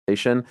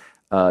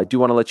I do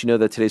want to let you know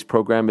that today's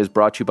program is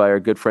brought to you by our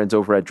good friends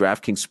over at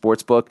DraftKings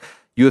Sportsbook.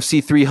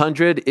 UFC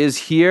 300 is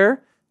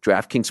here.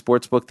 DraftKings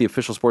Sportsbook, the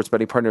official sports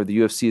betting partner of the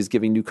UFC, is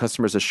giving new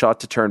customers a shot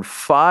to turn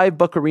 5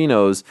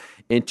 buccarinos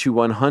into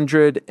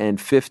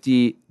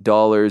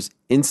 $150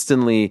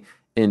 instantly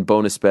in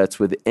bonus bets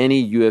with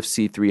any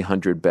UFC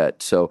 300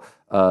 bet. So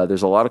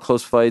there's a lot of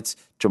close fights.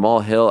 Jamal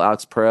Hill,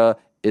 Alex Pereira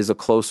is a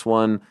close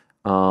one.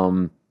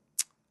 One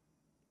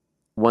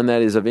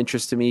that is of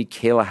interest to me,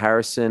 Kayla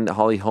Harrison,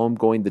 Holly Holm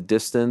going the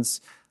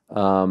distance.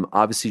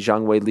 Obviously,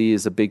 Zhang Wei Li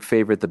is a big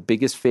favorite. The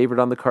biggest favorite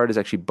on the card is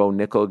actually Bo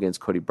Nickel against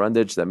Cody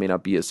Brundage. That may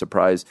not be a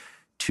surprise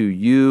to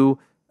you.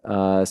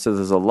 So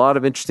there's a lot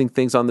of interesting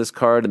things on this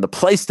card, and the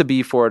place to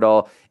be for it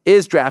all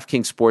is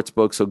DraftKings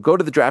Sportsbook. So go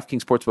to the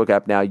DraftKings Sportsbook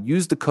app now.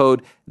 Use the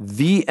code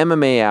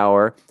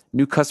THEMMAHour.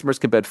 New customers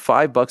can bet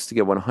 $5 to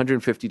get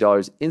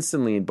 $150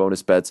 instantly in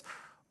bonus bets.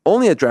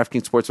 Only at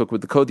DraftKings Sportsbook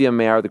with the code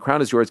THEMMAHour. The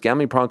crown is yours.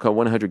 Gambling problem, call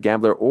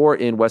 1-800-GAMBLER, or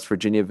in West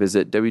Virginia,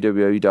 visit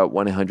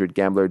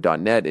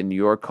www.1800gambler.net. In New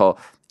York, call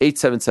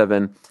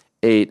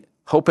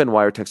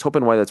 877-8-HOPE-NY or text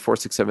HOPE-NY. That's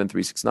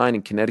 467-369.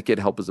 In Connecticut,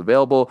 help is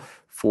available.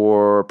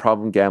 For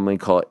problem gambling,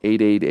 call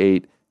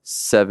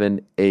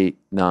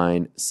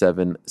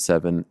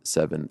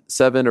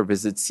 888-789-7777 or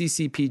visit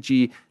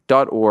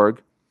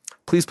ccpg.org.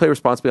 Please play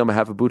responsibly on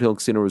behalf of Boot Hill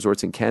Casino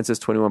Resorts in Kansas.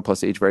 21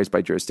 plus age varies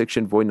by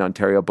jurisdiction. Void in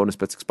Ontario. Bonus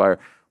bets expire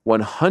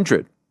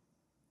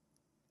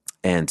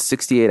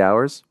 168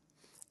 hours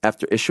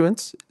after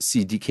issuance.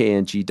 See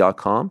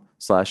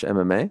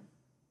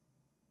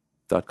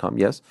dkng.com/MMA.com.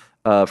 Yes.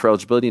 For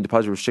eligibility and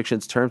deposit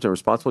restrictions, terms, and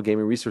responsible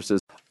gaming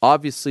resources.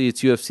 Obviously,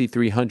 it's UFC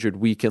 300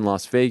 week in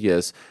Las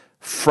Vegas.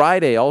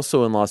 Friday,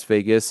 also in Las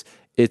Vegas,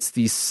 it's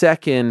the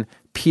second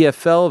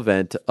PFL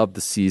event of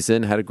the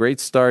season. Had a great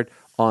start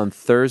on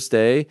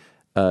Thursday.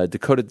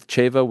 Dakota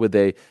Dacheva with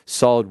a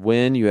solid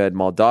win. You had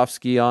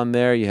Moldavsky on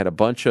there. You had a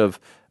bunch of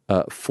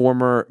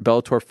former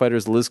Bellator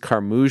fighters, Liz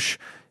Carmouche,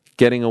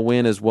 getting a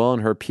win as well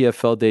in her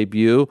PFL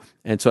debut.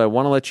 And so I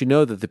want to let you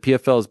know that the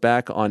PFL is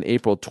back on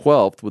April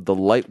 12th with the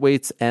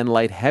lightweights and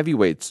light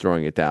heavyweights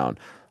throwing it down.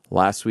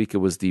 Last week it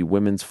was the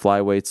women's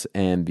flyweights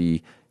and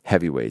the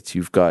heavyweights.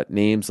 You've got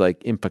names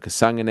like Impa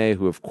Kasangane,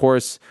 who of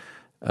course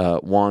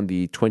won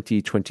the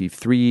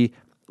 2023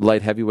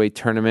 light heavyweight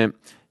tournament.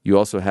 You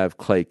also have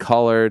Clay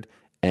Collard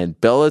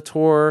and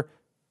Bellator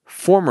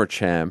former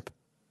champ,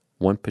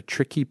 one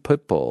Patricky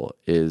Pitbull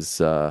is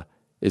going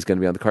to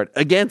be on the card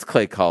against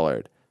Clay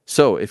Collard.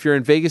 So if you're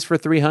in Vegas for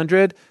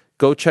 300,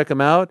 go check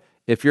him out.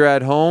 If you're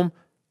at home,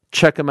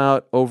 check him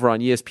out over on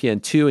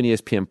ESPN2 and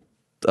ESPN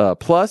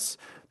Plus.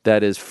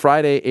 That is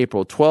Friday,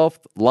 April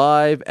 12th,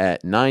 live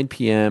at 9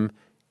 p.m.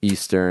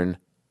 Eastern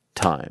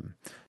Time.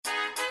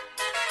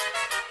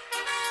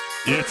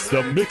 It's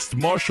the Mixed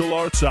Martial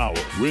Arts Hour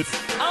with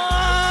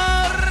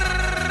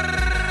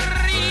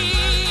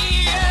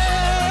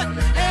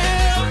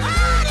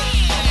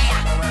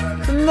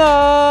The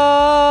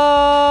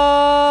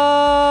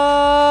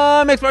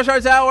Mixed Martial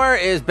Arts Hour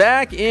is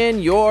back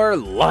in your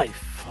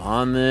life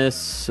on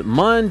this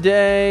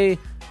Monday,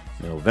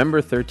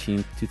 November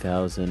 13th,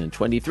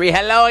 2023.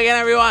 Hello again,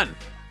 everyone.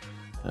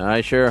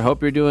 I sure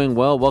hope you're doing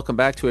well. Welcome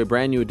back to a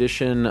brand new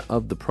edition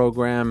of the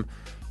program.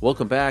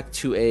 Welcome back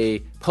to a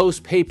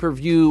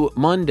post-pay-per-view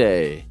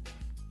Monday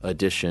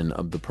edition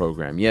of the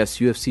program. Yes,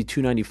 UFC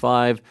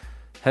 295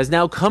 has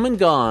now come and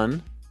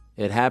gone.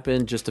 It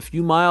happened just a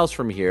few miles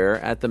from here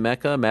at the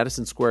Mecca,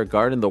 Madison Square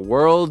Garden, the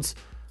world's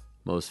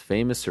most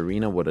famous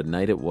arena. What a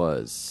night it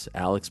was.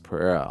 Alex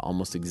Pereira,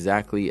 almost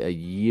exactly a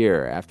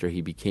year after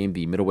he became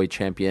the middleweight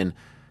champion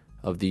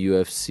of the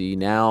UFC,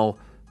 now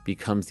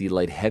becomes the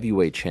light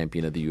heavyweight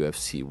champion of the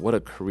UFC. What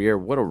a career,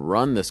 what a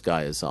run this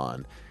guy is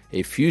on.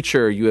 A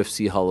future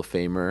UFC Hall of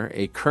Famer,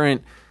 a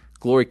current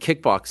Glory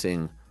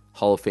Kickboxing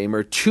Hall of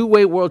Famer,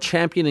 two-weight world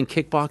champion in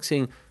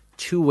kickboxing,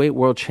 two-weight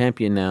world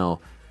champion now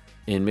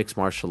in mixed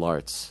martial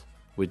arts,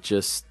 with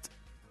just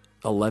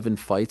 11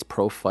 fights,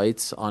 pro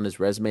fights on his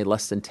resume,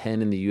 less than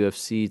 10 in the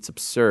UFC. It's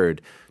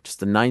absurd. Just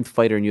the 9th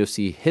fighter in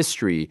UFC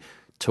history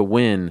to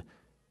win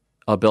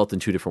a belt in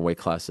 2 different weight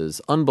classes.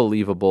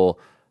 Unbelievable.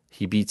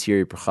 He beat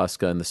Yuri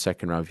Prochazka in the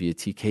second round via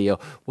TKO.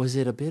 Was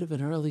it a bit of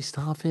an early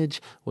stoppage?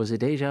 Was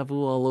it deja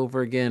vu all over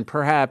again?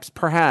 Perhaps.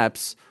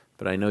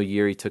 But I know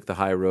Yuri took the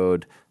high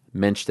road.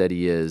 Mensch that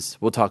he is.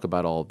 We'll talk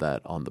about all of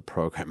that on the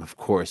program. Of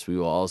course, we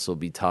will also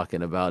be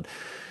talking about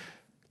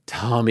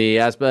Tommy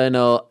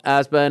Aspinall,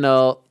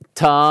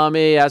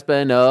 Tommy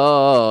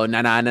Aspinall,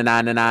 na na na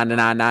na na na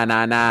na na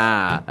na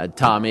na.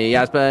 Tommy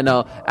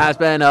Aspinall,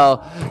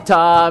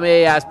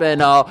 Tommy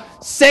Aspinall.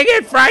 Sing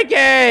it,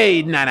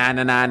 Frankie! Na na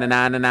na na na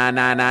na na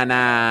na na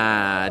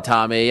na.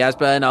 Tommy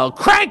Aspinall,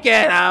 crank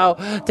it out.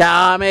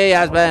 Tommy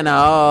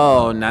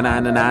Aspinall, na na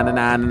na na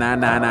na na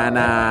na na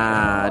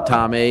na.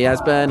 Tommy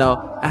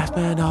Aspinall,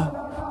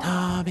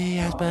 Tommy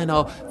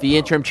Aspinall, the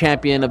interim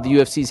champion of the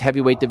UFC's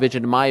heavyweight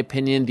division. In my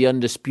opinion, the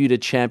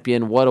undisputed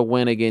champion. What a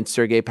win against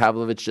Sergey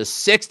Pavlovich. Just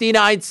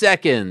 69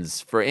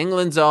 seconds for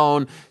England's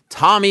own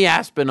Tommy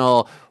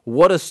Aspinall.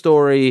 What a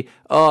story.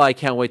 Oh, I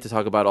can't wait to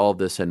talk about all of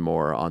this and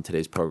more on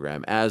today's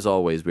program. As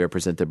always, we are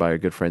presented by our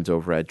good friends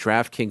over at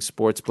DraftKings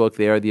Sportsbook.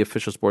 They are the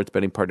official sports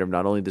betting partner of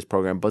not only this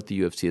program, but the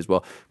UFC as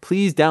well.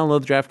 Please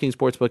download the DraftKings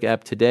Sportsbook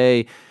app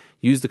today.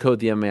 Use the code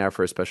TheMMAR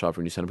for a special offer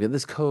when you sign up. Get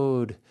this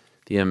code,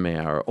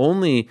 TheMMAR,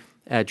 only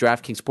at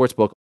DraftKings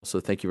Sportsbook. So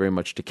thank you very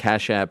much to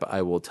Cash App.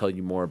 I will tell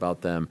you more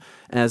about them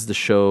as the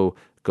show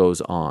goes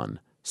on.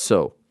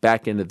 So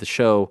back into the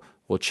show.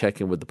 We'll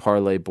check in with the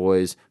Parlay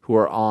boys who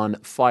are on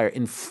fire,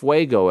 in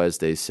fuego, as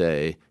they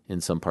say in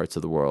some parts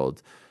of the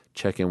world.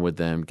 Check in with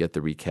them, get the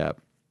recap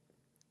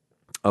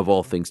of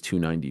all things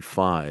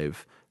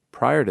 295.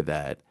 Prior to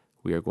that,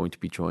 we are going to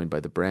be joined by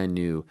the brand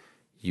new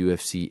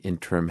UFC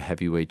interim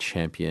heavyweight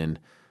champion,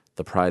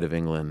 the pride of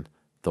England,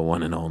 the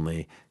one and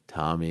only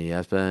Tommy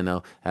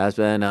Aspinall,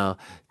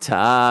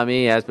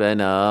 Tommy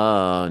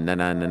Aspinall.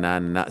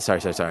 No.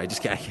 Sorry. I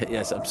just can't.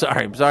 Yes, I'm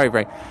sorry,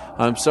 Frank.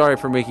 I'm sorry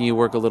for making you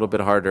work a little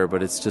bit harder,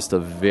 but it's just a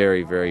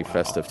very, very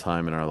festive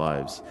time in our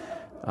lives.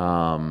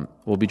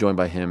 We'll be joined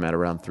by him at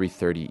around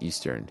 3:30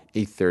 Eastern,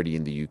 8:30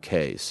 in the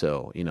UK.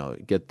 So,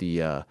 get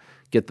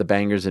the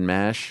bangers and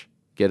mash,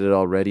 get it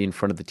all ready in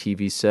front of the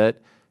TV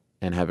set,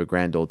 and have a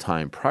grand old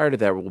time. Prior to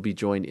that, we'll be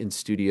joined in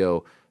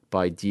studio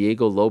by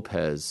Diego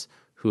Lopes,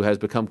 who has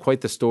become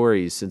quite the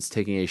story since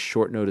taking a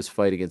short notice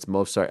fight against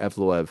Movsar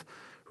Evloev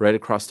right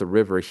across the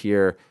river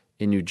here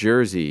in New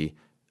Jersey.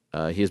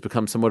 He has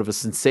become somewhat of a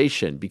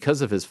sensation because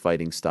of his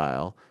fighting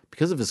style,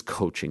 because of his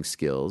coaching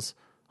skills,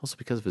 also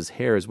because of his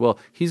hair as well.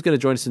 He's going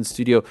to join us in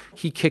studio.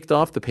 He kicked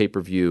off the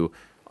pay-per-view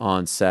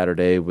on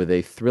Saturday with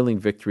a thrilling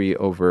victory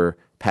over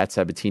Pat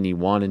Sabatini,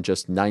 won in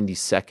just 90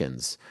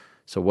 seconds.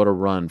 So what a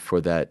run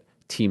for that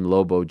Team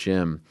Lobo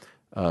Gym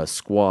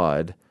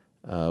squad,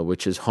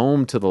 which is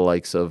home to the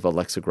likes of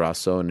Alexa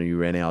Grasso and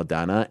Irene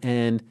Aldana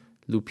and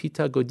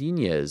Lupita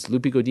Godinez.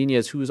 Loopy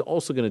Godinez, who is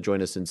also going to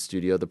join us in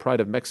studio, the pride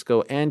of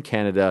Mexico and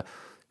Canada,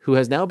 who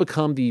has now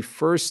become the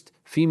first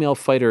female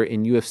fighter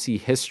in UFC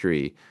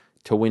history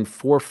to win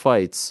 4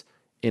 fights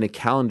in a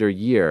calendar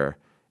year.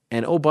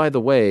 And oh, by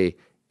the way,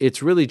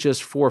 it's really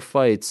just 4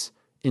 fights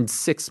in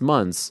 6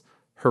 months.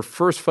 Her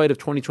first fight of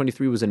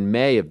 2023 was in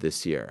May of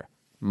this year.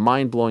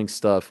 Mind-blowing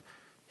stuff.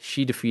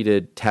 She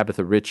defeated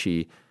Tabitha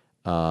Ritchie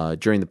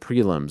during the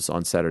prelims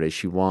on Saturday.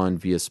 She won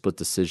via split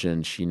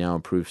decision. She now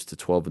improves to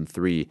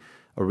 12-3,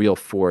 a real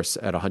force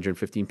at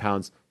 115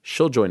 pounds.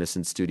 She'll join us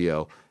in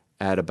studio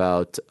at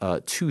about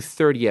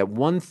 2:30. At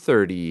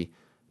 1:30,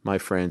 my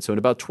friend. So in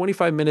about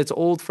 25 minutes,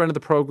 old friend of the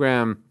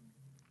program,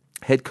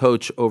 head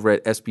coach over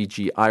at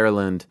SBG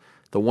Ireland,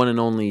 the one and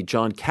only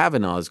John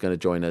Kavanagh is going to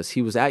join us.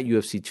 He was at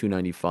UFC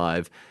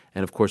 295,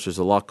 and of course there's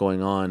a lot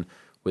going on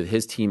with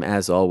his team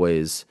as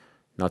always,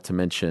 not to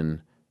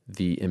mention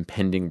the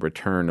impending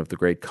return of the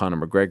great Conor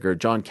McGregor.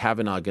 John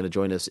Kavanagh going to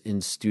join us in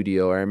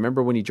studio. I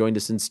remember when he joined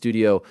us in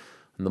studio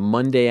on the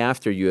Monday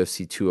after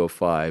UFC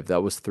 205.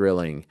 That was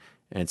thrilling.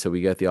 And so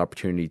we got the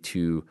opportunity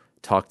to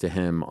talk to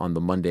him on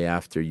the Monday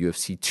after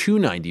UFC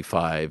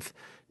 295.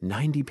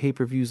 90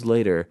 pay-per-views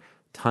later.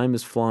 Time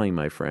is flying,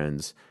 my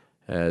friends,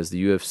 as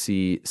the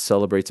UFC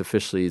celebrates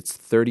officially its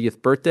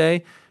 30th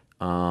birthday.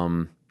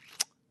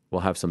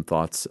 We'll have some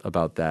thoughts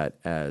about that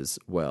as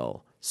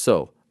well.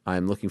 So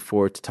I'm looking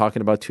forward to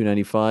talking about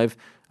 295.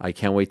 I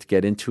can't wait to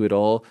get into it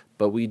all.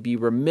 But we'd be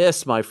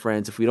remiss, my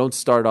friends, if we don't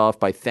start off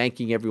by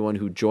thanking everyone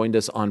who joined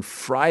us on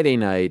Friday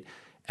night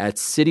at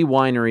City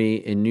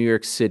Winery in New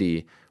York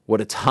City.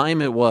 What a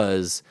time it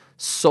was.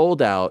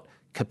 Sold out,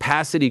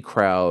 capacity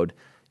crowd.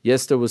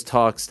 Yes, there was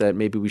talks that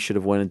maybe we should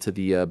have went into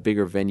the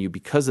bigger venue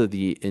because of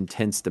the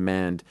intense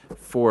demand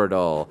for it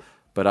all.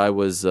 But I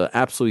was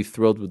absolutely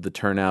thrilled with the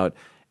turnout.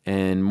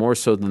 And more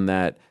so than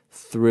that,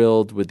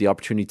 thrilled with the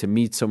opportunity to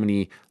meet so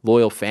many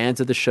loyal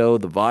fans of the show.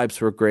 The vibes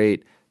were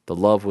great. The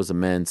love was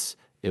immense.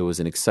 It was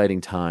an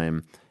exciting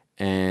time.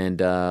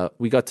 And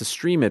we got to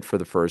stream it for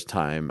the first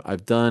time.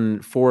 I've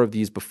done 4 of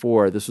these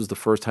before. This was the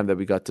first time that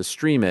we got to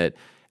stream it.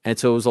 And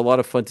so it was a lot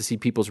of fun to see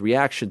people's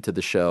reaction to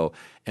the show.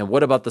 And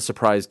what about the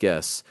surprise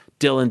guests?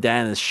 Dylan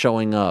Dennis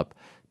showing up,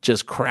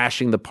 just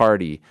crashing the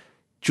party.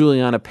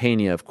 Juliana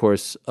Pena, of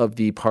course, of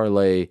the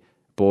Parlay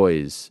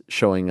Boys,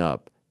 showing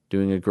up,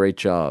 doing a great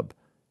job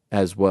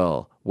as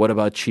well. What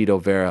about Cheeto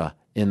Vera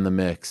in the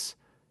mix,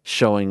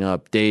 showing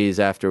up days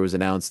after it was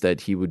announced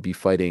that he would be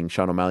fighting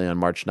Sean O'Malley on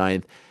March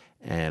 9th?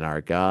 And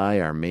our guy,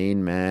 our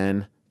main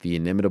man, the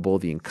inimitable,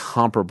 the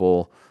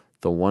incomparable,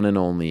 the one and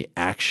only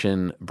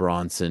Action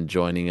Bronson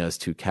joining us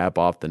to cap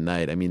off the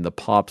night. I mean, the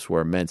pops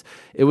were immense.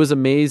 It was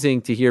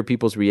amazing to hear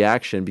people's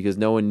reaction because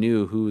no one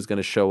knew who was going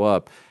to show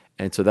up.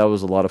 And so that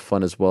was a lot of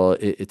fun as well.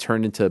 It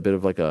turned into a bit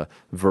of like a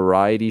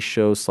variety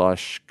show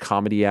 /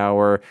 comedy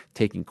hour,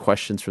 taking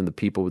questions from the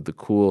people with the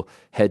cool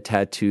head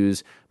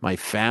tattoos. My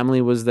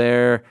family was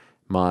there.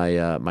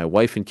 My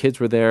wife and kids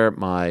were there.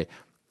 My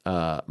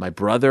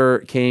brother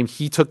came.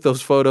 He took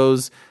those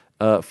photos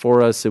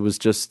for us. It was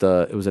just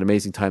it was an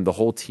amazing time. The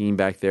whole team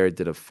back there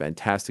did a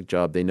fantastic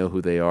job. They know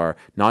who they are.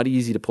 Not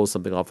easy to pull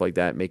something off like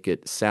that, make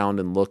it sound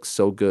and look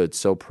so good,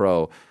 so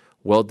pro.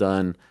 Well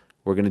done.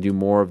 We're going to do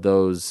more of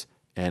those,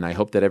 and I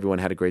hope that everyone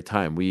had a great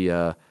time. We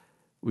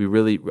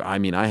really, I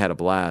mean, I had a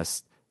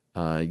blast.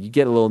 You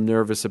get a little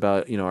nervous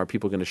about, are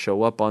people going to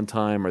show up on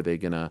time? Are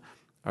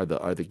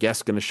the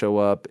guests going to show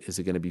up? Is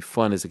it going to be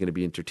fun? Is it going to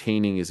be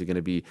entertaining? Is it going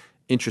to be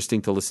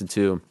interesting to listen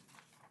to?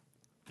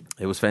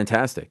 It was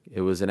fantastic.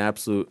 It was an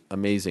absolute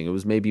amazing. It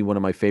was maybe one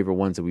of my favorite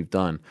ones that we've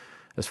done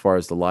as far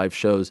as the live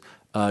shows.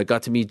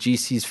 Got to meet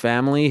GC's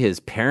family. His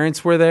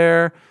parents were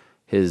there.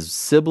 His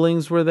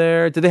siblings were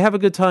there. Did they have a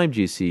good time,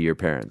 GC, your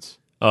parents?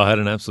 Oh, I had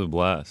an absolute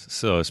blast.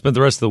 So I spent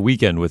the rest of the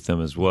weekend with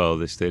them as well.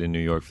 They stayed in New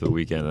York for the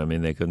weekend. I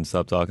mean, they couldn't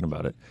stop talking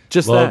about it.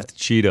 Just Loved that.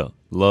 Cheeto.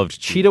 Loved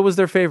Cheeto. Cheeto was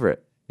their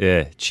favorite.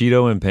 Yeah,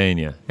 Cheeto and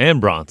Pena.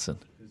 And Bronson.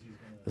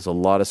 There's a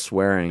lot of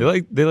swearing.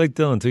 They like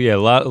Dylan too. Yeah, a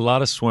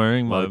lot of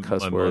swearing. A lot of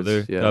cuss my words,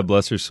 mother, yeah. God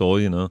bless her soul,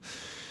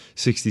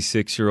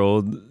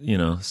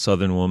 66-year-old,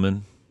 Southern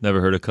woman, never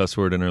heard a cuss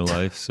word in her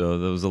life, so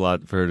that was a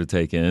lot for her to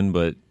take in.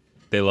 But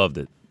they loved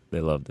it.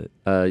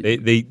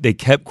 They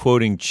kept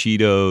quoting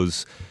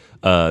Cheeto's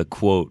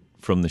quote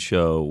from the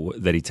show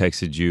that he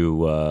texted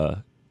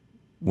you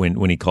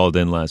when he called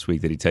in last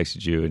week. That he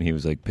texted you and he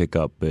was like, "Pick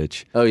up,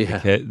 bitch." Oh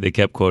yeah, they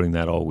kept quoting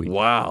that all week.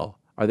 Wow.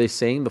 Are they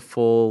saying the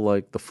full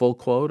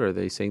quote? Or are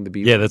they saying the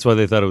B? Yeah, that's why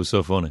they thought it was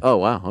so funny. Oh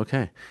wow,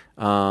 okay.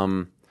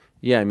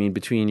 Yeah, I mean,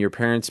 between your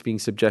parents being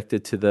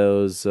subjected to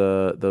those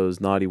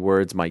naughty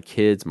words, my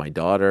kids, my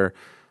daughter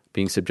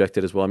being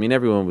subjected as well. I mean,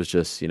 everyone was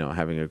just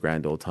having a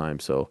grand old time.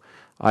 So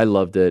I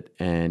loved it,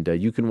 and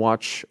you can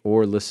watch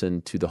or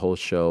listen to the whole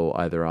show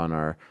either on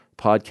our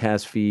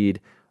podcast feed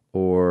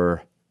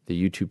or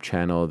the YouTube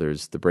channel.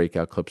 There's the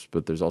breakout clips,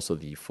 but there's also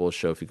the full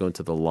show. If you go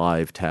into the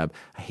live tab,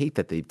 I hate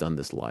that they've done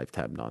this live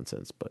tab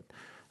nonsense, but I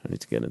don't need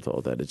to get into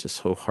all that. It's just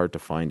so hard to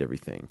find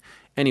everything.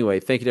 Anyway,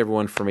 thank you to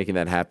everyone for making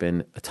that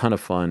happen. A ton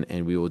of fun,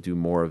 and we will do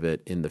more of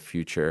it in the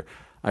future.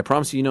 I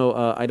promise you,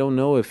 I don't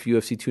know if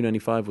UFC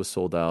 295 was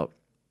sold out,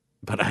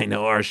 but I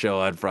know our show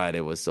on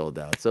Friday was sold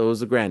out. So it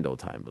was a grand old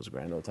time.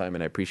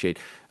 And I appreciate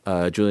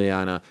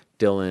Juliana,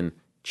 Dylan,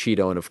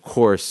 Cheeto, and of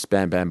course,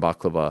 Bam Bam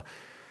Baklava,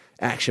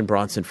 Action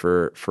Bronson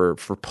for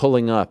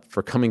pulling up,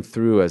 for coming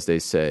through, as they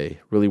say.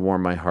 Really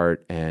warmed my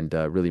heart and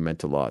really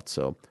meant a lot.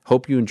 So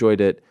hope you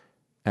enjoyed it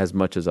as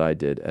much as I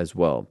did as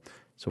well.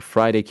 So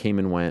Friday came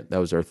and went. That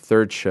was our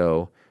third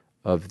show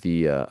of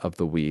the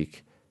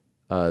week.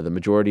 The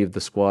majority of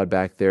the squad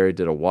back there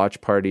did a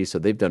watch party, so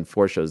they've done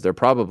 4 shows. They're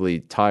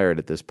probably tired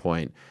at this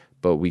point,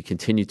 but we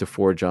continue to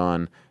forge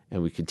on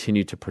and we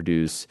continue to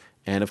produce.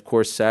 And of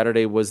course,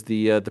 Saturday was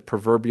the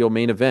proverbial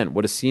main event.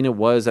 What a scene it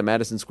was at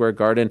Madison Square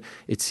Garden!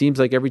 It seems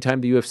like every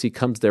time the UFC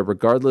comes there,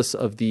 regardless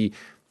of the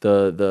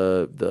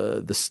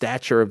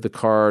stature of the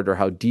card or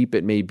how deep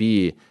it may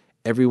be,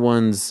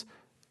 everyone's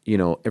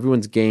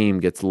game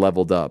gets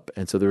leveled up.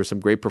 And so there were some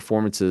great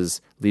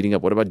performances leading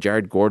up. What about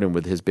Jared Gordon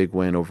with his big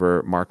win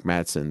over Mark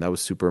Madsen? That was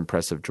super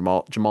impressive.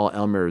 Jamal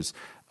Emmers,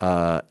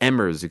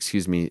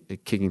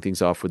 kicking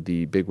things off with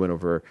the big win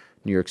over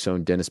New York's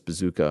own Dennis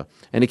Bazooka.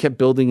 And it kept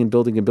building and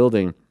building and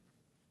building.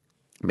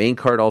 Main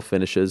card all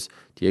finishes.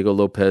 Diego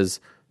Lopes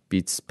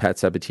beats Pat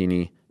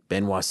Sabatini.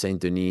 Benoit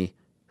Saint-Denis,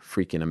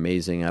 freaking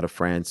amazing, out of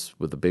France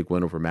with a big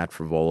win over Matt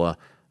Frivola.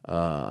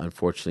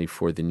 Unfortunately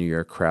for the New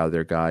York crowd,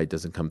 their guy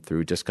doesn't come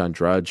through. Jeskan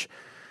Drudge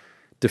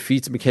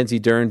defeats Mackenzie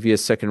Dern via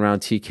second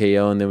round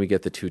TKO, and then we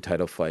get the 2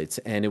 title fights.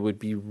 And it would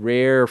be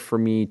rare for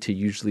me to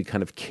usually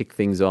kind of kick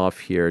things off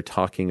here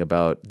talking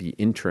about the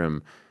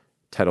interim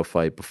title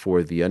fight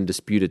before the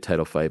undisputed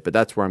title fight, but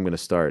that's where I'm going to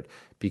start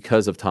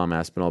because of Tom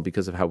Aspinall,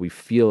 because of how we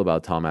feel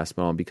about Tom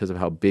Aspinall, and because of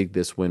how big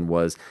this win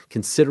was,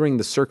 considering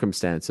the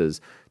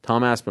circumstances.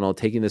 Tom Aspinall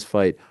taking this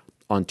fight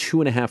on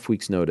 2.5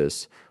 weeks'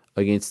 notice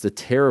against the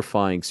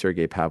terrifying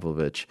Sergey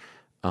Pavlovich,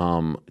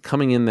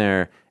 coming in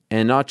there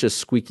and not just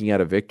squeaking out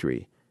a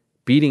victory,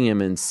 beating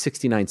him in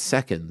 69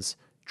 seconds,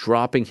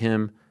 dropping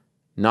him,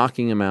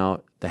 knocking him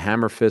out, the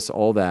hammer fist,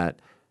 all that.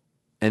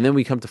 And then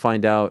we come to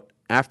find out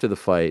after the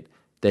fight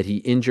that he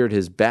injured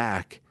his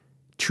back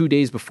 2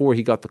 days before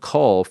he got the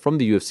call from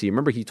the UFC.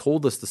 Remember, he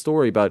told us the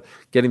story about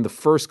getting the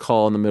first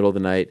call in the middle of the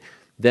night,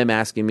 them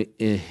asking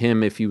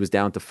him if he was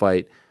down to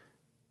fight,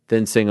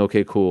 then saying,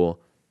 okay,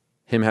 cool,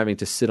 him having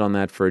to sit on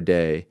that for a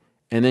day,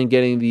 and then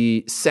getting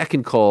the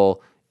second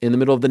call in the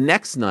middle of the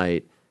next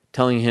night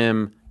telling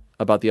him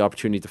about the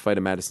opportunity to fight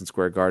at Madison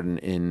Square Garden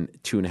in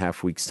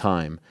 2.5 weeks'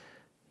 time.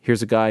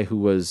 Here's a guy who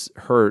was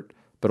hurt,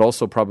 but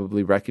also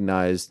probably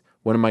recognized,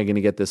 when am I going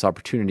to get this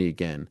opportunity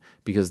again?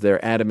 Because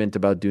they're adamant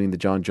about doing the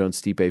John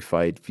Jones-Stipe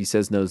fight. If he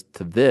says no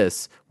to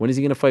this, when is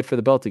he going to fight for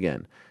the belt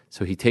again?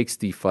 So he takes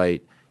the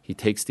fight, he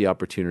takes the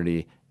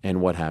opportunity,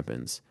 and what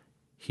happens?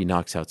 He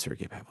knocks out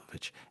Sergey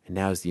Pavlovich, and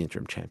now he's the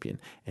interim champion.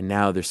 And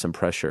now there's some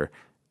pressure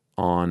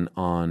on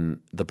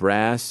the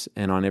brass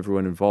and on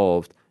everyone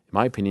involved, in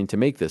my opinion, to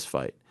make this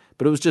fight.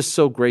 But it was just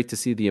so great to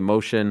see the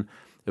emotion.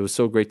 It was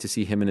so great to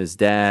see him and his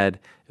dad.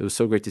 It was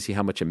so great to see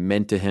how much it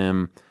meant to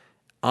him.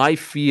 I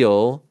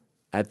feel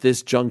at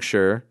this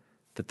juncture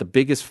that the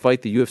biggest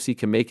fight the UFC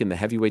can make in the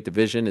heavyweight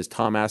division is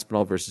Tom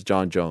Aspinall versus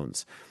John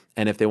Jones.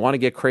 And if they want to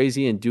get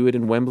crazy and do it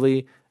in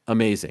Wembley,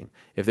 amazing.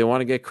 If they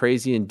want to get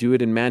crazy and do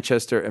it in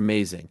Manchester,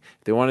 amazing.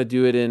 If they want to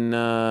do it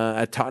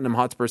at Tottenham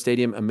Hotspur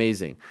Stadium,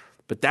 amazing.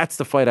 But that's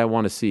the fight I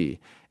want to see.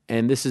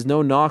 And this is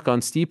no knock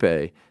on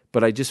Stipe,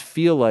 but I just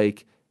feel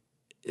like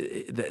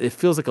it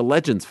feels like a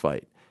Legends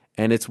fight.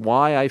 And it's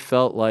why I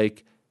felt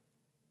like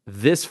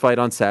this fight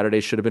on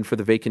Saturday should have been for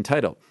the vacant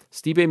title.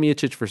 Stipe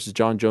Miocic versus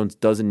John Jones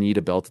doesn't need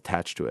a belt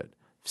attached to it.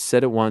 I've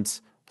said it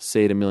once,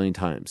 say it a million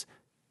times.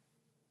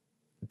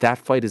 That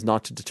fight is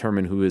not to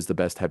determine who is the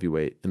best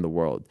heavyweight in the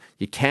world.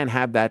 You can't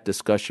have that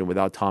discussion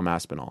without Tom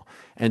Aspinall.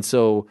 And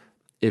so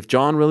if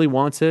John really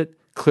wants it,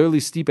 clearly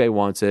Stipe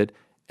wants it,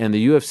 and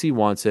the UFC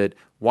wants it,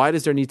 why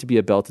does there need to be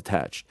a belt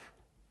attached?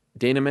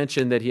 Dana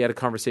mentioned that he had a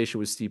conversation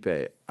with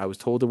Stipe. I was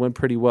told it went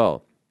pretty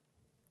well.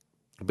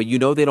 But you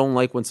know they don't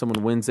like when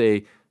someone wins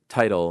a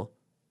title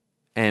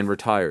and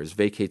retires,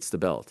 vacates the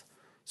belt.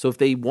 So if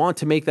they want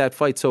to make that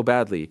fight so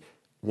badly,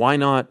 why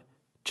not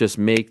just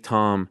make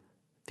Tom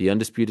the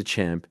undisputed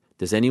champ?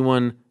 Does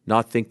anyone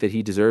not think that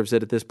he deserves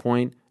it at this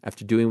point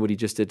after doing what he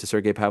just did to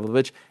Sergey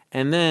Pavlovich?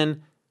 And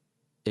then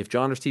if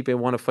John or Stipe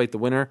want to fight the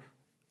winner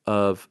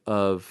of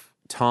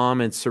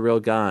Tom and Cyril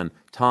Gane,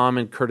 Tom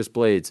and Curtis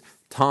Blades,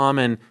 Tom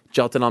and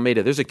Jelton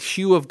Almeida, there's a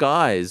queue of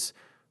guys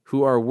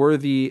who are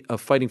worthy of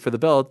fighting for the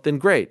belt, then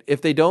great.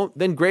 If they don't,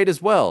 then great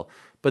as well.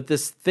 But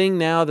this thing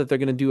now that they're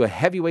going to do a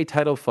heavyweight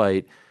title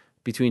fight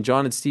between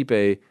John and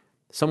Stipe,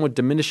 somewhat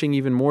diminishing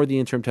even more the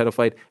interim title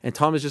fight, and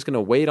Tom is just going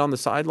to wait on the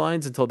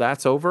sidelines until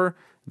that's over.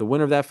 The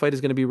winner of that fight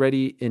is going to be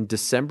ready in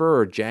December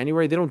or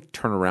January. They don't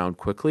turn around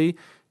quickly.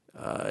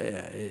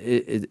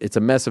 It's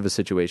a mess of a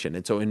situation.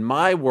 And so in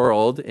my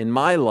world, in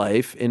my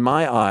life, in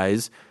my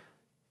eyes,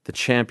 the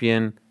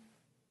champion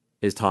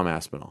is Tom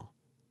Aspinall.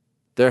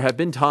 There have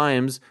been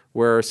times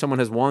where someone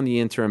has won the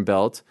interim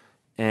belt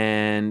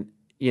and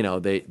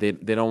they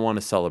don't want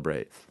to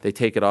celebrate. They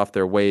take it off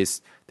their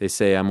waist. They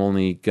say, I'm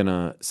only going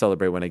to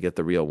celebrate when I get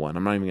the real one.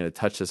 I'm not even going to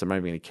touch this. I'm not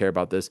even going to care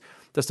about this.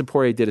 Dustin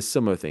Poirier did a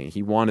similar thing.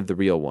 He wanted the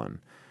real one.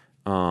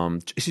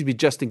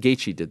 Justin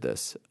Gaethje did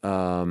this.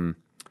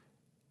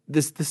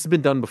 This has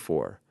been done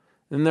before.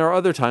 And there are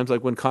other times,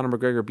 like when Conor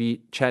McGregor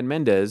beat Chad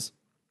Mendes,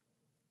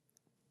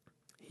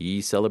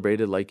 he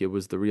celebrated like it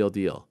was the real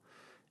deal.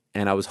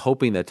 And I was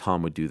hoping that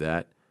Tom would do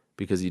that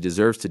because he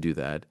deserves to do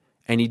that.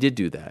 And he did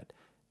do that.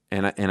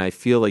 And I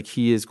feel like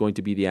he is going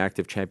to be the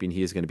active champion.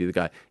 He is going to be the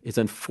guy. It's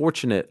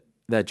unfortunate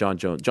that John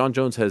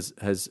Jones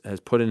has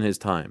put in his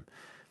time.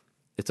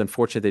 It's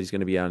unfortunate that he's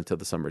going to be out until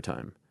the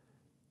summertime.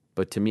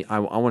 But to me, I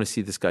want to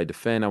see this guy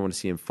defend. I want to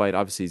see him fight.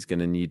 Obviously, he's going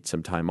to need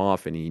some time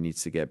off, and he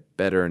needs to get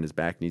better, and his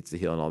back needs to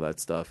heal and all that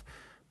stuff.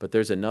 But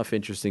there's enough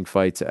interesting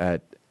fights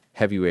at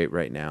heavyweight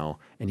right now,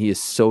 and he is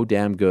so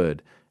damn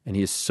good, and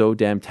he is so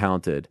damn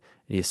talented,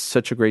 and he has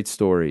such a great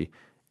story.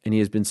 And he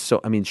has been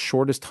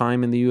shortest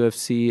time in the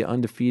UFC,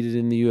 undefeated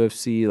in the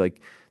UFC. Like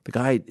the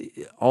guy,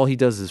 all he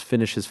does is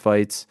finish his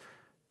fights.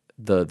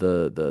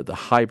 The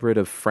hybrid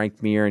of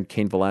Frank Mir and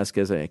Cain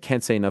Velasquez. I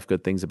can't say enough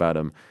good things about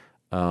him.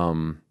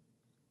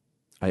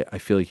 I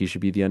feel like he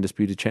should be the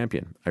undisputed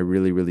champion. I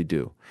really, really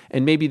do.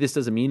 And maybe this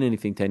doesn't mean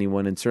anything to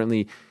anyone. And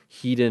certainly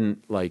he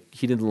didn't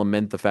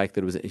lament the fact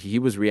that he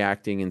was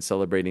reacting and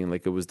celebrating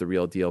like it was the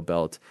real deal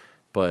belt.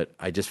 But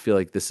I just feel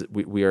like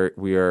we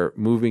are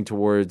moving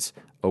towards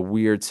a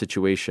weird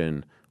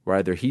situation where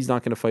either he's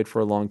not going to fight for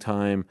a long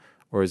time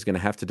or is going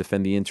to have to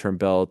defend the interim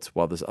belt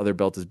while this other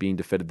belt is being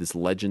defended, this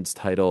Legends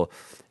title.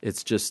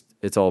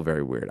 It's all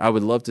very weird. I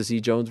would love to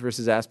see Jones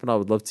versus Aspinall. I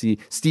would love to see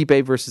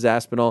Stipe versus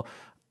Aspinall.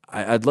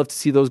 I'd love to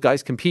see those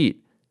guys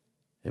compete.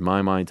 In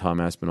my mind, Tom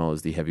Aspinall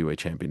is the heavyweight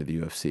champion of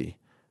the UFC.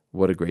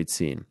 What a great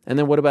scene. And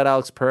then what about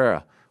Alex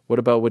Pereira? What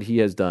about what he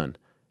has done?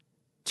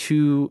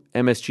 2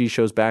 MSG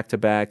shows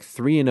back-to-back,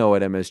 3-0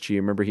 at MSG.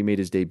 Remember, he made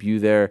his debut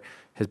there,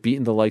 has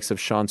beaten the likes of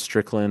Sean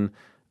Strickland,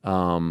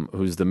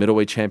 who's the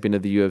middleweight champion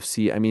of the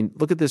UFC. I mean,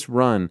 look at this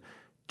run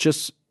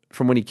just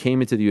from when he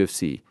came into the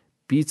UFC.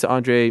 Beats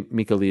Andreas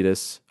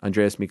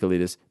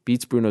Michailidis,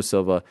 beats Bruno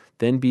Silva,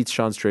 then beats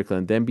Sean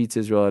Strickland, then beats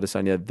Israel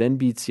Adesanya, then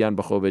beats Jan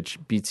Blachowicz,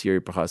 beats Yuri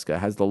Prochazka.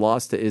 Has the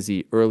loss to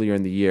Izzy earlier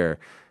in the year.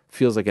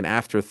 Feels like an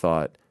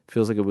afterthought.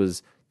 Feels like it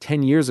was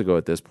 10 years ago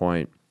at this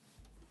point.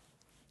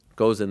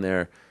 Goes in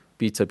there,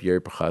 beats up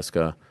Yuri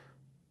Prochazka,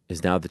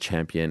 is now the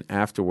champion.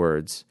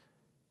 Afterwards,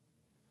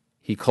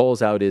 he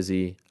calls out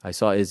Izzy. I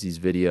saw Izzy's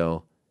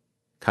video,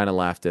 kind of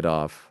laughed it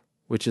off,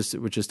 which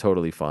is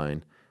totally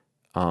fine.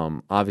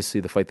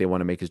 Obviously, the fight they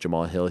want to make is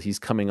Jamal Hill. He's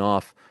coming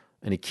off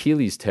an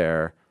Achilles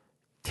tear.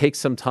 Takes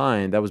some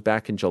time. That was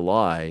back in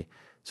July.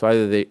 So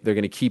either they're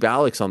going to keep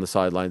Alex on the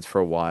sidelines for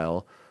a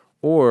while,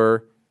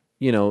 or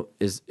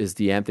is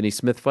the Anthony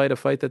Smith fight a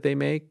fight that they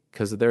make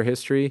because of their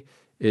history?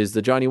 Is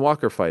the Johnny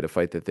Walker fight a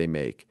fight that they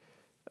make?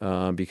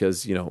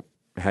 Because,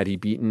 had he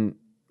beaten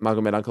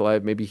Magomed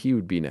Ankalaev, maybe he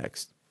would be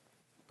next.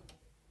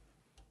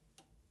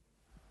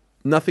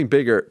 Nothing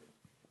bigger,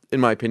 in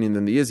my opinion,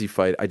 than the Izzy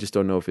fight. I just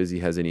don't know if Izzy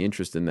has any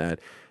interest in that.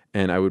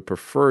 And I would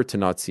prefer to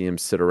not see him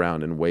sit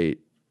around and wait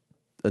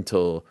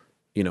until,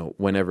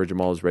 whenever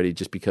Jamal is ready,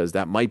 just because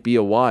that might be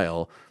a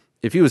while.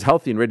 If he was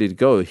healthy and ready to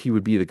go, he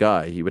would be the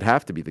guy. He would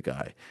have to be the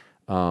guy.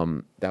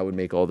 That would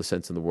make all the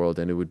sense in the world,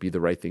 and it would be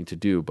the right thing to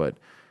do. But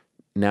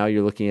now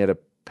you're looking at a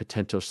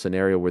potential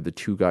scenario where the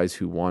two guys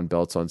who won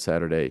belts on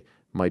Saturday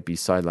might be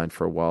sidelined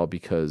for a while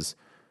because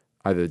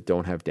either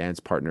don't have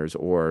dance partners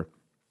or,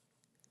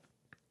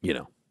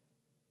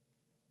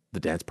 the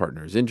dance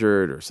partner is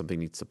injured or something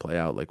needs to play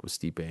out, like with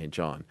Stipe and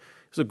John.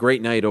 It was a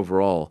great night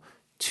overall.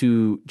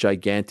 2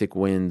 gigantic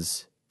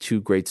wins,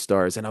 2 great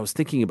stars. And I was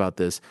thinking about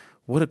this.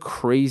 What a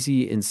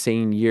crazy,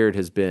 insane year it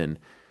has been.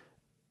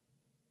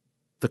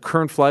 The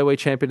current flyweight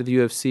champion of the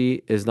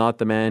UFC is not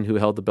the man who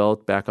held the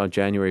belt back on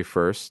January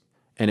 1st,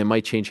 and it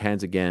might change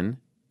hands again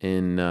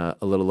in a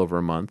little over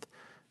a month.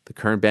 The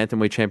current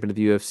bantamweight champion of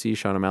the UFC,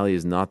 Sean O'Malley,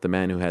 is not the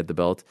man who had the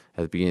belt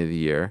at the beginning of the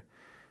year.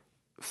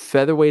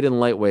 Featherweight and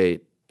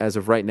lightweight, as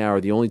of right now,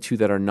 are the only 2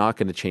 that are not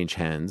going to change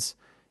hands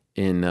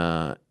in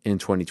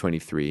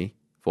 2023,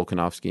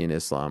 Volkanovski and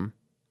Islam.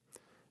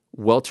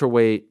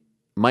 Welterweight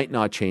might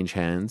not change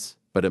hands,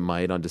 but it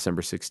might on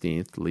December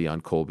 16th,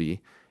 Leon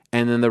Colby.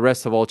 And then the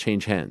rest have all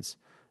changed hands.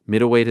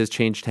 Middleweight has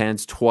changed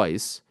hands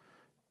twice,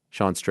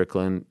 Sean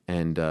Strickland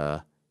and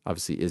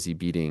obviously Izzy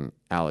beating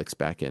Alex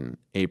back in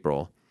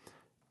April.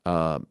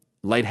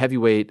 Light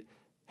heavyweight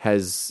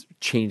has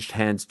changed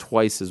hands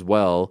twice as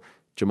well.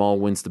 Jamal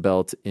wins the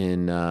belt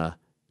in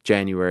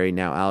January.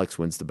 Now Alex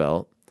wins the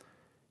belt.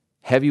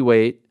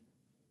 Heavyweight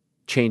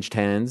changed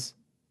hands.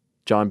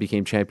 John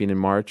became champion in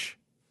March.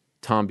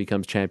 Tom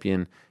becomes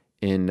champion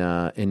in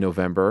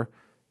November.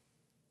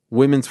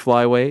 Women's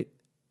flyweight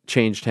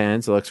changed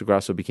hands. Alexa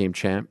Grasso became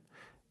champ.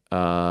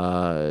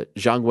 Zhang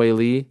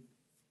Weili.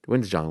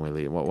 When did Zhang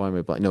Weili? Why am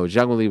I blank? No,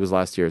 Zhang Weili was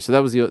last year. So that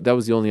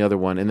was the only other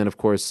one. And then of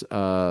course,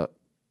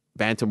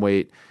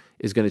 bantamweight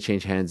is going to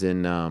change hands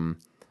in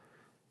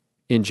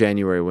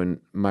January when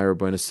Mayra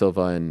Bueno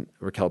Silva and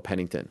Raquel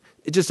Pennington.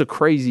 It's just a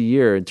crazy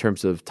year in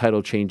terms of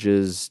title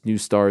changes, new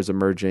stars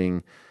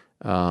emerging.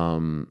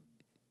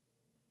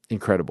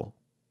 Incredible.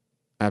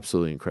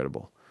 Absolutely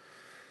incredible.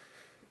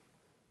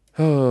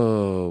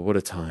 Oh, what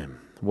a time.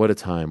 What a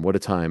time. What a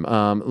time.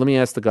 Let me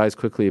ask the guys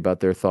quickly about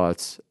their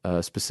thoughts,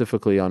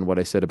 specifically on what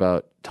I said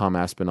about Tom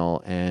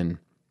Aspinall and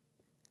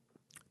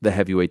the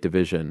heavyweight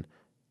division.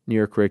 New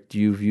York Rick, do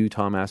you view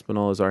Tom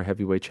Aspinall as our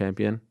heavyweight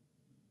champion?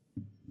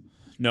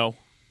 No.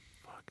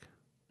 Fuck.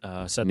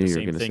 Said the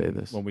same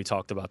thing when we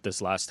talked about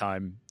this last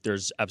time.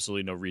 There's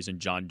absolutely no reason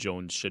John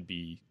Jones should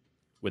be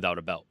without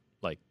a belt.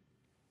 Like,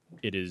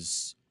 it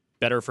is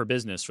better for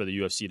business for the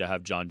UFC to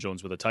have John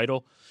Jones with a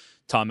title.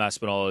 Tom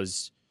Aspinall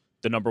is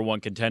the number 1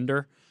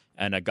 contender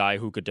and a guy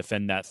who could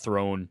defend that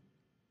throne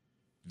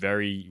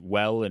very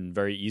well and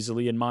very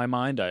easily in my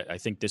mind. I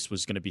think this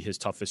was going to be his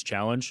toughest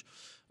challenge.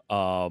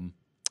 And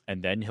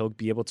then he'll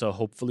be able to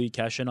hopefully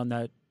cash in on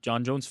that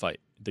John Jones fight,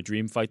 the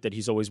dream fight that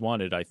he's always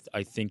wanted.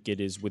 I think it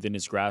is within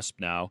his grasp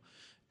now.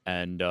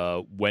 And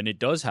when it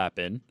does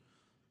happen,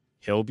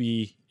 he'll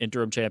be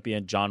interim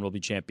champion, John will be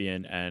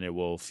champion, and it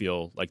will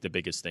feel like the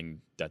biggest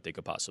thing that they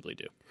could possibly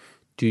do.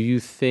 Do you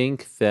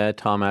think that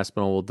Tom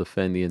Aspinall will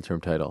defend the interim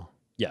title?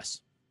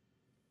 Yes.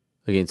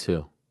 Against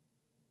who?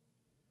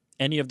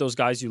 Any of those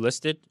guys you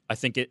listed. I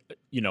think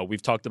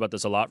we've talked about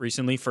this a lot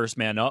recently, first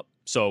man up.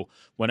 So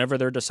whenever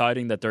they're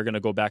deciding that they're going to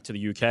go back to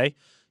the UK,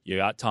 you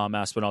got Tom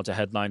Aspinall to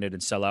headline it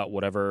and sell out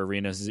whatever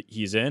arena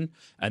he's in.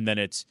 And then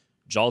it's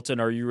Jalton,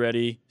 are you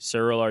ready?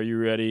 Cyril, are you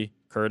ready?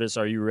 Curtis,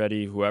 are you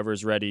ready?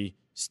 Whoever's ready,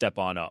 step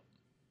on up.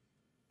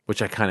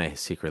 Which I kind of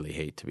secretly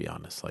hate, to be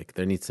honest. Like,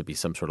 there needs to be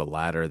some sort of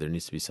ladder. There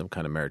needs to be some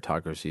kind of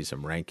meritocracy,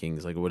 some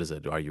rankings. Like, what is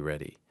it? Are you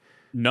ready?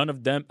 None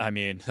of them, I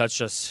mean, that's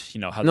just,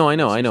 how I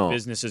know.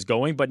 Business is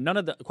going. But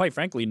quite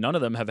frankly, none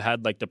of them have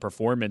had like the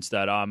performance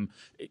that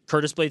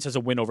Curtis Blades has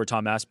a win over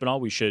Tom Aspinall.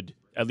 We should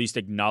at least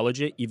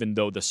acknowledge it, even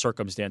though the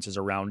circumstances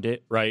around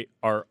it, right,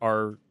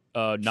 are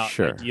not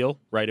ideal,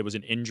 right? It was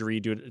an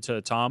injury due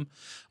to Tom.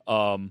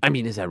 I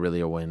mean, is that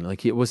really a win?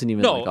 Like, it wasn't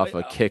even off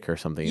a kick or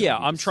something. Yeah,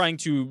 I'm trying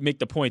to make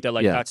the point that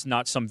that's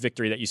not some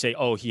victory that you say,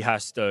 oh, he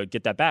has to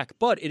get that back.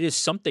 But it is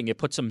something. It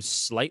puts him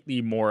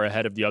slightly more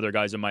ahead of the other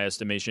guys in my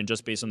estimation,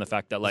 just based on the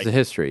fact that there's a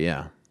history,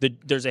 yeah.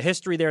 There's a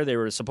history there. They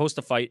were supposed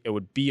to fight. It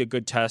would be a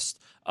good test.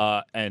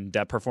 And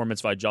that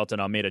performance by Jalton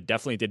Almeida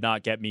definitely did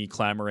not get me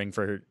clamoring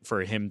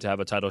for him to have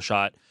a title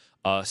shot.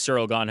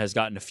 Cyril Gane has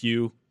gotten a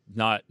few.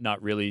 Not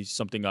really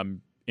something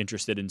I'm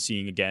interested in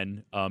seeing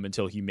again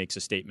until he makes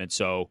a statement.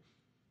 So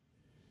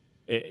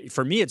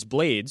for me, it's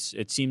Blades.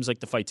 It seems like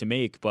the fight to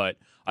make, but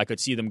I could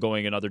see them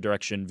going another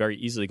direction very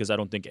easily because I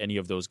don't think any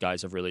of those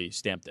guys have really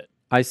stamped it.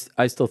 I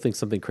still think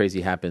something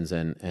crazy happens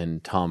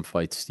and Tom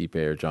fights Stipe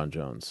or John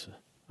Jones.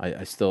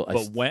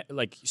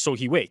 So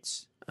he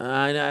waits.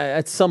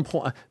 At some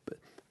point,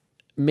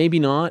 maybe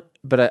not,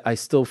 but I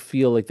still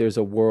feel like there's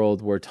a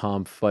world where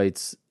Tom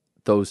fights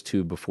those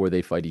two before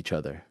they fight each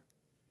other.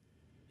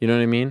 You know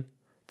what I mean?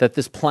 That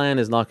this plan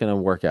is not going to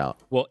work out.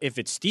 Well, if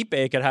it's Stipe,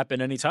 it could happen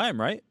anytime,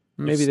 right?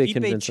 Maybe if they Stipe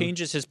convince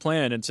changes his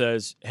plan and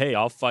says, hey,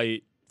 I'll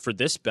fight for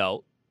this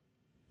belt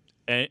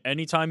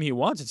anytime he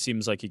wants, it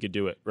seems like he could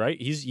do it, right?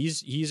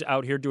 He's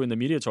out here doing the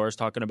media tours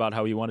talking about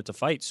how he wanted to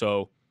fight.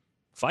 So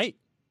fight.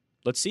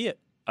 Let's see it.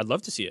 I'd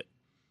love to see it.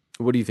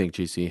 What do you think,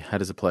 GC? How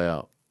does it play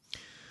out?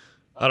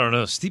 I don't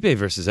know. Stipe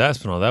versus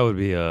Aspinall, that would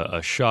be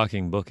a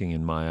shocking booking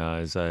in my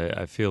eyes.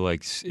 I feel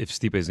like if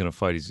Stipe is going to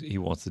fight, he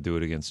wants to do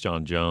it against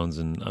John Jones.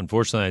 And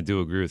unfortunately, I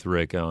do agree with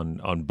Rick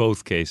on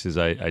both cases.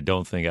 I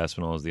don't think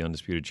Aspinall is the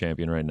undisputed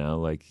champion right now.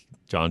 Like,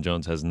 John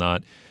Jones has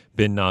not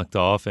been knocked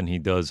off, and he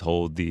does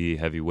hold the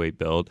heavyweight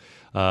belt.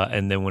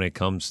 And then when it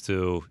comes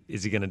to,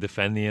 is he going to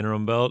defend the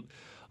interim belt?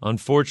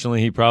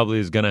 Unfortunately, he probably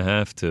is going to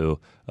have to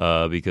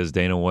because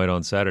Dana White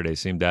on Saturday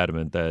seemed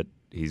adamant that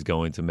he's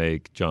going to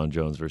make John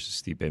Jones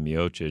versus Stipe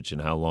Miocic,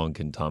 and how long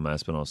can Tom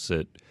Aspinall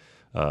sit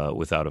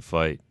without a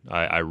fight?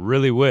 I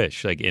really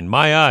wish, like, in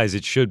my eyes,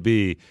 it should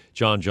be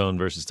John Jones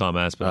versus Tom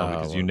Aspinall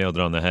because you nailed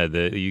it on the head.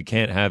 You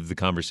can't have the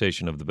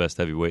conversation of the best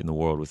heavyweight in the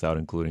world without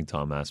including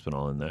Tom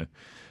Aspinall in there.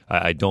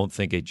 I don't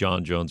think a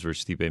John Jones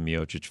versus Stipe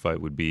Miocic fight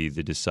would be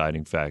the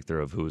deciding factor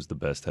of who is the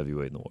best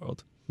heavyweight in the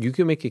world. You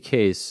can make a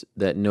case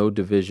that no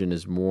division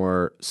is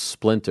more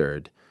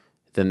splintered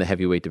than the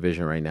heavyweight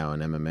division right now in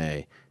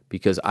MMA,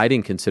 because I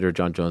didn't consider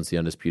John Jones the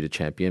undisputed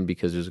champion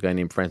because there's a guy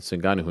named Francis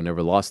Ngannou who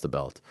never lost the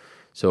belt.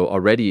 So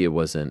already it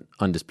wasn't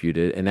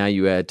undisputed, and now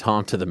you add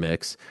Tom to the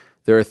mix.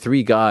 There are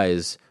three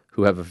guys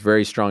who have a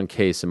very strong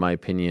case, in my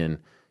opinion,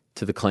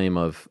 to the claim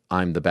of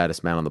I'm the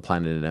baddest man on the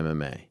planet in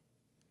MMA.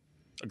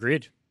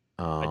 Agreed.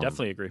 I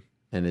definitely agree.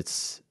 And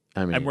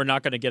and we're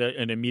not going to get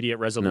an immediate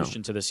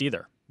resolution to this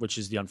either, which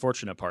is the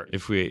unfortunate part.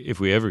 If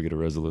we ever get a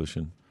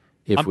resolution.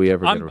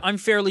 I'm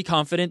fairly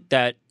confident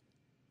that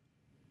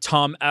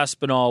Tom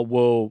Aspinall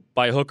will,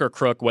 by hook or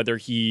crook, whether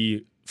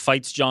he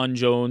fights John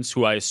Jones,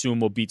 who I assume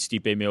will beat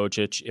Stipe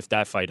Miocic if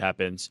that fight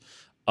happens,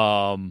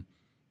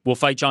 will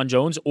fight John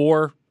Jones,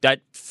 or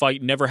that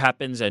fight never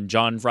happens and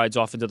John rides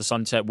off into the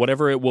sunset.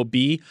 Whatever it will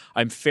be,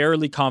 I'm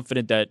fairly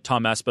confident that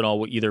Tom Aspinall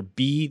will either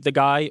be the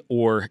guy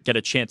or get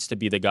a chance to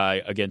be the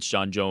guy against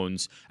John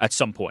Jones at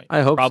some point.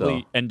 I hope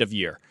probably so. End of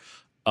year.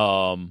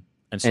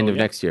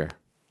 Next year.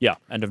 Yeah,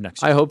 end of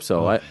next year. I hope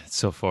so. It's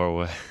so far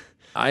away.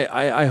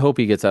 I hope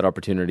he gets that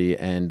opportunity,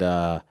 and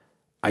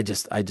I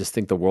just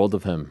think the world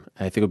of him.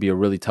 I think it'll be a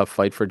really tough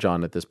fight for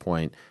John at this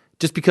point,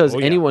 just because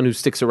anyone who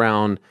sticks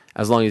around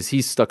as long as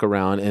he's stuck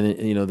around,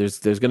 and there's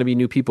going to be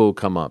new people who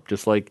come up,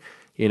 just like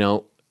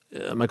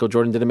Michael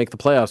Jordan didn't make the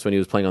playoffs when he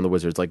was playing on the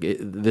Wizards. Like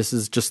this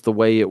is just the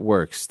way it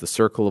works, the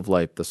circle of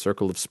life, the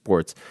circle of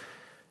sports,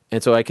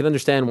 and so I can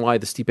understand why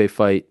the Stipe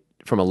fight,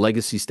 from a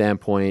legacy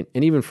standpoint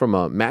and even from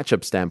a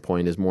matchup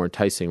standpoint, is more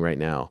enticing right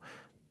now,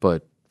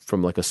 but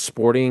from like a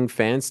sporting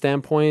fan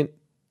standpoint,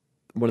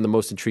 one of the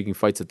most intriguing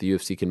fights that the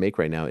UFC can make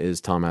right now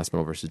is Tom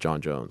Aspinall versus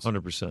John Jones.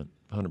 100%.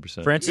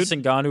 Francis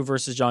Ngannou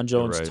versus John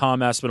Jones, right.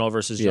 Tom Aspinall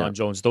versus John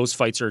Jones. Those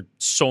fights are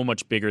so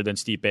much bigger than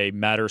Stipe,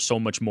 matter so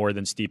much more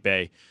than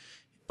Stipe.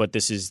 But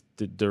this is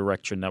the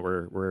direction that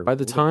we're by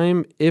the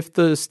time, if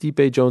the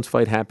Stipe Jones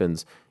fight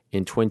happens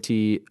in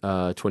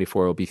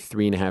 2024, it'll be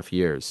 3.5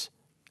 years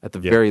at the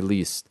very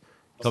least.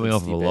 Coming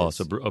off of a loss,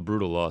 a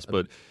brutal loss.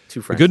 But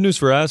the good news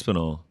for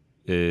Aspinall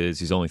is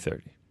he's only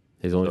 30.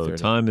 He's only 30.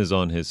 Time is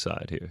on his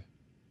side here.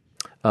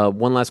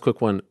 One last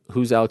quick one.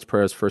 Who's Alex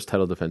Pereira's first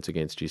title defense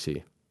against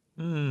GC?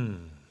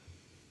 I'm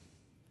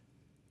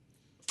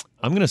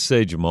going to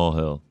say Jamal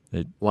Hill.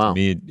 To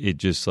me, it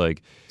just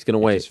like he's going to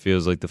wait. It just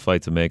feels like the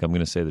fight to make. I'm going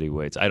to say that he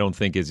waits. I don't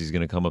think Izzy's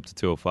going to come up to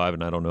 205,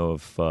 and I don't know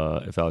if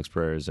Alex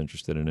Pereira is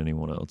interested in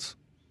anyone else.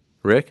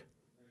 Rick?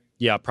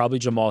 Yeah, probably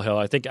Jamal Hill.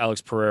 I think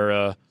Alex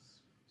Pereira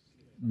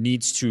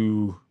needs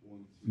to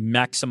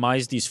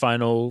maximize these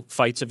final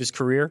fights of his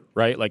career,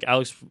 right? Like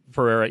Alex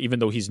Pereira, even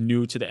though he's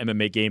new to the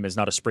MMA game, is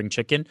not a spring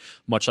chicken,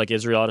 much like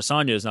Israel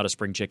Adesanya is not a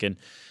spring chicken,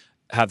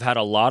 have had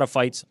a lot of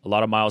fights, a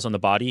lot of miles on the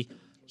body.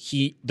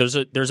 There's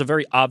a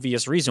very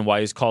obvious reason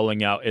why he's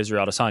calling out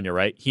Israel Adesanya,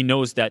 right? He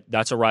knows that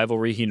that's a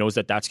rivalry. He knows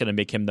that that's going to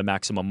make him the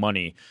maximum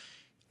money.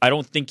 I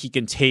don't think he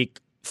can take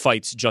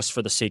fights just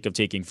for the sake of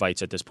taking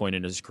fights at this point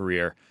in his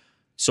career.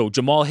 So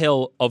Jamal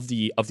Hill, of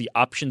the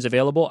options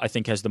available, I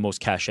think has the most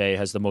cachet,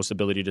 has the most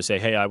ability to say,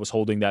 hey, I was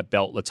holding that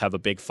belt, let's have a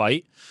big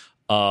fight,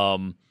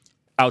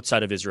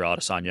 outside of Israel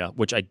Adesanya,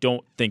 which I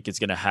don't think is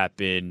going to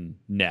happen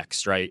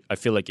next, right? I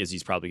feel like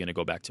Izzy's probably going to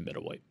go back to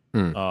middleweight.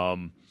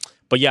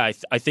 But yeah,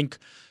 I think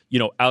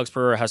Alex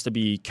Pereira has to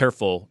be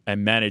careful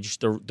and manage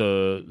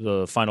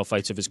the final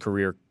fights of his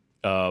career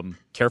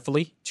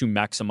carefully to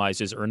maximize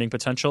his earning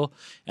potential,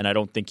 and I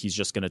don't think he's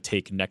just going to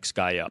take next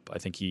guy up. I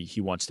think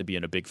he wants to be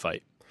in a big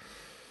fight.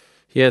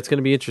 Yeah, it's going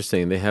to be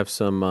interesting. They have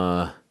some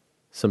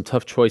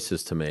tough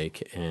choices to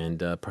make,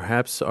 and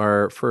perhaps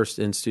our first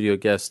in-studio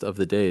guest of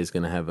the day is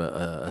going to have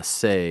a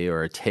say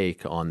or a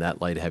take on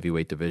that light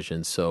heavyweight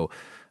division. So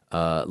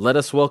Let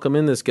us welcome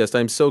in this guest.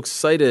 I'm so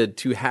excited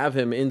to have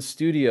him in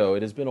studio.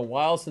 It has been a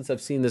while since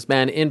I've seen this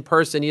man in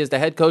person. He is the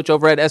head coach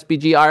over at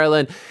SBG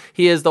Ireland.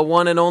 He is the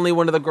one and only,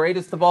 one of the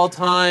greatest of all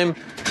time,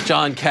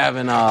 John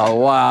Kavanagh.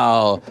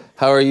 Wow.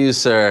 How are you,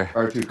 sir?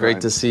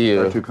 Great to see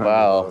you.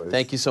 Wow.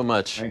 Thank you so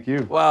much. Thank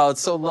you. Wow,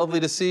 it's so lovely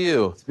to see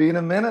you. It's been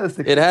a minute.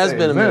 It has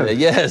been a minute.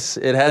 Yes,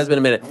 it has been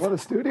a minute. What a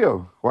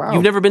studio. Wow.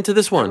 You've never been to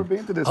this one? Never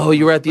been to this one. one.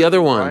 You were at the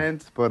other one.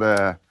 Giant,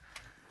 but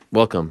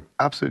welcome.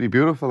 Absolutely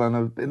beautiful.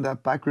 And in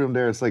that back room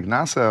there, it's like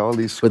NASA, all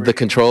these with the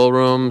control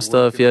room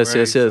stuff. Yes.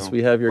 So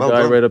We have your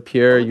guy right up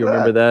here. You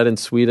remember that in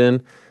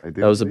Sweden? I did.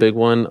 That was a big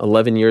one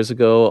 11 years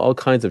ago. All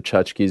kinds of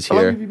tchotchkes here.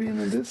 How long have you been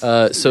in this?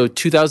 So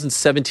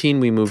 2017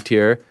 we moved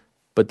here,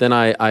 but then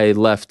I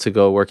left to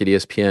go work at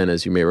ESPN,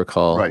 as you may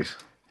recall. Right.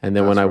 And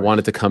then when I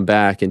wanted to come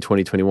back in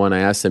 2021, I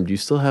asked them, do you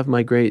still have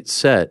my great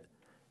set?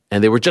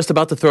 And they were just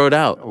about to throw it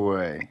out. No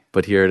way.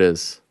 But here it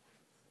is.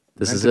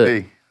 This Meant is to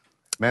it.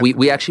 be.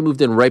 We actually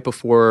moved in right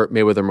before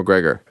Mayweather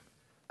McGregor.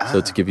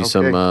 So to give you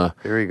some,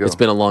 there you go. It's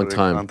been a long Put it in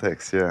time.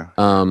 Context, yeah.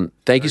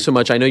 Thank you so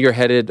much. I know you're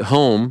headed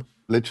home.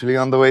 Literally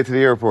on the way to the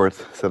airport.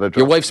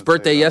 Your wife's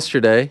birthday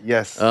yesterday.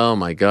 Yes. Oh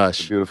my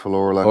gosh. Beautiful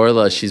Orla.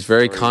 Orla, she's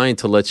very kind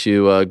to let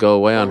you go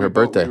away on her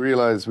birthday. We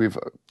realized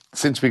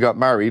since we got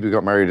married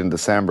in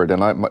December.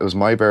 Then it was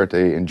my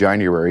birthday in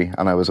January,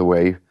 and I was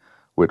away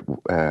with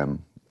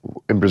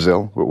in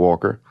Brazil with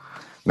Walker.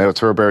 Now it's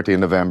her birthday in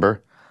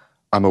November.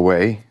 I'm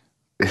away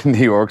in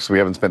New York, so we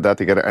haven't spent that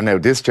together. And now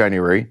this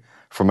January,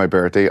 for my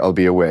birthday, I'll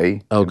be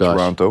away in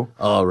Toronto.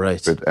 Oh,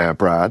 right. With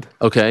Brad.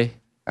 Okay.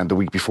 And the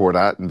week before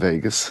that in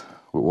Vegas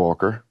with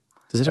Walker.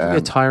 Does it ever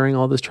get tiring,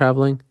 all this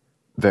traveling?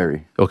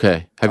 Very.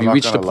 Okay. Have you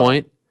reached a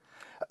point?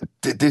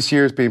 This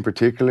year's been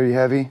particularly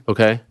heavy.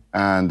 Okay.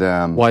 And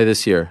why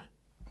this year?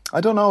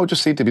 I don't know. It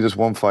just seemed to be just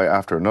one fight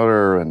after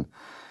another, and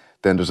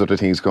then there's other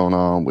things going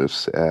on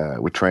with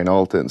Train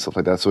Alta and stuff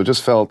like that. So it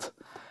just felt,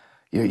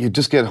 you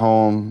just get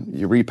home,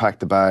 you repack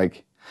the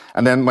bag,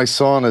 and then my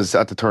son is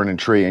at the turning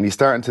 3, and he's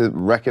starting to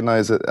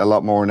recognize it a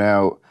lot more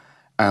now.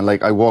 And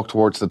like I walk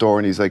towards the door,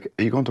 and he's like,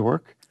 "Are you going to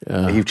work?"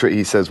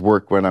 He says,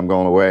 "Work when I'm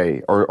going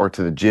away, or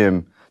to the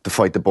gym to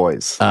fight the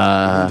boys."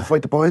 To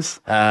fight the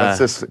boys? That's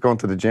just going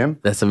to the gym.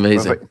 That's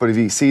amazing. But if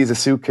he sees a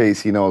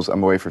suitcase, he knows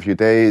I'm away for a few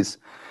days.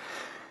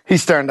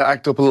 He's starting to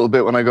act up a little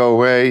bit when I go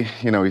away.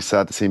 He's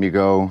sad to see me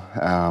go.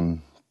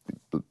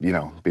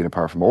 Being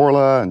apart from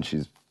Orla, and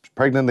she's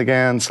pregnant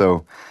again.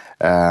 So,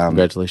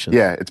 congratulations.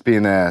 Yeah, it's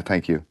been.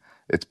 Thank you.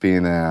 It's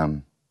been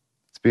a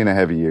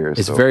heavy year.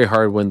 It's very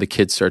hard when the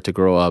kids start to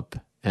grow up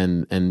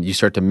and you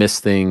start to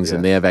miss things,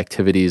 and they have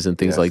activities and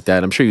things like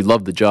that. I'm sure you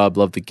love the job,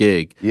 love the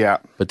gig. Yeah.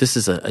 But this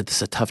is a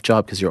tough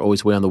job because you're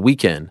always away on the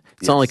weekend.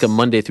 It's not like a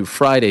Monday through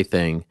Friday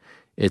thing.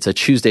 It's a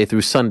Tuesday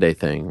through Sunday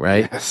thing,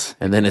 right? Yes.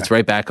 And then it's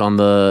right back on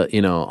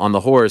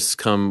the horse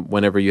come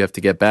whenever you have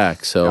to get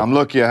back. So I'm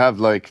lucky I have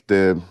like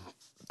the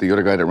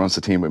other guy that runs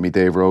the team with me,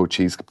 Dave Roach.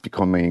 He's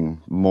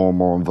becoming more and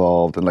more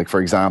involved. And like,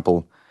 for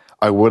example,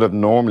 I would have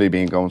normally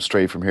been going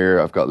straight from here.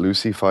 I've got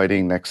Lucy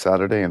fighting next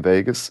Saturday in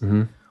Vegas,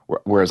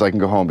 whereas I can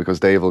go home because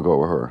Dave will go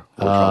with her.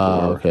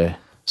 Okay.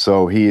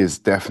 So he is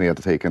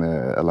definitely taking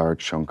a large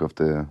chunk of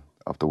the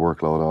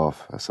workload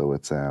off. So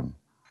it's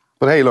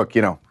but hey, look,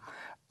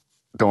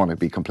 don't want to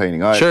be complaining.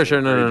 Sure,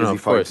 no, busy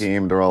of fight course.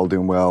 Team, they're all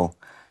doing well.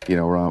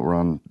 We're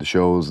on the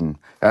shows, and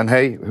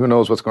hey, who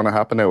knows what's going to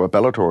happen now with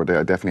Bellator?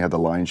 I definitely had the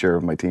lion's share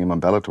of my team on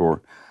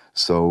Bellator,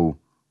 so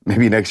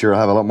maybe next year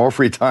I'll have a lot more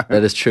free time.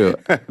 That is true.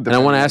 And I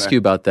want to ask you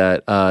about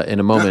that in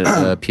a moment,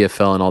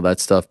 PFL and all that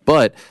stuff.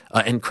 But,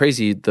 and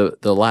crazy,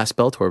 the last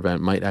Bellator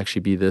event might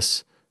actually be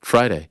this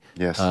Friday.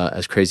 Yes.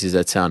 As crazy as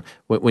that sound.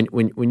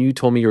 When you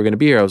told me you were going to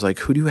be here, I was like,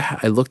 who do you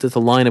have? I looked at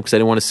the lineup because I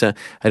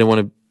didn't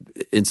want to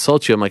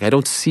insult you. I'm like, I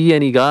don't see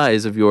any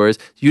guys of yours.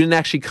 You didn't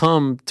actually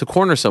come to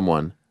corner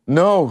someone.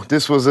 No,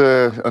 this was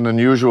an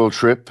unusual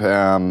trip, with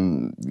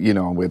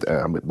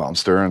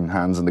Monster and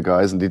Hans and the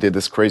guys, and they did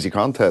this crazy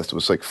contest. It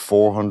was like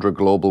 400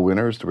 global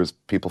winners. There was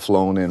people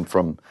flown in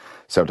from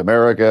South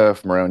America,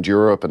 from around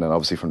Europe, and then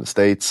obviously from the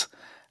States.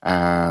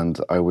 And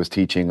I was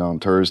teaching on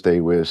Thursday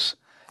with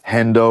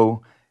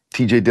Hendo,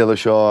 TJ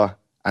Dillashaw,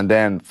 and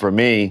then for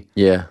me,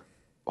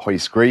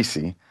 Hoist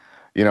Gracie.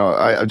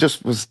 I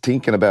just was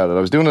thinking about it.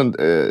 I was doing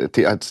I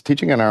was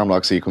teaching an arm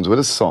lock sequence with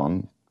his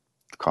son,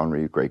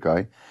 Conry, great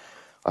guy.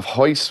 Of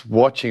Hoist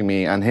watching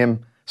me and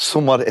him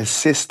somewhat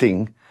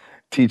assisting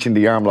teaching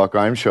the arm lock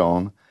I'm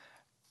showing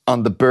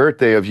on the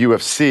birthday of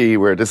UFC,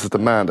 where this is the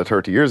man that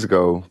 30 years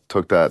ago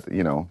took that,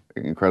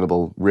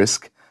 incredible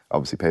risk,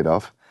 obviously paid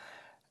off.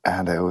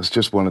 And it was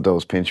just one of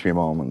those pinch me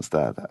moments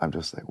that I'm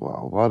just like,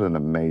 wow, what an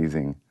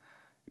amazing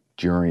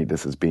journey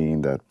this has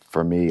been. That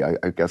for me,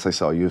 I guess I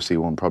saw UFC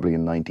one probably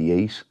in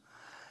 98.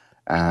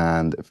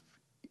 And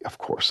of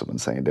course, someone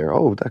saying there,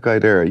 "Oh, that guy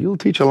there, you'll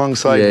teach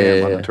alongside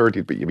him on the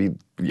 30th," but you mean,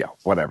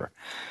 whatever.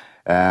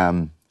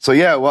 So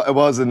it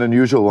was an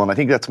unusual one. I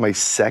think that's my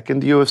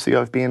second UFC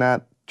I've been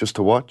at just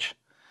to watch.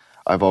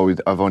 I've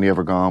only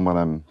ever gone when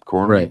I'm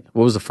cornering. Right.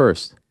 What was the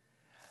first?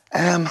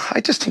 I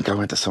just think I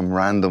went to some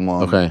random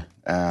one. Okay.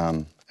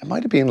 It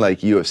might have been like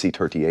UFC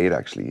 38,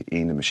 actually,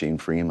 Ian the Machine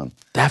Freeman.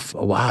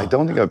 Wow. I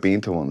don't think I've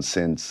been to one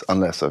since,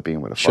 unless I've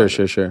been with a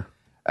fighter. Sure.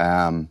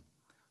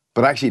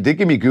 But actually, it did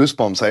give me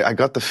goosebumps. I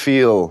got the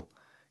feel,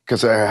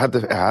 because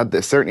I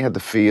certainly had the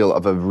feel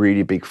of a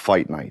really big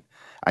fight night.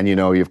 And,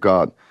 you've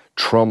got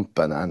Trump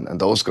and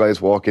those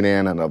guys walking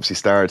in and obviously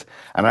start.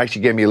 And it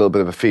actually gave me a little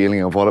bit of a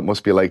feeling of what it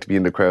must be like to be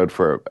in the crowd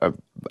for a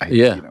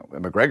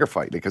McGregor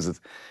fight, because it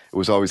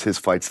was always his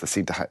fights that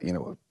seemed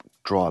to,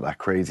 draw that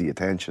crazy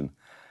attention.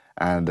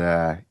 And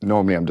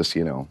normally I'm just,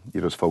 you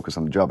just focus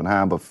on the job in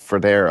hand. But for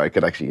there, I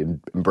could actually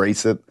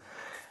embrace it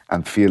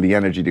and feel the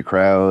energy of the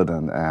crowd.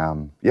 And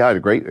I had a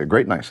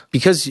great night.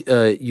 Because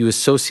you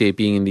associate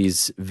being in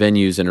these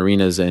venues and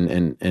arenas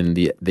and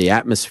the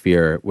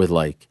atmosphere with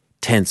like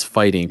tense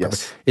fighting.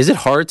 Yes. Is it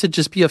hard to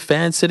just be a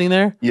fan sitting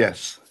there?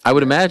 Yes. I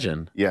would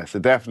imagine. Yes,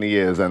 it definitely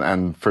is.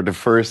 And for the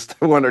first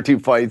one or two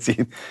fights,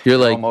 you're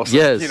like, almost,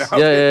 yes,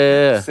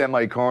 yeah.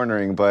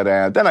 Semi-cornering.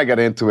 But then I got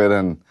into it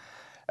and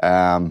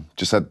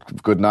just had a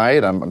good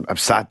night. I'm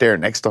sat there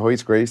next to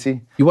Hoyce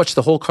Gracie. You watched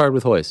the whole card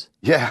with Hoyce?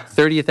 Yeah.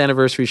 30th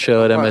anniversary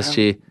show at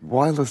MSG. How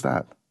wild is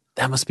that?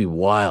 That must be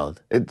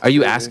wild. Are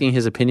you asking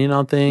his opinion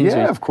on things?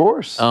 Yeah, of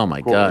course. Oh,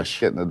 my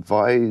gosh. Getting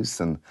advice.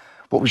 And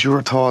what was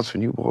your thoughts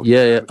when you walked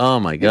Yeah. Oh,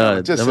 my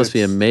God. That must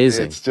be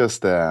amazing. It's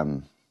just...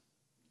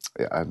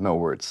 I have no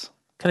words.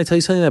 Can I tell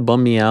you something that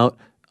bummed me out?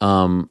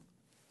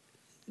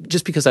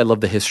 Just because I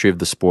love the history of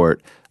the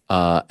sport,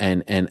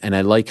 and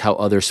I like how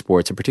other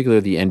sports, in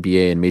particular the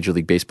NBA and Major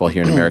League Baseball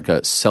here in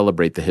America,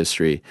 celebrate the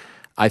history.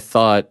 I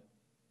thought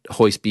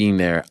Hoyce being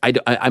there,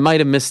 I might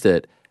have missed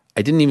it.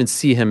 I didn't even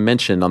see him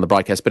mentioned on the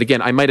broadcast, but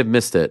again, I might have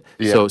missed it.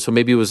 Yeah. So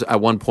maybe it was at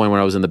one point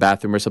when I was in the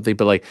bathroom or something.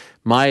 But like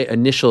my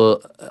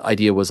initial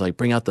idea was like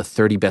bring out the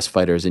 30 best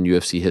fighters in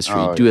UFC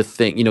history, do a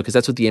thing, because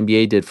that's what the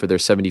NBA did for their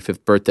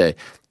 75th birthday.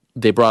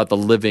 They brought out the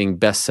living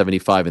best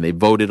 75 and they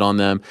voted on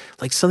them,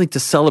 like something to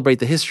celebrate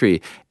the history.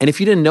 And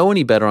if you didn't know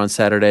any better on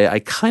Saturday, I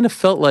kind of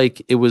felt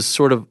like it was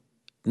sort of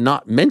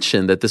not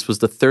mentioned that this was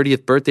the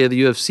 30th birthday of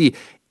the UFC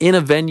in a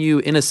venue,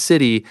 in a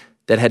city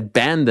that had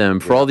banned them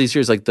for all these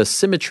years. Like the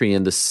symmetry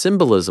and the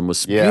symbolism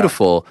was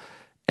beautiful.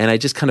 And I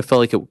just kind of felt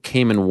like it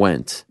came and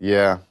went.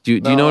 Yeah. Do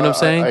you know what I'm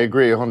saying? I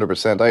agree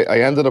 100%.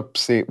 I ended up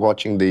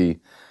watching the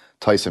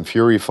Tyson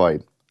Fury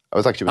fight. I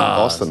was actually in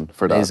Boston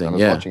for that, and I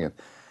was watching it.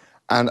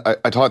 And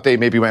I thought they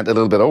maybe went a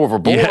little bit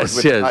overboard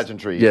with the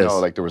pageantry. Yes.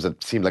 Like there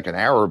seemed like an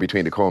hour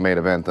between the co-main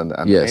event and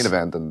the main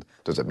event, and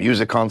there's a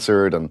music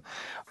concert and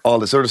all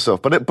this sort of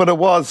stuff. But it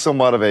was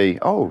somewhat of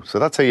so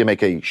that's how you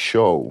make a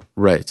show,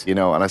 right?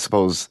 And I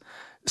suppose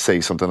say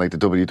something like the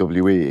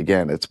WWE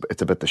again.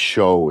 It's about the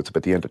show. It's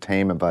about the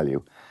entertainment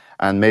value,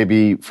 and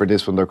maybe for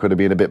this one there could have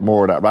been a bit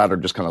more of that, rather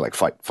just kind of like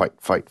fight.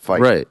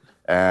 Right.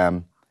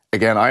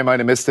 Again, I might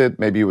have missed it.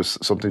 Maybe it was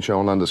something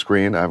shown on the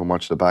screen. I haven't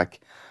watched it back.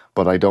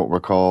 But I don't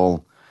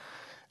recall,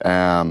 they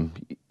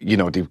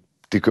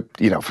could,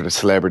 for the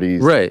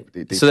celebrities. Right.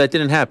 So that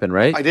didn't happen,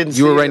 right? I didn't see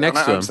it. You were right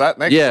next to him. Sat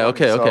next to him,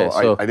 okay.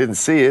 So I didn't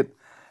see it.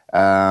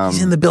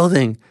 He's in the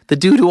building. The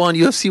dude who won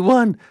UFC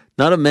 1.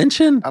 Not a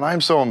mention. And I'm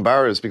so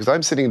embarrassed because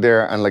I'm sitting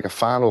there and like a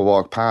fan will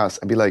walk past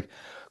and be like,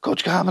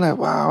 Coach Kavanagh,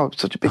 wow,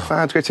 such a big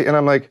fan. It's great to see you. And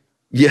I'm like,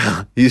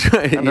 yeah, he's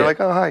right. And they're like,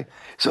 oh, hi.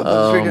 So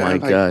my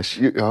gosh.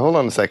 Hold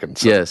on a second.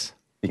 So yes.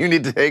 You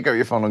need to take out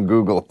your phone and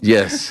Google.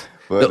 Yes.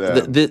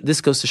 But, this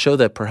goes to show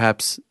that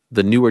perhaps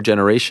the newer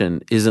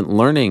generation isn't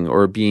learning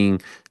or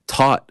being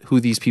taught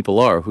who these people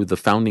are, who the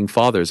founding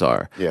fathers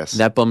are. Yes. And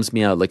that bums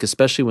me out, like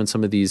especially when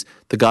some of the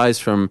guys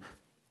from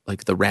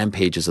like the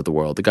Rampages of the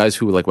world, the guys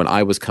who like when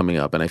I was coming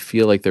up, and I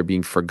feel like they're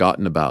being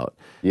forgotten about.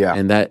 Yeah.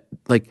 And that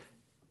like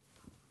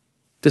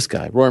this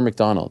guy, Roy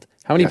McDonald.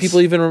 How many people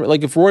even,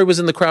 like if Roy was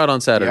in the crowd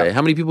on Saturday,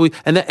 how many people,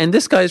 and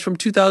this guy is from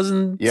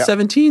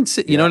 2017,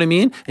 you know what I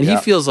mean? And he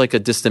feels like a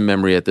distant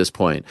memory at this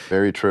point.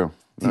 Very true.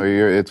 No,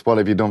 it's what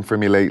have you done for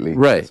me lately?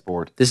 Right.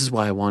 Sport. This is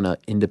why I want an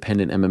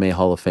independent MMA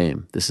Hall of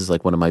Fame. This is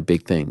like one of my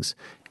big things.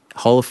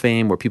 Hall of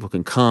Fame where people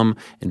can come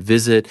and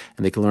visit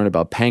and they can learn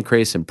about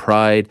pancrase and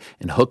pride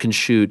and hook and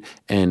shoot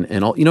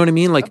and all. You know what I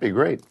mean? Like that'd be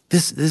great.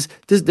 This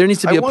there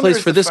needs to be a place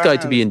for this guy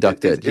to be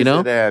inducted. You know?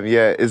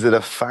 Is it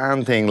a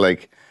fan thing?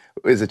 Like,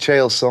 is it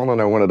Chael Sonnen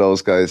or one of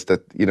those guys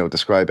that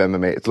describe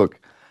MMA?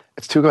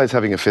 It's two guys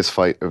having a fist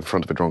fight in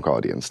front of a drunk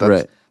audience.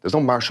 Right. There's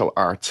no martial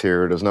arts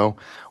here. There's no.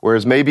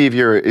 Whereas maybe if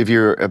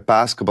you're a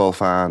basketball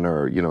fan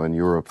or in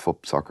Europe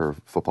soccer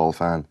football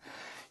fan,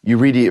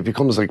 it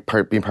becomes like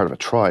being part of a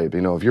tribe.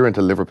 If you're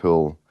into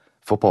Liverpool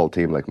football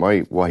team like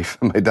my wife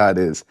and my dad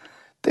is,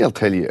 they'll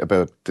tell you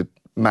about the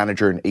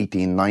manager in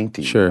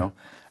 1890. Sure.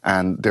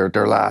 And their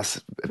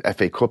last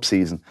FA Cup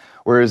season.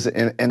 Whereas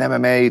in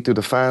MMA, do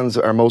the fans,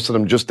 are most of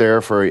them just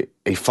there for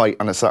a fight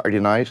on a Saturday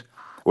night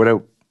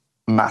without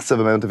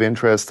massive amount of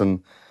interest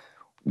in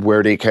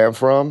where they came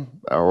from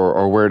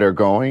or where they're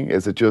going?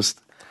 Is it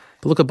just...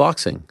 But look at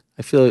boxing.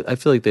 I feel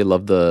like they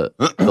love the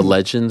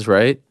legends,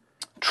 right?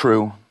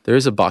 True. There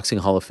is a boxing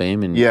Hall of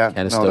Fame in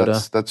Canastota. No,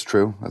 that's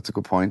true. That's a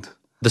good point.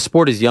 The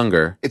sport is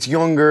younger. It's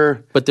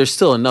younger. But there's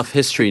still enough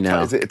history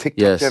now. It's a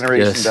TikTok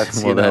generation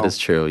that's, that is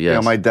true, yes. You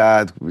know, my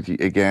dad,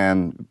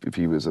 again, if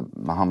he was a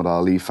Muhammad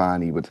Ali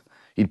fan,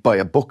 he'd buy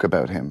a book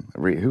about him.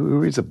 Who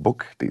reads a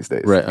book these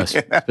days? Right,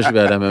 especially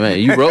about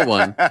MMA. You wrote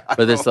one,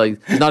 but there's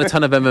not a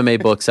ton of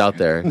MMA books out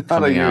there.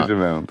 Not a huge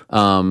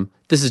amount.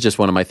 This is just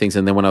one of my things.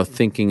 And then when I was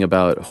thinking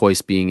about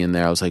Hoist being in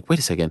there, I was like, wait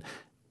a second.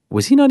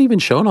 Was he not even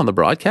shown on the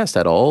broadcast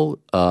at all?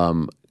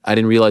 I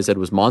didn't realize that it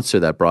was Monster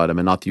that brought him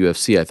and not the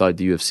UFC. I thought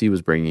the UFC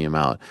was bringing him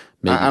out.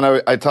 Maybe. And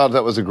I thought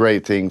that was a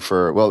great thing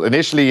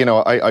initially, you know,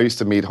 I used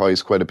to meet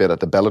Hoist quite a bit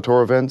at the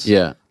Bellator events.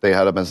 Yeah. They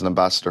had him as an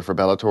ambassador for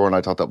Bellator, and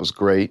I thought that was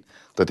great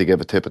that they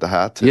gave a tip of the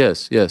hat to,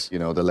 yes. you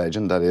know, the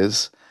legend that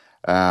is.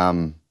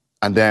 And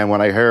then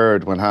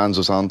when Hans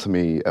was on to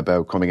me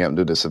about coming out and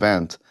do this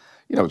event,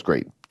 you know, it was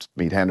great to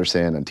meet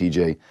Henderson and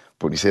TJ.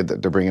 But when he said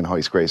that they're bringing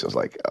Hoist Grace, I was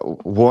like,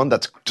 one,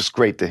 that's just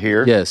great to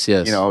hear. Yes.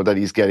 You know, that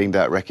he's getting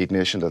that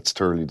recognition that's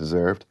thoroughly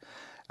deserved.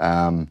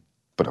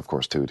 But of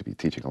course, too, to be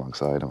teaching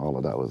alongside him, all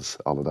of that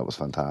was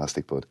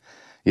fantastic. But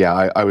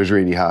yeah, I was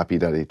really happy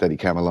that he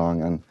came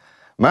along, and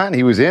man,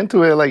 he was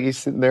into it. Like, he's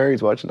sitting there,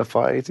 he's watching the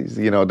fights.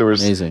 There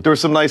were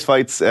some nice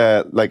fights.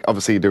 Like,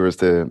 obviously there was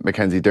the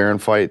Mackenzie Dern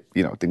fight.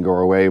 You know, it didn't go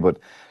our way, but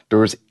there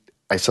was,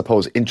 I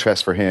suppose,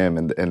 interest for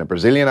him in a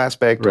Brazilian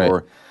aspect, right.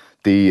 Or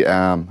the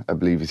I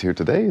believe he's here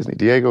today, isn't he?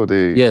 Diego,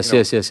 yes,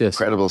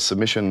 incredible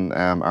submission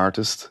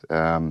artist.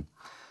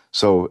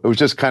 So it was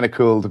just kind of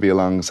cool to be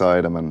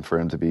alongside him and for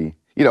him to be.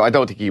 You know, I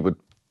don't think he would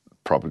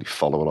probably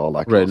follow it all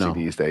that closely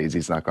these days.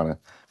 He's not going to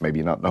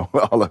maybe not know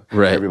all of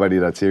everybody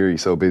that's here.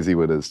 He's so busy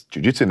with his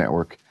jiu-jitsu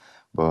network.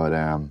 But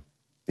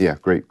yeah,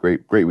 great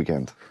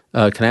weekend.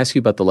 Can I ask you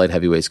about the light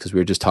heavyweights? Because we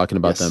were just talking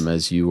about them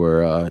as you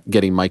were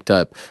getting mic'd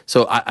up.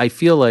 So I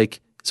feel like,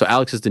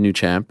 Alex is the new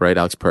champ, right?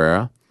 Alex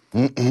Pereira.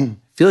 I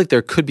feel like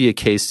there could be a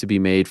case to be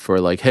made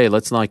for like, hey,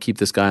 let's not keep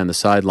this guy on the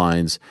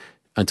sidelines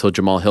until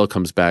Jamal Hill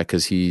comes back,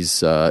 because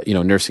he's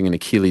nursing an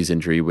Achilles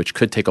injury, which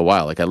could take a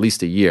while, like at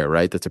least a year,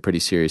 right? That's a pretty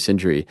serious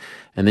injury.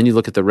 And then you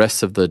look at the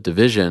rest of the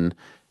division,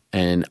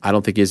 and I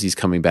don't think Izzy's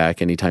coming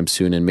back anytime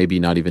soon, and maybe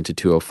not even to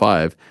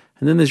 205.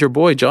 And then there's your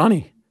boy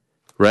Johnny,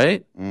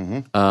 right?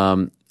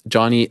 Mm-hmm.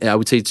 Johnny, I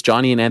would say it's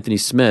Johnny and Anthony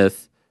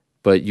Smith,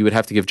 but you would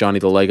have to give Johnny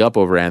the leg up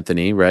over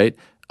Anthony, right?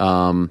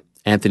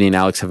 Anthony and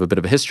Alex have a bit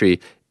of a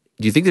history.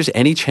 Do you think there's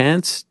any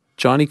chance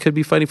Johnny could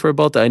be fighting for a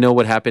belt? I know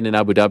what happened in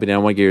Abu Dhabi, and I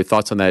want to get your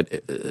thoughts on that,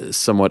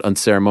 somewhat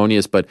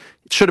unceremonious, but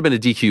it should have been a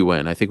DQ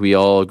win. I think we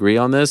all agree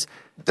on this.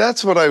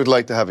 That's what I would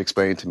like to have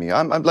explained to me.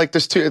 I'm like,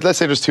 let's say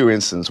there's two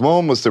instances.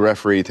 One was the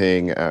referee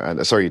thing,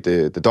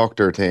 the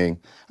doctor thing,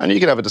 and you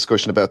can have a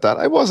discussion about that.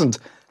 I wasn't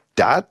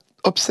that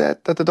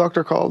upset that the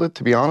doctor called it,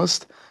 to be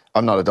honest.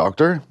 I'm not a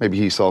doctor. Maybe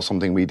he saw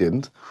something we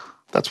didn't.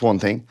 That's one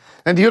thing.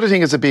 And the other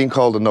thing is it being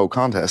called a no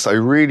contest. I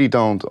really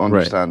don't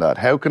understand that.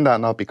 How can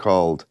that be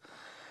called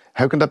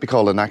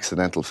an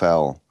accidental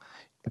foul?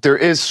 There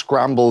is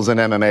scrambles in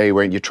MMA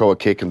where you throw a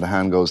kick and the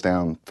hand goes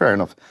down. Fair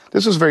enough.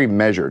 This was very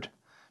measured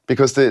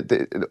because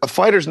the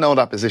fighters know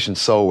that position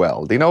so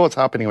well. They know what's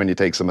happening when you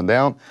take someone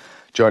down.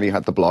 Johnny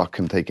had to block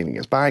him taking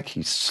his back.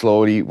 He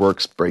slowly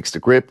breaks the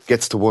grip,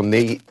 gets to one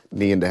knee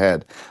in the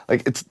head.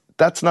 Like,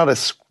 that's not a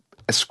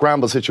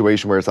scramble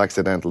situation where it's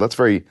accidental. That's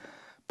very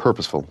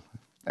purposeful.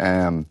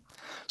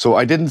 So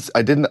I'd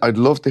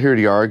love to hear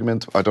the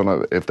argument. I don't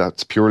know if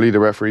that's purely the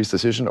referee's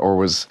decision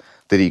or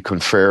did he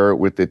confer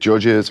with the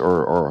judges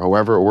or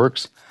however it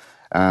works.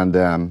 And,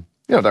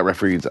 that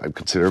referee, I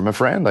consider him a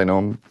friend. I know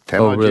him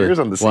 10 years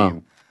on the scene.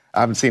 Wow.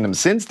 I haven't seen him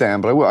since then,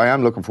 but I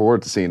am looking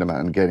forward to seeing him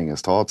and getting his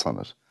thoughts on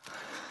it.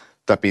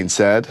 That being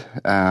said,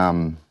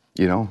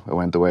 it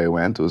went the way it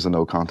went. It was a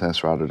no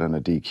contest rather than a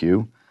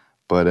DQ.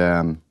 But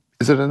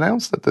is it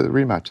announced that the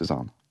rematch is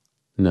on?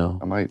 No.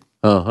 I might.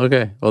 Oh,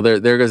 okay. Well,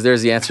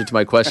 there's the answer to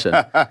my question.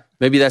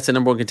 Maybe that's the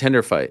number one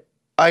contender fight.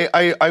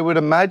 I would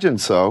imagine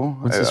so.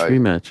 What's this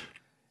rematch?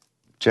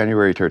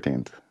 January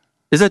 13th.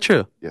 Is that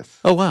true? Yes.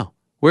 Oh, wow.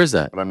 Where's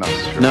that? But I'm not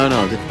sure.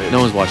 No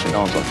one's watching.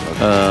 No one's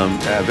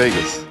watching.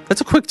 Vegas.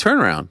 That's a quick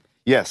turnaround.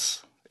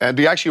 Yes. And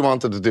we actually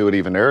wanted to do it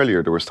even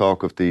earlier. There was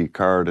talk of the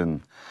card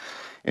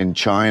in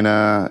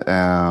China.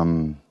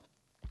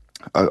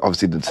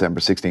 Obviously, the December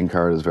 16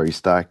 card is very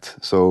stacked.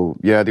 So,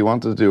 yeah, they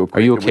wanted to do a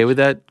quick... Are you okay with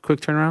that quick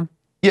turnaround?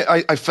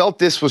 Yeah, I felt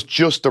this was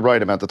just the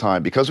right amount of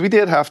time because we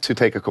did have to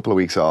take a couple of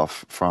weeks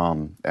off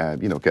from,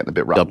 getting a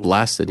bit rattled.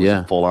 Blasted,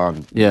 yeah. Full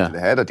on to the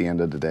head at the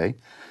end of the day.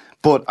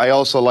 But I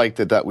also liked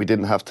it that we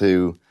didn't have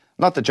to...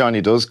 Not that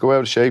Johnny does go out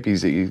of shape.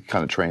 He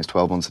kind of trains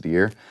 12 months of the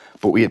year.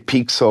 But we had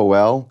peaked so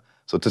well.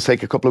 So to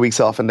take a couple of weeks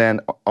off and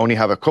then only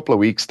have a couple of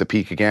weeks to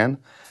peak again,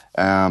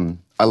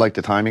 I like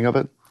the timing of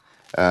it.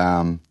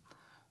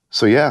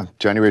 So yeah,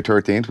 January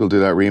 13th, we'll do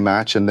that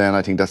rematch. And then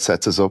I think that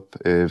sets us up,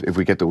 if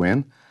we get the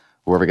win,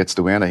 whoever gets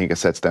the win, I think it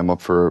sets them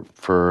up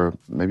for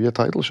maybe a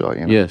title shot.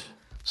 Yes.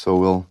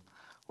 So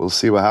we'll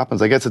see what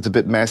happens. I guess it's a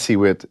bit messy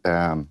with,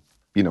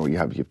 you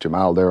have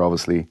Jamal there,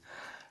 obviously.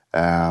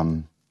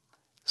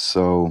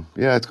 So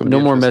yeah, it's going to no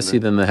be more interesting. messy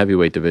than the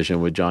heavyweight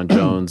division with John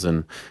Jones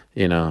and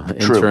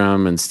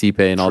Interim and Stipe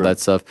and all that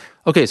stuff.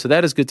 Okay, so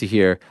that is good to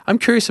hear. I'm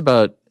curious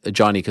about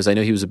Johnny because I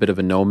know he was a bit of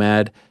a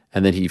nomad,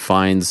 and then he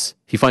finds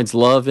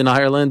love in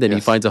Ireland, and he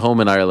finds a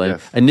home in Ireland.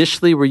 Yes.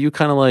 Initially, were you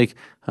kind of like,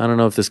 I don't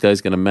know if this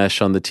guy's going to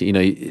mesh on the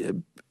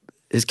team?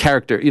 His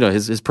character,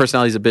 his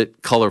personality is a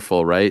bit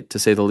colorful, right, to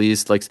say the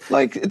least. Like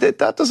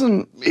that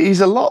doesn't.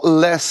 He's a lot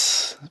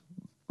less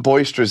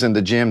boisterous in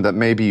the gym that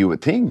maybe you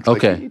would think.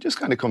 Like, okay, he just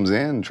kind of comes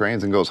in,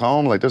 trains, and goes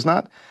home. Like there's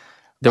not.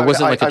 There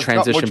wasn't like a I've got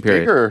transition much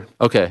period. Bigger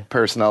okay,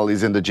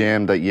 personalities in the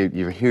gym that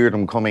you hear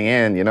them coming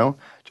in.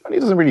 Johnny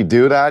doesn't really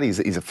do that. He's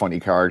a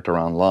funny character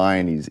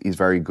online. He's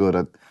very good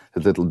at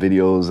his little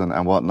videos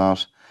and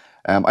whatnot.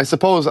 I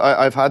suppose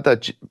I've had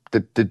that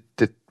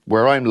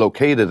where I'm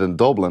located in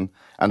Dublin,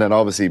 and then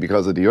obviously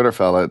because of the other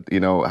fella,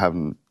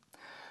 having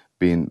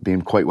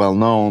been quite well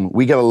known,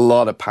 we get a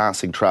lot of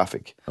passing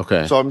traffic.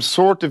 Okay. So I'm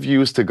sort of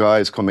used to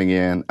guys coming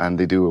in and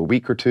they do a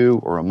week or two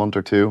or a month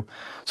or two.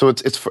 So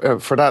it's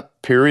for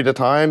that period of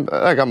time.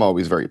 Like, I'm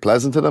always very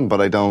pleasant to them,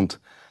 but I don't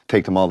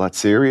take them all that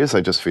serious.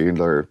 I just feel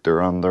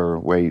they're on their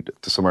way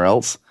to somewhere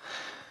else.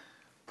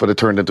 But it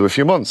turned into a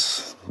few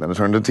months, then it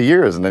turned into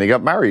years, and then he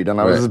got married, and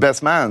I was his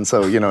best man.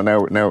 So now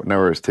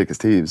we're as thick as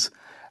thieves.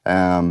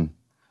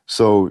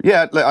 So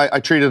yeah, I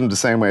treated him the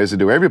same way as I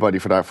do everybody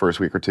for that first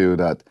week or two.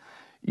 That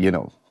you're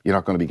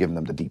not going to be giving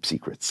them the deep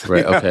secrets.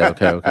 Right.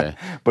 Okay.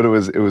 But it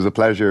was a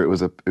pleasure.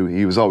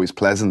 He was always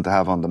pleasant to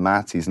have on the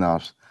mats. He's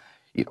not,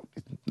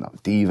 not a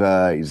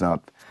diva. He's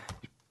not.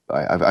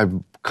 I've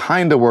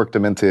kind of worked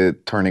him into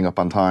turning up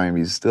on time.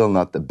 He's still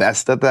not the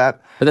best at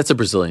that. But that's a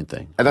Brazilian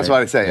thing. And that's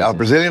what I say.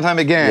 Brazilian time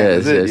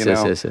again.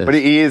 Yes. But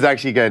he is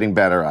actually getting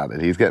better at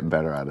it. He's getting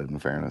better at it, in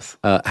fairness.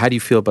 How do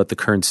you feel about the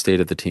current state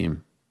of the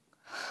team?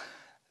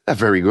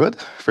 Very good,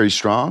 very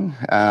strong.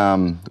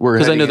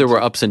 Because I know there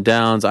were ups and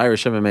downs.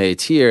 Irish MMA,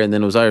 it's here, and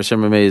then it was Irish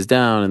MMA is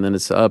down, and then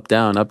it's up,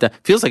 down, up, down.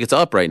 Feels like it's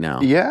up right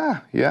now. Yeah.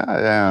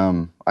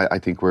 I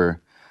think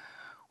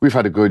we've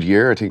had a good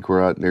year. I think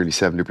we're at nearly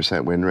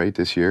 70% win rate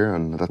this year,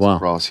 and that's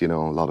across a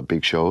lot of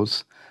big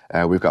shows.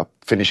 We've got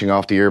finishing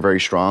off the year very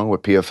strong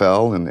with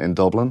PFL in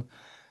Dublin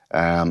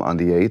on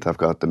the 8th. I've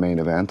got the main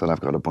event, and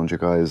I've got a bunch of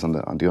guys on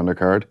the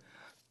undercard.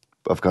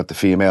 I've got the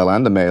female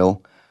and the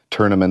male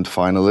tournament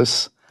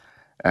finalists.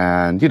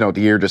 And,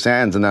 the year just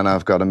ends, and then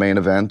I've got a main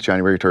event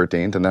January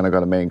 13th, and then I've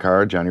got a main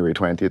card January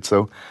 20th.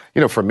 So,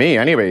 for me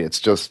anyway, it's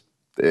just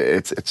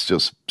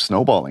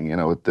snowballing.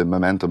 The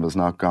momentum has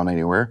not gone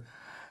anywhere.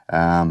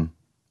 So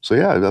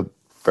yeah,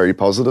 very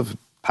positive.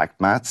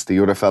 Packed mats. The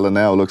other fella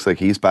now looks like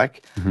he's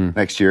back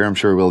next year. I'm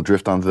sure we'll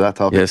drift onto that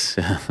topic. Yes.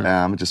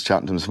 Just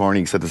chatting to him this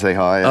morning. He said to say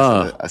hi.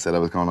 I said I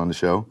was going on the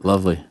show.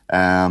 Lovely.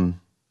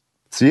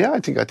 So yeah, I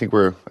think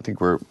we're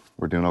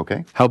doing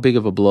okay. How big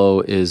of a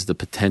blow is the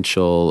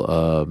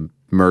potential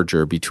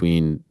merger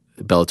between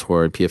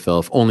Bellator and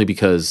PFL? Only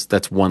because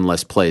that's one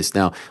less place.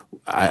 Now,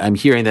 I'm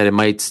hearing that it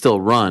might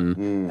still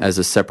run as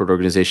a separate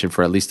organization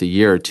for at least a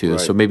year or two. Right.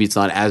 So maybe it's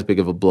not as big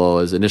of a blow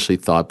as initially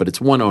thought, but it's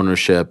one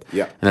ownership,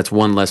 and that's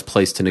one less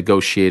place to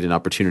negotiate an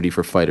opportunity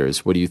for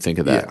fighters. What do you think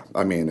of that? Yeah,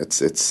 I mean,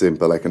 it's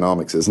simple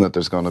economics, isn't it?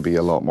 There's going to be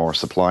a lot more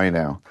supply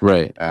now.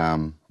 Right.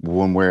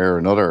 One way or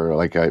another,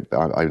 like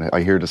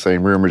I hear the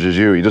same rumors as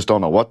you. You just don't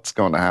know what's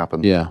going to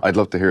happen. Yeah. I'd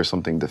love to hear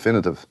something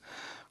definitive,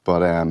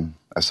 but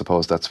I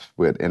suppose that's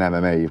in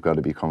MMA you've got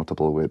to be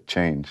comfortable with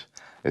change.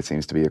 It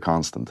seems to be a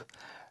constant.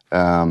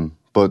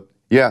 But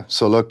yeah,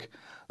 so look,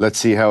 let's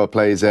see how it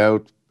plays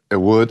out.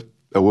 It would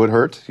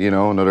hurt,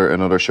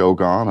 another show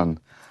gone, and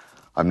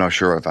I'm not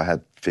sure if I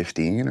had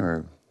 15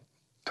 or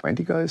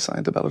 20 guys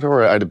signed to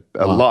Bellator. I had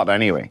a lot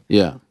anyway.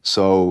 Yeah.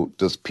 So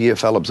does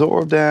PFL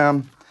absorb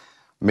them?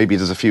 Maybe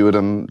there's a few of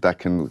them that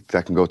can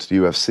go to the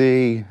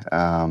UFC.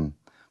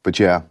 But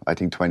yeah, I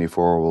think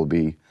 24 will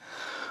be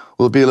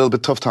a little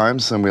bit tough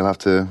times, and we'll have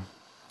to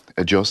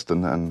adjust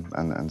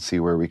and see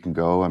where we can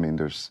go. I mean,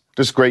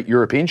 there's great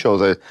European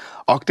shows.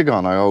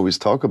 Octagon, I always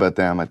talk about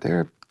them.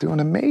 They're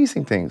doing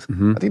amazing things.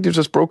 I think they've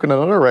just broken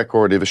another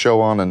record. They have a show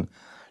on in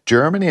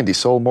Germany, and they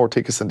sold more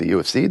tickets than the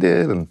UFC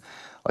did. And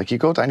like, you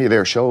go to any of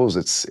their shows,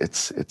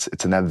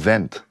 it's an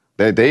event.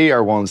 They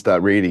are ones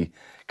that really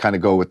kind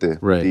of go with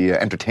the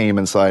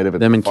entertainment side of it.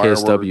 Them and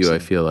KSW, I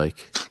feel like.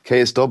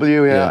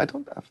 KSW, yeah.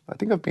 I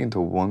think I've been to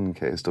one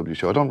KSW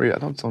show. I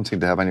don't seem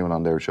to have anyone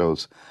on their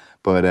shows.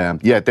 But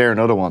yeah, they're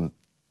another one.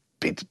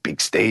 Big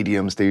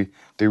stadiums.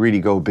 They really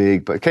go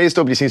big. But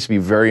KSW seems to be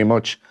very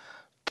much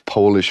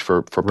Polish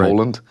for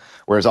Poland,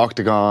 whereas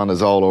Octagon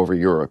is all over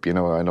Europe. I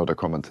know they're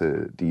coming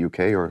to the UK,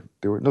 or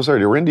they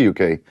were in the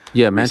UK.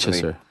 Yeah,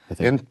 Manchester, I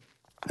think.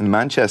 In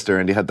Manchester,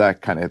 and they had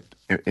that kind of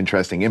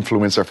interesting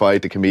influencer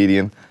fight, the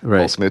comedian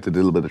Paul Smith did a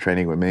little bit of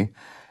training with me.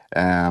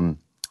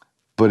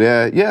 But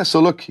yeah, so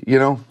look,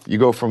 you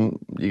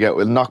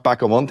get knocked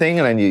back on one thing,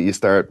 and then you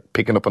start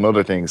picking up on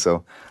other things.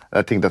 So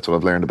I think that's what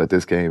I've learned about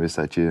this game, is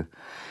that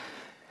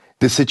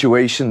the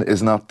situation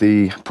is not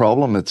the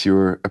problem, it's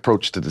your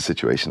approach to the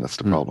situation that's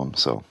the problem.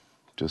 So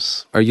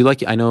just... Are you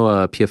lucky? I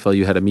know PFL,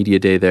 you had a media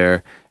day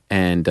there,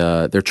 and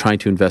they're trying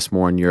to invest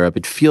more in Europe.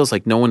 It feels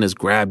like no one has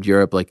grabbed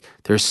Europe. Like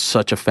there's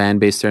such a fan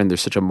base there, and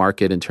there's such a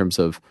market in terms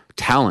of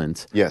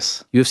talent.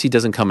 Yes. UFC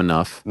doesn't come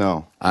enough.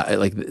 No.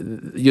 Like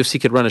UFC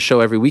could run a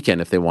show every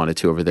weekend if they wanted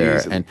to over there,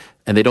 Easily.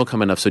 and they don't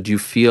come enough. So do you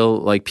feel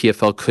like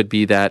PFL could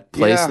be that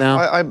place now?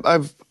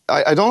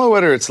 I don't know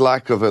whether it's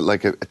lack of a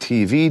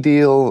TV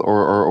deal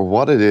or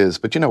what it is,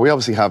 but we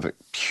obviously have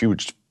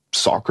huge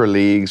soccer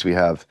leagues. We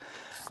have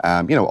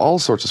all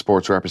sorts of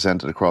sports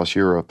represented across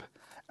Europe,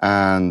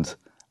 and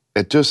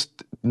it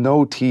just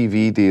no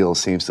TV deal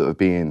seems to have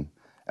been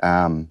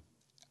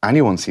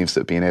anyone seems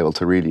to have been able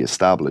to really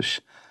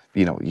establish.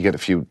 You get a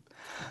few,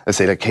 let's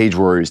say like Cage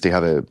Warriors, they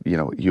have a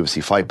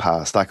UFC Fight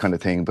Pass, that kind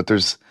of thing. But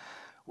there's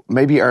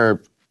maybe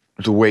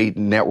the way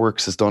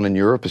networks is done in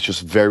Europe is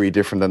just very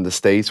different than the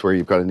States, where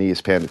you've got an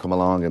ESPN to come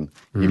along and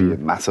give you a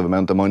massive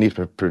amount of money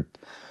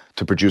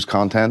to produce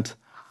content.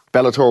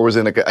 Bellator was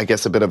in, I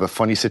guess, a bit of a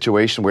funny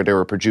situation where they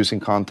were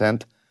producing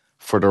content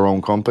for their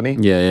own company.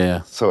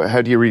 Yeah. So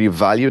how do you really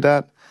value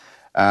that?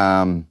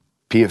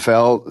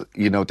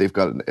 PFL, they've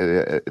got.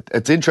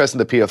 It's interesting,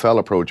 the PFL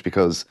approach,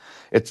 because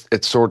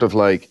it's sort of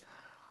like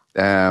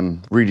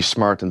really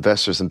smart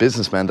investors and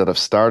businessmen that have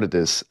started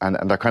this, and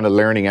they're kind of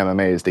learning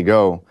MMA as they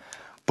go.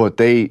 But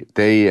they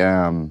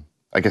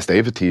I guess they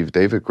have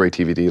a great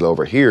TV deal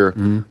over here,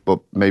 but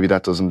maybe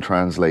that doesn't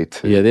translate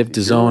to. Yeah, they have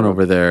DAZN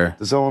over there.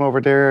 DAZN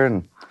over there,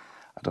 and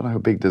I don't know how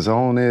big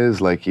DAZN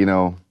is.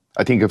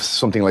 I think of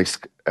something like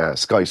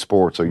Sky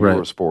Sports or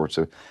Eurosport.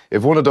 So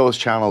if one of those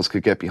channels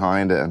could get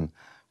behind it and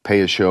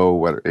pay a show,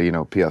 whether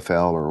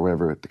PFL or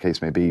whatever the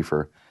case may be,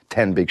 for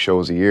 10 big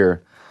shows a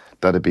year,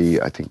 that'd be,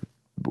 I think,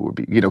 would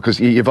be, because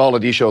you've all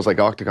of these shows like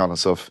Octagon and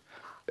stuff.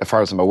 As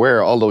far as I'm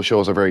aware, all those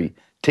shows are very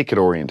ticket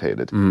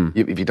orientated.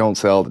 If you don't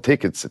sell the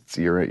tickets,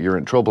 you're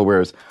in trouble.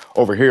 Whereas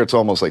over here, it's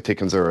almost like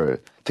tickets are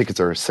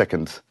a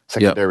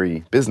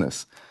secondary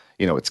business.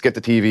 It's get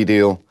the TV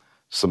deal,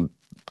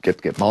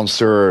 get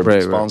Monster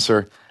or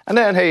sponsor, and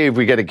then hey, if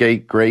we get a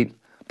gate, great.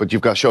 But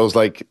you've got shows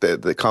like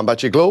the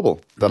Combat You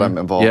Global that I'm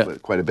involved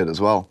with quite a bit as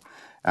well,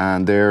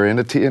 and they're in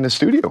a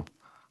studio.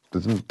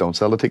 Don't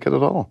sell a ticket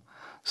at all.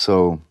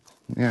 So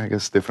yeah, I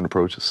guess different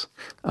approaches.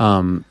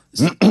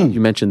 You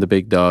mentioned the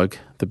big dog,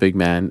 the big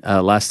man.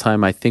 Last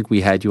time I think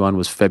we had you on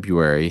was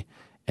February,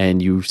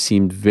 and you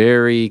seemed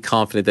very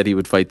confident that he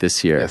would fight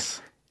this year. Yes.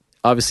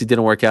 Obviously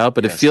didn't work out,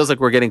 but it feels like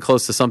we're getting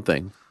close to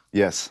something.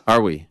 Yes.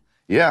 Are we?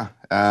 Yeah.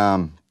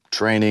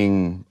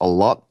 Training a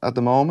lot at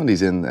the moment.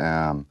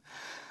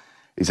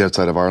 He's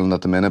outside of Ireland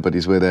at the minute, but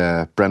he's with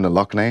Brendan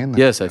Loughnane.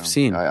 Yes, I've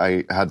seen.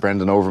 I had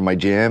Brendan over in my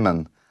gym,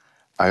 and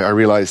I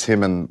realised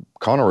him and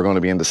Conor were going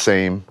to be in the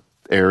same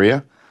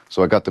area.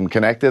 So I got them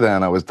connected,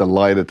 and I was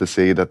delighted to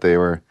see that they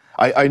were.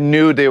 I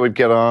knew they would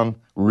get on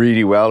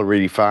really well,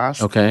 really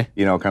fast. Okay.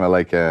 Kind of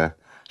like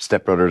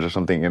stepbrothers or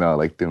something,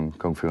 like doing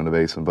Kung Fu in the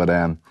basement.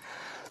 But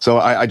so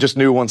I just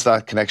knew once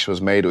that connection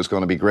was made, it was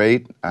going to be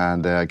great.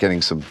 And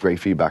getting some great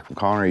feedback from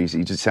Conor.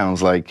 He just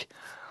sounds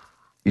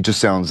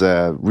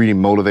really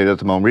motivated at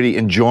the moment, really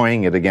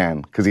enjoying it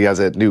again, because he has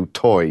a new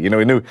toy,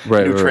 a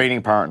new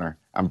training partner.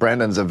 And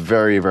Brendan's a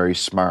very, very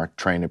smart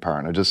training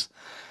partner. Just,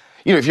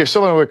 if you're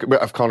someone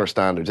of Conor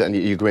standards and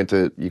you go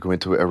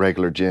into a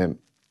regular gym,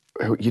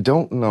 you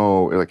don't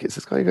know, like, is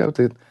this guy out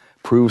to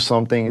prove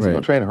something? Is he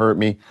going to try and hurt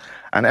me?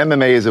 And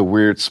MMA is a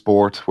weird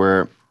sport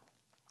where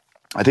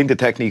I think the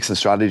techniques and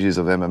strategies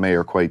of MMA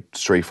are quite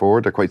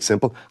straightforward. They're quite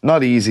simple.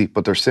 Not easy,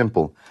 but they're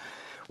simple.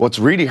 What's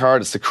really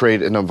hard is to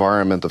create an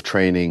environment of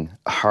training,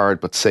 hard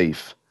but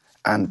safe.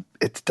 And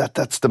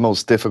that's the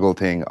most difficult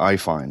thing I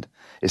find,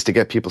 is to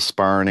get people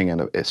sparring in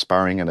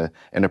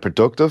a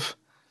productive,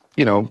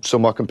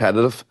 somewhat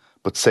competitive,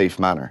 but safe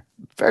manner.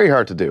 Very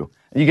hard to do.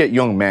 And you get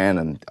young men,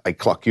 and I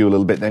clock you a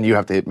little bit, then you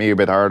have to hit me a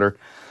bit harder.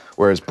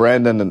 Whereas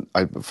Brendan,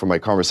 from my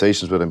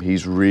conversations with him,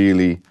 he's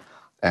really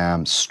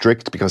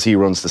strict, because he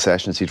runs the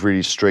sessions. He's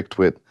really strict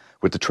with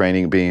the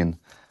training being,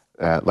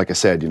 like I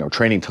said,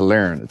 training to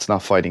learn. It's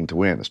not fighting to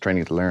win, it's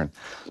training to learn.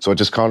 So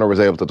Conor was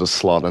able to just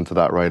slot into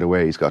that right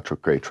away. He's got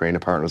great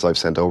training partners. I've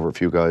sent over a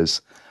few guys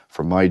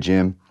from my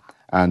gym.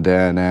 And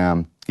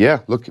then,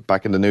 look,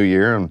 back in the new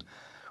year, and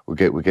we'll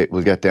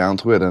get down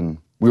to it. And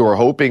we were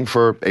hoping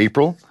for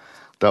April.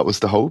 That was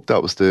the hope.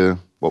 That was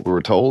what we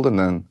were told. And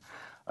then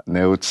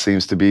now it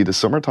seems to be the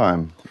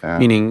summertime.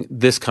 Meaning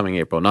this coming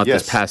April, not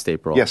this past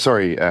April. Yeah,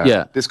 sorry.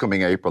 This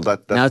coming April.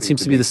 That now it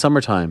seems to be the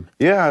summertime.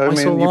 Yeah, I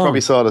mean, you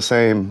probably saw the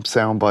same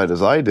soundbite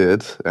as I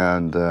did.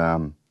 And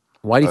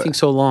why do you think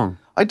so long?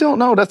 I don't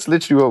know. That's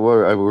literally what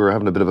we were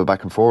having a bit of a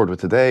back and forward with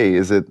today.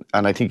 Is it?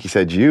 And I think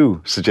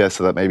you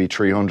suggested that maybe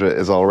 300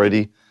 is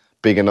already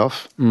big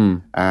enough.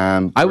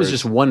 I was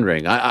just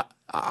wondering.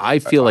 I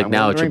feel like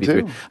now it should be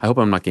too. I hope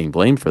I'm not getting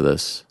blamed for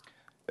this.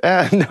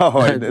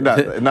 No,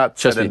 not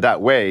said in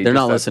that way. They're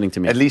not listening to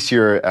me. At least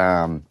your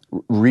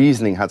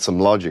reasoning had some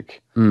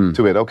logic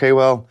to it. Okay,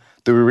 well,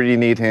 do we really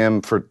need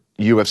him for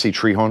UFC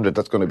 300?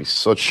 That's going to be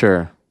such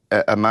a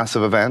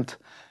massive event.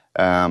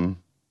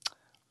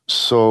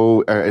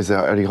 So are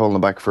they holding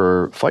him back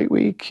for Fight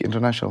Week,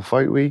 International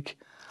Fight Week?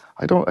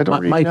 I don't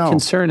really my know.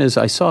 concern is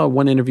I saw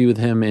one interview with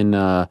him in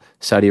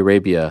Saudi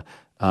Arabia.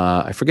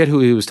 I forget who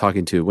he was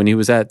talking to when he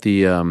was at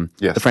the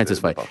Francis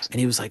fight, and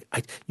he was like,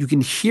 "You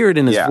can hear it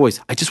in his voice.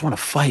 I just want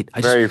to fight.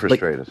 Very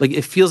frustrated. Like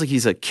it feels like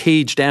he's a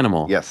caged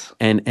animal." Yes,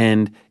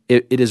 and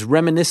it is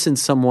reminiscent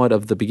somewhat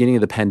of the beginning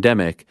of the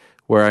pandemic,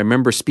 where I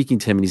remember speaking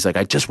to him, and he's like,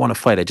 "I just want to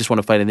fight. I just want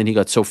to fight." And then he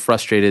got so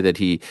frustrated that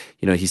he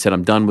said,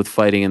 "I'm done with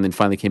fighting," and then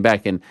finally came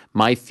back. And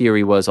my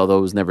theory was, although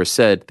it was never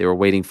said, they were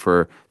waiting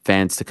for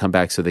fans to come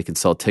back so they can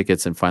sell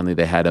tickets, and finally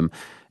they had him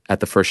at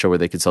the first show where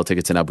they could sell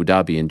tickets in Abu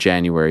Dhabi in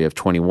January of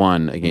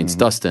 21 against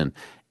Dustin.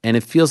 And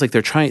it feels like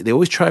they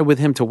always try with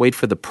him to wait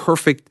for the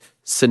perfect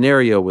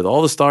scenario with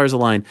all the stars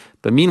aligned.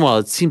 But meanwhile,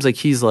 it seems like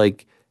he's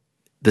like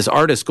this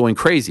artist going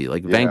crazy,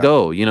 like Van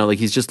Gogh, like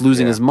he's just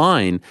losing his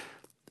mind.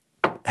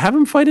 Have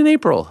him fight in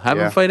April. Have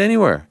him fight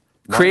anywhere.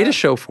 Create a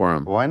show for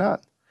him. Why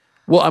not?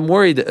 Well, I'm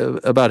worried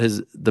about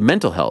the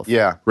mental health.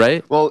 Yeah.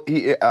 Right? Well,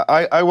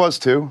 I was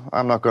too.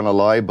 I'm not going to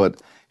lie, but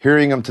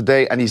hearing him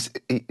today, and he's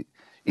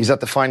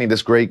at finding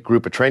this great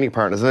group of training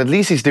partners, and at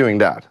least he's doing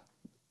that.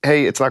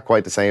 Hey, it's not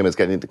quite the same as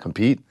getting to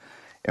compete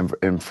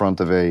in front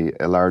of a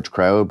large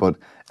crowd, but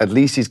at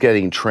least he's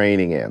getting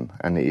training in,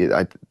 and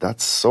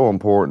that's so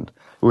important.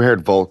 We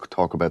heard Volk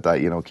talk about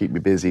that, keep me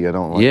busy. I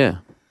don't like. Yeah.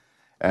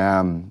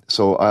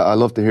 So I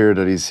love to hear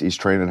that he's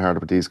training hard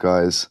with these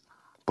guys.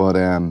 But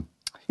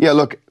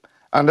look,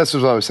 and this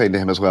is what I was saying to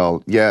him as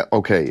well. Yeah,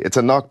 okay, it's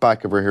a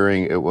knockback if we're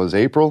hearing it was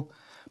April,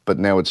 but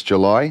now it's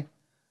July.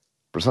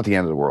 But it's not the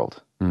end of the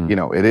world.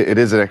 It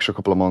is an extra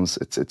couple of months.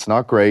 It's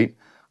not great,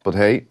 but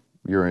hey,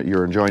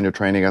 you're enjoying your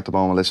training at the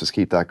moment. Let's just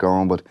keep that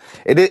going. But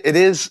it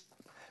is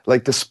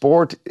like the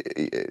sport.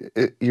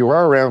 You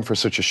are around for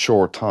such a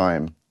short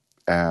time,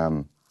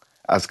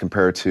 as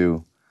compared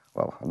to.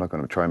 Well, I'm not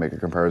going to try and make a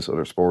comparison to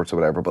other sports or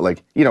whatever, but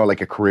like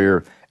a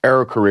career,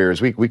 our careers,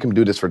 we can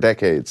do this for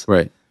decades.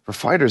 Right. For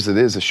fighters, it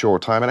is a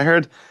short time. And I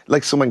heard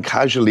like someone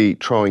casually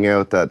throwing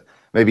out that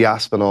maybe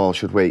Aspinall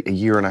should wait a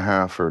year and a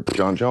half for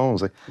John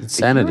Jones. Like,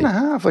 insanity. A year and a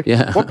half?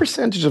 Like, what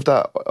percentage of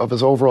that, of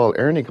his overall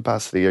earning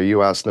capacity are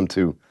you asking him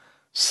to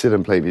sit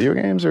and play video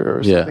games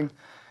or something?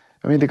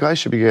 I mean, the guy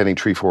should be getting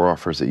 3-4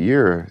 offers a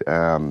year.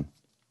 Now,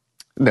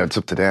 it's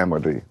up to them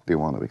whether they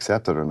want to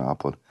accept it or not,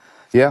 but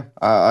yeah,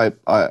 I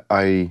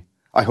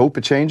hope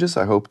it changes.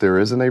 I hope there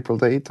is an April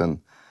date, and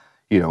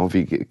if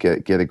you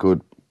get a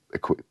good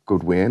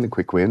win, a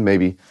quick win,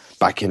 maybe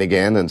back in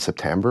again in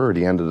September or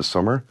the end of the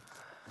summer.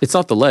 It's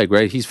off the leg,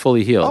 right? He's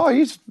fully healed. Oh,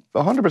 he's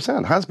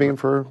 100%. Has been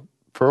for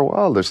a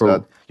while. There's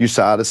that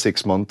USADA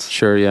 6-month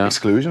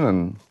exclusion,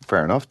 and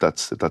fair enough.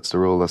 That's the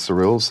rule. That's the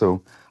rule.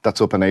 So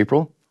that's up in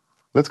April.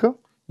 Let's go.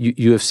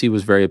 UFC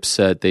was very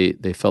upset.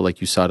 They felt like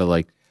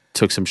USADA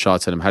took some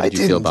shots at him. How did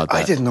you feel about that?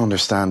 I didn't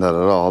understand that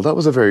at all. That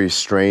was a very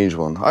strange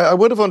one. I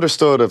would have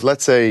understood if,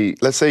 let's say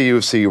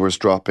UFC was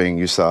dropping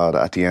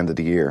USADA at the end of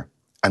the year,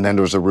 and then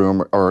there was a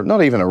rumor, or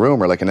not even a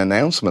rumor, like an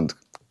announcement,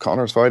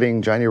 Connor's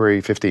fighting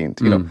January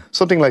 15th,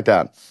 something like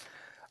that.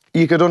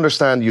 You could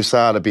understand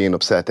USADA being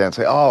upset then,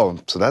 say, oh,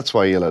 so that's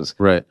why you let us.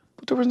 Right.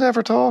 But there was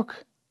never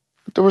talk.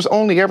 There was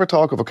only ever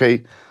talk of,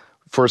 okay,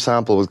 first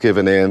sample was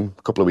given in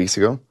a couple of weeks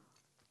ago,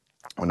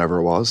 whenever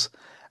it was.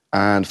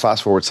 And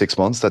fast forward 6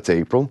 months, that's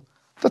April.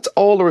 That's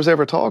all there was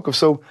ever talk of.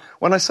 So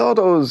when I saw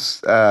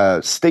those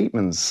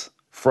statements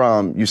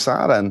from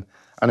USADA, and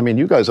I mean,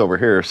 you guys over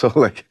here, so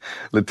like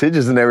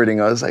litigious and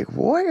everything, I was like,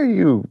 why are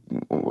you,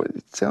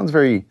 it sounds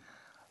very,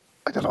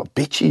 I don't know,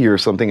 bitchy or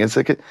something. It's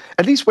like,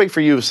 at least wait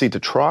for UFC to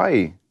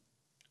try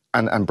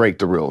and break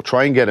the rule.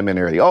 Try and get him in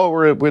early. Oh,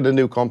 we're with a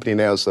new company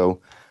now, so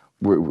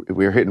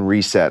we're hitting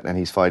reset and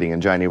he's fighting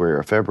in January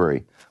or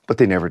February. But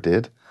they never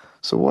did.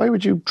 So why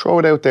would you throw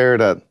it out there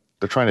that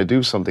they're trying to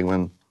do something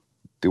when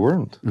they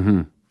weren't?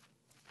 Mm-hmm.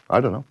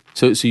 I don't know.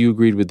 So you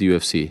agreed with the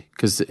UFC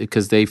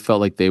because they felt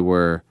like they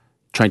were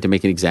trying to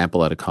make an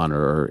example out of Conor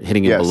or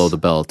hitting him below the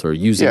belt or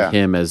using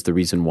him as the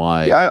reason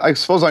why. Yeah, I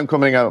suppose I'm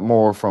coming out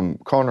more from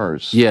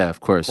Conor's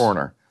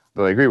corner.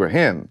 But I agree with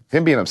him.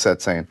 Him being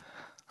upset, saying,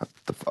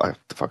 the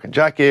fucking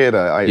jacket,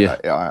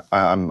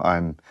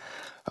 I'm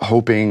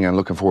hoping and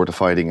looking forward to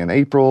fighting in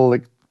April.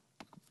 Like,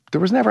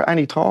 there was never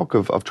any talk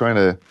of trying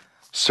to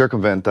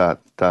circumvent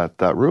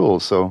that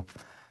rule. So,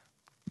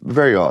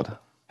 very odd.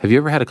 Have you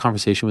ever had a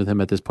conversation with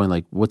him at this point?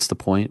 Like, what's the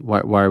point?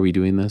 Why are we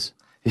doing this?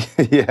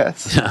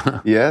 Yes.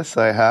 Yes,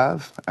 I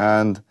have.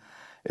 And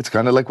it's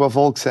kind of like what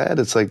Volk said.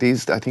 It's like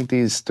there's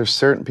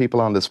certain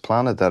people on this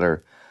planet that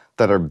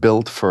are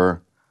built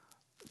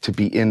to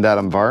be in that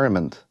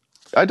environment.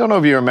 I don't know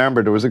if you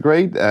remember, there was a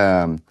great,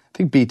 I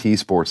think BT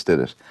Sports did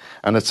it.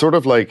 And it's sort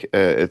of like,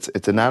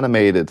 it's an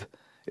animated,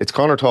 it's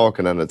Conor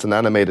talking and it's an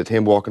animated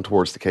him walking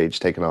towards the cage,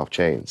 taking off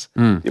chains.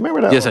 You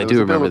remember that? Yes, I do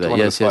remember that.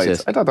 Yes.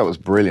 I thought that was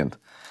brilliant.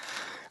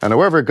 And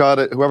whoever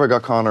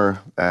got Conor,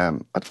 I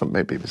don't know,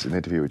 maybe it was an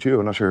interview with you,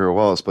 I'm not sure who it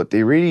was, but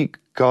they really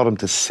got him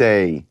to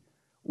say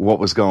what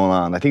was going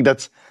on. I think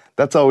that's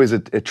always a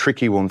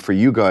tricky one for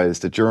you guys,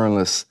 the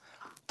journalists,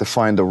 to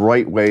find the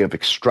right way of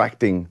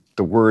extracting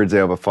the words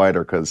out of a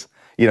fighter, because,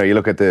 you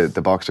look at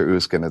the boxer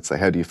Usyk and it's like,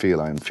 how do you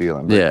feel? I'm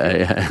feeling.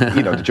 Yeah.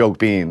 The joke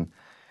being,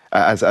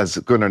 as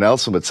Gunnar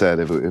Nelson would said,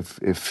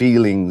 if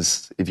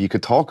feelings, if you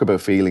could talk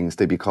about feelings,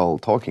 they'd be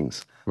called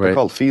talkings. They're Right.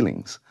 called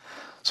feelings.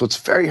 So it's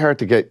very hard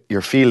to get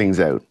your feelings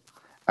out.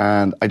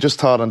 And I just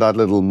thought on that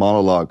little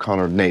monologue,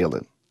 Conor nailed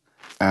it.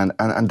 And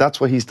that's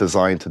what he's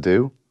designed to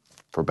do,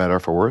 for better or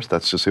for worse.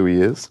 That's just who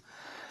he is.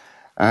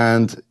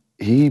 And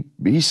he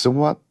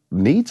somewhat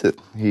needs it.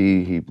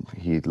 He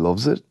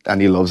loves it,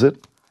 and he loves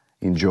it.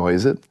 He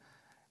enjoys it.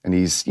 And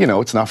he's,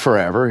 it's not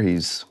forever.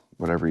 He's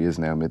whatever he is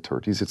now,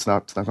 mid-30s. It's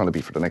not going to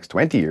be for the next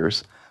 20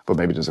 years, but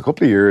maybe there's a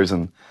couple of years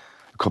and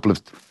a couple of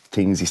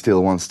things he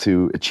still wants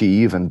to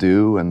achieve and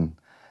do. And,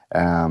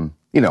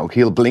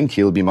 he'll blink,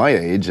 he'll be my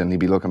age, and he'll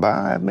be looking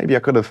back, maybe I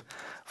could have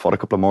fought a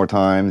couple of more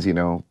times,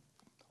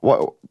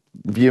 What,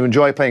 if you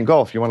enjoy playing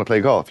golf, you want to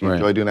play golf. You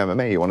enjoy doing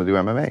MMA, you want to do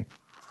MMA.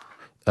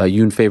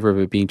 You in favor of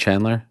it being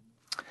Chandler?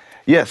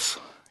 Yes.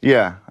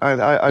 Yeah.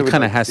 I It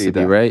kind of has to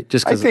be, right?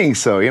 Just I think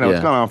so.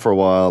 It's gone on for a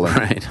while. And,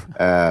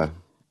 Right.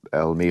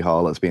 El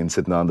Mihal has been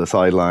sitting on the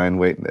sideline,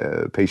 waiting,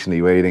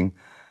 patiently waiting.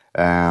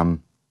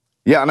 And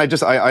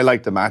I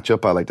like the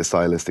matchup. I like the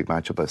stylistic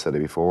matchup. I said it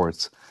before.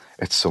 It's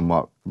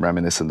somewhat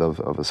reminiscent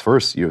of his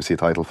first UFC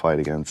title fight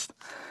against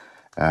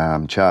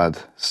Chad.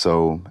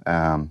 So,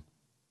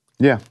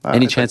 yeah.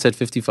 Any chance at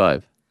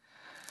 55?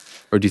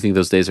 Or do you think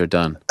those days are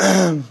done?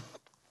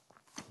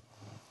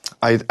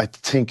 I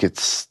think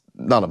it's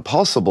not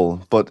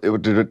impossible, but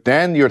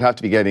then you'd have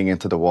to be getting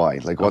into the why.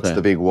 Like, what's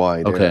the big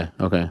why there?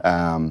 Okay.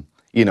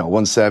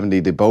 170,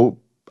 they both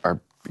are,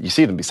 you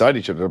see them beside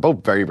each other, they're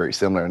both very, very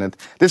similar. And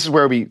this is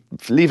where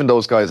leaving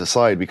those guys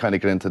aside, we kind of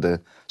get into the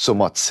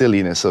somewhat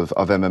silliness of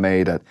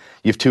MMA, that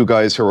you have two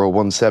guys who are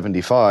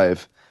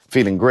 175,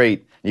 feeling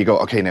great. You go,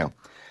 okay, now,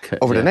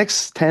 over the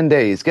next 10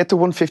 days, get to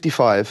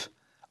 155,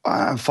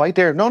 fight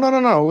there.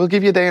 No, we'll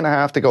give you a day and a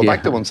half to go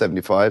back to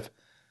 175.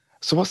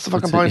 So what's the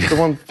fucking point of the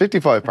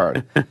 155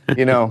 part?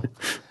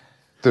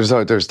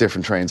 There's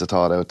different trains of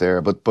thought out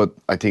there, but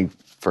I think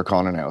for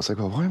Conor now, it's like,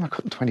 well, why am I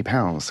cutting 20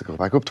 pounds to go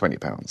back up 20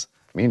 pounds?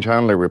 Me and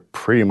Chandler were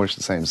pretty much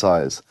the same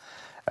size.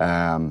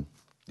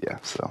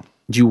 So.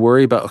 Do you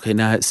worry about, okay,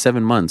 now it's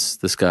 7 months,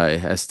 this guy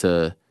has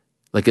to,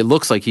 like, it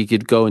looks like he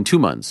could go in 2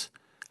 months.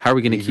 How are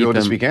we going to keep him?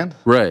 This weekend?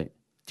 Right.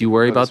 Do you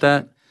worry about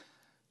that?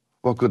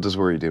 What good does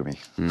worry do me?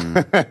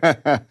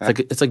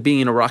 It's like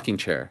being in a rocking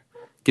chair.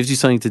 Gives you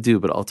something to do,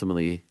 but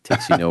ultimately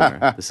takes you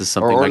nowhere. This is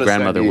something my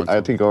grandmother once.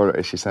 I think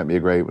Orla, she sent me a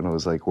great when it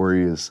was like,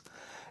 worry is,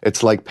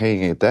 it's like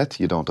paying a debt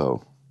you don't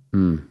owe.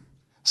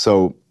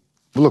 So,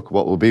 look,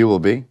 what will be, will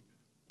be.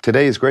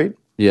 Today is great.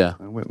 Yeah.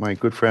 I'm with my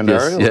good friend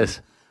Ariel.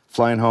 Yes.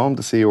 Flying home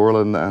to see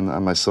Orla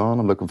and my son.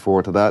 I'm looking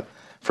forward to that.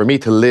 For me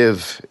to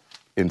live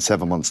in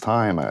 7 months'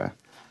 time, I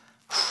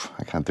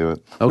can't do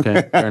it.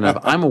 Okay, fair enough.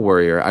 I'm a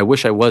worrier. I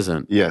wish I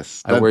wasn't.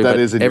 Yes, I worry that about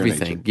is in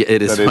everything. Your nature. Yeah,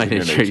 it is my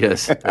nature.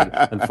 Yes,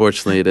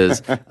 unfortunately, it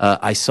is.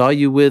 I saw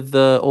you with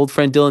old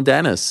friend Dylan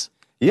Dennis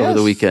over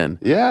the weekend.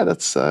 Yeah,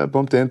 that's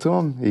bumped into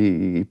him.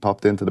 He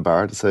popped into the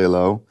bar to say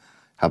hello.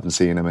 Haven't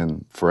seen him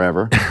in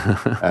forever.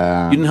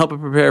 You didn't help him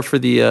prepare for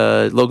the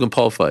Logan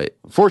Paul fight.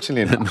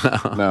 Fortunately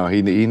not. No,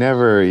 he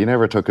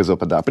never took us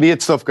up at that. But he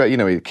had stuff. He had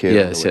a kid.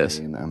 Yes.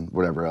 And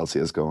whatever else he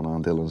has going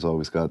on. Dylan's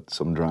always got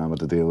some drama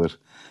to deal with.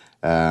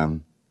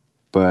 It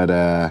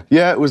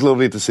was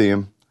lovely to see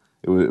him.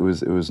 It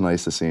was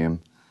nice to see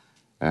him.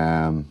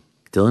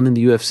 Dylan in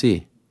the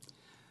UFC.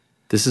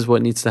 This is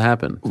what needs to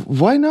happen.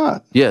 Why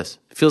not? Yes,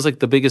 it feels like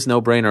the biggest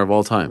no-brainer of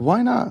all time.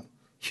 Why not?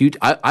 Huge.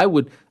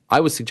 I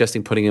was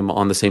suggesting putting him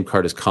on the same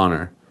card as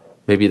Conor.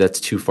 Maybe that's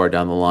too far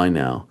down the line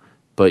now.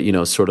 But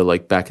sort of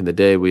like back in the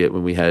day,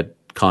 when we had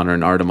Conor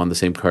and Artem on the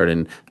same card,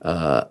 and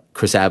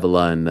Chris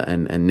Avila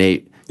and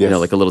Nate, yes.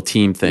 Like a little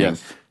team thing.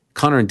 Yes.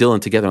 Conor and Dylan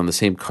together on the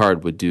same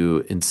card would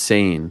do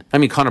insane. I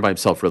mean, Conor by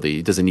himself really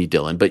he doesn't need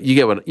Dylan, but you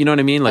get what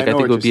I mean. Like I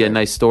think it would be a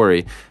nice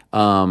story.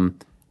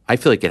 I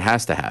feel like it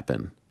has to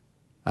happen.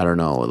 I don't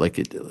know, like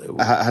it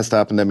has to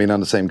happen. I mean, on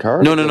the same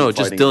card. No,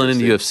 just Dylan in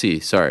the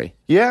UFC. Sorry.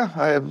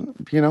 Yeah,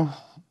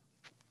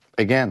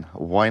 again,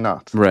 why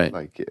not? Right.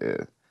 Like,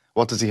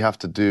 what does he have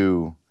to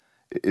do?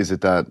 Is it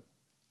that?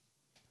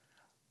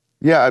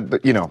 Yeah,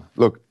 but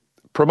look,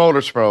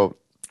 promoters promote.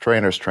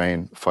 Trainers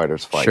train,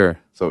 fighters fight. Sure.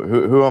 So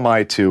who am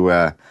I to?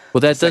 Well,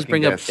 that does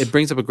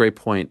brings up a great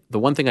point. The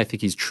one thing I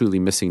think he's truly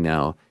missing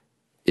now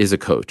is a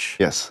coach.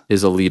 Yes.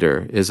 Is a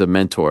leader. Is a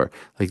mentor.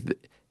 Like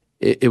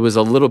it was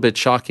a little bit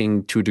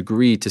shocking to a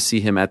degree to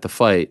see him at the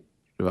fight.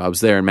 I was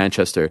there in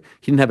Manchester.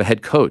 He didn't have a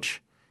head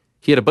coach.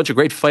 He had a bunch of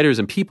great fighters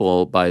and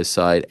people by his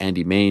side.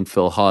 Andy Main,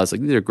 Phil Hawes. Like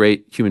these are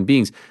great human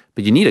beings,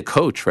 but you need a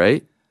coach,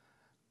 right?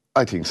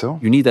 I think so.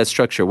 You need that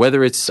structure,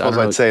 whether it's...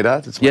 I'd say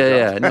that. It's my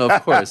job. No,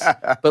 of course.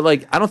 But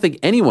I don't think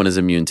anyone is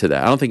immune to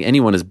that. I don't think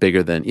anyone is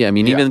bigger than...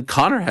 even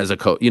Conor has a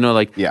coach.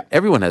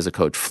 Everyone has a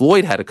coach.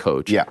 Floyd had a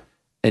coach. Yeah.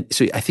 And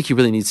so I think he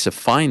really needs to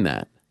find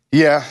that.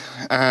 Yeah,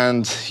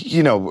 and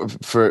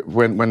for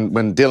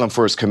when Dylan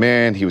first came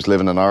in, he was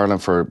living in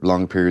Ireland for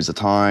long periods of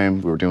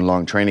time. We were doing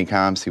long training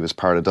camps. He was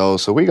part of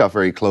those, so we got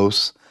very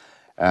close.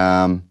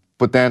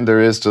 But then there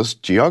is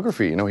just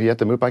geography. He had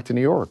to move back to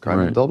New York. I'm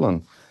in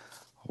Dublin.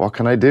 What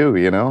can I do?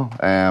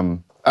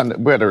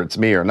 And whether it's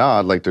me or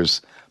not, like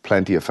there's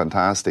plenty of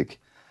fantastic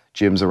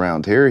gyms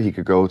around here he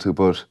could go to.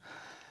 But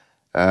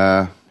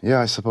I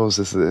suppose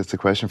it's a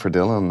question for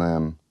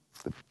Dylan.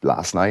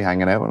 Last night,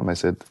 hanging out with him, I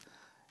said,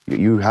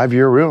 "You have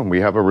your room.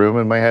 We have a room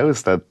in my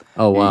house that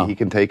he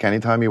can take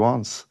anytime he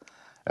wants.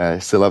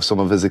 Still have some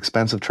of his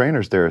expensive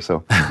trainers there,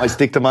 so I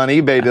stick them on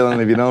eBay, Dylan.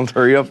 If you don't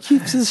hurry up."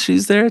 Keeps his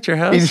shoes there at your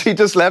house. He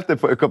just left it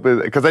for a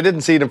couple because I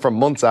didn't see them for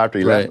months after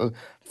he left.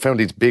 Found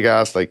these big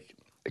ass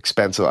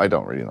expensive. I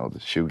don't really know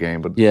the shoe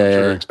game, but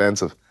they're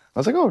expensive. I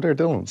was like, oh, they're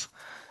Dylan's,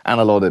 and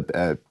a lot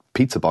of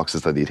pizza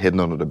boxes that he'd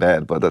hidden under the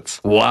bed. But that's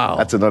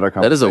another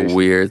conversation. That is a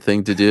weird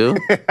thing to do.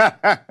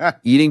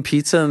 Eating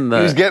pizza and he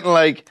was getting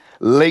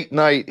late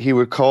night. He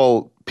would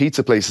call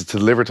pizza places to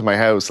deliver to my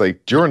house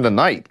during the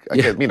night. I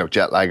get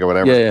jet lag or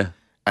whatever. Yeah.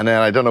 And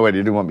then I don't know whether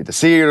he didn't want me to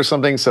see it or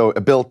something, so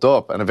it built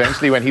up. And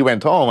eventually, when he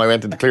went home, I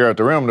went to clear out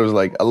the room. There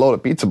was a lot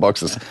of pizza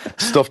boxes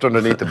stuffed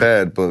underneath the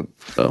bed. But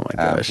oh my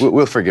gosh,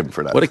 we'll forgive him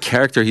for that. What a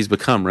character he's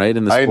become, right?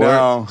 In the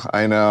sport.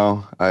 I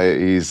know.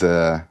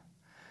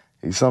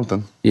 He's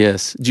something.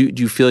 Yes. Do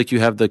you feel like you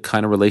have the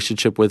kind of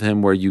relationship with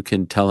him where you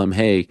can tell him,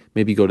 hey,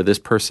 maybe go to this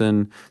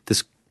person.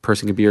 This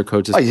person could be your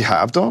coach? I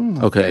have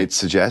done. Okay. Made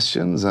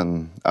suggestions,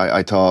 and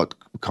I thought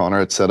Conor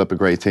had set up a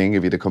great thing.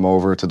 If he'd come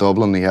over to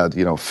Dublin, he had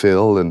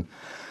Phil and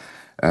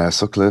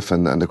Sutcliffe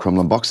and the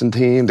Crumlin boxing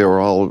team. They were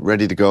all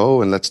ready to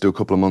go, and let's do a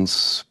couple of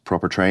months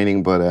proper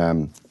training, but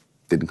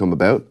didn't come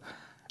about.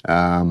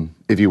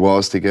 If he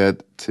was to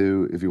get a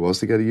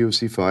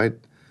UFC fight,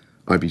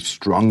 I'd be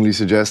strongly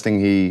suggesting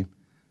he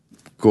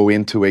go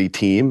into a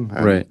team.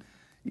 And, right.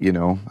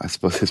 I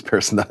suppose his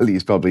personality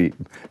is probably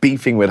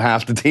beefing with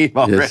half the team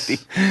already.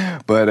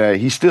 Yes. But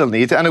he still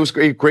needs it. And it was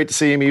great to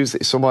see him. He was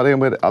somewhat in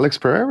with Alex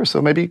Pereira,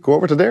 so maybe go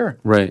over to there.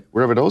 Right.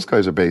 Wherever those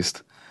guys are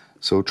based.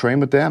 So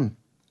train with them.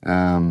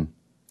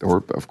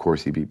 Or, of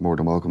course, he'd be more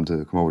than welcome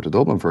to come over to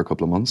Dublin for a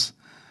couple of months.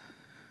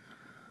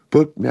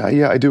 But,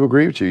 yeah, I do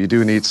agree with you. You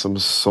do need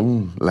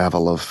some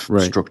level of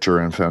structure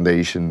and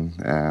foundation.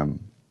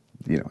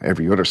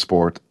 Every other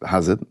sport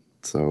has it.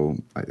 So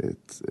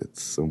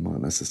it's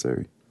somewhat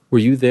necessary. Were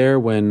you there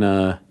when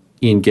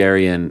Ian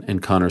Gary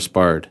and Conor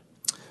sparred?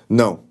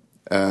 No,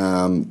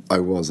 I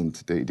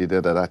wasn't. They did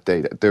it that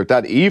day.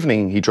 That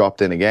evening, he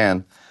dropped in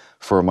again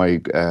for my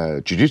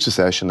jiu-jitsu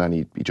session, and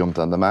he jumped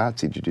on the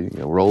mats. He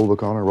roll with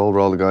Conor, roll with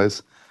all the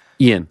guys.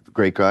 Ian,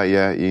 great guy,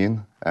 yeah,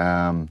 Ian.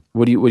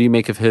 What do you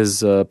make of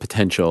his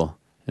potential?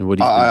 And what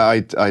do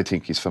you think? I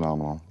think he's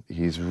phenomenal.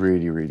 He's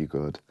really, really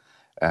good.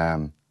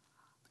 And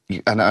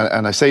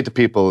I say to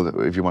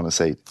people, if you want to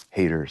say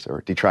haters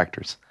or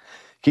detractors,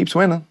 keeps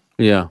winning.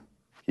 Yeah.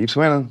 Keeps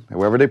winning.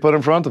 Whoever they put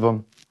in front of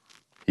him,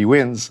 he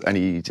wins. And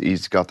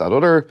he's got that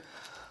other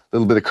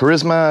little bit of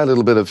charisma, a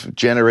little bit of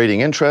generating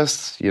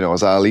interest.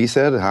 As Ali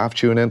said, half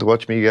tune in to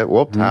watch me get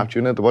whooped, half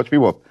tune in to watch me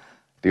whoop.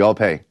 They all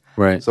pay.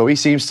 Right. So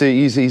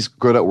he's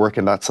good at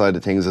working that side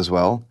of things as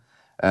well.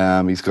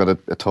 He's got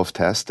a tough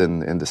test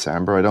in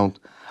December.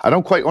 I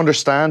don't quite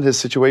understand his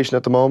situation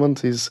at the moment.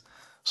 He's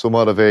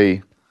somewhat of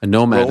a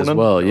nomad as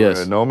well,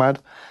 yes. A nomad.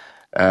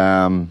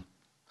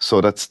 So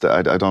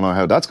I don't know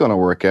how that's going to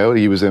work out.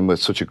 He was in with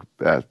such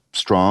a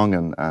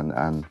strong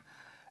and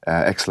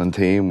excellent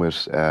team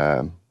with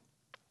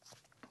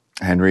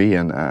Henry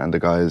and the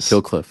guys.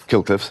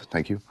 Killcliff,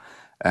 thank you.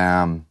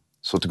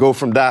 So to go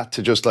from that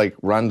to just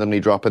randomly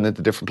dropping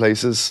into different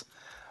places,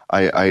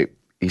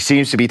 he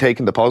seems to be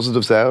taking the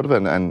positives out of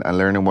it and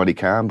learning what he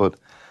can, but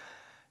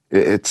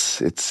it's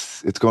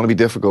going to be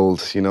difficult,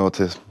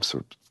 to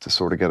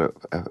sort of get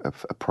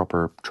a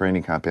proper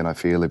training camp in. I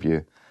feel if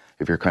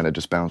you're kind of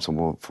just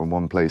bouncing from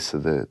one place to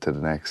the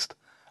next.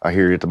 I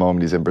hear at the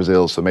moment he's in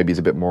Brazil, so maybe he's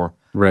a bit more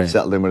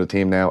settled in with the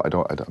team now.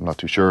 I'm not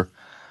too sure.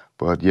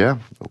 But yeah.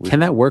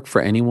 Can that work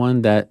for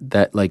anyone that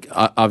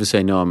obviously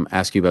I know I'm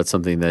asking you about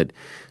something that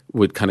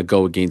would kind of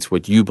go against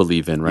what you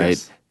believe in, right?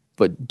 Yes.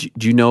 But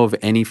do you know of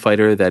any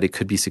fighter that it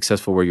could be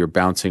successful where you're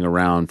bouncing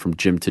around from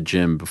gym to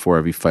gym before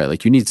every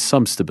fight? You need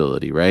some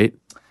stability, right?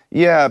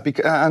 Yeah,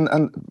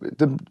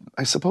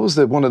 I suppose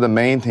that one of the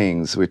main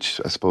things, which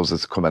I suppose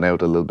is coming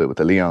out a little bit with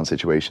the Leon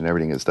situation and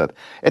everything, is that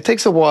it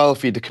takes a while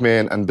for you to come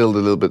in and build a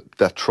little bit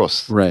that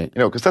trust. Right.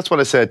 Because that's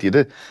what I said to you.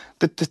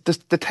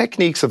 The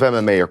techniques of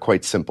MMA are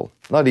quite simple.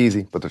 Not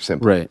easy, but they're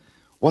simple. Right.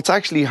 What's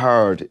actually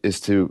hard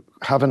is to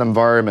have an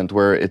environment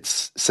where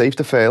it's safe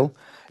to fail.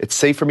 It's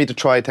safe for me to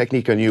try a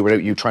technique on you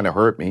without you trying to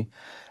hurt me.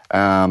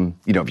 If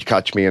you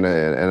catch me in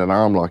an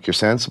arm lock, you're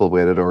sensible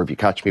with it, or if you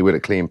catch me with a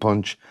clean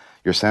punch,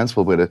 you're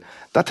sensible with it.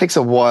 That takes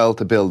a while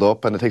to build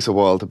up, and it takes a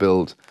while to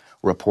build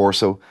rapport.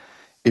 So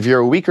if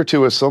you're a week or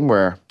two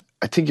somewhere,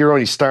 I think you're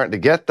only starting to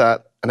get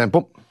that, and then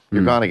boom,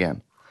 you're gone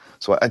again.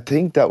 So I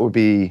think that'd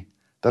be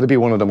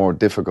one of the more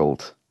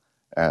difficult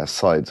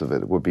sides of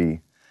it. It would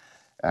be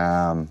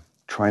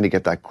trying to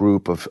get that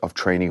group of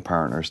training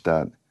partners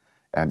that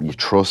you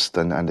trust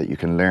and that you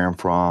can learn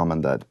from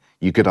and that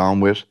you get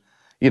on with.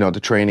 The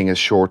training is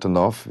short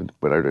enough,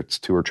 whether it's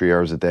 2 or 3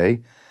 hours a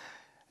day.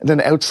 And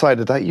then outside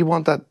of that, you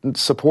want that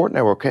support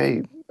network.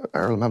 Hey,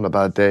 Earl, I'm having a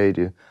bad day.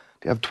 Do you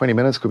have 20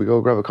 minutes? Could we go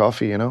grab a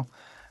coffee, And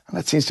And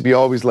it seems to be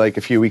always like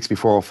a few weeks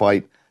before a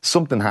fight,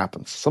 something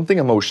happens, something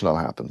emotional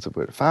happens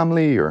with a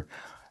family,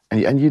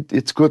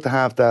 it's good to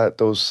have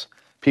those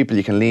people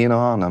you can lean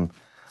on. I'm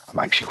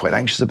actually quite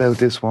anxious about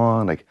this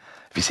one. Like,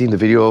 have you seen the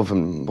video of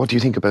him? What do you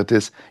think about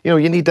this? You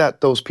need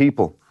those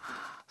people.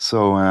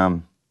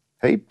 So,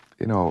 hey,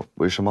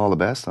 wish him all the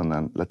best, and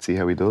then let's see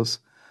how he does.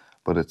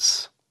 But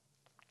it's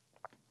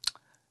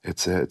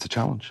a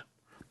challenge.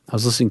 I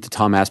was listening to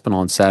Tom Aspinall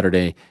on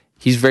Saturday.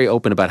 He's very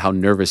open about how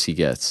nervous he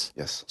gets.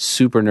 Yes.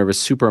 Super nervous,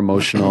 super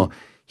emotional.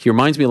 He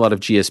reminds me a lot of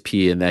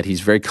GSP in that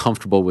he's very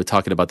comfortable with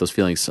talking about those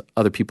feelings.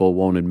 Other people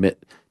won't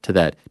admit to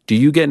that. Do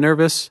you get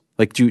nervous?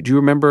 Like, do you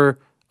remember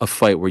a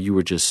fight where you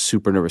were just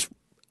super nervous?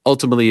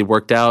 Ultimately, it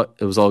worked out.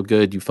 It was all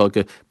good. You felt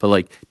good. But,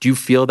 like, do you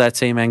feel that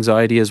same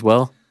anxiety as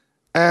well?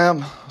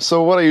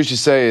 So what I usually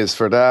say is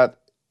for that,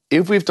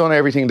 if we've done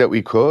everything that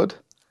we could,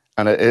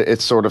 and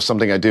it's sort of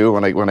something I do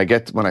when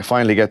I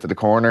finally get to the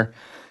corner,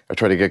 I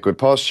try to get good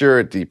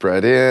posture, deep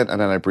breath in, and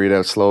then I breathe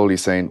out slowly,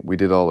 saying we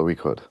did all that we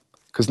could.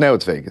 Because now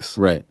it's Vegas.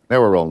 Right. Now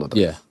we're rolling the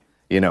dice.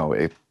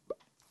 Yeah.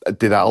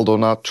 Did Aldo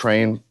not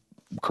train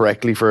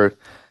correctly for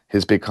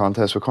his big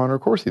contest with Conor?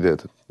 Of course he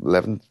did.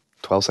 11,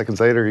 12 seconds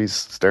later, he's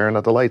staring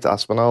at the lights.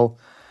 Aspinall,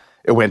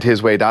 it went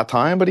his way that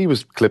time, but he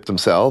was clipped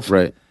himself.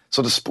 Right.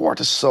 So the sport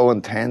is so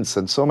intense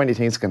and so many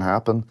things can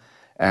happen.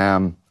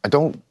 I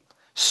don't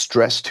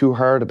stress too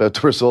hard about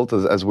the result,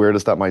 as weird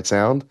as that might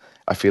sound.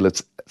 I feel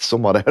it's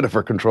somewhat out of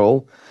our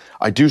control.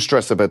 I do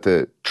stress about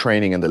the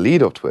training and the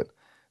lead up to it.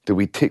 Do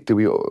we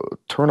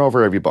turn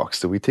over every box?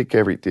 Do we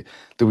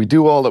we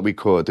do all that we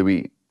could? Do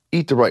we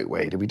eat the right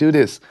way? Do we do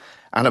this?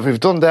 And if we've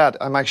done that,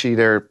 I'm actually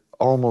there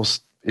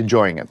almost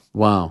enjoying it.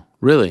 Wow.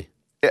 Really?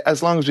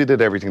 As long as we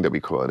did everything that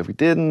we could. If we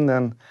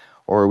didn't,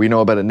 or we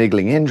know about a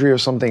niggling injury or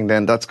something,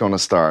 then that's going to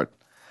start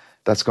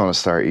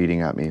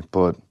eating at me.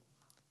 But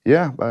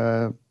yeah,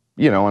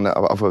 and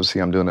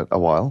obviously I'm doing it a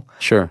while.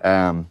 Sure.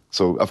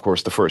 So of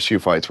course the first few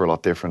fights were a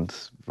lot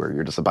different, where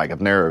you're just a bag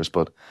of nerves.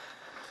 But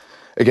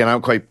again,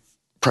 I'm quite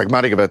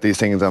pragmatic about these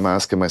things. I'm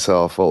asking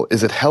myself, well,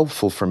 is it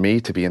helpful for me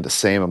to be in the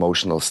same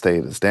emotional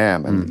state as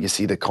them? And you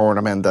see the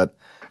cornermen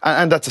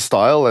and that's a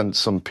style, and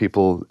some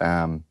people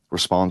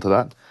respond to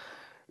that,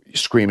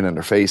 screaming in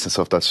their face and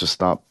stuff. That's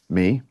just not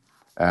me.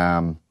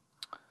 So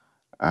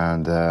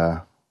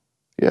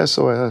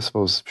I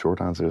suppose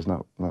short answer is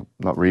not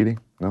really,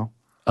 no.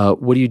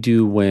 What do you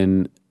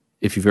do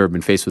if you've ever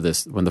been faced with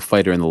this, when the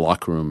fighter in the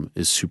locker room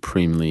is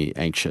supremely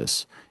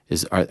anxious?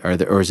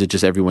 Or is it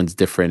just everyone's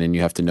different and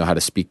you have to know how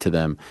to speak to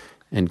them?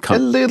 A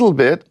little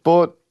bit,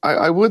 but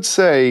I would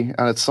say,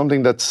 and it's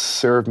something that's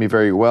served me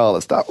very well,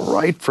 is that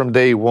right from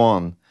day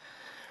one,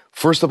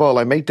 first of all,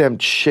 I make them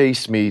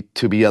chase me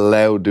to be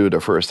allowed to do their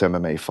first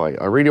MMA fight.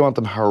 I really want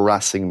them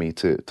harassing me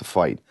to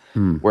fight.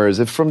 Whereas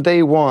if from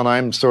day one,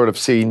 I'm sort of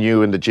seeing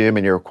you in the gym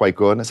and you're quite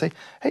good, and I say,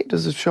 hey,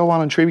 there's a show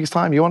on in 3 weeks'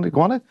 time. You want to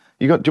go on it?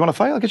 Do you want to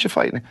fight? I'll get you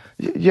fighting.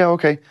 Yeah,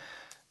 okay.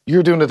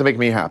 You're doing it to make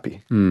me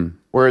happy.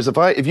 Whereas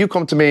if you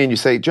come to me and you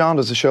say, John,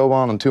 there's a show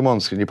on in 2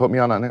 months, can you put me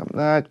on it? And I go,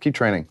 nah, keep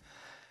training.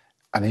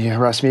 And then you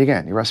harass me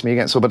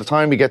again. So by the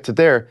time we get to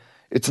there,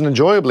 it's an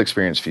enjoyable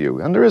experience for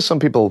you. And there is some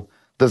people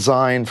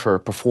designed for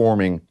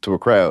performing to a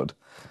crowd,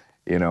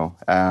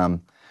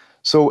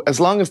 So as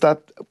long as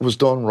that was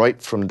done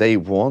right from day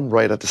one,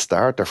 right at the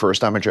start, their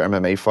first amateur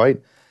MMA fight,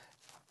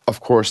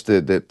 of course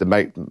the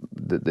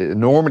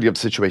enormity of the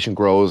situation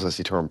grows as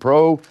you turn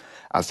pro,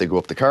 as they go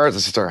up the cards,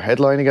 as you start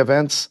headlining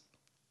events.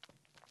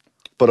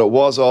 But it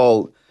was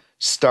all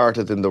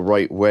started in the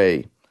right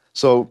way.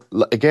 So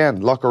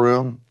again, locker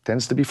room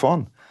tends to be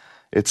fun.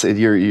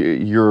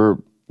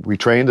 We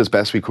trained as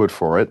best we could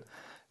for it.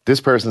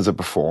 This person's a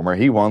performer.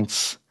 He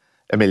wants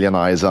a million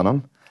eyes on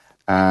him.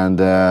 And,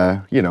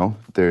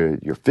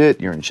 you're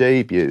fit, you're in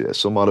shape, you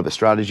somewhat of a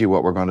strategy,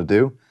 what we're going to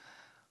do.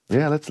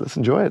 Yeah, let's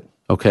enjoy it.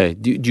 Okay.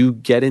 Do you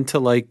get into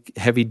like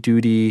heavy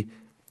duty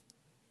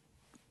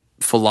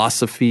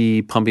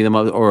philosophy, pumping them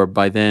up, or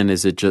by then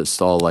is it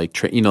just all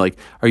like,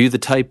 are you the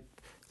type,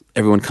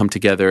 everyone come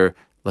together,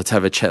 let's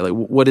have a chat? Like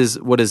what is,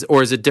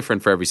 or is it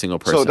different for every single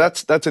person? So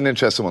that's an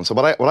interesting one. So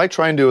what I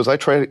try and do is I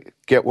try to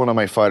get one of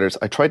my fighters,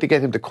 I try to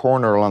get him to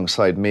corner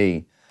alongside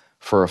me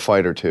for a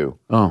fight or two.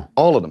 Oh.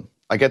 All of them.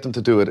 I get them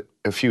to do it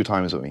a few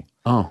times with me.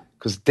 Oh.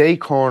 Because they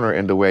corner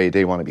in the way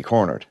they want to be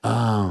cornered.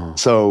 Oh.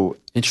 So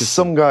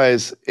some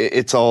guys,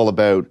 it's all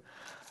about,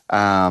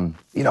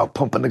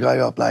 pumping the guy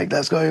up like,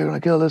 let's go, you're going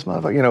to kill this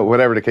motherfucker,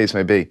 whatever the case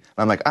may be. And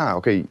I'm like,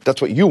 okay,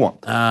 that's what you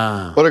want.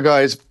 Other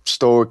guys,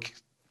 stoic,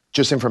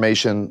 just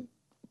information.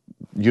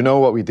 You know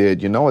what we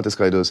did. You know what this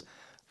guy does.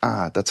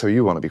 That's how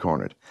you want to be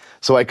cornered.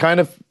 So I kind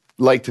of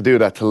like to do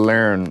that to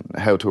learn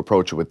how to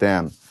approach it with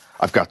them.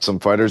 I've got some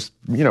fighters,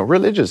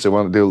 religious. They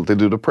do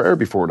the prayer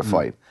before the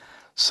fight.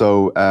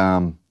 So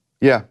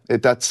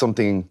that's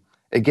something.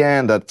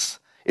 Again, that's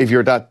if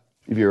you're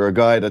a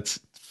guy that's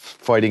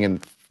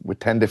fighting with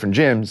 10 different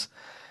gyms,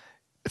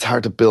 it's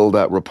hard to build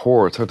that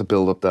rapport. It's hard to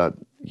build up that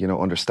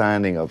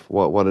understanding of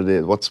what it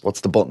is.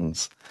 What's the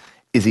buttons?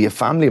 Is he a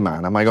family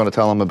man? Am I going to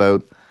tell him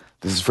about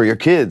this is for your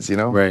kids, you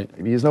know. Right.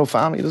 Maybe he has no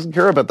family, he doesn't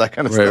care about that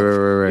kind of stuff.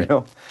 Right.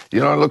 You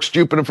don't look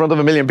stupid in front of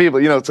a million people,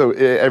 you know. So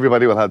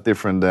everybody will have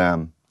different.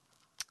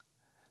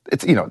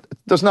 It's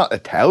there's not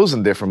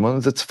 1,000 different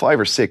ones. It's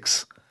 5 or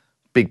 6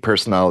 big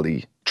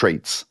personality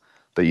traits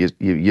that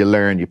you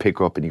learn, you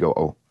pick up, and you go,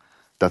 oh,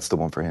 that's the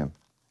one for him.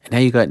 And now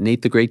you got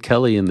Nate the Great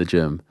Kelly in the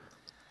gym.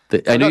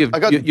 I know you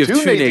have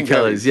 2 Nate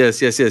Kellys.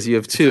 Yes. You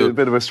have 2. It's a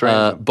bit of a strange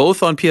one.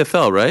 Both on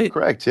PFL, right?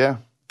 Correct, yeah.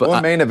 But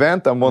one main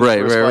event and one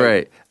first fight.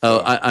 Right.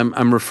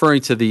 I'm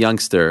referring to the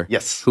youngster.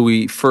 Yes. Who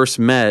we first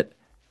met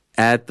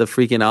at the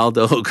freaking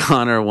Aldo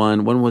O'Connor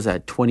one. When was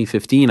that?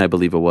 2015, I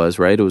believe it was,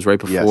 right? It was right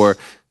before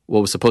what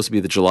was supposed to be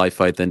the July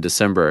fight, then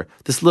December.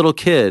 This little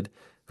kid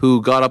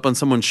who got up on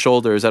someone's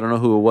shoulders, I don't know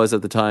who it was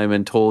at the time,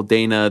 and told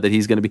Dana that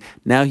he's going to be...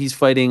 Now he's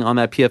fighting on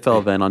that PFL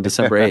event on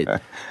December 8th.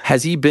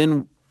 Has he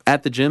been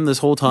at the gym this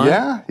whole time?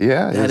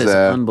 Yeah. That is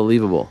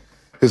unbelievable.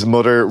 His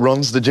mother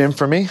runs the gym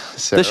for me,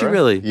 Sarah. Does she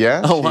really?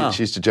 Yeah. Oh, wow.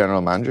 She's the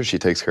general manager. She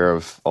takes care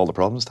of all the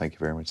problems. Thank you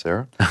very much,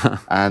 Sarah.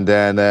 And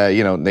then,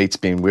 Nate's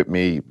been with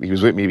me. He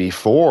was with me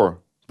before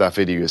that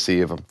video you see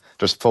of him.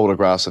 There's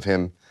photographs of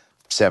him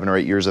 7 or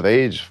 8 years of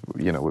age,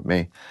 with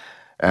me.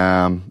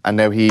 And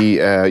now he,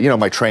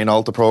 my Train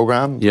Alta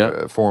program,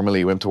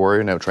 formerly Wimp to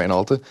Warrior, now Train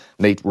Alta.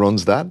 Nate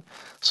runs that.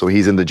 So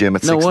he's in the gym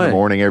at 6 in the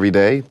morning every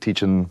day,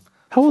 teaching.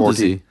 How old is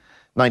he?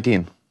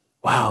 19.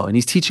 Wow, and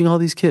he's teaching all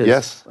these kids.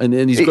 Yes. And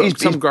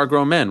some are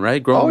grown men,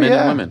 right? Grown men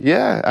and women.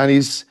 Yeah, and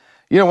he's,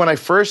 when I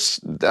first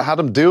had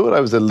him do it,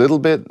 I was a little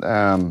bit,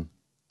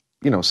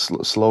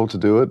 slow to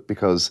do it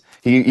because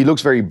he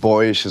looks very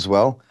boyish as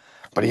well,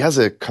 but he has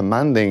a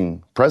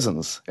commanding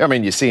presence. I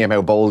mean, you see him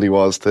how bold he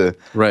was to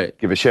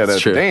give a shout out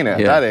to Dana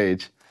at that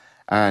age.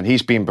 And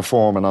he's been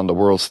performing on the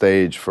world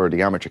stage for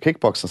the amateur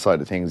kickboxing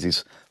side of things.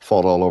 He's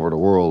fought all over the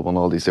world, won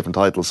all these different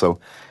titles. So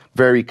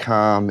very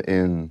calm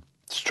in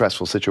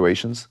stressful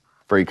situations.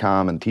 Very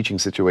calm in teaching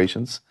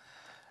situations,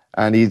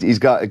 and he's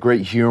got a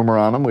great humor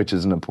on him, which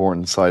is an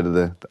important side of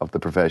the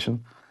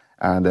profession.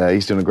 And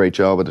he's doing a great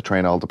job with the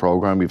Train Alta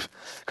program. We've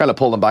kind of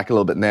pulled him back a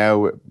little bit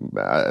now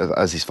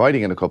as he's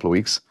fighting in a couple of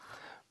weeks.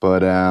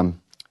 But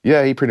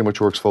he pretty much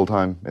works full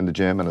time in the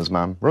gym, and his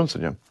mom runs the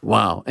gym.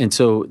 Wow! And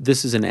so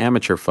this is an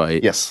amateur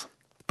fight. Yes,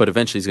 but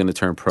eventually he's going to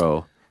turn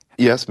pro.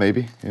 Yes,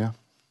 maybe. Yeah.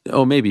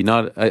 Oh, maybe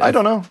not. I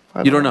don't know.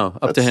 You don't know.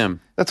 Up to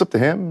him. That's up to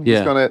him. Yeah.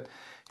 He's gonna.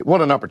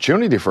 What an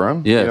opportunity for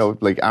him. Yes.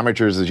 Like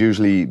amateurs is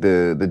usually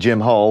the gym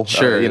hall.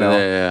 Sure.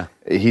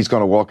 He's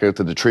going to walk out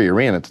to the Tree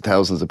Arena to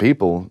thousands of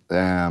people.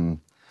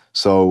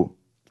 So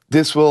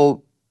this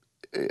will,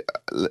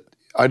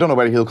 I don't know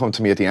whether he'll come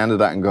to me at the end of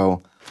that and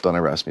go, don't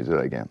ever ask me to do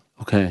that again.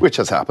 Okay. Which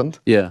has happened.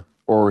 Yeah.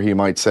 Or he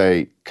might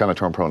say, can I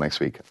turn pro next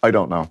week? I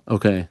don't know.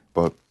 Okay.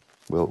 But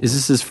is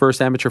this his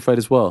first amateur fight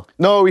as well?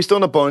 No, he's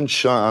done a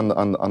bunch on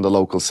the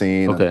local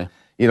scene. Okay.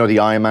 And, the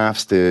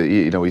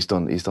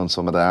IMAFs, he's done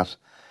some of that.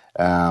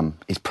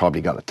 He's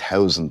probably got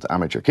 1,000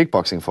 amateur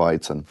kickboxing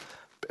fights and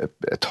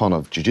a ton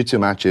of jiu-jitsu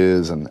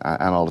matches and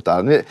all of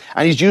that.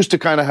 And he's used to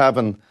kind of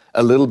having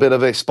a little bit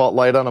of a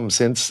spotlight on him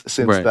since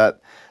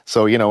that.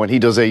 So, when he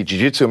does a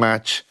jiu-jitsu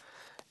match,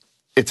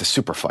 it's a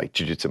super fight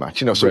jiu-jitsu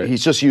match. So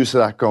he's just used to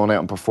that, going out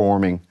and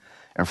performing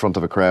in front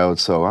of a crowd.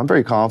 So I'm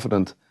very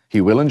confident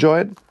he will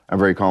enjoy it. I'm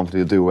very confident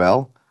he'll do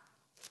well.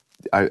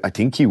 I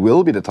think he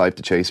will be the type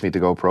to chase me to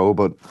go pro,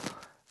 but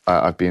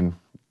I've been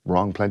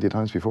wrong plenty of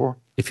times before.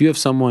 If you have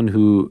someone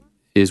who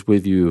is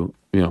with you,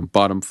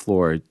 bottom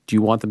floor, do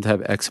you want them to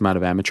have X amount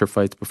of amateur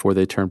fights before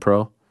they turn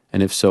pro?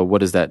 And if so,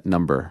 what is that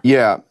number?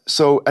 Yeah,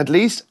 so at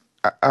least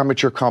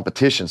amateur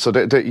competition. So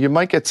you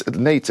might get,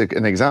 Nate's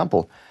an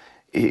example,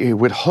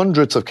 with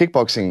hundreds of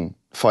kickboxing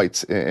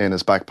fights in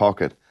his back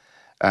pocket.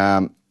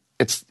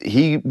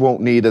 He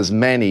won't need as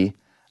many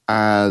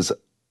as,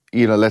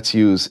 let's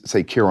use,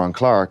 say, Kieran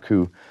Clark,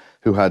 who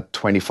had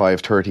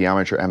 25, 30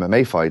 amateur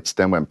MMA fights,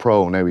 then went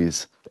pro. Now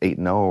he's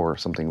 8-0 or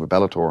something with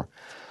Bellator.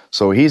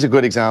 So he's a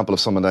good example of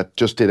someone that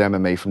just did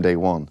MMA from day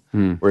one.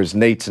 Whereas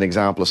Nate's an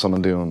example of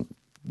someone doing,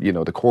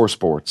 the core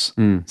sports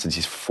since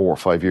he's 4 or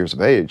 5 years of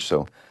age.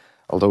 So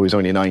although he's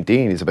only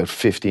 19, he's about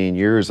 15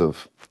 years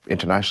of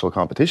international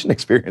competition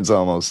experience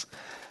almost.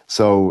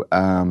 So,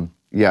 I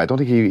don't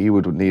think he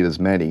would need as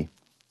many.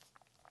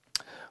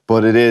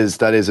 But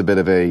that is a bit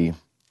of a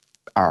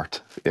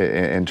art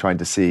in trying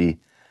to see,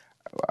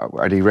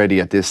 are they ready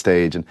at this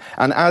stage? And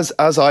as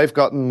I've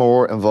gotten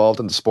more involved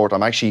in the sport,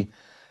 I'm actually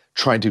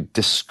trying to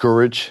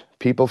discourage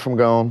people from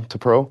going to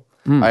pro.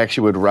 I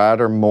actually would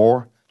rather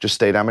more just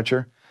stayed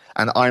amateur.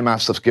 And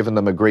IMAFs have given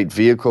them a great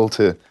vehicle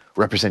to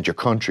represent your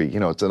country.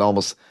 It's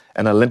almost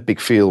an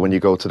Olympic feel when you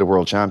go to the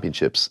World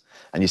Championships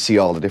and you see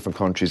all the different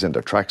countries in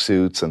their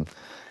tracksuits. And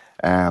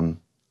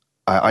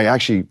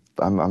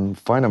I'm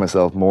finding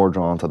myself more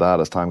drawn to that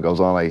as time goes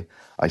on.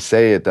 I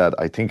say it that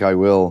I think I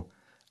will.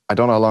 I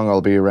don't know how long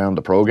I'll be around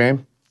the pro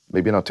game.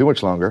 Maybe not too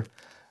much longer.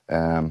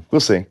 We'll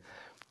see.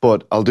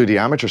 But I'll do the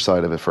amateur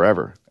side of it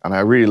forever. And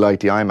I really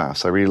like the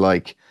IMAFs. I really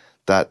like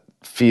that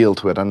feel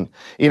to it. And,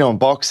 in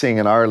boxing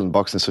in Ireland,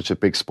 boxing is such a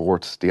big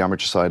sport, the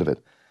amateur side of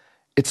it.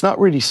 it's not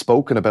really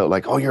spoken about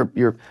like, oh, you're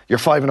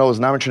 5-0 as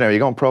an amateur now, you're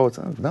going pro.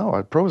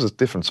 No, pro is a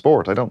different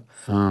sport. I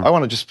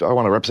want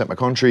to represent my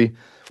country,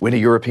 win a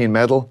European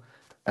medal,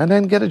 and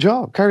then get a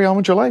job, carry on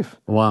with your life.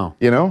 Wow.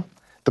 You know,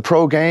 the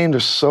pro game,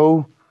 there's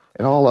so,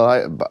 in all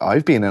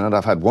I've been in it,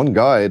 I've had one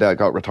guy that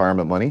got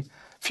retirement money.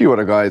 A few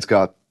other guys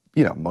got,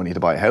 money to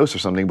buy a house or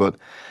something, but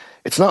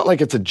it's not like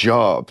it's a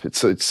job.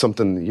 It's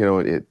something,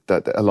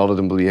 that a lot of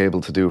them will be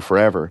able to do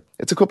forever.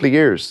 It's a couple of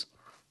years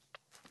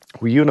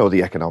where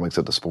the economics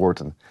of the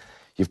sport, and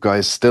you've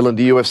guys still in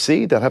the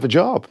UFC that have a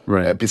job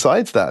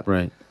besides that.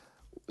 Right.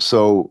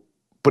 So,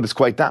 but it's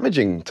quite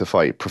damaging to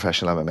fight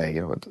professional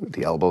MMA, with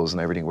the elbows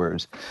and everything,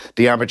 whereas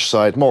the amateur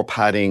side, more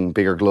padding,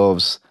 bigger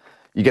gloves,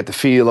 you get the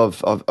feel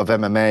of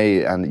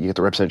MMA and you get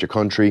to represent your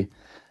country.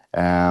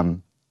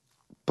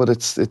 But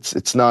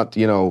it's not,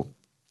 you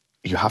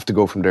have to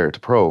go from there to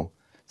pro.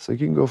 So you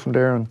can go from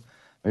there and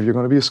maybe you're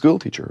going to be a school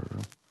teacher or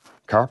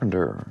a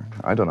carpenter, or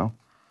I don't know.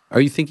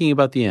 Are you thinking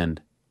about the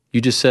end? You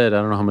just said,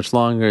 I don't know how much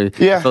longer.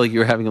 Yeah. I felt like you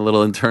were having a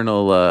little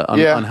internal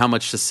on how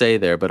much to say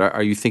there, but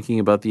are you thinking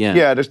about the end?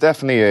 Yeah, there's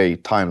definitely a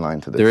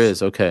timeline to this. There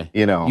is, okay.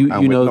 You know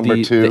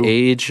number two, the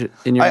age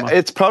in your mind?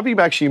 It's probably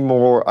actually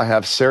more, I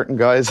have certain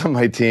guys on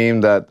my team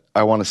that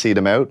I want to see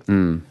them out.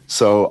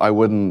 So I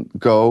wouldn't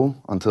go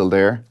until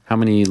there. How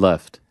many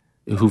left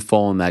who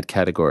fall in that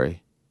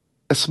category?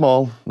 A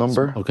small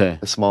number. Okay.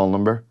 A small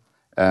number.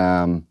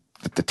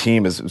 The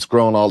team is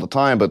growing all the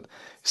time, but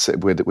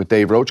with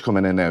Dave Roach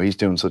coming in now, he's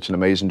doing such an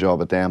amazing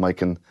job at them. I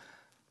can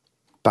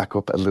back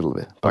up a little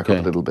bit.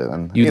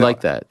 And you'd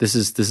like that. This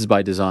is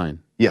by design.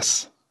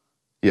 Yes.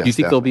 Do you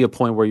think there'll be a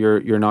point where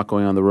you're not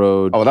going on the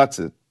road? Oh, that's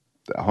it.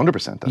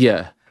 100%.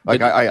 Yeah.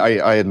 Like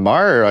I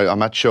admire.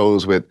 I'm at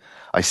shows with.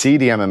 I see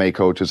the MMA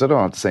coaches. I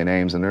don't have to say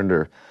names, and they're in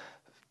their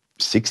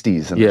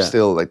 60s, and they're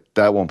still like,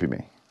 that won't be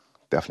me.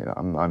 Definitely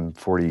not. I'm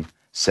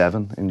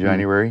 47 in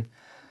January.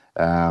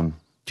 Do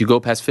you go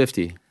past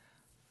 50?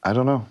 I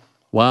don't know.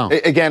 Wow.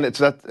 Again, it's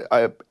that.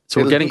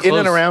 So we're getting close. In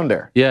and around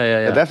there.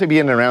 Yeah. It'll definitely be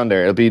in and around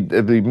there.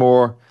 It'll be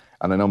more,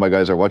 and I know my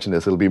guys are watching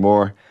this, it'll be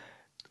more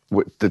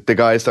the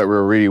guys that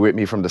were really with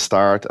me from the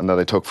start and that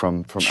I took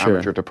from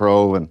amateur to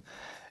pro, and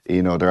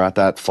they're at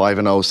that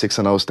 5-0,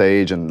 6-0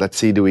 stage, and let's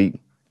see, do we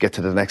get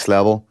to the next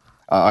level?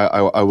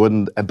 I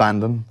wouldn't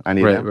abandon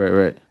any of them.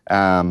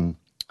 Right.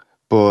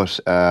 But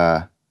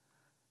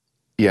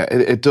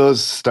it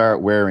does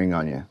start wearing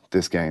on you,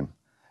 this game.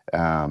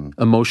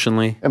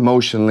 Emotionally,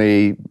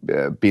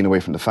 being away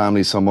from the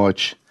family so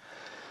much,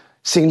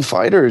 seeing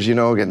fighters,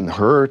 getting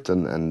hurt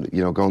and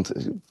going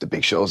to the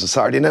big shows on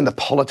Saturday, and then the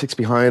politics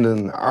behind it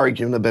and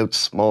arguing about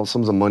small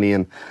sums of money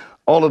and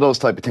all of those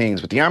type of things.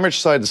 But the amateur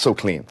side is so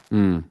clean.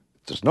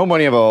 There's no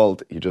money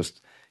involved. You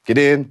just get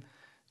in.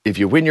 If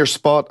you win your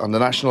spot on the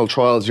national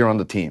trials, you're on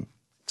the team.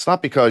 It's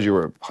not because you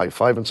were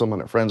high-fiving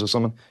someone or friends with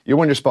someone. You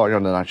win your spot, you're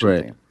on the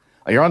national team.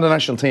 And you're on the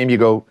national team, you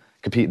go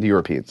compete in the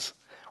Europeans,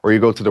 or you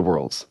go to the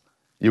Worlds.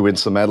 You win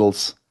some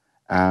medals,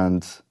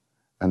 and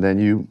then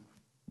you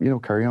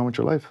carry on with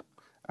your life.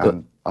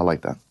 And I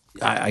like that.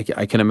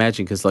 I can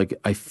imagine, because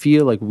I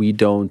feel like we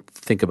don't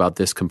think about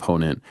this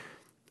component.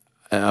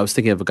 I was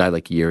thinking of a guy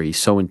like Yuri. He's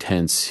so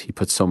intense. He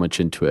puts so much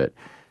into it.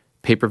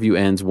 Pay-per-view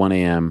ends 1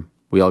 a.m.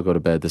 We all go to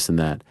bed, this and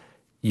that.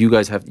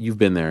 You've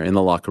been there in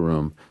the locker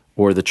room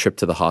or the trip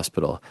to the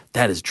hospital.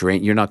 That is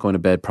drain. You're not going to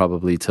bed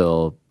probably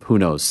till, who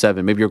knows,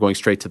 7. Maybe you're going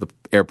straight to the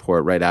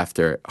airport right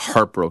after.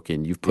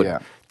 Heartbroken. You've put,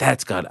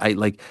 that's got,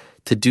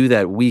 to do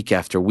that week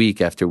after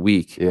week after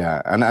week.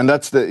 Yeah, and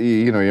that's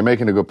you're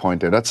making a good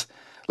point there. That's,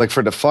 like,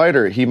 for the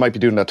fighter, he might be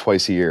doing that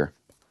twice a year.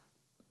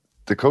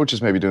 The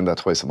coaches may be doing that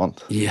twice a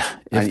month. Yeah.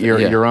 And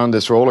you're on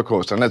this roller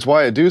coaster. And that's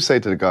why I do say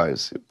to the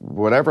guys,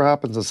 whatever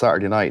happens on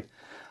Saturday night,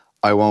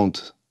 I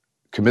won't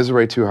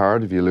commiserate too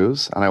hard if you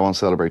lose, and I won't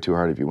celebrate too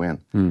hard if you win.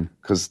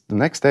 Because the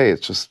next day,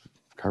 it's just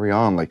carry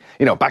on. Like,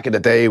 back in the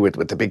day with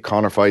the big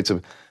Conor fights,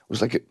 it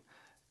was like,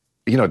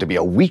 to be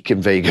a week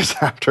in Vegas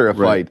after a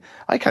fight.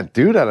 I can't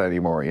do that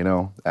anymore,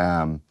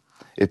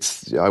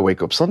 I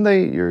wake up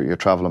Sunday, you're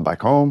traveling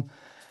back home,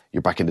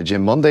 you're back in the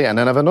gym Monday, and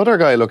then I have another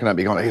guy looking at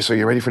me going, hey, so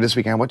you ready for this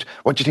weekend? What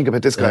do you think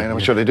about this guy?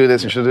 And should I do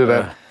this and should I do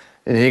that?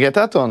 And you get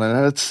that done,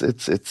 and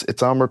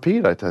it's on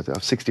repeat. I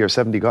have 60 or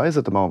 70 guys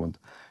at the moment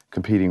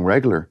competing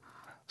regular.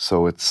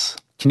 So it's...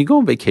 Can you go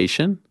on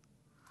vacation?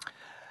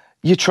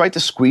 You try to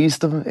squeeze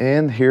them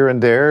in here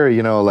and there,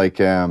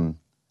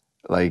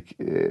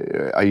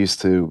 I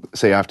used to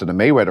say after the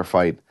Mayweather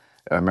fight,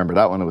 I remember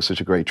that one, it was such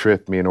a great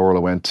trip. Me and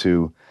Orla went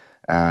to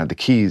the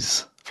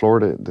Keys,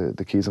 Florida,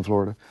 the Keys in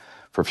Florida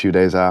for a few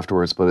days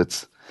afterwards.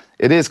 But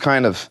it is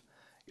kind of,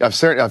 I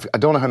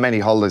don't know how many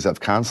holidays I've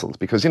cancelled,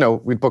 because,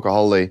 we'd book a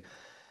holiday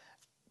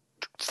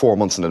 4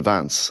 months in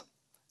advance,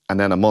 and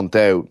then a month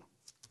out,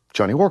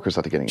 Johnny Walker's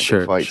at the getting a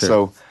big fight. Sure.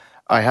 So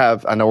I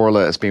have, and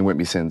Orla has been with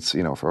me since,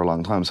 for a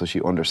long time, so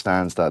she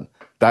understands that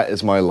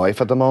is my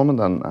life at the moment,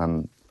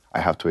 and I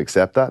have to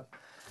accept that.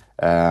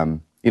 Danny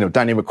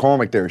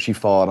McCormick there, she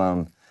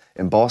fought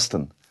in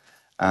Boston,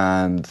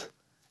 and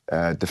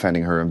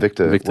defending her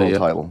Invicta world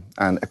title.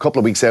 And a couple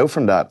of weeks out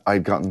from that,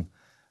 I'd gotten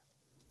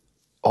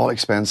all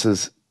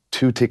expenses,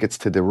 2 tickets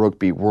to the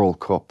Rugby World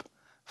Cup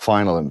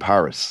final in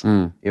Paris.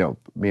 You know,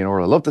 me and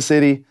Orla love the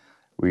city.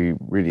 We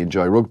really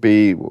enjoy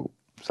rugby.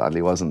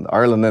 Sadly, wasn't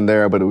Ireland in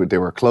there, but they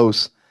were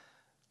close.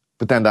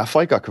 But then that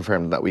fight got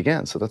confirmed that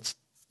weekend, so that's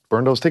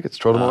burn those tickets,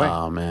 throw them away.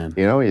 Oh man,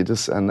 you know, you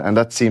just and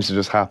that seems to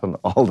just happen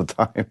all the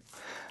time.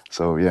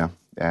 So yeah,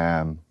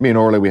 me and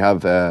Orla, we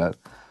have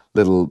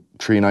little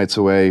 3 nights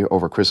away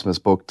over Christmas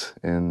booked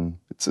in.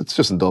 It's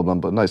just in Dublin,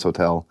 but a nice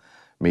hotel.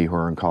 Me,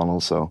 her, and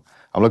Connell. So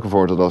I'm looking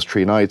forward to those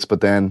 3 nights.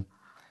 But then,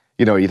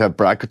 you know, you'd have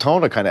Brad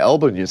Katona kind of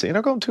elbowing you and say, "You're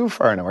not going too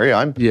far now, are you?"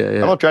 I'm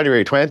not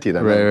January 20th,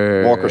 and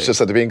then Walker's just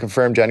had to be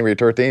confirmed January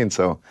 13th.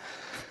 So,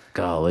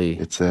 golly,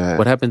 it's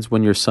what happens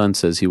when your son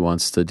says he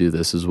wants to do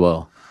this as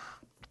well?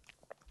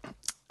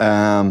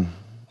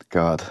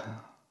 God,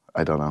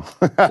 I don't know.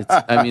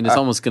 It's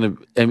almost gonna.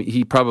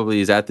 He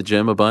probably is at the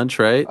gym a bunch,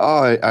 right?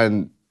 Oh,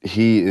 and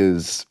he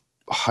is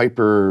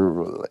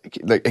hyper.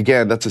 Like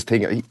again, that's his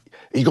thing.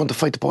 He's going to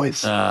fight the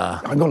boys.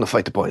 I'm going to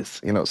fight the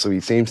boys. You know, so he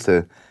seems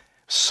to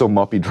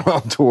somewhat be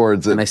drawn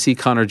towards it. And I see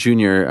Connor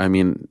Jr.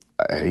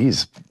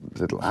 He's a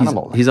little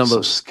animal. He's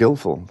so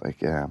skillful.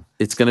 Like, yeah,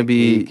 it's going to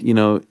be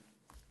young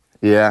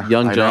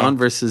John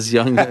versus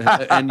young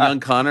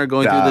Connor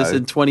going through this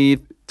in 20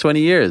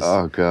 years.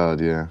 Oh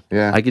God, yeah.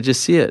 I could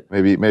just see it.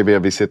 Maybe I'll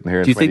be sitting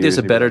here. Do you think there's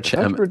a better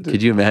chance?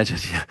 Could you imagine?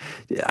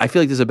 I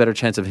feel like there's a better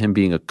chance of him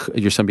being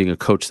your son being a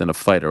coach than a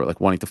fighter, like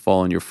wanting to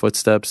follow in your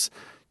footsteps.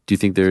 Do you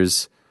think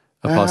there's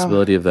a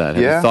possibility of that?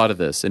 Have you thought of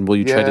this? And will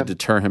you try to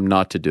deter him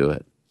not to do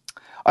it?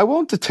 I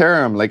won't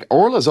deter him. Like,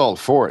 Orla's all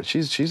for it.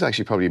 She's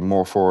actually probably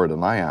more for it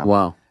than I am.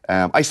 Wow.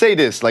 I say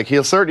this, like,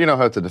 he'll certainly know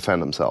how to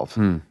defend himself.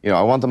 You know,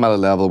 I want him at a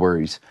level where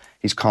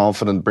he's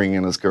confident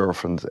bringing his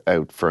girlfriend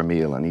out for a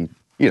meal, and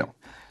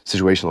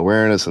situational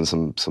awareness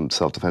and some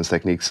self-defense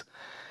techniques.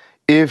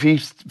 If he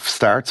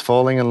starts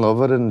falling in love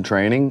with it in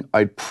training,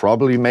 I'd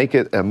probably make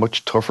it a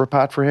much tougher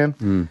path for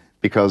him.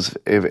 Because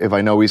if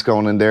I know he's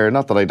going in there,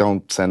 not that I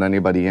don't send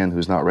anybody in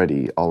who's not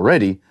ready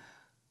already,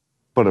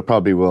 but it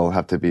probably will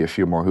have to be a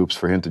few more hoops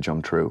for him to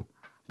jump through,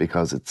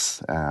 because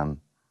it's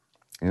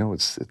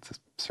it's a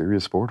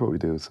serious sport what we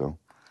do. So,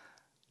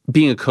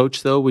 being a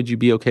coach though, would you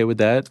be okay with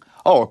that?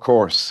 Oh, of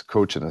course,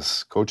 coaching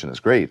is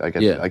great. I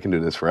can do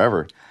this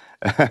forever.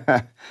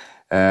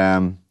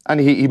 And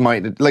he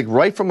might, like,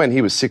 right from when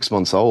he was 7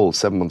 months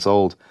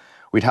old,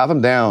 we'd have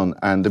him down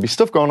and there'd be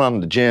stuff going on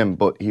in the gym,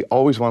 but he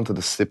always wanted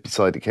to sit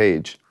beside the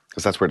cage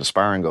because that's where the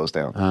sparring goes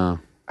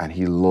down. And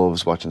he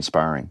loves watching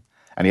sparring.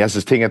 And he has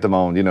this thing at the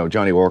moment, you know,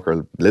 Johnny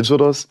Walker lives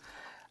with us.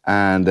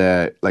 And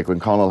like when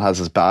Connell has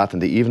his bath in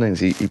the evenings,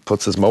 he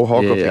puts his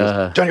mohawk up and he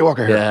goes, "Johnny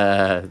Walker here."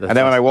 And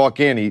then when I walk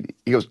in,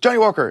 he goes, "Johnny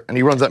Walker," and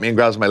he runs at me and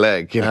grabs my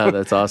leg. You know? Oh,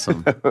 that's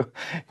awesome.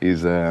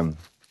 He's,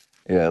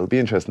 it'll be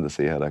interesting to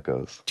see how that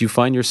goes. Do you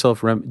find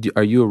yourself,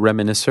 are you a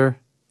reminiscer?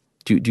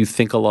 Do you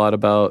think a lot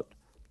about,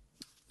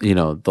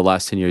 the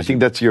last 10 years? I think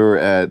that's your,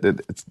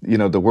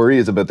 the worry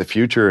is about the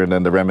future and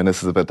then the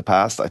reminiscence about the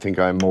past. I think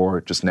I'm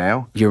more just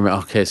now. You're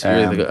okay, so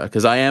you're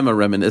because I am a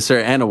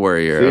reminiscer and a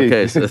worrier. See,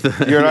 okay,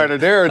 so you're either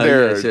there or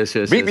there.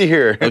 Yes, Meet me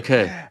here.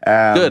 Okay,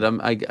 good.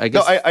 I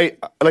guess.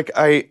 No,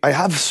 I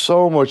have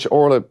so much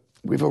Orla.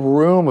 We have a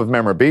room of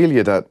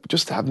memorabilia that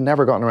just have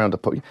never gotten around to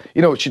put.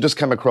 She just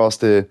came across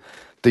the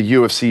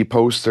UFC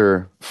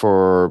poster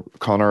for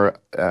Conor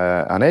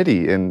and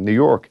Eddie in New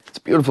York. It's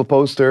a beautiful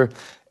poster.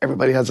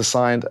 Everybody has it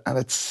signed, and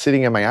it's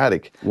sitting in my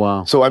attic.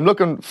 Wow. So I'm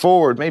looking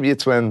forward. Maybe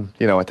it's when,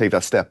 I take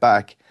that step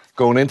back,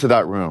 going into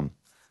that room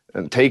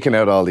and taking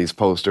out all these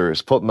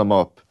posters, putting them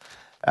up,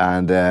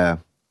 and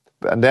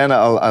then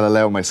I'll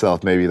allow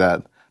myself maybe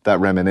that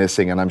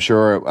reminiscing. And I'm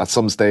sure at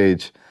some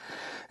stage,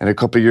 in a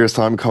couple of years'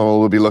 time, Connell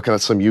will be looking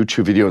at some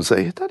YouTube video and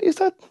say, is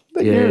that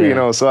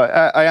you? So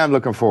I am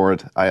looking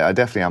forward. I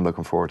definitely am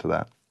looking forward to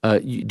that.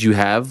 Do you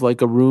have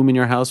like a room in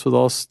your house with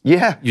all?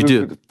 Yeah, you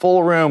do.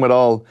 Full room with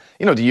all,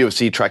 the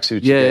UFC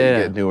tracksuits you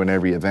get new in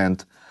every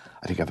event.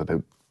 I think I have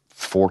about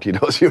 40 of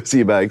those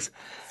UFC bags.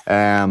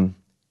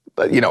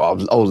 But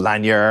old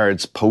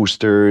lanyards,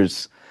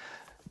 posters,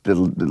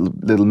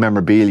 little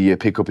memorabilia you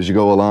pick up as you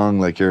go along,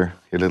 like your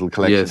little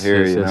collection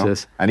here.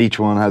 Yes. And each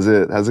one has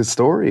a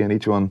story, and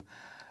each one,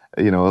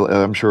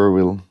 I'm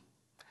sure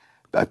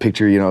I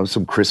picture,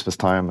 some Christmas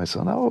time. My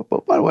son,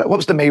 what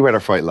was the Mayweather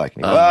fight like?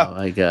 And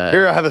my God!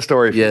 Here I have a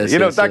story for you.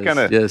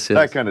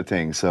 That kind of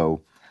thing.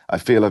 So I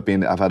feel I've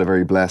had a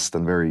very blessed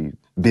and very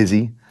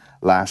busy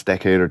last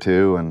decade or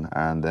two,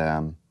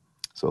 and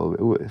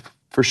so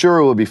for sure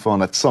it will be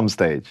fun at some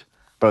stage.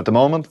 But at the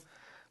moment,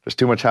 there's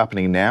too much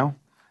happening now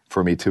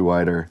for me to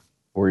either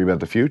worry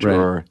about the future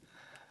or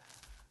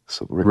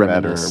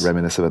regret or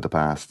reminisce about the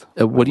past.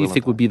 What do you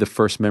think would be the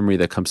first memory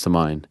that comes to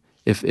mind?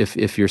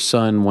 If your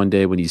son one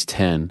day when he's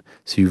 10,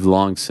 so you've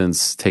long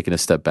since taken a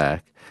step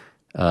back,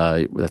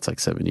 that's like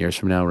 7 years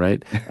from now,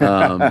 right?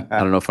 I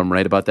don't know if I'm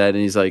right about that. And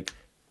he's like,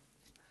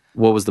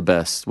 "What was the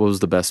best? What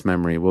was the best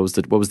memory? What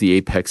was the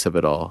apex of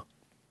it all?"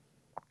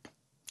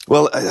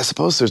 Well, I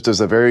suppose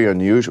there's a very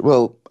unusual.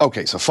 Well,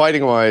 okay, so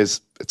fighting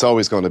wise, it's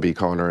always going to be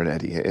Conor and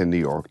Eddie in New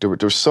York.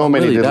 There's so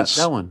many really? little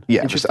That one.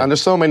 yeah, and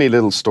there's so many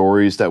little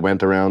stories that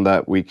went around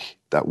that week,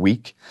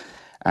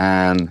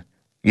 and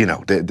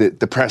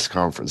the press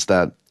conference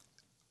that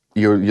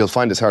you'll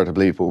find it's hard to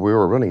believe, but we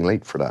were running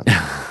late for that,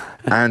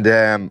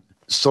 and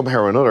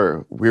somehow or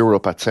another we were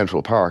up at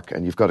Central Park,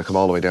 and you've got to come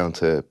all the way down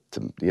to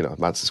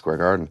Madison Square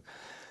Garden.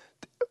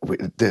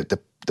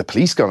 The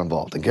police got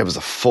involved and gave us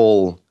a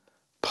full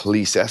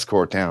police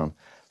escort down.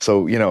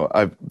 So,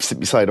 I sit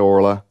beside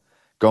Orla,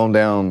 going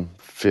down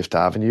Fifth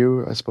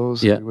Avenue, I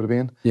suppose it would have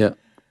been. Yeah.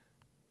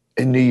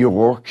 In New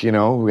York,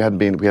 we hadn't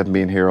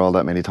been here all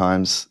that many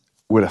times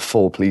with a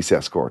full police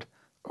escort.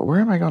 Where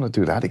am I going to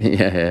do that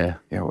again?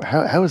 Yeah.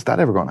 How is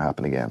that ever going to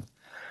happen again?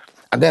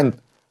 And then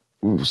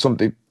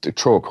somebody to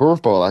throw a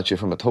curveball at you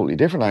from a totally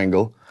different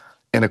angle.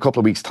 In a couple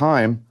of weeks'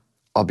 time,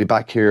 I'll be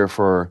back here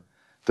for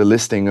the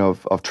listing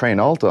of Train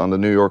Alta on the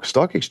New York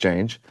Stock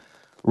Exchange,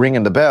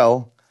 ringing the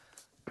bell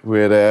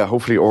with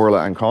hopefully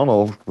Orla and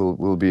Connell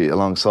will be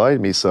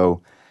alongside me.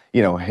 So,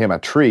 him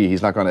at 3,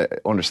 he's not going to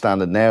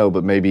understand it now,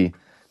 but maybe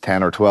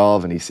 10 or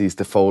 12, and he sees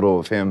the photo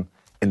of him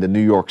in the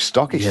New York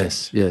Stock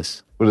Exchange.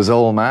 Yes. With his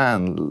old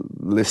man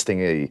listing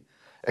a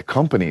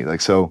company.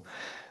 Like, so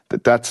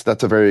that's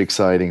a very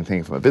exciting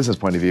thing from a business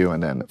point of view,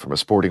 and then from a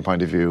sporting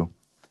point of view,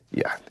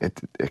 yeah,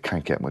 it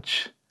can't get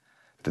much.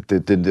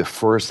 The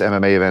first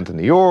MMA event in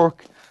New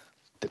York,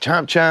 the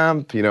champ,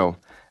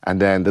 and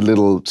then the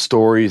little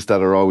stories that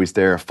are always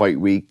there,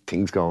 fight week,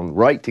 things going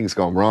right, things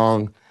going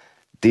wrong,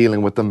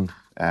 dealing with them.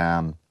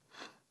 There'd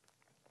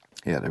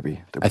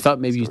be I thought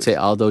maybe you'd say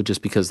Aldo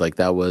just because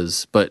that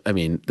was, but I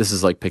mean, this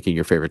is like picking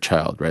your favorite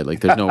child, right? Like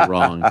there's no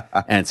wrong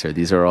answer.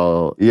 These are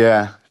all.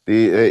 Yeah.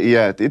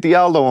 The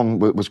Aldo one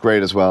was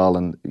great as well.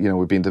 And,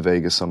 we've been to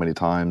Vegas so many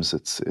times.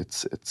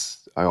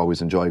 I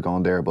always enjoy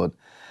going there, but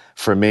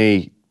for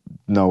me,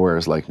 nowhere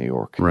is like New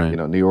York. Right.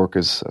 New York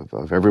is,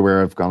 of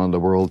everywhere I've gone in the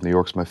world, New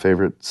York's my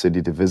favorite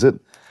city to visit.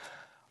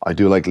 I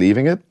do like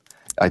leaving it.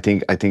 I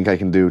think I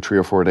can do 3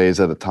 or 4 days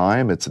at a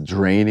time. It's a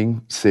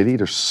draining city.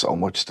 There's so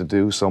much to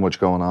do, so much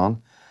going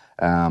on.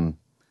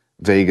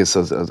 Vegas,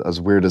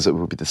 as weird as it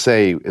would be to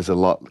say, is a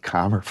lot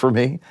calmer for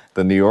me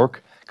than New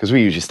York, because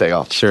we usually stay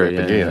off the strip.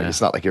 And,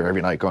 it's not like you're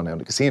every night going down to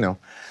the casino.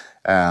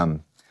 But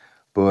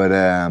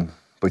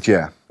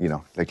yeah,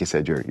 like you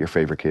said, your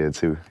favorite kids.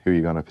 Who are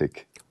you going to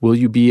pick? Will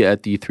you be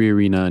at the 3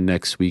 Arena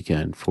next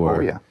weekend for?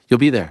 Oh, yeah. You'll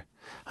be there.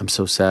 I'm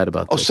so sad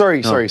about this. Oh,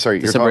 sorry. You're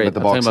talking about the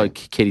boxing. I'm talking about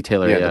Katie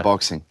Taylor. Yeah, the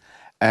boxing.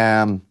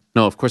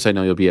 No, of course I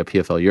know you'll be at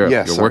PFL Europe.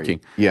 Yeah, you're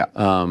working. Yeah.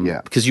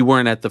 Because you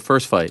weren't at the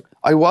first fight.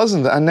 I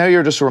wasn't. And now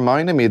you're just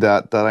reminding me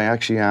that I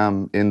actually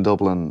am in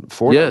Dublin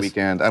for that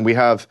weekend. And we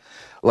have,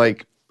 a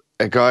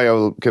guy I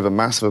will give a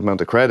massive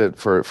amount of credit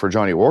for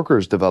Johnny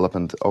Walker's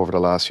development over the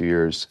last few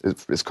years.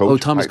 His coach. Oh,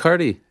 Thomas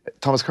Carty.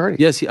 Thomas Carty.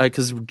 Yes,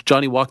 because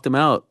Johnny walked him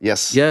out.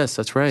 Yes. Yes,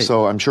 that's right.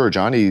 So I'm sure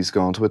Johnny's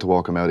going to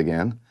walk him out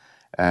again.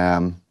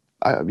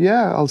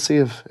 I'll see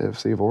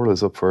if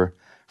Orla's up for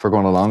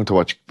going along to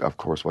watch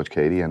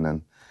Katie, and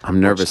then I'm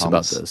nervous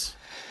about this.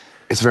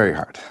 It's very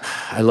hard.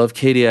 I love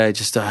Katie. I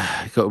just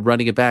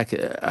running it back.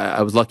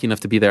 I was lucky enough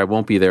to be there. I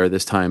won't be there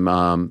this time.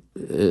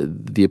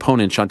 The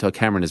opponent, Chantel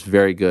Cameron, is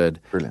very good.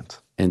 Brilliant.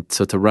 And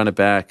so to run it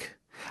back,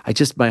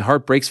 my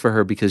heart breaks for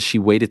her because she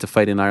waited to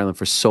fight in Ireland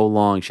for so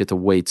long. She had to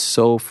wait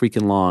so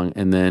freaking long,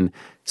 and then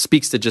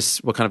speaks to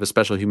just what kind of a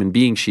special human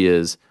being she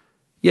is.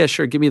 Yeah,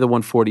 sure. Give me the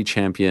 140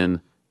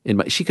 champion.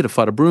 She could have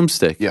fought a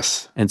broomstick.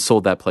 Yes. And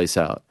sold that place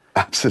out.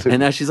 Absolutely.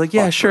 And now she's like,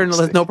 yeah, sure,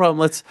 no problem.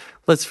 Let's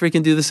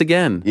freaking do this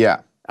again.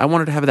 Yeah. I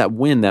wanted to have that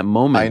win, that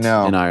moment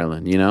in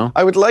Ireland,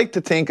 I would like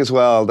to think as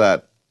well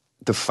that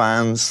the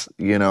fans,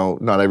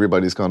 not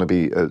everybody's going to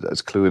be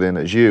as clued in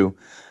as you,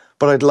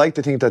 but I'd like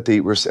to think that they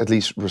at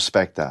least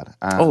respect that.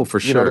 And, for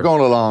sure. They're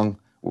going along,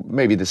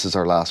 maybe this is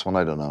our last one,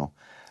 I don't know.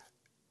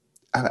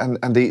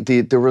 And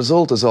the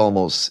result is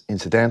almost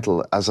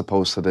incidental as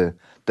opposed to the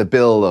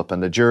build-up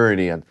and the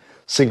journey and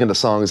singing the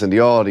songs in the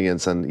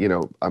audience, and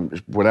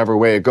whatever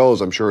way it goes,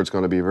 I'm sure it's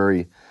going to be a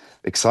very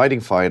exciting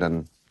fight.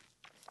 And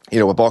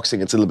with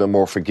boxing, it's a little bit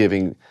more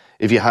forgiving.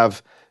 If you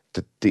have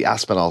the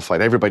Aspinall fight,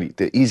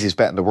 the easiest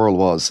bet in the world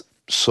was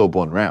sub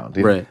 1 round.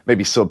 Right.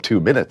 Maybe sub 2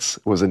 minutes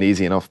was an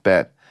easy enough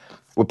bet.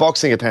 With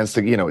boxing, it tends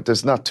to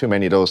there's not too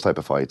many of those type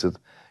of fights.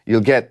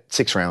 You'll get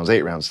 6 rounds,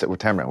 8 rounds, or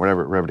 10 rounds,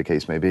 whatever the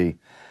case may be.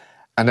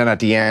 And then at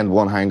the end,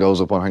 one hand goes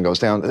up, one hand goes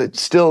down.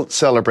 Still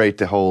celebrate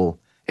the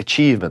whole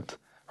achievement.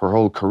 Her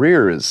whole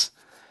career is,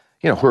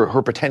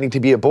 her pretending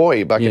to be a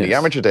boy back in the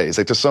amateur days.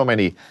 There's so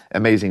many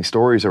amazing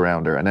stories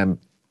around her. And then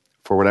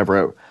for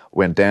whatever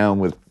went down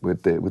with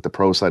the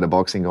pro side of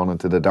boxing, going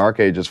into the dark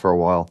ages for a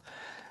while,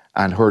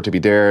 and her to be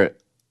there.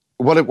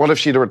 What if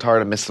she'd have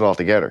retired and missed it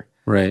altogether?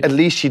 Right. At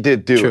least she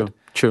did do it.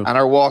 True. And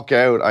her walk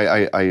out,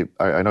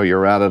 I know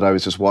you're at it. I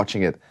was just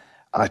watching it.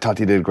 And I thought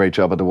he did a great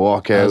job at the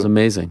walkout. That was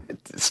amazing.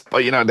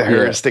 But the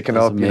hair is sticking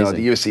up. Amazing.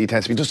 The UFC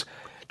tends to be just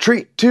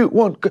 3, 2,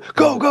 1,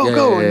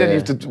 go, and then you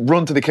have to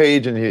run to the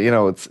cage, and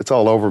it's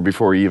all over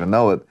before you even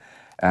know it.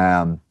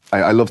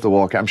 I love the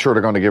walk. I'm sure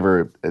they're going to give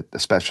her a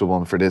special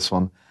one for this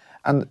one.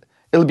 And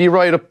it'll be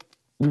right up,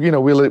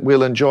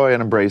 we'll enjoy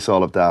and embrace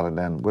all of that. And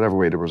then whatever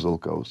way the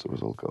result goes,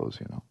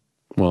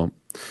 Well,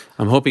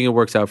 I'm hoping it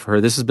works out for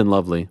her. This has been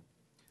lovely.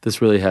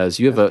 This really has.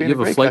 You have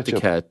a flight to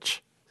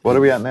catch. What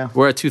are we at now?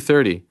 We're at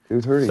 2:30.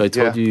 2:30. So I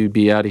told you you'd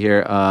be out of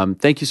here.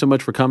 Thank you so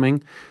much for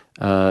coming.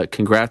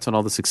 Congrats on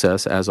all the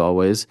success, as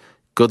always.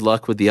 Good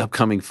luck with the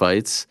upcoming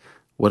fights.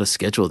 What a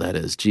schedule that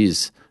is.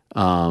 Jeez.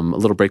 A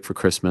little break for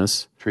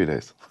Christmas. 3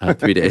 days.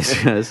 3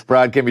 days, yes.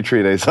 Brad gave me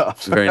 3 days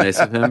off. Very nice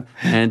of him.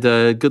 And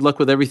good luck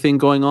with everything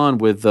going on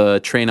with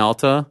Train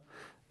Alta.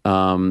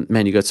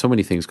 Man, you got so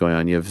many things going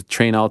on. You have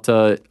Train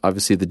Alta,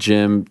 obviously the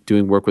gym,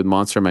 doing work with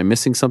Monster. Am I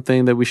missing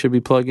something that we should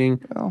be plugging?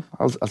 Well,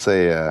 I'll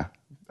say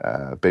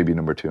baby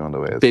number 2 on the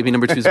way. Baby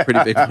number 2 is a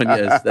pretty big one,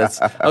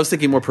 yes. I was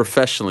thinking more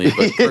professionally,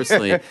 but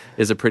personally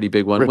is a pretty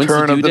big one. Return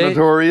When's the of due the date?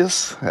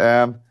 Notorious.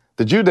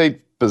 The due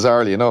date,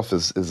 bizarrely enough,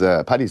 is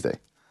Paddy's Day.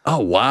 Oh,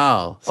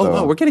 wow.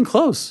 Wow, we're getting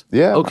close.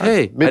 Yeah.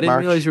 Okay. Mid-March. I didn't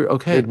realize you were,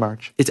 okay.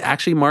 Mid-March. It's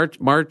actually March.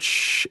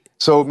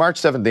 So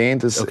March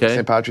 17th is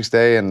St. Patrick's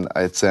Day, and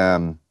it's,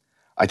 I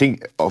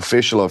think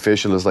official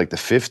is like the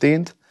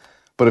 15th.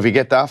 But if you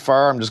get that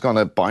far, I'm just going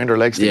to bind our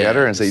legs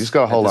together and say, you just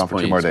got to hold on for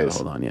 2 more days.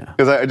 Hold on, yeah.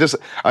 Because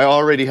I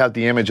already have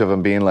the image of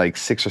him being like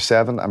 6 or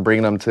 7 and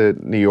bringing him to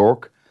New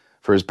York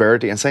for his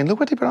birthday and saying, look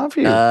what they put on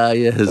for you.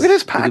 Yes. Look at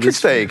this Patrick's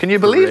Day. Can you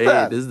believe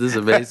that? This is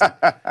amazing.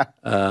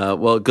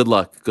 Well, good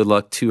luck. Good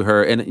luck to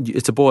her. And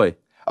it's a boy.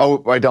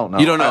 Oh, I don't know.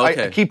 You don't know,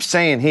 okay. I keep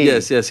saying he.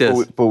 Yes.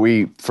 But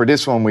we for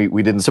this one,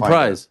 we didn't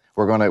surprise.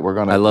 We're gonna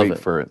I love wait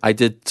for it. I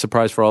did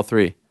surprise for all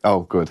 3.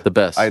 Oh, good. The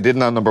best. I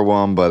didn't on number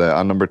 1, but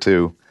on number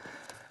 2,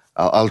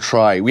 I'll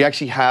try. We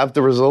actually have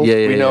the result.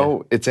 We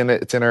know it's in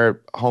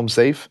our home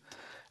safe,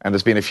 and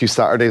there's been a few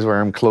Saturdays where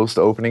I'm close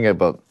to opening it,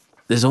 but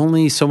there's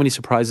only so many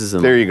surprises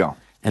in there. There You go.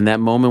 And that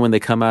moment when they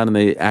come out and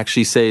they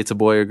actually say it's a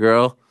boy or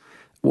girl.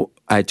 Well,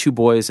 I had 2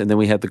 boys, and then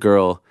we had the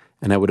girl,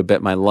 and I would have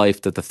bet my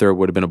life that the third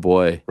would have been a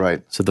boy.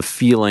 Right. So the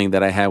feeling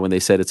that I had when they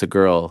said it's a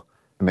girl,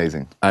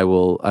 amazing. I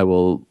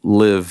will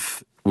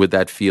live with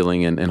that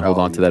feeling and hold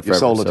on to that forever. You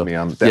sold it to me.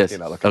 I'm definitely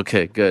not looking.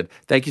 Okay, good.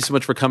 Thank you so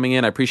much for coming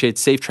in. I appreciate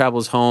safe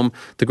travels home.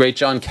 The great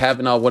John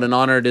Kavanagh, what an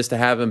honor it is to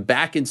have him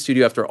back in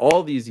studio after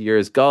all these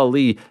years.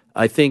 Golly,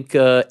 I think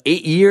 8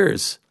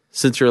 years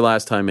since your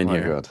last time in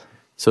here. My God.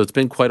 So it's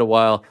been quite a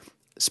while.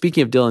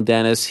 Speaking of Dylan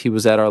Dennis, he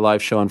was at our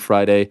live show on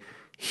Friday.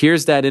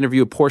 Here's that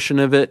interview, a portion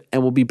of it,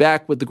 and we'll be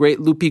back with the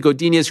great Loopy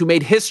Godinez, who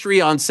made history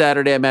on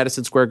Saturday at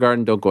Madison Square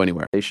Garden. Don't go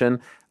anywhere.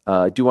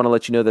 I do want to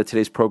let you know that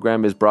today's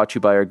program is brought to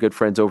you by our good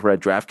friends over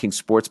at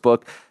DraftKings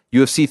Sportsbook.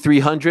 UFC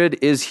 300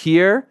 is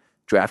here.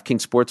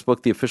 DraftKings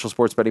Sportsbook, the official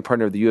sports betting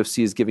partner of the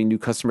UFC, is giving new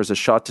customers a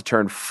shot to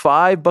turn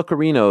 5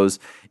 buccarinos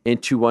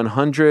into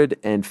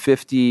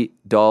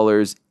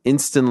 $150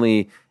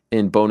 instantly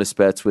in bonus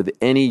bets with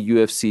any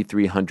UFC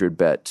 300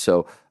 bet.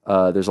 So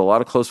there's a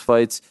lot of close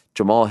fights.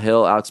 Jamal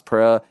Hill, Alex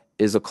Pereira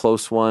is a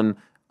close one.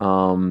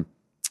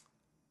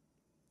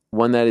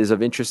 One that is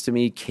of interest to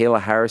me,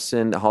 Kayla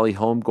Harrison, Holly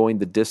Holm going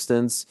the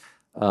distance.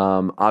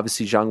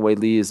 Obviously, Zhang Wei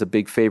Li is a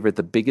big favorite.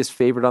 The biggest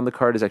favorite on the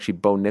card is actually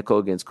Bo Nickel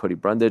against Cody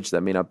Brundage.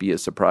 That may not be a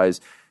surprise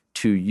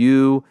to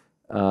you.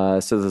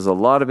 So there's a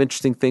lot of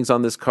interesting things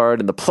on this card,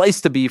 and the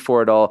place to be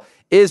for it all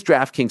is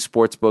DraftKings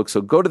Sportsbook.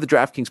 So go to the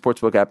DraftKings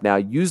Sportsbook app now.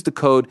 Use the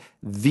code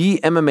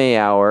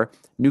THEMMAHour.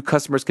 New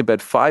customers can bet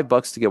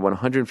 $5 to get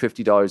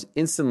 $150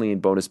 instantly in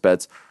bonus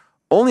bets.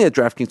 Only at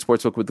DraftKings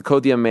Sportsbook with the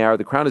code THEMMAHour.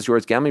 The crown is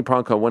yours. Gambling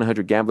problem, call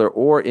 1-800-GAMBLER,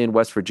 or in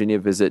West Virginia,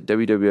 visit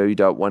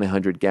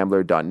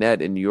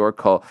www.1800gambler.net. In New York,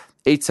 call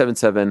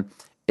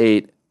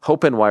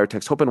 877-8-HOPE-NY or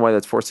text HOPE-NY.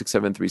 That's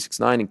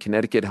 467-369. In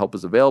Connecticut, help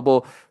is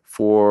available.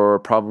 For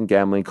problem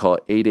gambling, call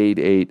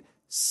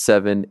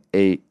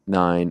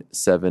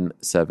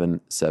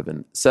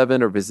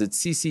 888-789-7777 or visit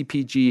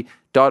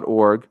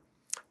ccpg.org.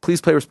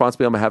 Please play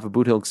responsibly on behalf of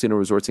Boot Hill Casino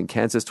Resorts in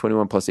Kansas.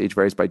 21 plus age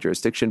varies by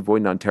jurisdiction.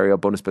 Void in Ontario.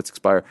 Bonus bets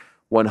expire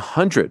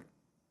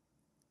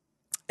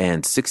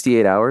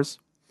 168 hours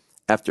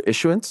after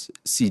issuance.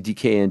 See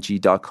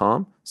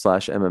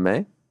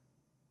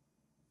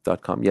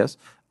dkng.com/MMA.com. Yes.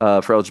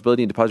 For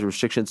eligibility and deposit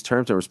restrictions,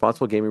 terms, and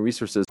responsible gaming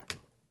resources.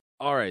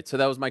 All right. So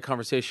that was my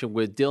conversation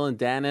with Dylan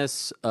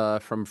Dennis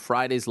from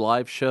Friday's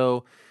live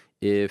show.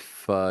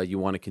 If you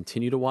want to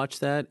continue to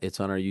watch that,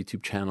 it's on our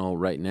YouTube channel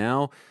right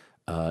now.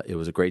 It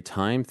was a great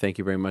time. Thank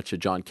you very much to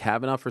John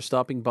Kavanagh for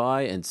stopping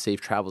by, and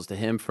safe travels to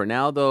him. For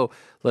now, though,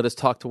 let us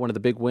talk to one of the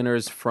big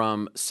winners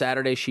from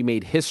Saturday. She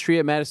made history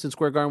at Madison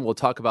Square Garden. We'll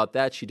talk about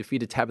that. She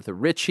defeated Tabitha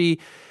Ritchie.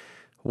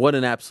 What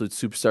an absolute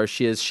superstar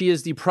she is. She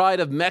is the pride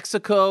of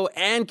Mexico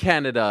and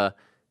Canada.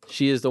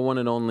 She is the one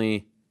and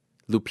only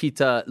Loopy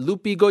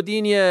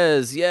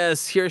Godinez.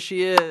 Yes, here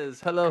she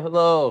is. Hello.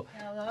 Hello.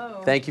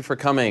 Thank you for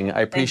coming. I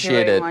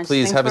appreciate it. Much.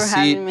 Please Thanks have a for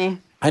seat. having me.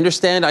 I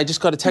understand. I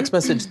just got a text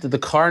message. Did the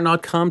car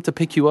not come to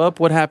pick you up?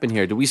 What happened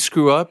here? Did we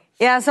screw up?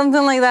 Yeah,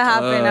 something like that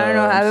happened. I don't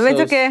know. I'm It's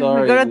so okay.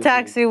 sorry. We got a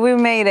taxi. We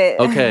made it.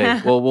 Okay.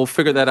 Well, we'll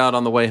figure that out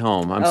on the way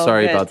home. I'm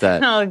sorry good. about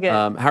that. Oh,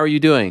 good. How are you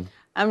doing?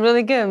 I'm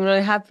really good. I'm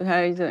really happy. How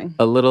are you doing?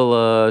 A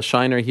little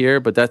shiner here,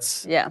 but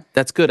that's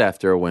good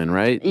after a win,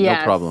 right? Yes.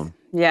 No problem.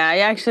 Yeah, I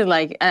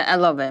actually I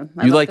love it.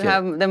 I You love like to it?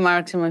 have the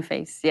marks on my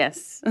face.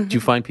 Yes. Do you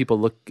find people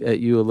look at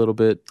you a little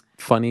bit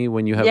funny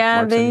when you have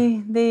marks on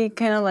you? they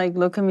kind of like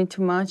look at me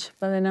too much,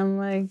 but then I'm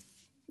like,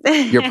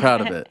 You're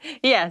proud of it.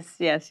 yes.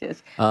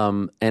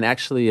 And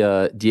actually,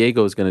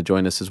 Diego is going to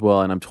join us as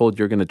well, and I'm told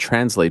you're going to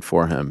translate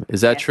for him.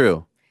 Is that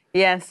true?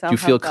 Yes. Do you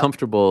feel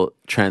comfortable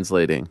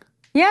translating?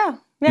 Yeah.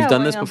 You've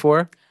done this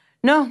before?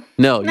 No.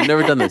 No, you've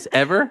never done this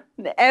ever.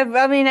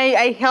 I mean,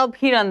 I help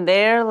here and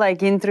there,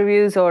 like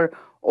interviews or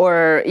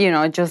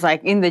just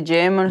like in the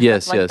gym or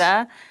stuff like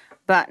that,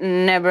 but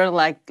never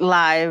like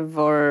live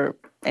or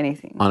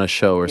anything on a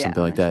show or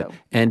something like that. Show.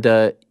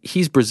 And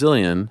he's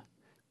Brazilian.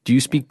 Do you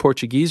speak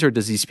Portuguese or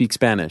does he speak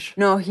Spanish?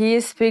 No,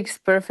 he speaks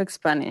perfect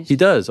Spanish. He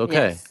does.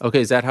 Okay. Yes.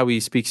 Okay. Is that how he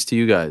speaks to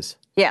you guys?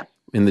 Yeah.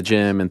 In the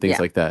gym and things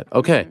like that.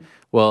 Okay. Mm-hmm.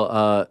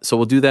 Well, so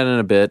we'll do that in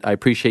a bit. I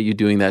appreciate you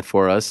doing that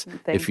for us.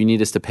 If you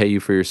need us to pay you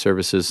for your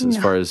services as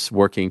far as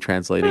working,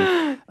 translating,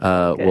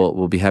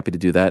 we'll be happy to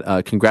do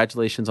that.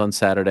 Congratulations on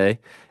Saturday.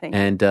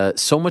 And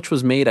so much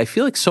was made. I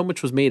feel like so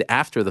much was made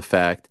after the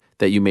fact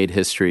that you made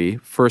history.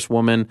 First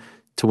woman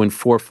to win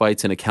 4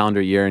 fights in a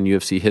calendar year in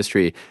UFC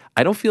history.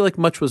 I don't feel like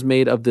much was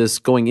made of this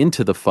going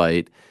into the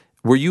fight.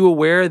 Were you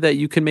aware that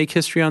you can make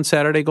history on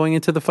Saturday going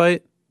into the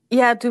fight?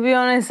 Yeah, to be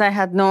honest, I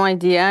had no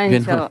idea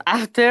until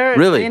after.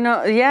 Really?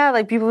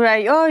 Like people were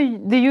like, "Oh,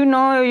 do you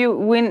know you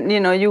win?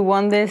 You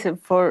won this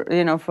for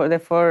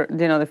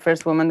the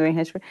first woman doing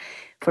history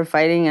for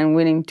fighting and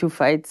winning 2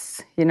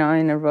 fights, in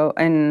a row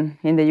in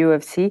the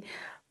UFC."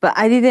 But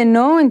I didn't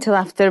know until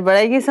after. But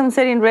I guess I'm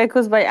setting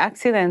records by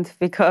accident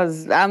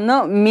because I'm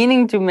not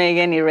meaning to make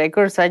any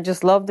records. I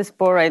just love the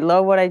sport. I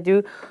love what I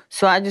do.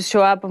 So I just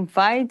show up and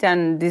fight,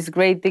 and these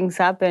great things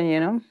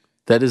happen.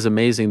 That is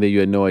amazing that you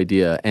had no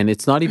idea. And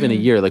it's not even a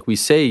year. Like we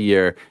say a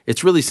year,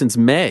 it's really since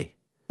May.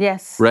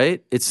 Yes.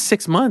 Right? It's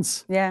 6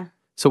 months. Yeah.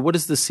 So what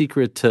is the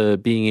secret to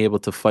being able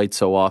to fight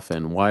so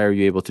often? Why are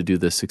you able to do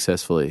this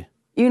successfully?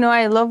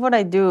 I love what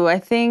I do. I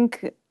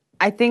think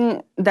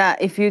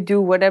that if you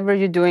do whatever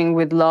you're doing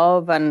with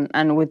love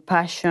and with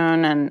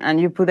passion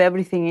and you put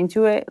everything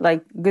into it,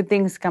 like good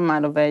things come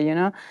out of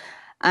it,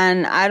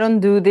 And I don't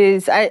do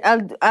this.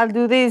 I'll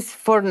do this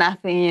for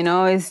nothing,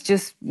 It's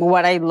just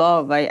what I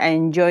love. I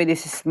enjoy.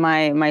 This is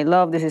my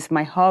love. This is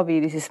my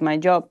hobby. This is my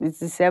job.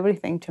 This is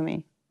everything to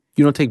me.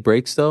 You don't take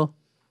breaks though?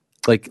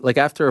 Like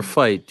after a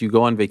fight, do you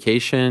go on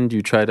vacation? Do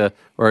you try to,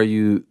 or are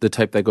you the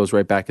type that goes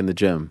right back in the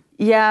gym?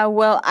 Yeah,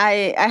 well,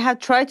 I had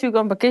tried to go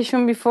on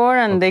vacation before,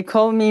 and they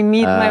called me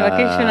meet my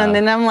vacation, and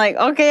then I'm like,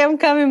 okay, I'm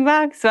coming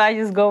back. So I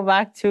just go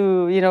back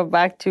to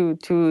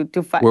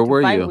fight. Where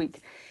were you?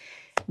 Week.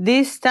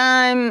 This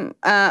time,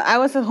 I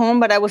was at home,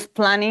 but I was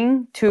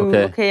planning to,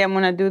 I'm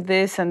going to do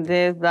this and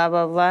this, blah,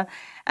 blah, blah,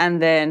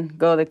 and then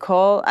go the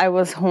call. I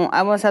was home.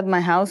 I was at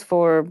my house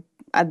for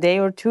a day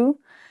or 2.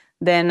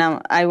 Then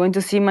I went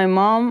to see my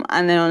mom,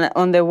 and then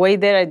on the way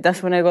there,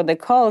 that's when I got the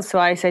call. So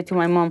I said to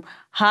my mom,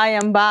 hi,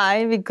 and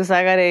bye, because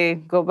I got to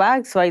go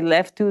back. So I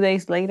left 2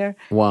 days later.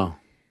 Wow.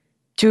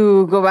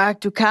 To go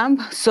back to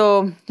camp.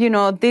 So,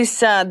 this,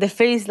 the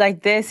phase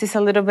like this is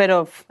a little bit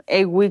of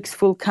 8 weeks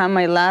full camp,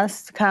 my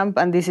last camp,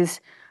 and this is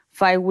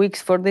 5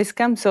 weeks for this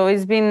camp. So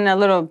it's been a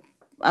lot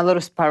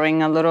of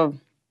sparring, a lot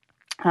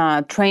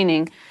of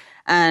training,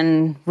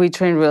 and we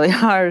train really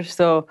hard.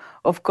 So,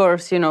 of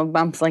course,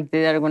 bumps like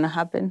that are going to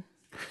happen.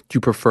 Do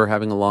you prefer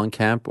having a long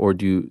camp, or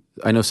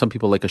I know some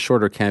people like a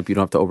shorter camp, you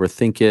don't have to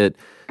overthink it,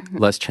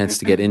 less chance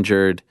to get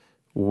injured.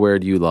 Where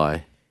do you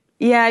lie?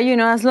 Yeah,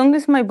 as long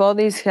as my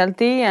body is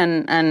healthy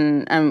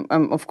and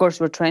of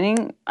course we're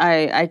training,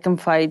 I can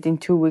fight in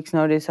 2 weeks'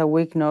 notice, a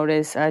week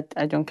notice. I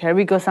don't care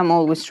because I'm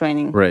always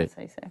training. Right. As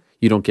I say.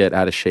 You don't get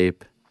out of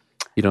shape?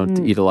 You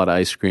don't eat a lot of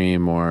ice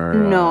cream or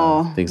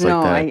things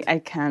like that? No, I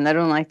can't. I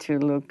don't like to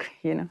look,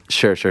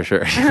 Sure.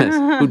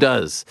 Who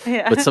does?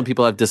 Yeah. But some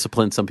people have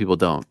discipline, some people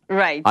don't.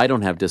 Right. I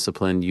don't have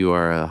discipline. You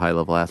are a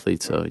high-level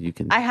athlete, so you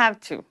can... I have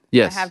to.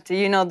 Yes. I have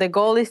to. The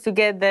goal is to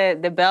get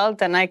the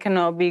belt, and I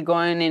cannot be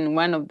going in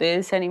one of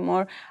these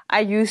anymore. I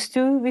used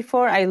to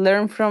before. I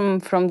learned from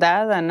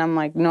that, and I'm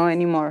like, no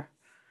anymore.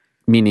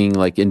 Meaning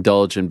like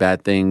indulge in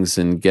bad things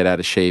and get out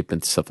of shape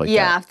and stuff like that?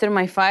 Yeah, after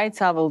my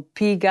fights, I will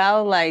pig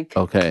out like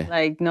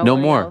nobody no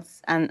more.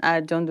 else. And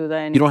I don't do that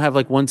anymore. You don't have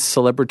like one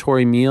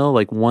celebratory meal,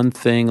 like one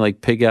thing,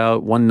 like pig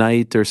out one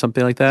night or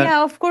something like that?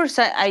 Yeah, of course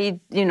I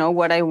eat,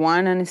 what I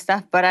want and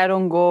stuff, but I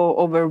don't go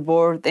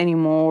overboard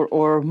anymore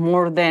or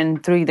more than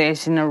 3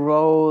 days in a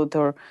row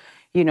or,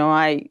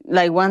 I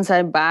like once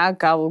I'm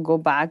back, I will go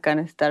back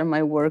and start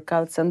my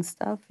workouts and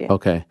stuff. Yeah.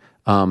 Okay.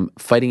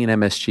 Fighting in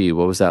MSG,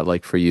 what was that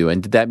like for you?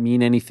 And did that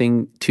mean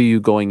anything to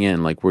you going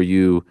in? Like, were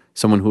you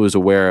someone who was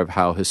aware of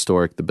how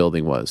historic the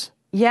building was?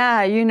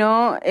 Yeah,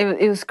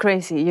 it was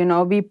crazy,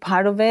 be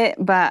part of it,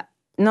 but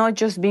not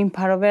just being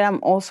part of it, I'm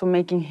also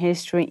making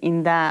history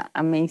in that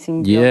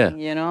amazing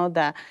building,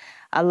 that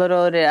a lot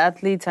of the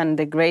athletes and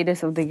the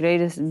greatest of the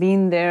greatest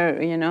being there,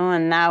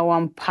 and now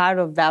I'm part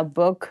of that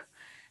book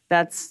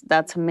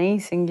that's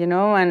amazing,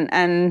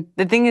 and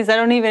the thing is, I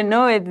don't even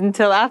know it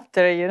until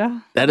after,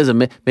 That is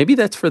maybe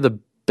that's for the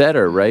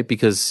better, right?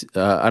 Because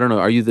I don't know,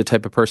 are you the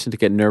type of person to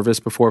get nervous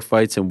before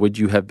fights, and would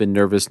you have been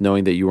nervous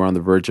knowing that you were on the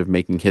verge of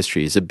making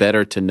history? Is it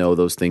better to know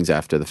those things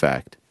after the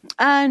fact?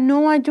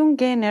 No, I don't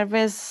get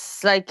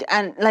nervous. Like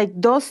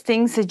those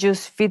things that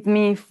just feed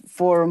me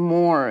for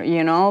more,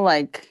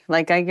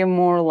 like I get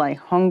more like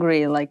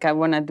hungry, like I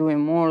want to do it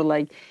more,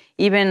 like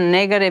even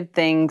negative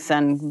things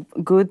and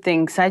good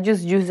things. I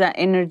just use that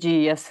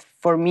energy as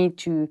for me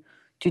to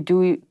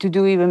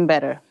do even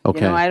better.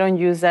 Okay. I don't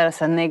use that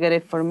as a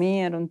negative for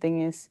me. I don't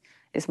think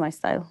it's my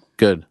style.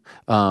 Good.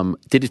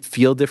 Did it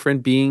feel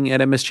different being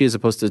at MSG as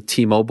opposed to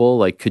T-Mobile?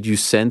 Like, could you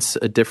sense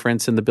a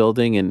difference in the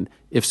building? And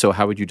if so,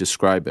 how would you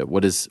describe it?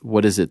 What is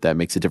it that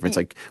makes a difference?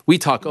 Like, we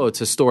talk, it's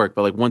historic,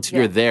 but like once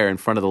you're there in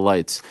front of the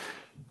lights.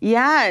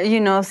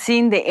 Yeah,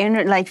 seeing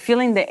the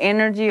feeling the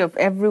energy of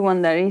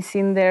everyone that is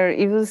in there,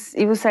 it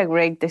was a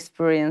great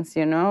experience,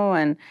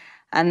 and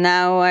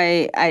now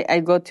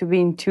I got to be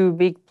in two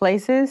big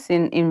places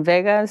in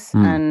Vegas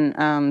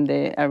and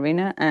the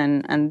arena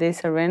and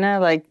this arena,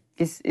 like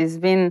it's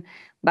been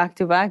back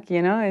to back,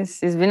 it's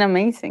been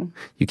amazing.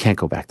 You can't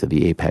go back to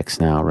the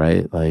Apex now,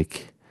 right?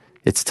 Like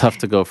it's tough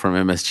to go from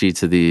MSG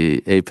to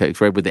the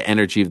Apex, right? With the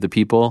energy of the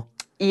people.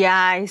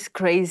 Yeah, it's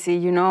crazy,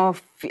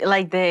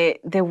 like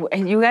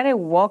you gotta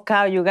walk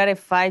out, you gotta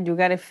fight, you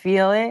gotta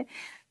feel it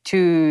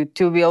to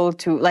be able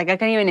to, like, I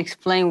can't even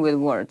explain with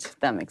words, if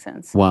that makes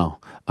sense. Wow.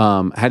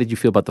 How did you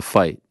feel about the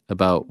fight,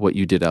 about what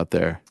you did out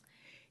there?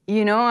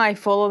 I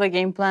followed the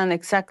game plan,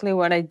 exactly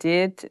what I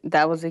did.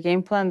 That was the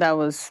game plan. That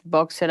was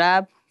box it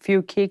up,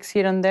 few kicks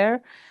here and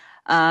there.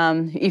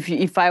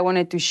 If I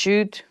wanted to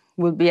shoot,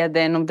 would be at the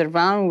end of the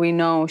round. We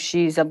know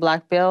she's a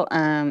black belt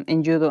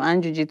in judo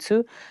and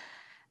jiu-jitsu.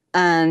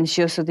 And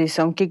she also did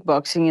some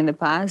kickboxing in the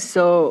past.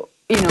 So,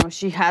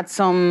 she had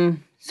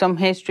some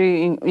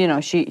history.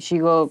 She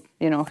got,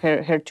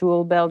 her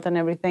tool belt and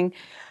everything.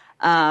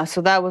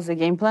 So that was the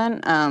game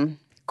plan.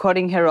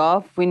 Cutting her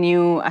off, we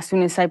knew as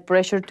soon as I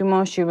pressured too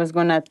much, she was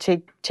gonna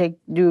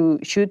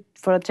shoot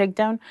for a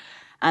takedown,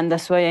 and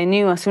that's why I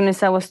knew as soon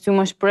as I was too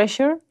much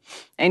pressure,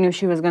 I knew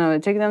she was gonna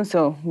take them.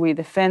 So we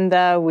defend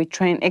that. We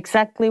train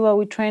exactly what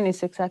we train.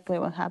 Is exactly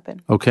what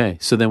happened. Okay,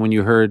 so then when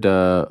you heard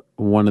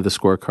one of the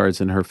scorecards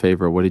in her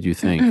favor, what did you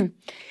think?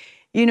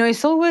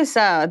 It's always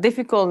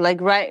difficult, like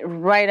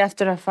right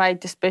after a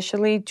fight,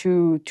 especially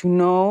to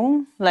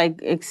know like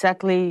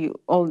exactly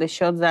all the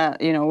shots that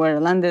were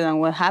landed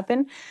and what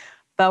happened.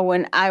 But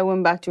when I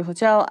went back to the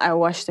hotel, I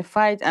watched the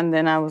fight, and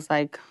then I was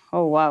like,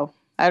 "Oh wow,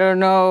 I don't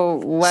know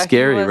what."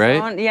 Scary, was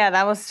right? on. Yeah,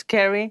 that was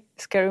scary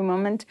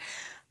moment.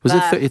 Was it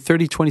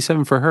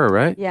 30-27 for her,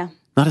 right? Yeah.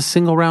 Not a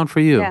single round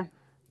for you. Yeah.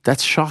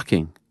 That's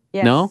shocking.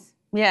 Yes. No?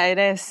 Yeah, it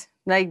is.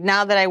 Like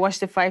now that I watched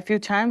the fight a few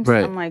times,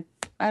 right. I'm like,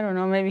 I don't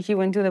know, maybe he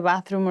went to the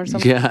bathroom or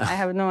something. Yeah. I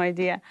have no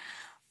idea.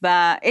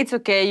 But it's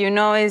okay,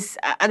 it's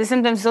at the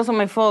same time it's also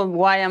my fault.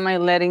 Why am I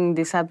letting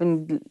this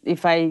happen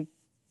if I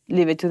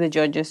leave it to the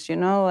judges,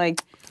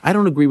 like I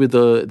don't agree with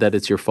that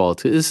it's your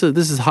fault. This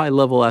is high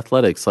level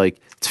athletics. Like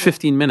it's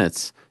 15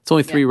 minutes. It's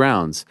only 3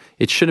 rounds.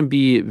 It shouldn't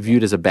be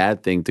viewed as a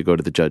bad thing to go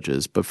to the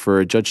judges, but for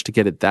a judge to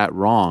get it that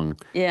wrong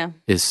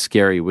is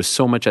scary. With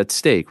so much at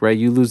stake, right?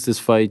 You lose this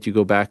fight, you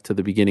go back to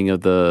the beginning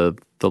of the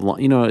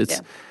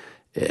it's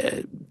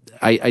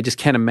I just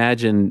can't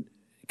imagine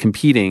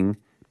competing,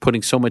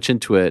 putting so much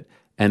into it,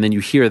 and then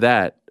you hear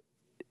that.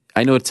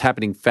 I know it's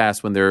happening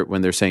fast when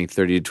they're saying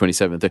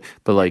 30-27,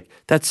 but like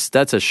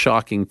that's a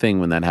shocking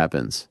thing when that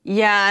happens.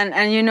 Yeah,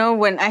 and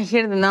when I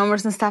hear the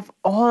numbers and stuff,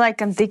 all I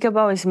can think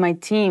about is my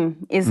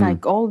team. It's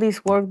like all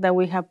this work that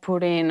we have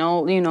put in,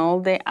 all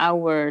the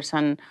hours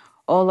and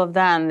all of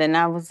that. And then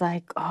I was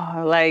like,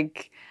 oh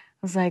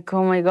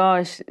my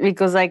gosh,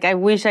 because like I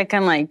wish I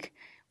can like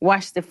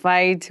watch the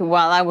fight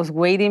while I was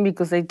waiting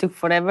because they took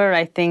forever.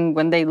 I think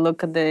when they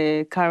look at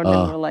the card, they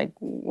were like,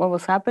 what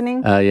was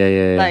happening?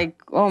 Yeah.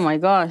 Like, oh my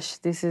gosh,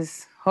 this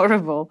is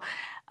horrible.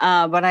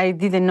 But I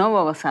didn't know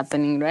what was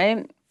happening,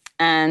 right?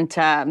 And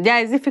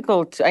it's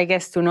difficult, I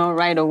guess, to know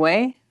right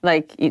away,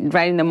 like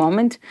right in the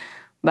moment.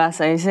 But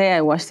as I say,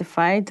 I watched the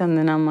fight and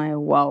then I'm like,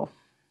 wow,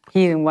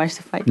 he didn't watch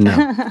the fight. No.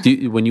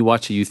 When you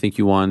watch it, you think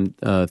you won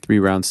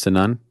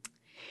 3-0?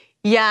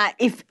 Yeah,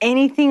 if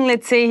anything,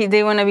 let's say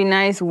they want to be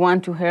nice,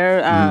 one to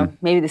her,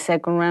 maybe the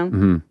second round.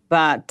 Mm-hmm.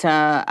 But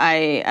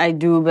I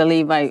do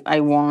believe I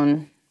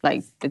won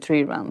like the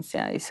 3 rounds.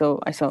 Yeah, so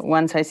I saw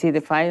once I see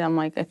the fight, I'm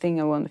like, I think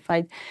I won the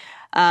fight.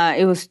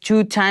 It was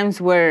 2 times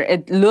where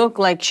it looked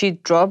like she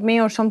dropped me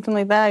or something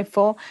like that. I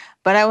fall,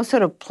 but I was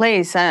sort of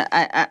placed.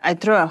 I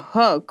threw a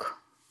hook,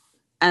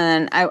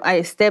 and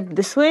I stepped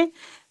this way.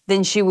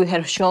 Then she with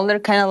her shoulder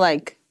kind of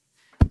like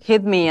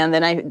hit me, and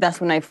then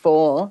that's when I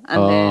fall,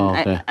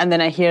 and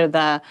then I hear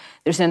that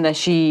they're saying that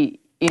she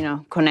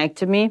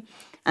connected me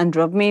and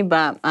dropped me,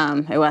 but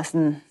it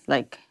wasn't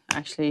like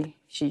actually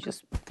she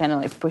just kind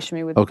of like pushed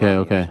me with the body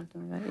or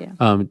something like that,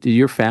 yeah. Did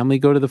your family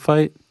go to the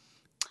fight?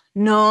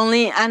 No,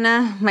 only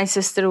Anna, my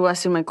sister,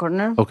 was in my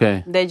corner.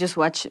 Okay. They just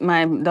watch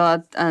my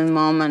dad and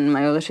mom and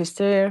my other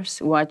sisters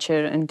watch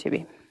it on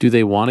TV. Do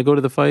they want to go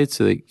to the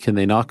fights? Can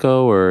they not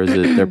go, or is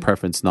it their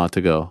preference not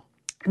to go?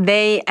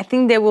 I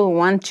think they will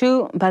want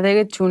to, but they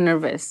get too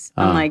nervous.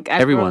 I'm like,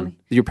 everyone.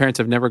 Your parents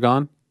have never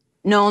gone?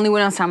 No, only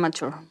when I was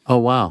amateur. Oh,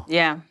 wow.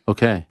 Yeah.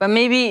 Okay. But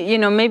maybe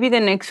the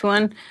next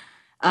one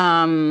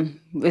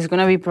is going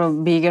to be a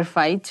bigger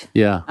fight.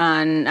 Yeah.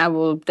 And I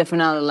will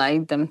definitely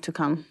like them to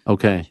come.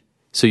 Okay.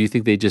 So you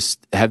think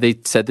have they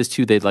said this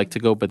to you? They'd like to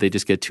go, but they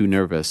just get too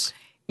nervous?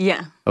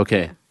 Yeah.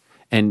 Okay. Yeah.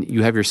 And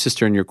you have your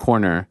sister in your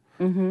corner.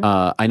 Mm-hmm.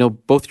 I know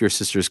both your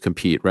sisters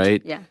compete,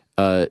 right? Yeah.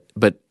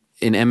 But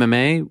in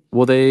MMA,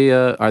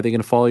 are they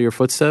going to follow your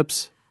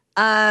footsteps?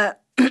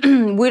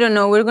 We don't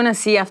know. We're going to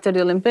see after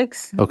the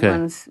Olympics. Okay.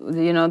 Once,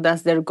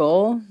 that's their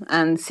goal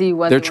and see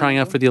what they're trying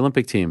out for the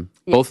Olympic team.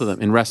 Yes. Both of them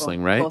in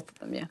wrestling, right? Both of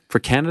them, yeah. For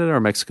Canada or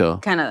Mexico?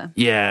 Canada.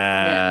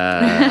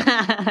 Yeah.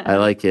 I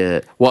like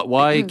it.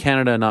 Why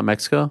Canada, not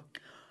Mexico?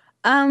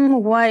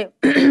 Why?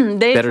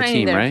 They better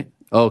team, there. Right?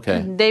 Oh,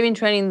 okay. They've been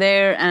training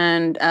there,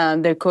 and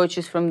their coach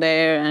is from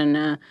there,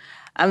 and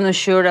I'm not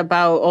sure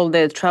about all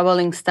the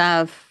traveling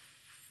stuff.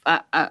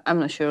 I'm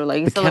not sure.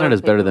 But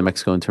Canada's better than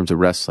Mexico in terms of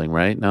wrestling,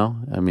 right? No?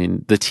 I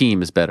mean, the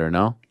team is better,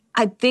 no?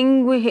 I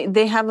think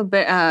they have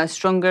a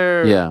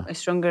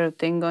stronger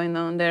thing going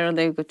on there.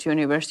 They go to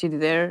university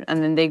there,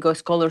 and then they go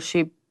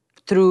scholarship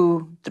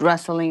through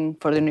wrestling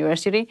for the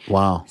university.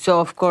 Wow. So,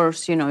 of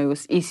course, it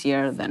was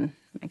easier than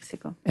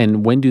Mexico.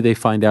 And when do they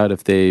find out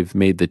if they've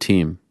made the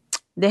team?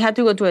 They had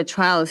to go to a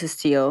trials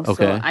still.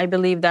 Okay. So I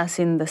believe that's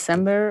in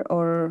December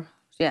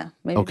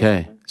maybe. Okay.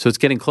 December. So it's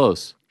getting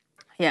close.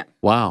 Yeah.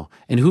 Wow.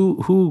 And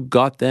who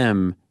got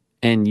them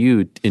and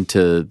you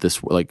into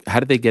this? Like, how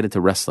did they get into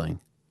wrestling?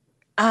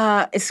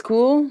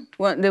 School.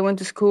 They went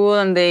to school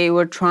and they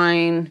were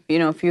trying,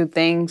 a few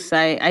things.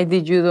 I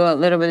did judo, a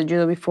little bit of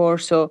judo before,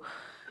 so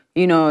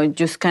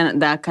just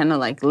kind of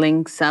like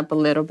links up a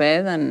little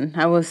bit. And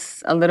I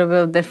was a little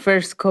bit of the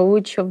first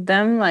coach of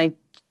them, like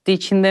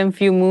teaching them a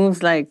few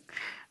moves, like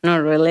not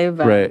really,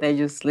 but they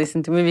just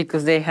listened to me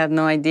because they had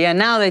no idea.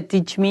 Now they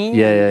teach me.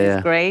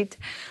 It's great.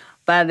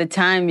 But at the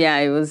time,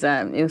 it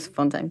was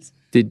fun times.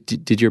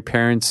 Did your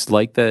parents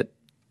like that?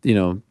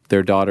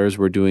 Their daughters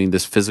were doing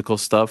this physical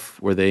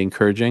stuff. Were they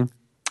encouraging?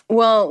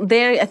 Well,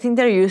 I think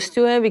they're used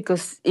to it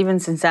because even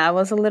since I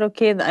was a little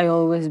kid, I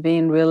always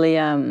been really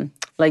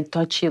like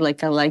touchy.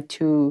 Like I like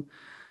to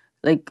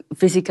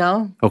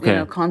physical,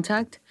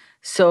 contact.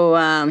 So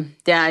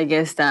I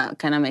guess that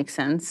kind of makes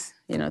sense,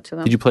 to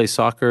them. Did you play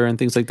soccer and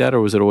things like that,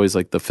 or was it always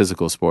like the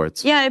physical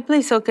sports? Yeah, I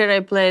play soccer. I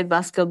played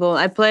basketball.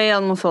 I play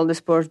almost all the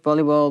sports,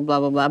 volleyball, blah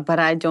blah blah. But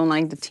I don't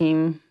like the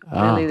team.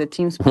 Really, the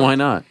team sport. Why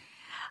not?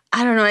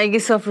 I don't know. I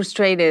get so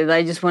frustrated.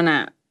 I just want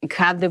to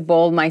have the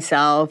ball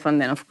myself. And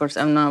then, of course,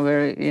 I'm not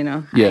very,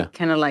 I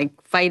kind of like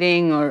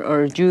fighting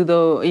or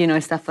judo,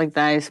 stuff like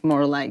that. It's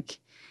more like,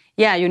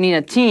 you need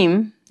a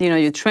team.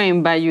 You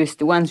train, but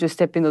once you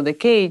step into the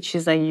cage,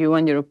 it's like you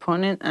and your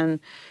opponent and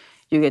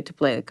you get to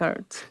play the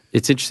cards.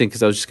 It's interesting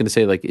because I was just going to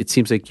say, like, it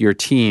seems like your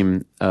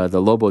team,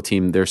 the Lobo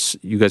team,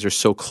 you guys are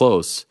so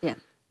close. Yeah.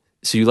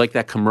 So you like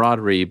that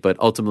camaraderie, but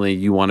ultimately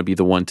you want to be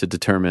the one to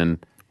determine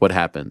what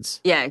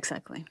happens. Yeah,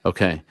 exactly.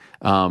 Okay.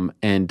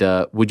 And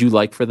would you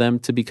like for them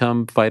to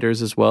become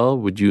fighters as well?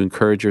 Would you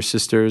encourage your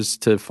sisters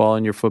to follow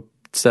in your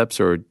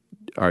footsteps, or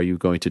are you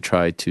going to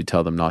try to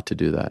tell them not to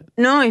do that?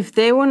 No, if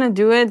they want to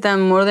do it,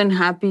 I'm more than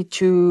happy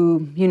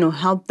to,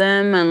 help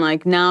them. And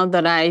like now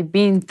that I've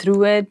been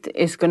through it,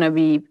 it's going to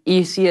be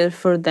easier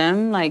for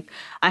them. Like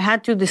I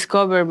had to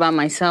discover by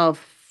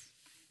myself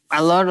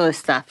a lot of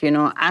stuff,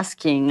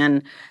 asking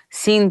and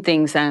seeing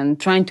things and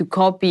trying to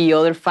copy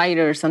other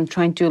fighters and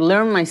trying to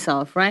learn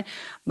myself, right?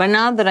 But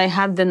now that I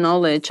have the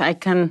knowledge, I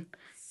can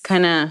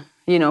kind of,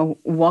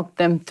 walk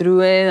them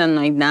through it. And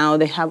like now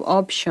they have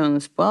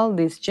options. Well,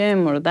 this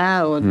gym or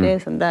that or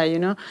this and that,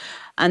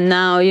 And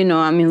now,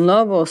 I'm in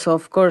Lobo. So,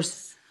 of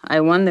course,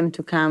 I want them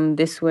to come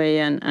this way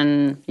and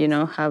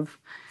have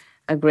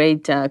a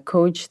great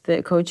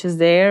coaches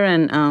there.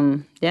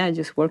 And,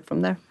 just work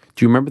from there.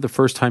 Do you remember the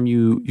first time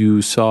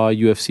you saw a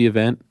UFC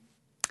event?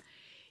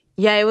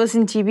 Yeah, it was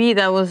in TV.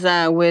 That was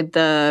with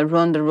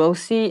Ronda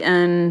Rousey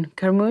and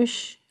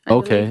Carmouche. I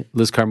believe.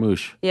 Liz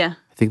Carmouche. Yeah.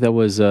 I think that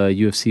was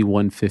UFC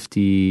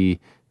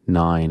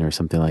 159 or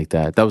something like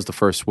that. That was the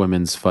first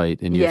women's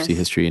fight in UFC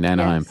history in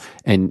Anaheim. Yes.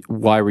 And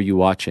why were you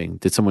watching?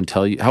 Did someone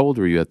tell you? How old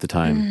were you at the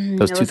time?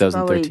 That was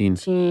 2013.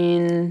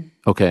 18.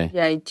 Okay.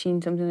 Yeah,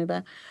 18, something like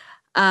that.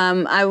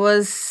 I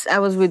was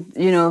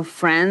with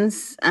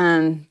friends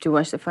and to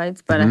watch the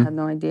fights, but I had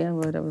no idea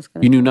what I was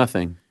going to. You knew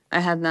nothing. I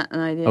had no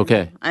idea.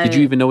 Okay. Did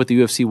you even know what the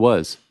UFC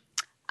was?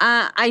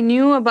 I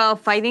knew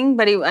about fighting,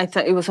 but I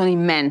thought it was only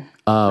men.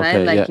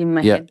 Okay. Right? Like in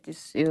my head,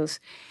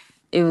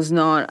 it was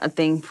not a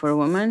thing for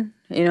women.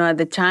 At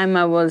the time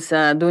I was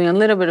doing a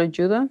little bit of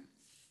judo.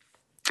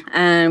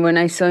 And when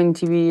I saw on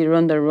TV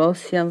Ronda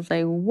Rousey, I was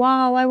like,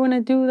 wow, I want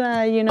to do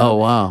that, Oh,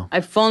 wow.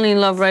 I fall in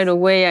love right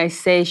away. I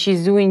say she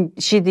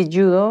did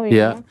judo, you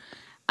know?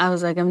 I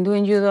was like, I'm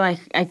doing judo,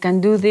 I can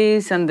do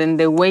this. And then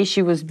the way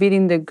she was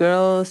beating the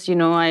girls,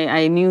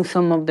 I knew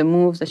some of the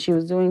moves that she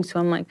was doing. So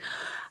I'm like,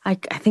 I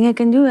think I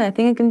can do it. I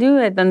think I can do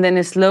it. And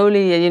then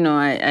slowly,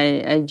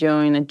 I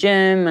joined a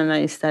gym and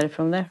I started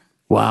from there.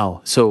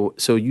 Wow. So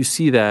you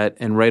see that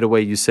and right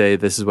away you say,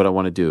 this is what I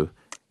want to do.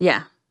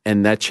 Yeah.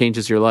 And that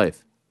changes your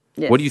life.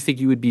 Yes. What do you think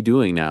you would be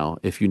doing now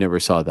if you never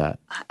saw that?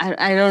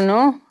 I don't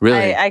know.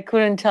 Really? I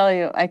couldn't tell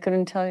you.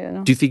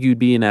 No. Do you think you'd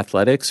be in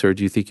athletics or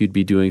do you think you'd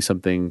be doing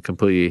something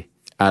completely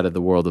out of the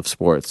world of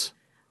sports?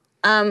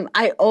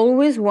 I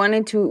always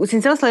wanted to,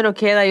 since I was a little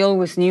kid, I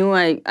always knew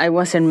I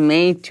wasn't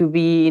made to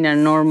be in a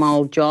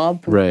normal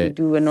job, right. to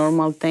do a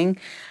normal thing.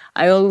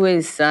 I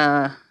always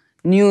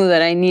knew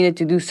that I needed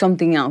to do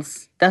something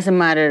else. Doesn't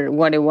matter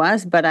what it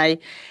was, but I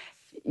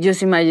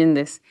just imagine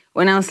this.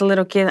 When I was a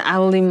little kid, I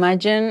would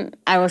imagine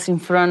I was in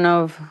front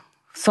of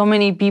so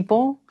many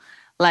people,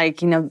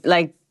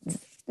 the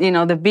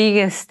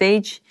biggest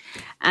stage,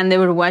 and they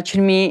were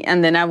watching me,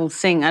 and then I will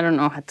sing. I don't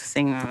know how to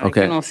sing. Okay. I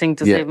cannot sing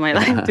to save my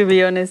life, to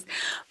be honest.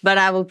 But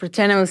I will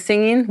pretend I was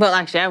singing. Well,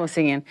 actually, I was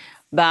singing,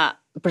 but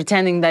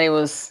pretending that it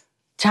was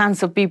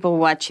tons of people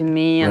watching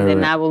me, and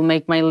then I will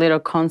make my little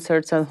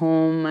concerts at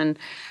home, and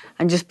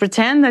just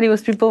pretend that it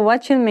was people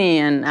watching me,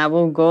 and I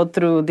will go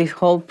through this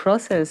whole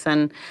process,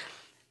 and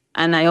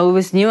I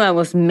always knew I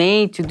was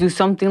made to do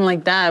something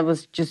like that. I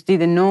just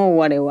didn't know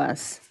what it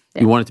was.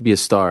 Yeah. You wanted to be a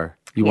star.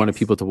 You wanted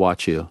people to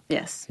watch you.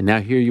 Yes. And now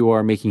here you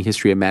are making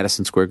history at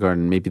Madison Square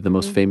Garden, maybe the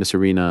most famous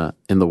arena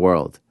in the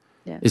world.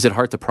 Yeah. Is it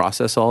hard to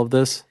process all of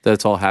this, that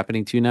it's all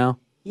happening to you now?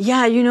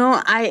 Yeah,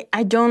 I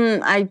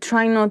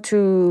try not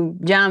to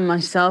jam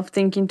myself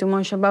thinking too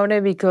much about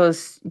it,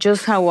 because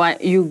just how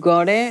you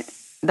got it,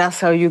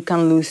 that's how you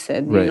can lose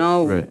it, you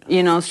know? Right.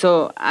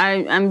 So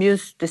I'm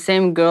just the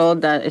same girl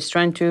that is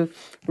trying to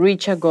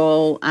reach a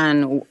goal,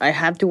 and I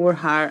have to work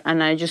hard,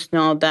 and I just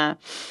know that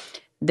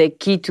the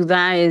key to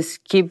that is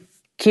keep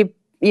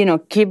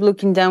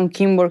looking down,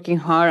 keep working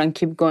hard, and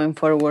keep going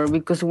forward.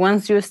 Because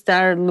once you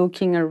start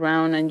looking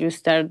around and you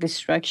start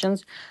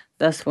distractions,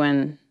 that's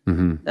when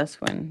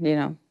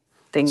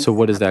things. So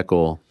what is that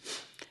goal?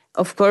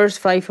 Of course,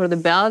 fight for the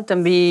belt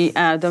and be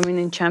a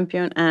dominant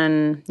champion.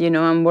 And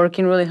I'm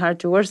working really hard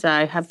towards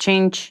that. I have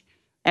changed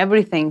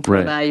everything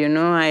for that.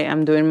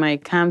 I'm doing my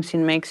camps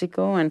in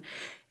Mexico, and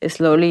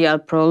slowly I'll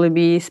probably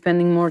be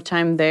spending more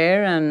time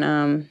there.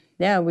 And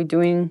we're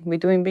doing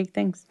big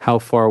things. How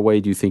far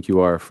away do you think you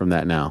are from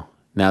that now?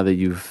 Now that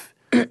you've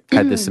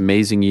had this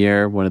amazing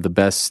year, one of the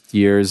best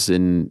years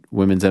in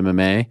women's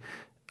MMA,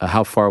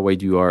 how far away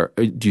do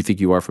you think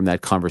you are from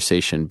that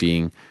conversation,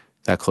 being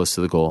that close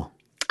to the goal?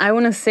 I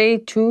want to say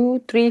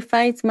 2-3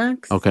 fights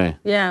max. Okay.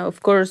 Yeah,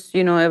 of course,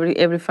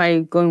 every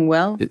fight going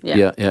well.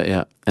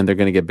 Yeah. And they're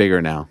going to get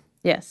bigger now.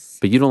 Yes.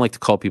 But you don't like to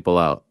call people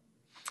out.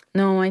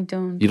 No, I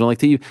don't. You don't like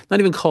to not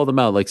even call them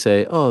out, like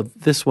say, oh,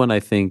 this one I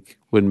think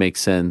would make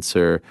sense,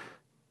 or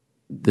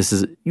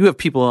you have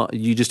people,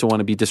 you just don't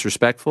want to be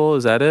disrespectful,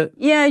 is that it?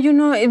 Yeah,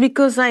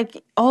 because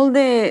all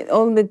the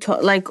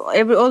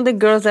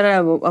girls that are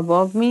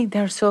above me,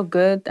 they're so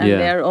good, and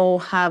they all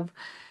have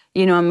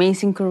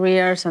amazing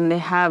careers, and they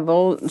have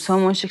so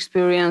much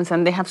experience,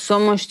 and they have so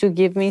much to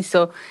give me.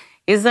 So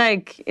it's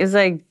like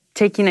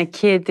taking a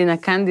kid in a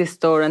candy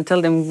store and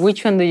tell them,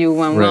 which one do you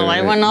want? Well,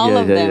 I want all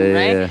of them,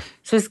 right? Yeah.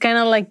 So it's kind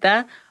of like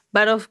that.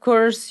 But of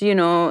course,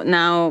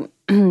 now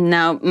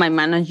my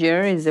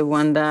manager is the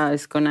one that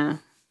is gonna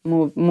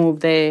move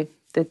the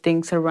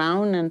things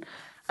around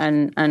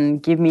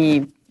and give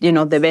me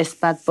the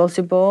best path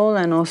possible,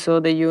 and also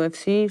the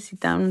UFC, sit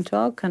down and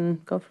talk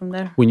and go from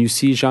there. When you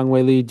see Zhang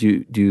Weili,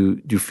 do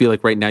you feel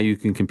like right now you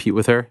can compete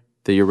with her?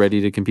 That you're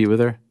ready to compete with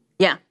her?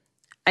 Yeah,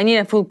 I need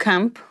a full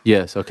camp.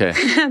 Yes. Okay.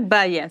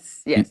 But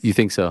yes. You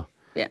think so?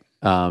 Yeah.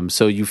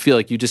 So you feel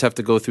like you just have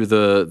to go through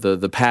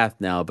the path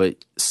now,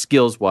 but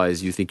skills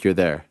wise, you think you're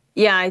there?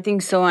 Yeah, I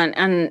think so.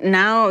 And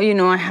now,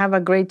 I have a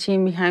great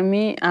team behind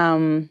me.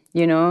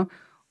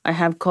 I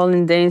have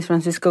Colin Dennis,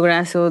 Francisco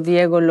Grasso,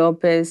 Diego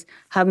Lopes,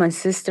 have my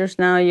sisters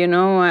now,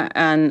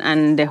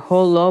 and the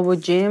whole Lobo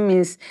gym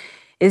is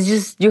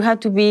just, you have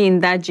to be in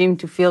that gym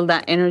to feel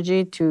that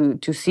energy,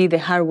 to see the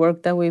hard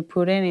work that we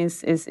put in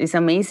is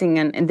amazing.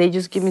 And they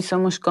just give me so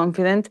much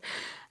confidence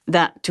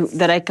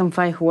that I can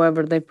fight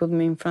whoever they put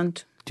me in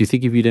front. Do you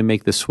think if you didn't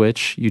make the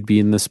switch, you'd be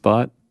in this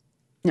spot?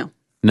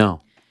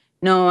 No.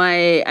 No,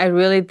 I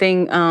really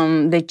think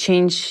the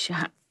change,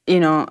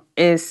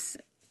 is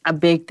a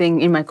big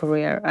thing in my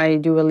career. I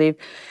do believe.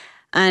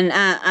 And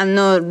I'm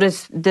not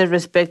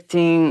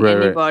disrespecting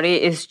anybody.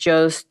 Right. It's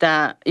just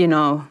that,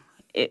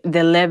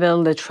 the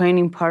level, the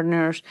training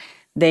partners,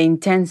 the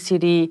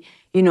intensity,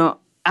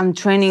 I'm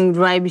training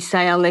right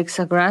beside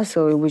Alexa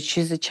Grasso, which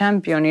is the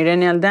champion.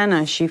 Irene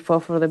Aldana, she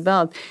fought for the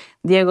belt.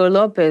 Diego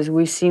Lopes,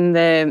 we've seen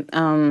the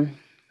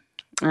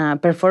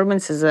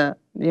performances, that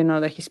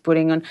he's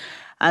putting on.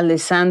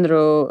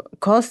 Alessandro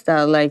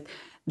Costa, like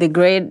the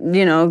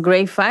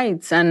great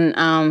fights. And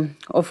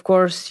of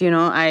course,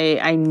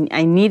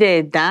 I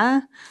needed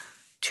that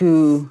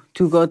to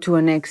go to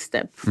a next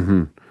step.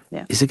 Mm-hmm.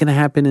 Yeah. Is it going to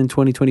happen in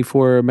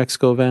 2024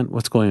 Mexico event?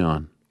 What's going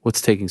on?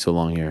 What's taking so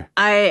long here?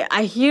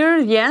 I hear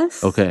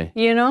yes. Okay.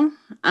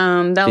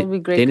 That would be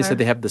great. Dana said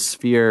they have the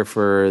sphere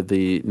for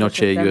the Noche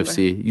September.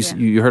 UFC.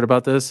 You heard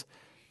about this?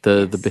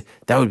 The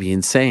that would be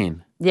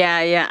insane.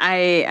 Yeah.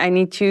 I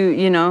need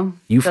to,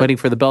 You fighting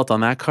for the belt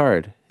on that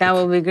card. That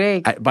will be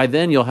great. By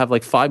then, you'll have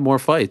like 5 more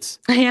fights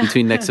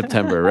between next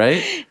September,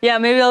 right? Yeah,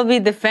 maybe I'll be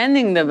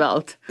defending the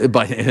belt. Yes,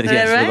 right?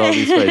 with all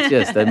these fights.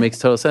 Yes, that makes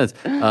total sense.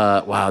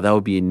 Wow, that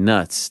would be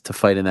nuts to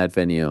fight in that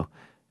venue.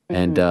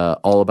 And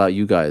all about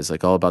you guys,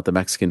 like all about the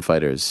Mexican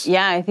fighters.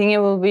 Yeah, I think it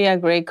will be a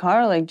great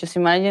card. Like, just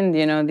imagine,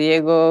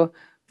 Diego,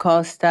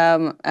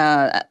 Costa,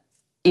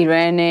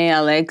 Irene,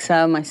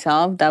 Alexa,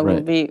 myself. That will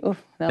be...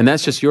 And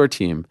that's just your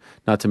team,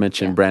 not to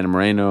mention Brandon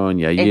Moreno and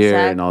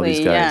Yair and all these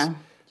guys. Yeah.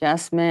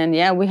 Jasmine.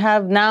 Yeah,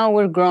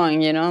 we're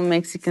growing,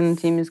 Mexican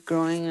team is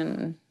growing.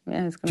 And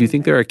it's Do you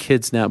think there are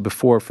kids now,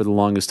 before for the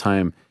longest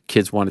time,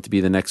 kids wanted to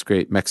be the next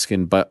great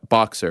Mexican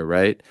boxer,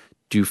 right?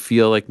 Do you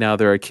feel like now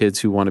there are kids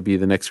who want to be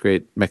the next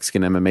great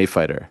Mexican MMA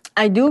fighter?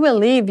 I do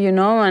believe,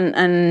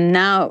 and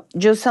now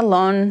just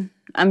alone,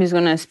 I'm just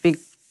going to speak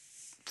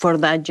for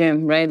that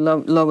gym, right?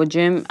 Lobo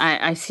gym.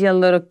 I see a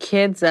lot of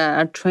kids that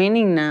are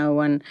training now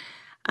and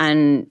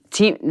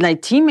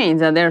teammates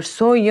that they're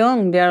so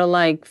young. They're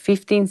like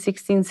 15,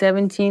 16,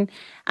 17,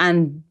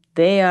 and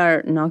they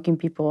are knocking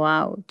people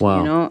out,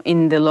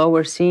 in the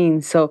lower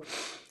scene. So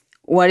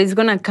what is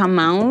going to come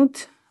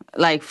out,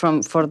 like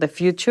for the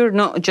future,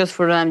 not just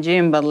for that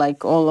gym, but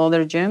like all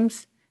other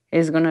gyms,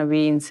 is going to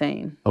be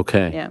insane.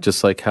 Okay. Yeah.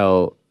 Just like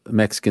how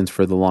Mexicans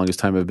for the longest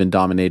time have been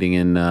dominating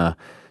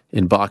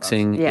in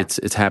boxing,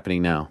 it's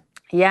happening now.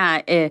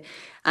 Yeah,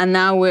 and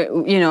now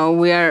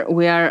we are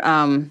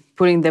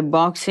putting the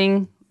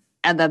boxing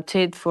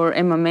adapted for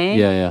MMA.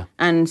 Yeah.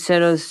 And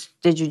instead of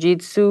the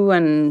jiu-jitsu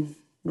and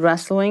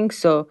wrestling,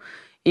 so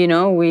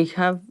we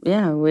have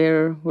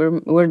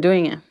we're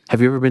doing it.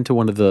 Have you ever been to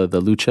one of the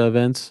lucha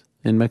events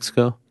in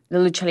Mexico? The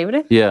lucha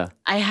libre? Yeah.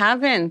 I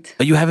haven't.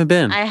 Oh, you haven't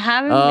been? I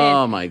haven't been.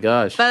 Oh my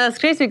gosh. But that's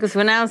crazy because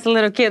when I was a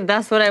little kid,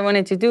 that's what I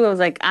wanted to do. I was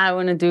like, I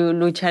want to do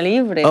lucha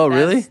libre. Oh,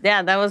 really?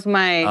 Yeah, that was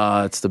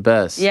my... it's the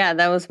best. Yeah,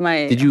 that was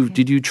my... Did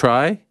you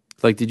try?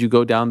 Like, did you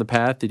go down the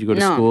path? Did you go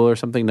to school or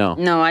something? No.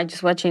 No, I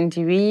just watching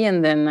TV,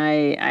 and then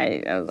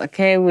I was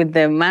okay with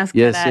the mask.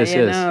 Yes.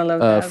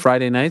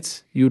 Friday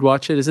nights, you would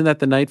watch it. Isn't that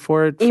the night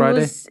for it?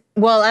 Friday.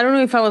 I don't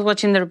know if I was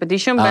watching the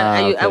repetition, but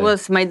I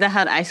was. My dad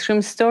had ice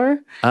cream store,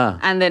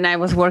 and then I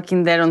was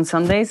working there on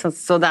Sundays,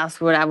 so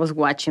that's where I was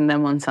watching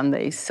them on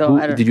Sundays. So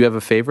did you have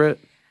a favorite?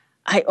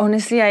 I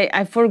honestly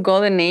I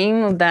forgot the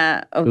name of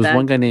that. There was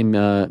one guy named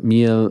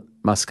Mil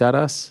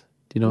Mascaras.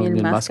 Do you know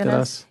Mil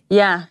Mascaras?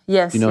 Yeah,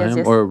 yes. Do you know him?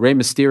 Yes. Or Rey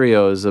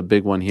Mysterio is a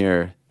big one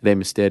here. Rey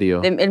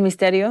Mysterio. El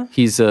Mysterio?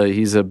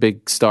 He's a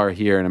big star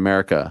here in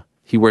America.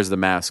 He wears the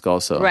mask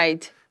also.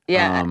 Right.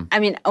 Yeah. I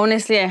mean,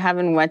 honestly, I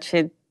haven't watched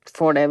it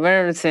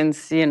forever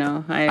since,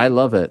 I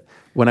love it.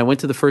 When I went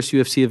to the first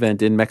UFC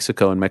event in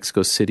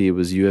Mexico City, it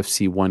was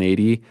UFC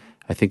 180.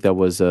 I think that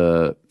was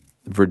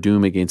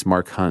Verdum against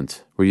Mark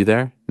Hunt. Were you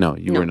there? No,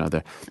 you were not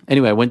there.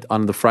 Anyway, I went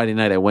on the Friday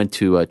night. I went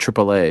to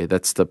AAA.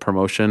 That's the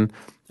promotion.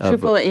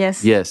 AAA,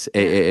 yes. Yes,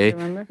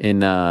 AAA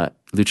in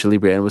Lucha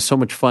Libre. And it was so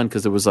much fun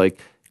because there was like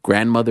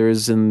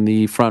grandmothers in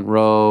the front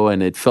row,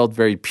 and it felt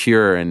very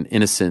pure and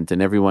innocent.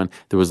 And everyone,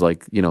 there was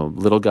like,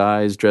 little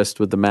guys dressed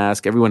with the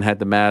mask. Everyone had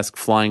the mask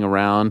flying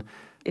around.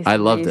 I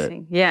loved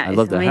it. Yeah, I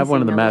loved it. I have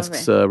one of the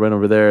masks right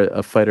over there,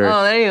 a fighter.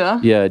 Oh, there you go.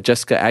 Yeah,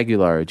 Jessica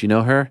Aguilar. Do you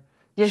know her?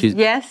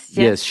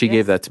 Yes. She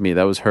gave that to me.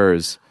 That was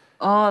hers.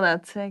 Oh,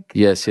 that's sick.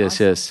 Yes.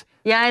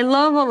 Yeah, I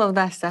love all of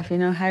that stuff,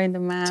 having the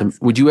mask.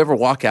 Would you ever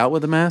walk out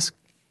with a mask?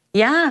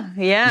 Yeah.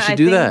 You should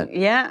do that.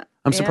 Yeah.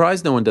 I'm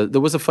surprised no one does.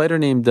 There was a fighter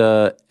named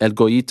El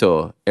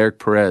Goyito, Eric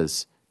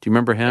Perez. Do you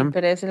remember him?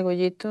 Perez, El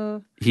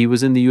Goyito. He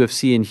was in the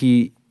UFC, and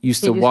he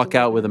used to walk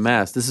out with a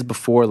mask. This is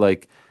before,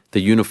 like, the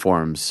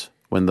uniforms,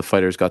 when the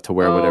fighters got to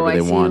wear whatever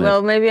they wanted.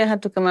 Well, maybe I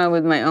had to come out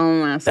with my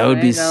own mask. That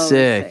would be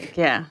sick.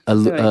 Yeah.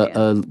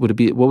 Would it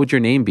be? What would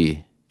your name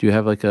be? Do you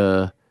have like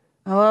a?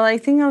 Well, I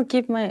think I'll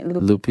keep my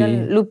Loopy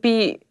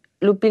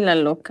La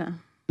Loca.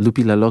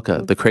 Loopy La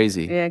Loca, the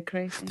crazy. Yeah,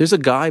 crazy. There's a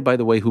guy, by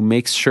the way, who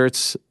makes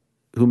shirts,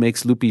 who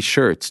makes Loopy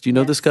shirts. Do you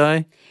know this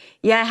guy?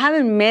 Yeah, I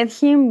haven't met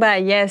him,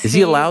 but yes. Is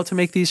he allowed to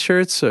make these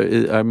shirts? Or,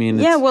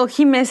 yeah, well,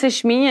 he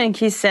messaged me and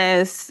he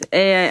says,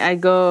 hey,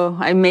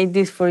 I made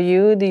this for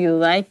you. Do you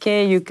like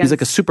it? He's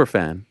like a super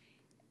fan.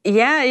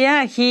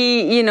 Yeah.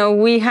 He,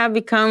 we have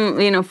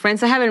become,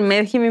 friends. I haven't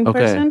met him in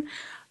person,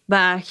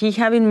 but he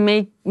having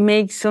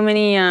make so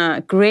many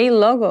great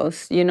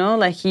logos,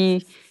 like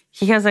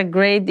he has a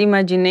great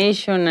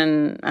imagination,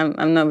 and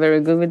I'm not very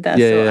good with that.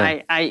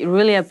 I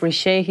really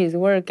appreciate his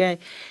work.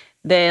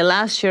 The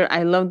last shirt,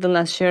 I love the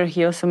last shirt.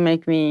 He also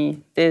make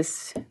me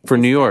this. For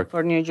New York.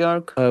 For New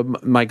York.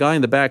 My guy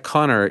in the back,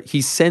 Connor,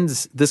 he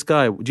sends this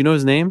guy, do you know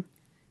his name?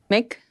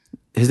 Mick?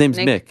 His name's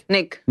Nick.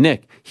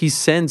 Nick. He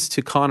sends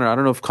to Connor, I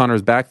don't know if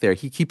Connor's back there,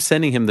 he keeps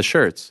sending him the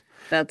shirts.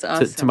 That's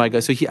awesome. To my guy.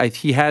 So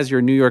he has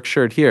your New York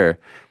shirt here.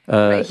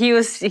 He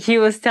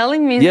was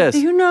telling me, Yes.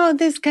 do you know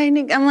this kind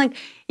of? I'm like,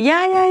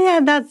 yeah.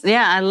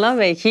 I love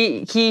it.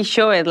 He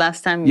showed it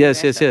last time.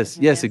 Yes,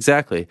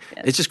 exactly.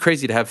 Yes. It's just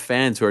crazy to have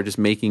fans who are just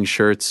making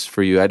shirts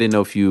for you. I didn't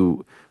know if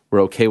you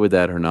were okay with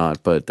that or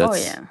not, but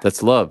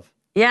that's love.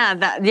 Yeah,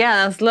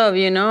 that's love,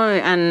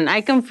 and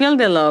I can feel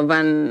the love,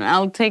 and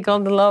I'll take all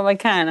the love I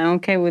can. I'm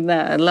okay with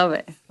that. I love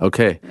it.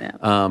 Okay. Yeah.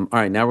 All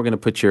right, now we're going to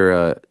put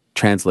your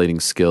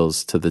translating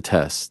skills to the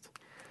test.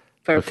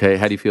 Perfect. Okay,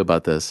 how do you feel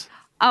about this?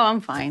 Oh,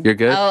 I'm fine. You're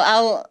good?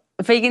 I'll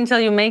fake it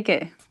until you make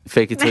it.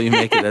 Fake it till you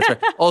make it, that's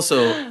right.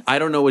 Also, I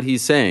don't know what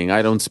he's saying.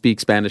 I don't speak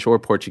Spanish or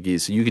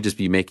Portuguese, so you could just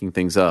be making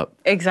things up.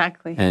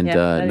 Exactly. And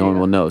no one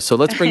will know. So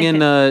let's bring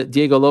in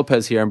Diego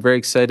Lopes here. I'm very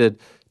excited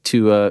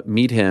to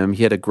meet him.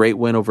 He had a great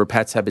win over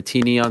Pat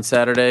Sabatini on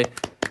Saturday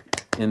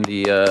in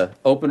the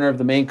opener of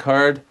the main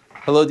card.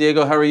 Hello,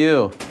 Diego. How are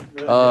you?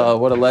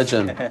 What a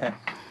legend.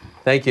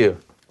 Thank you.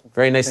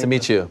 Very nice to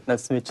meet you.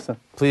 Nice to meet you, sir.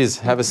 Please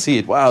have a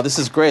seat. Wow, this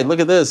is great. Look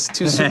at this.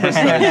 Two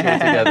superstars here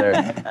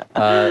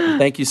together.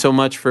 Thank you so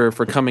much for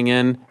coming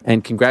in,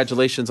 and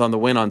congratulations on the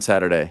win on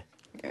Saturday.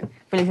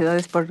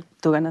 Felicidades por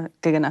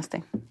que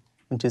ganaste.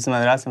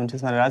 Muchísimas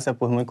gracias.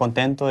 Pues muy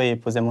contento y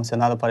pues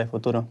emocionado para el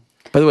futuro.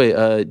 By the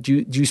way,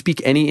 do you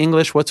speak any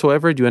English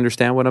whatsoever? Do you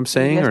understand what I'm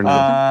saying or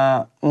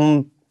no?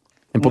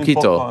 Un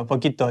poquito.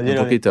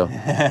 Poquito.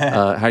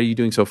 How are you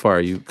doing so far? Are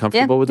you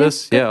comfortable with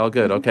this? Yeah, all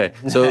good. Okay.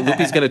 So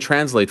Loopy's going to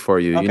translate for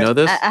you. Okay. You know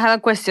this? I have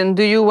a question.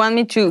 Do you want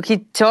me to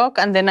talk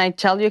and then I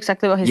tell you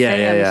exactly what he's saying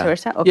and vice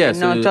versa? Okay, yeah,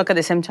 so talk at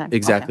the same time.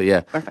 Exactly,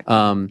 okay. Yeah. Perfect.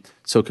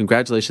 So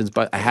congratulations.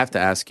 But I have to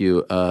ask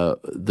you,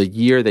 the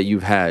year that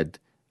you've had,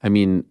 I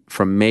mean,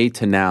 from May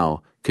to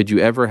now, could you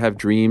ever have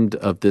dreamed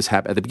of this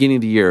happen? At the beginning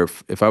of the year,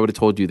 if I would have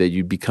told you that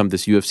you'd become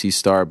this UFC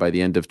star by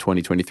the end of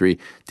 2023,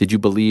 did you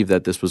believe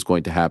that this was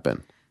going to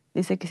happen?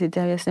 Dice que si te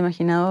habías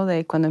imaginado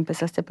de cuando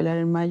empezaste a pelear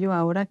en mayo,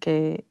 ahora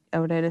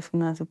eres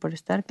una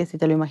superstar, que si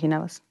te lo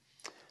imaginabas.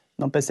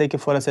 No pensé que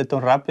fuera a ser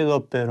tan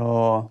rápido,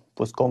 pero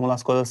pues como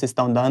las cosas se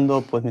están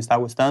dando, pues me está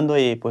gustando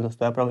y pues lo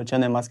estoy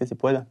aprovechando el más que se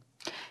pueda.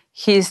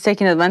 He's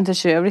taking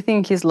advantage of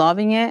everything. He's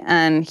loving it,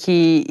 and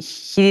he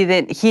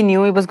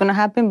knew it was going to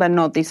happen, but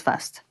not this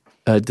fast.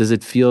 Does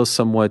it feel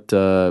somewhat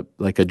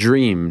like a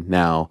dream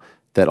now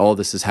that all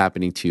this is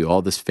happening to you,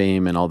 all this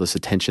fame and all this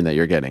attention that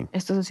you're getting?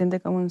 ¿Esto se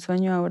siente como un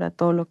sueño ahora,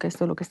 todo lo que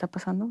está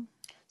pasando?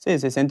 Sí,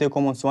 se siente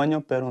como un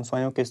sueño, pero un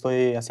sueño que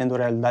estoy haciendo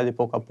realidad de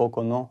poco a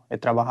poco, ¿no? He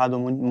trabajado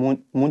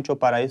mucho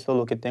para eso,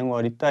 lo que tengo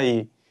ahorita,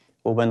 y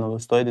pues, bueno, lo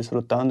estoy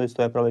disfrutando,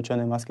 estoy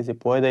aprovechando más que se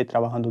pueda y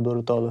trabajando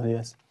duro todos los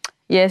días.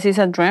 Yes, it's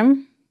a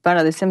dream, but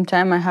at the same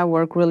time, I have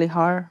worked really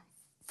hard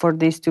for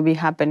this to be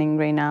happening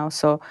right now,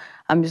 so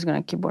I'm just going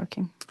to keep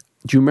working.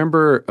 Do you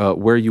remember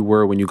where you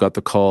were when you got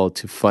the call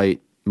to fight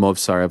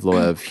Movsar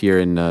Evloev here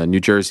in New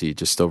Jersey,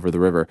 just over the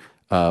river?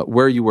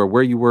 Where you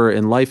were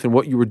in life and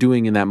what you were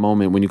doing in that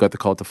moment when you got the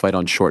call to fight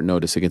on short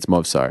notice against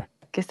Movsar?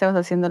 ¿Qué estabas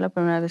haciendo la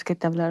primera vez que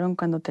te hablaron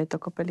cuando te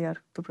tocó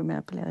pelear tu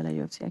primera pelea de la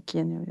UFC aquí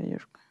en Nueva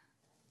York?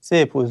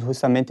 Sí, pues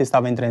justamente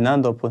estaba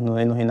entrenando, pues en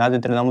el gimnasio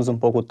entrenamos un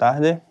poco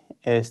tarde,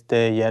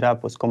 y era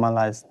pues como a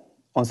las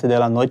 11 de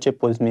la noche,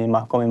 pues me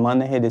marcó mi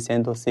manager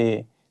diciendo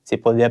si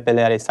podía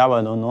pelear el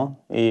sábado, ¿no?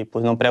 Y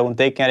pues no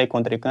pregunté quién era el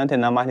contrincante,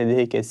 nada más le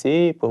dije que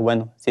sí, pues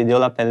bueno, se dio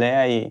la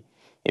pelea y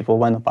pues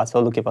bueno,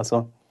 pasó lo que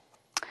pasó.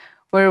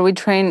 Where we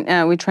trained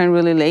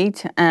really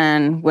late,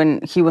 and when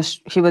he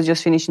was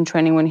just finishing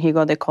training when he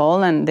got the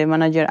call, and the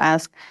manager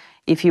asked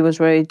if he was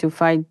ready to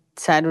fight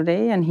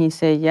Saturday, and he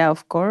said, yeah,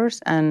 of course,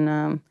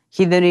 and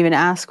he didn't even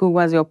ask who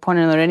was the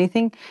opponent or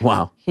anything.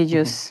 Wow. He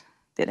just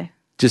did it.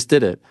 Just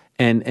did it.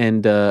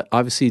 And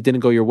obviously it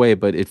didn't go your way,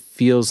 but it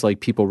feels like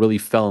people really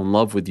fell in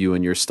love with you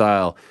and your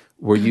style.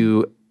 Were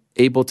you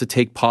able to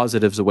take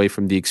positives away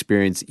from the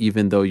experience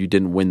even though you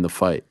didn't win the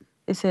fight?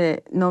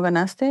 Dice, no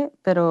ganaste,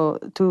 pero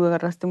tú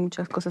agarraste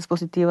muchas cosas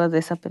positivas de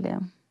esa pelea.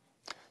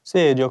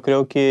 Sí, yo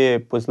creo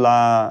que pues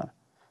la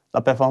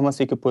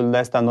performance que pude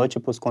dar esta noche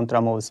pues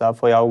contra Movsar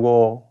fue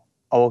algo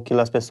que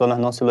las personas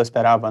no se lo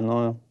esperaban,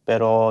 ¿no?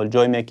 Pero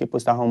yo y mi equipo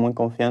estábamos muy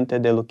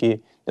confiantes de lo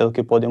que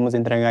podemos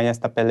entregar en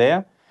esta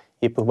pelea.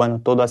 Y pues bueno,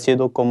 todo ha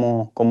sido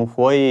como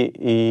fue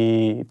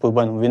y pues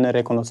bueno, vino el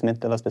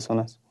reconocimiento de las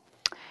personas.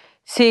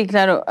 Sí,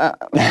 claro.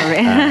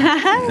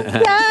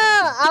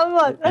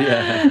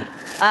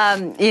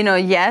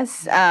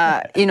 Yes,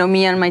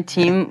 me and my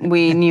team,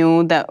 we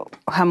knew that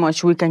how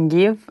much we can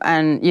give,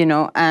 and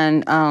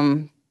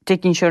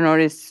taking short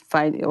notice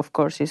fight, of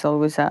course, is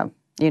always a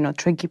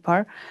tricky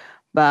part.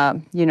 But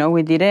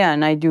we did it,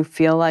 and I do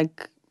feel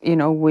like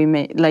we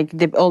made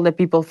all the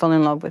people fell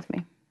in love with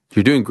me.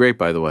 You're doing great,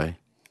 by the way.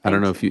 I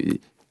don't know if you...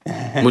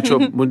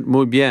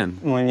 muy bien.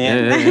 Muy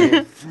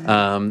bien.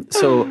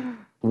 So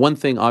one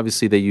thing,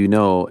 obviously, that you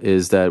know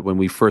is that when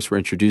we first were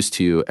introduced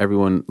to you,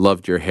 everyone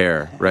loved your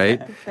hair,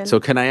 right? So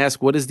can I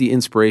ask, what is the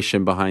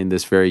inspiration behind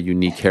this very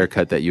unique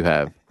haircut that you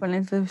have? ¿Cuál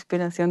es tu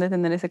inspiración de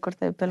tener ese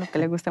corte de pelo que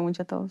le gusta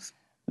mucho a todos?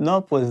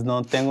 No, pues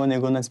no tengo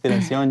ninguna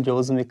inspiración. Yo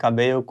uso mi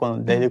cabello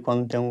desde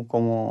cuando tengo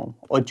como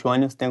 8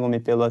 años, tengo mi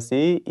pelo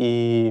así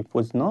y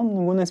pues no,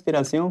 ninguna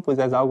inspiración, pues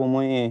es algo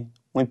muy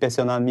muy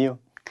personal mío.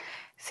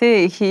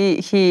 Sí,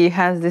 he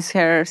has this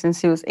hair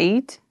since he was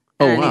 8.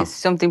 Oh, and wow. it's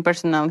something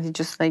personal. He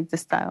just like the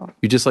style.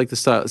 You just like the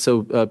style.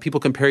 So people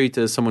compare you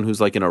to someone who's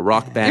like in a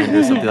rock band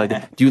or something like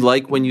that. Do you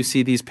like when you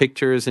see these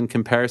pictures and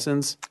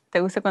comparisons?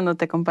 ¿Te gusta cuando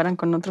te comparan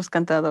con otros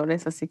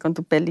cantadores así con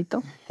tu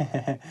pelito?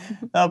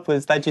 No, pues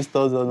está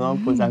chistoso, ¿no?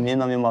 Pues a mí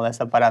no me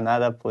molesta para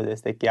nada,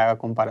 pues que haga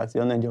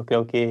comparaciones. Yo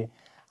creo que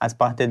es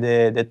parte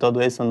de todo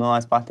eso, ¿no?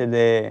 Es parte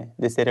de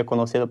ser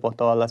reconocido por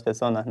todas las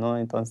personas, ¿no?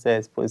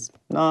 Entonces, pues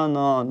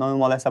no me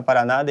molesta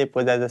para nada y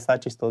pues está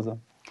chistoso.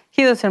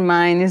 He doesn't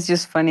mind. It's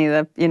just funny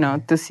that,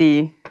 to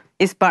see.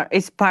 It's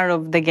part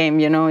of the game,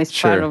 It's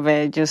Sure. part of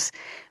it, just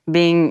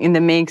being in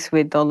the mix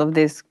with all of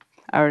these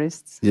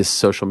artists. Just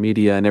social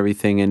media and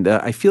everything. And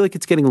I feel like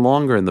it's getting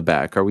longer in the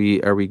back. Are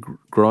we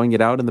growing it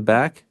out in the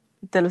back?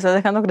 Te lo estás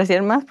dejando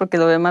crecer más porque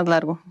lo ve más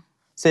largo.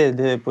 Sí,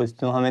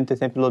 pues normalmente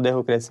siempre lo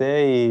dejo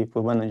crecer y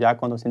pues bueno, ya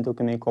cuando siento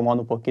que me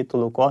incomoda un poquito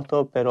lo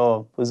corto,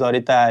 pero pues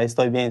ahorita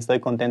estoy bien, estoy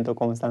contento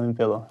como está mi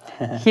pelo.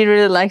 He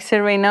really likes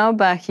it right now,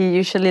 but he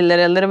usually let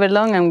it a little bit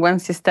long, and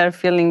once he starts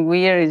feeling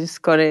weird, he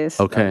just cut it.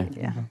 Okay.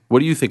 Yeah. What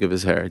do you think of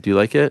his hair? Do you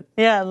like it?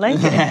 Yeah, I like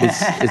it.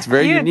 It's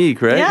very Cute.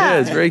 unique, right? Yeah.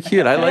 It's very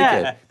cute. I like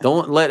Yeah. it.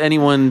 Don't let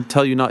anyone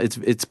tell you not.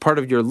 It's part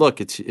of your look.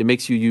 It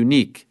makes you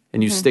unique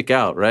and you stick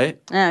out, right?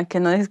 Que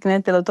no dejes que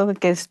nadie te lo toque,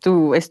 que es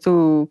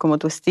como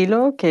tu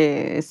estilo,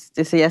 que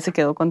ese ya se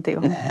quedó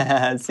contigo.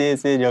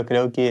 Sí, yo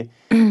creo que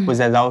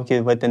pues es algo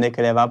que voy a tener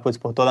que llevar pues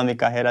por toda mi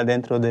carrera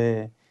dentro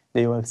de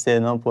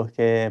UFC, ¿no?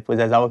 Porque pues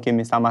es algo que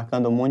me está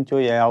marcando mucho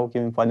y es algo que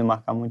me puede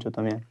marcar mucho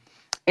también.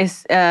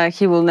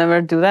 He will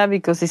never do that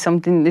because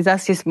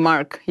that's his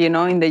mark,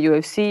 in the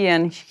UFC,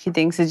 and he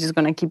thinks he's just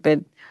going to keep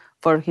it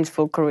for his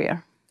full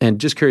career. And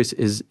just curious,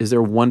 is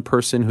there one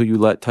person who you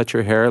let touch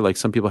your hair? Like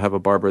some people have a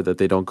barber that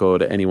they don't go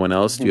to anyone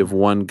else. Do you have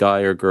one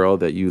guy or girl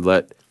that you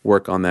let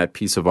work on that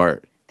piece of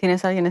art?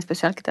 ¿Tienes alguien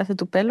especial que te hace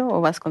tu pelo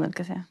o vas con el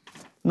que sea?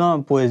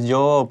 No, pues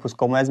yo, pues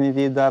como es mi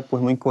vida,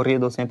 pues muy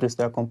corrido, siempre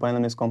estoy acompañando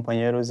a mis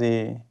compañeros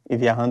y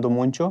viajando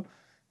mucho.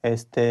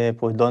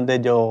 Pues donde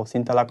yo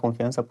sienta la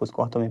confianza, pues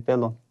corto mi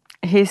pelo.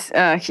 It's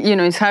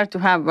hard to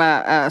have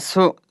a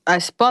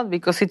spot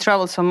because he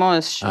travels so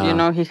much.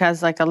 He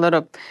has like a lot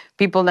of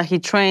people that he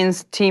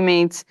trains,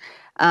 teammates.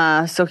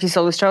 So he's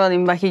always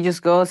traveling, but he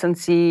just goes and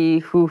see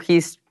who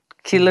he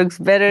looks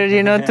better,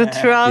 to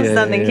trust,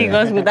 and then he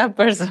goes with that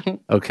person.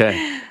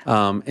 Okay.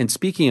 And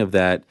speaking of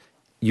that,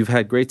 you've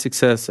had great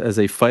success as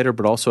a fighter,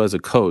 but also as a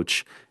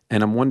coach.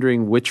 And I'm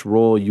wondering which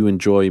role you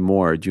enjoy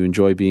more. Do you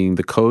enjoy being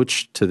the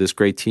coach to this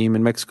great team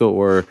in Mexico,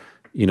 or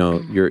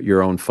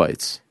your own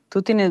fights?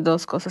 Tú tienes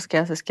dos cosas que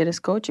haces, que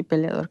eres coach y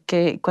peleador.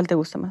 ¿Cuál te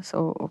gusta más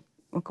o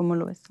cómo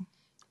lo ves tú?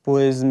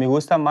 Pues me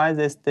gusta más,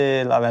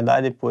 la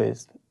verdad,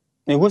 pues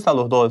me gusta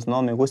los dos,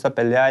 ¿no? Me gusta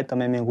pelear y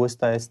también me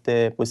gusta,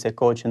 pues ser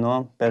coach,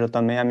 ¿no? Pero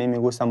también a mí me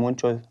gusta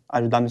mucho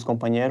ayudar a mis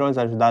compañeros,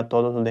 ayudar a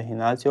todos los de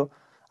gimnasio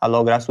a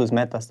lograr sus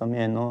metas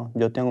también, ¿no?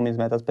 Yo tengo mis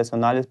metas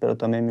personales, pero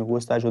también me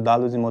gusta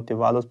ayudarlos y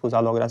motivarlos pues,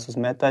 a lograr sus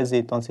metas y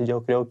entonces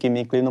yo creo que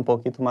me inclino un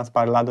poquito más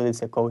para el lado de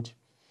ser coach.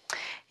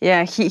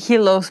 Yeah, he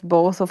loves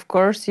both, of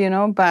course,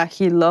 but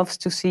he loves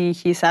to see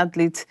his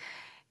athletes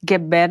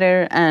get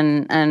better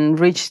and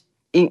reach.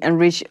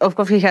 Of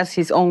course, he has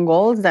his own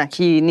goals that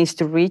he needs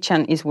to reach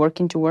and is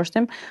working towards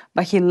them,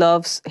 but he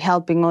loves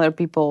helping other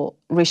people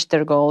reach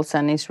their goals,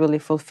 and it's really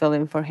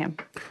fulfilling for him.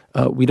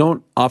 We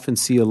don't often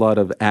see a lot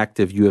of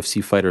active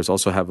UFC fighters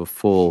also have a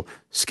full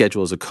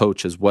schedule as a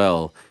coach as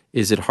well.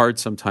 Is it hard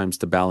sometimes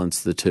to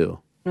balance the two?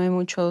 No hay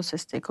muchos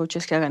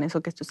coaches que hagan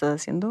eso que tú estás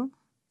haciendo.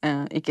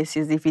 Y que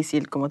sí es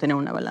difícil como tener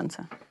una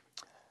balanza.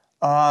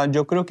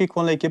 Yo creo que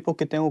con el equipo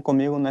que tengo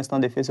conmigo no es tan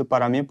difícil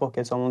para mí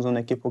porque somos un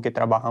equipo que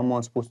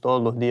trabajamos pues,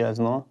 todos los días,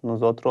 ¿no?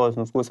 Nosotros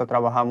nos gusta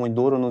trabajar muy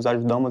duro, nos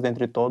ayudamos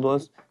entre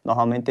todos.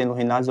 Normalmente en los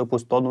gimnasios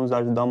pues todos nos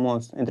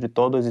ayudamos entre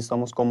todos y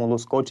somos como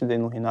los coaches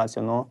en los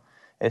gimnasios, ¿no?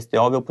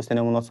 Obvio pues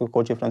tenemos nuestro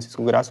coach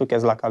Francisco Grasso que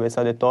es la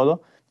cabeza de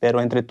todo,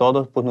 pero entre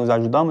todos pues nos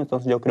ayudamos,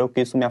 entonces yo creo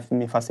que eso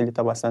me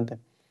facilita bastante.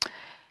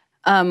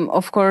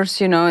 Of course,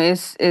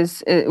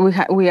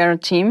 we are a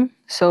team,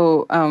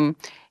 so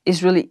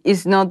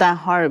it's not that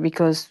hard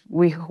because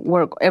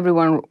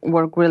everyone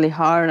work really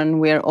hard,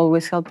 and we are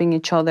always helping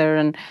each other,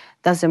 and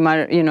doesn't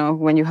matter,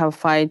 when you have a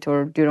fight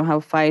or you don't have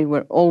a fight,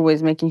 we're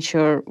always making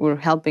sure we're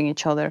helping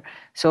each other.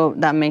 So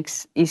that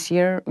makes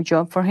easier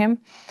job for him,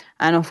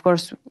 and of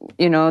course,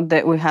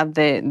 that we have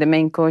the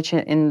main coach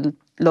in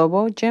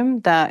Lobo gym,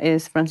 that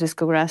is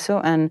Francisco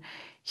Grasso, and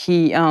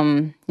he,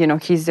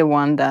 he's the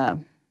one that.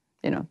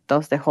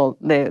 Does all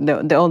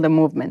the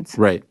movements.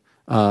 Right.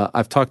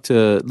 I've talked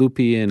to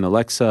Loopy and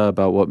Alexa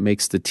about what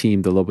makes the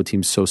Lobo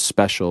team so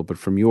special. But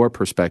from your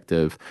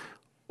perspective,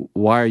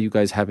 why are you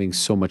guys having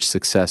so much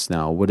success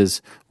now? What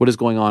is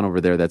going on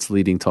over there that's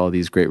leading to all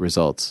these great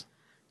results?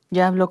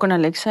 Ya habló con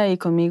Alexa y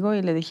conmigo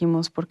y le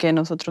dijimos por qué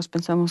nosotros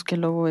pensamos que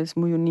Lobo es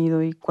muy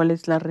unido y cuál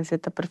es la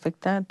receta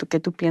perfecta que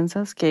tú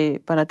piensas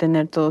que para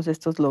tener todos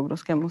estos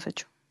logros que hemos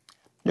hecho.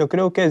 Yo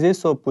creo que es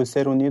eso, pues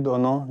ser unido,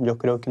 ¿no? Yo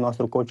creo que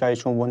nuestro coach ha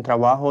hecho un buen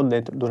trabajo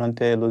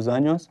durante los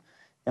años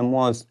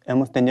hemos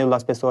tenido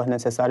las personas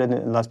necesarias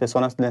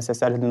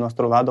de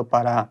nuestro lado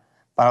para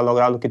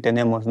lograr lo que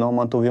tenemos, ¿no?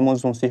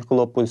 Mantuvimos un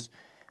círculo pues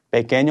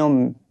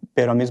pequeño,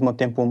 pero al mismo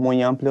tiempo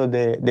muy amplio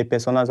de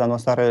personas a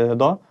nuestro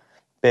alrededor,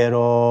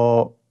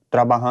 pero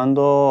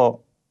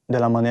trabajando de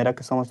la manera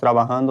que estamos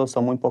trabajando,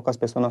 son muy pocas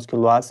personas que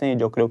lo hacen y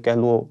yo creo que es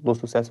lo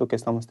suceso que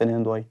estamos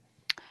teniendo hoy.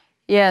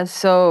 Yeah,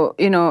 so,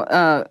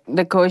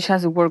 the coach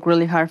has to work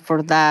really hard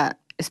for that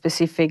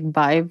specific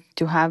vibe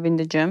to have in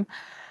the gym.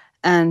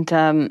 And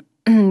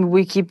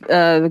we keep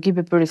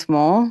it pretty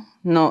small.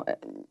 No,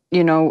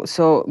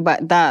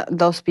 but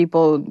those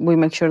people, we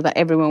make sure that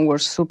everyone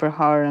works super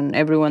hard and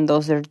everyone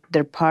does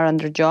their part on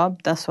their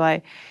job. That's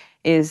why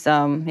it's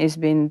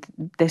been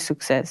the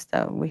success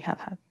that we have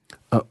had.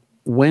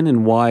 When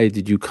and why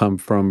did you come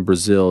from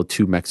Brazil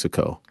to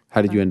Mexico?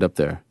 How did you end up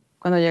there?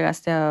 Cuando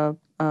llegaste a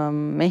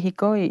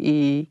México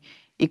y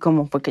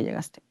cómo fue que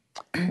llegaste.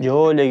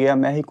 Yo llegué a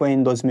México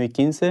en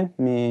 2015,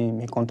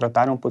 me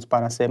contrataron pues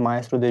para ser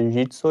maestro de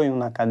Jiu-Jitsu en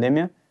una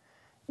academia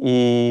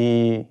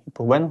y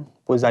pues bueno,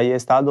 pues ahí he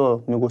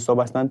estado, me gustó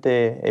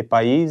bastante el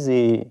país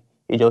y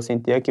yo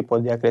sentía que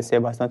podía crecer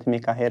bastante mi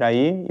carrera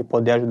ahí y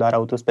podía ayudar a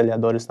otros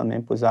peleadores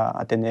también pues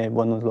a tener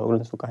buenos logros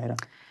en su carrera.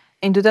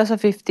 In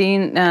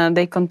 2015,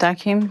 they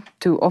contact him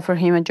to offer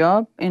him a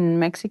job in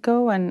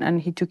Mexico, and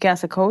he took it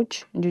as a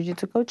coach,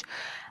 jiu-jitsu coach.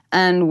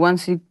 And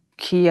once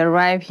he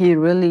arrived, he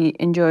really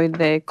enjoyed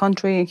the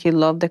country. He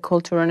loved the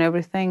culture and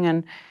everything,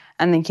 and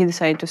then he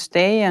decided to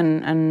stay.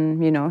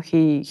 And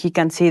he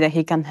can see that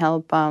he can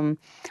help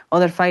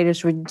other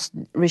fighters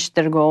reach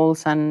their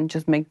goals and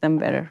just make them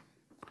better.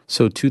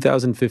 So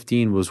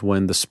 2015 was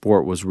when the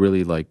sport was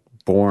really like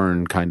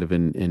born, kind of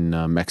in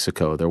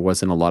Mexico. There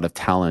wasn't a lot of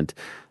talent.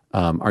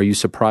 Are you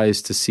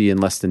surprised to see in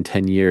less than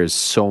 10 years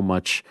so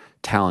much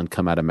talent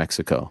come out of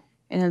Mexico?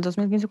 En el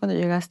 2015, cuando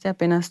llegaste,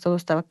 apenas todo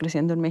estaba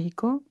creciendo en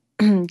México,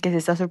 que se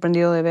está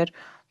sorprendido de ver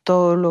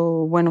todo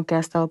lo bueno que ha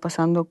estado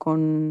pasando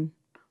con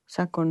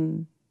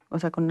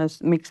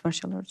las mixed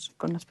martial arts,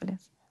 con las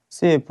peleas.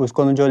 Sí, pues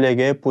cuando yo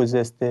llegué, pues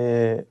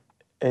el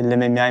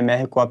MMA en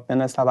México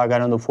apenas estaba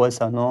ganando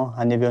fuerza, ¿no?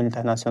 A nivel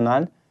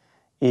internacional.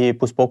 Y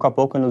pues poco a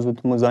poco en los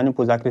últimos años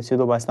pues ha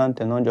crecido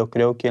bastante, ¿no? Yo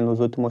creo que en los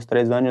últimos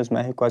 3 años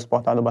México ha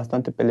exportado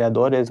bastante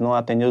peleadores, ¿no?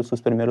 Ha tenido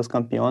sus primeros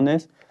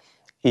campeones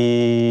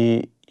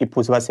y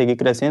pues va a seguir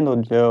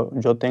creciendo.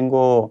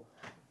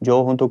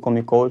 Yo junto con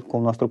mi coach,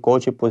 con nuestro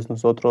coach, pues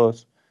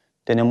nosotros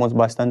tenemos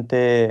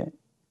bastante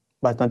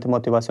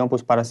motivación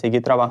pues para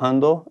seguir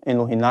trabajando en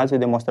los gimnasios y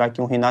demostrar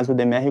que un gimnasio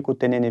de México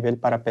tiene nivel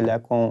para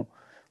pelear con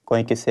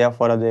el que sea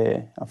afuera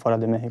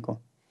de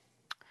México.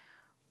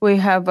 We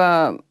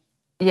have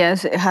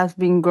yes, it has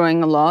been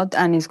growing a lot,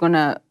 and it's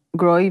gonna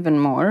grow even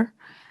more.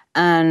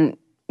 And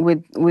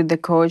with the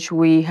coach,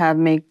 we are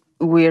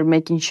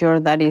making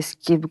sure that it's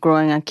keep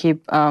growing and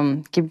keep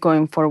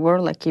going forward,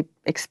 like keep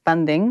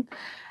expanding.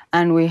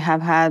 And we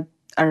have had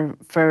our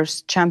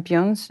first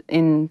champions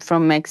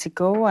from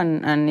Mexico,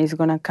 and it's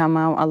gonna come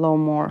out a lot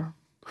more.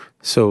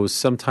 So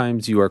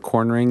sometimes you are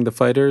cornering the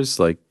fighters,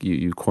 like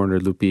you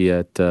cornered Loopy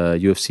at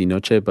UFC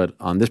Noche, but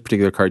on this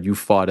particular card you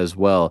fought as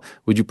well.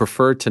 Would you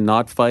prefer to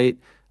not fight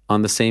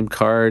on the same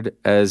card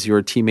as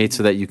your teammates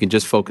so that you can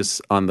just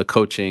focus on the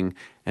coaching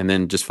and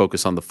then just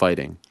focus on the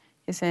fighting?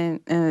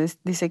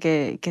 Dice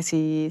que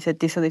si se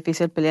te hizo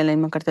difícil pelear en la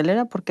misma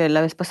cartelera, porque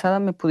la vez pasada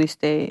me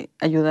pudiste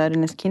ayudar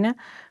en la esquina,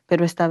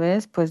 pero esta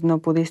vez pues no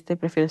pudiste,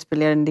 prefieres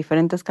pelear en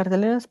diferentes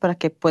carteleras para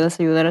que puedas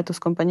ayudar a tus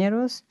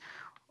compañeros,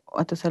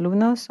 a tus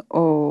alumnos,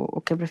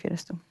 o ¿qué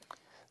prefieres tú?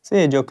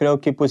 Sí, yo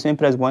creo que pues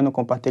siempre es bueno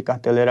compartir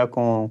cartelera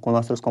con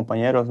nuestros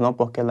compañeros, ¿no?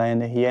 Porque la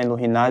energía en los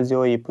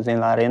gimnasios y pues en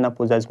la arena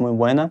pues es muy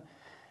buena.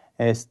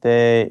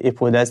 Y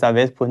pues de esta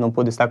vez pues no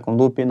pude estar con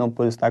Loopy, no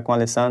pude estar con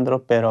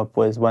Alessandro, pero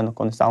pues bueno,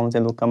 cuando estábamos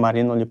en el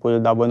camarino le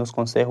pude dar buenos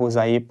consejos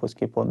ahí pues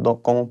que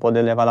cómo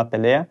poder llevar la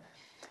pelea.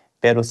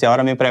 Pero si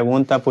ahora me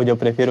pregunta, pues yo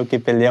prefiero que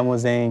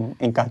peleemos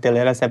en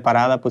cartelera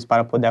separada pues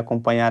para poder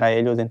acompañar a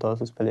ellos en todas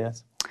sus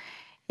peleas.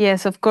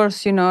 Yes, of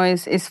course,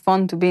 it's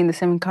fun to be in the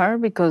same car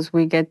because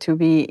we get to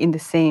be in the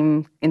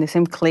same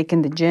clique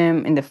in the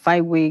gym, in the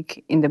fight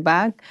week, in the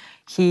back.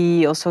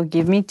 He also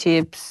give me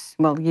tips,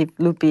 give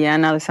Loopy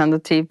and Alessandro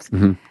tips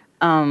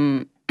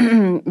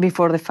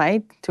before the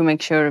fight to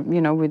make sure,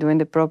 we're doing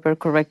the proper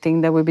correct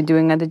thing that we'll be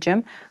doing at the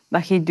gym.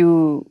 But he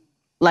do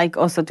like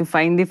also to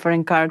find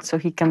different cards so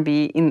he can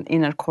be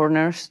in our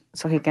corners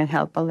so he can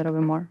help a little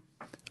bit more.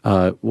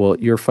 Well,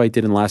 your fight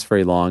didn't last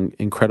very long.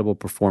 Incredible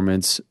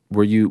performance.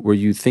 Were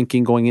you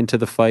thinking going into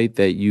the fight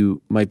that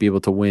you might be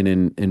able to win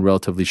in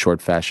relatively short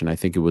fashion? I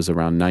think it was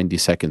around 90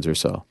 seconds or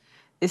so.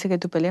 Dice que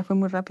tu pelea fue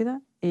muy rápida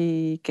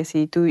y que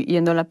si tú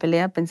yendo a la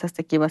pelea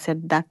pensaste que iba a ser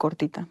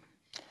cortita.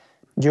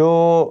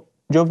 Yo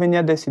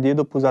venía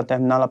decidido pues a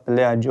terminar la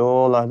pelea.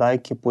 Yo la verdad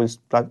es que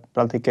pues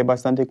platiqué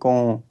bastante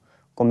con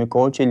mi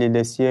coach y le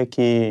decía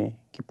que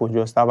pues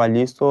yo estaba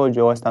listo,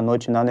 yo esta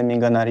noche nada me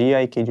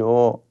enganaría y que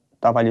yo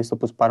estaba listo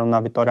pues para una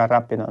victoria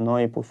rápida,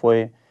 ¿no? Y pues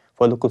fue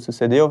lo que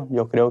sucedió.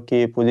 Yo creo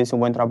que pues hice un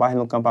buen trabajo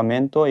en el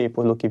campamento y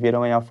pues lo que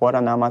vieron allá afuera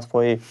nada más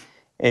fue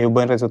el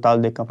buen resultado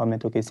del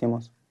campamento que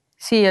hicimos.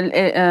 Sí,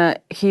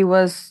 he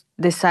was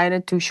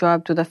decided to show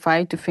up to the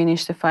fight, to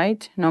finish the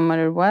fight, no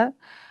matter what.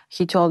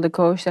 He told the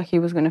coach that he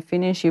was going to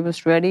finish. He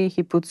was ready.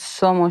 He put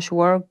so much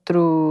work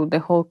through the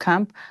whole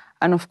camp.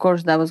 And of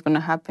course, that was going to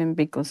happen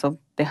because of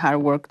the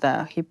hard work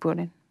that he put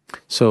in.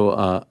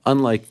 So,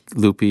 unlike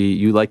Loopy,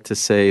 you like to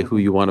say who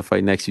you want to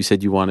fight next. You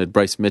said you wanted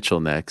Bryce Mitchell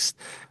next.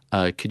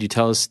 Could you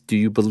tell us, do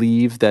you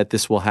believe that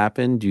this will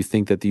happen? Do you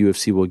think that the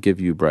UFC will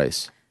give you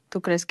Bryce?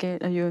 ¿Tú crees que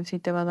la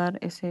UFC te va a dar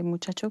ese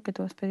muchacho que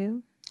tú has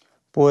pedido?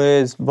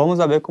 Pues vamos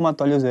a ver cómo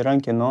actualiza el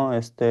ranking, ¿no?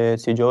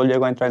 Si yo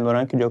llego a entrar en el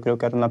ranking, yo creo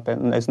que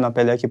es una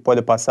pelea que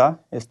puede pasar.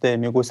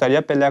 Me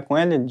gustaría pelear con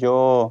él.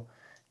 Yo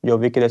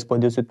vi que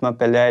después de su última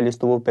pelea, él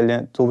estuvo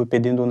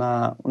pidiendo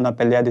una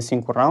pelea de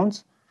 5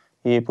 rounds.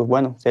 Y pues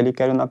bueno, si él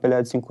quiere una pelea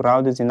de 5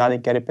 rounds y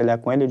nadie quiere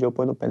pelear con él, yo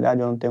puedo pelear,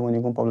 yo no tengo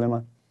ningún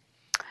problema.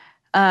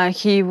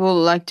 He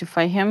would like to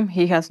fight him.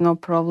 He has no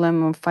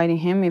problem of fighting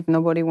him if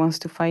nobody wants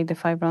to fight the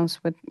 5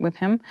 rounds with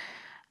him.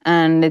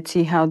 And let's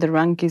see how the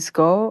rankings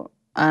go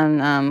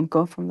and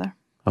go from there.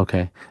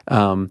 Okay.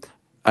 I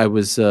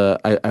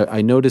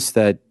noticed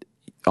that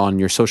on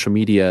your social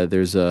media,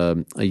 there's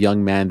a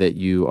young man that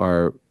you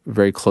are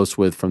very close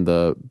with from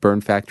the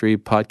Burn Factory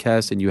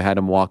podcast, and you had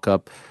him walk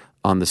up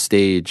on the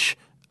stage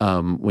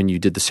when you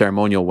did the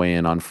ceremonial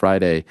weigh-in on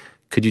Friday.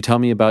 Could you tell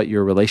me about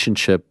your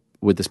relationship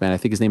with this man? I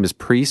think his name is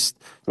Priest.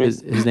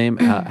 His name.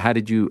 How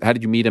did you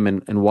meet him,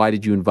 and why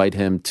did you invite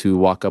him to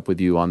walk up with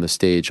you on the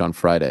stage on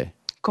Friday?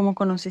 ¿Cómo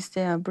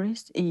conociste a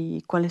Priest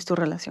y cuál es tu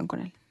relación con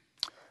él?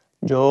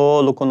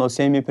 Yo lo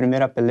conocí en mi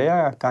primera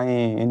pelea acá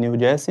en New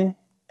Jersey.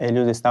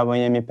 Ellos estaban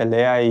en mi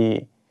pelea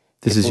y...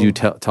 This is you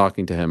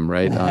talking to him,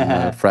 right,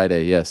 on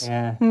Friday, yes.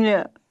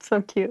 Yeah, so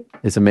cute.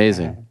 It's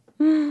amazing.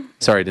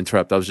 Sorry to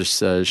interrupt. I was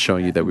just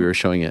showing you that we were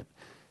showing it.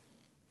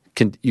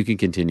 You can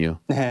continue.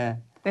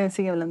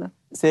 Sigue hablando.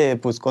 Sí,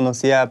 pues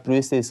conocí a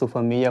Priest y su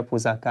familia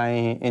pues acá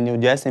en New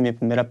Jersey en mi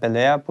primera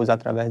pelea pues a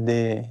través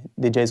de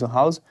Jason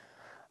House.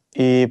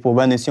 Y pues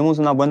bueno, hicimos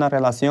una buena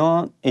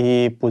relación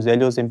y pues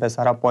ellos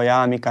empezaron a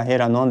apoyar mi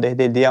carrera, ¿no?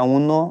 Desde el día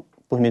 1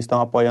 pues me están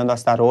apoyando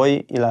hasta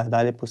hoy y la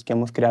verdad pues que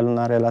hemos creado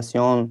una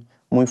relación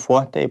muy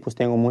fuerte y pues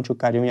tengo mucho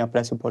cariño y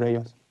aprecio por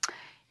ellos.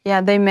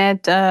 Yeah, they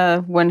met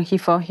when he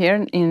fought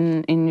here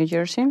in New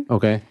Jersey.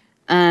 Okay.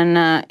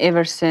 And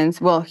ever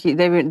since, well,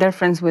 they're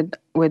friends with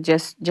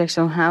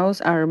Jackson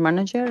House, our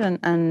manager,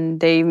 and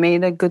they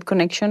made a good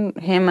connection,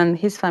 him and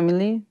his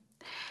family.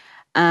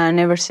 And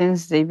ever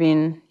since, they've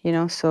been,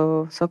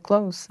 so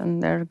close,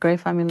 and they're a great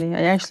family.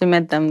 I actually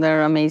met them;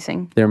 they're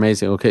amazing. They're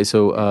amazing. Okay,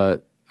 so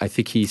I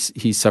think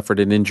he suffered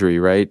an injury,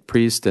 right,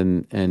 Priest,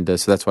 and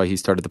so that's why he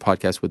started the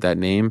podcast with that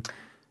name.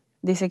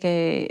 Dice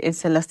que él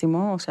se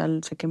lastimó, o sea,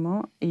 se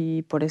quemó,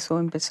 y por eso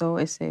empezó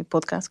ese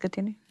podcast que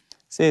tiene.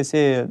 Sí,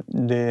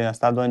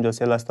 hasta donde yo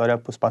sé la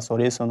historia, pues pasó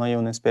eso, ¿no? Y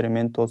un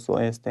experimento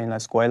en la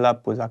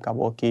escuela, pues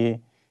acabó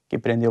que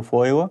prendió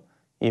fuego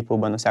y pues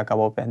bueno, se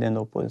acabó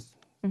perdiendo, pues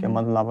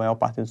quemando la mayor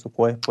parte de su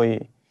cuerpo.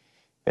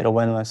 Pero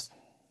bueno,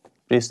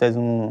 Cristo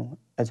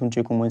es un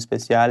chico muy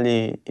especial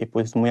y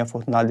pues muy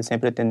afortunado de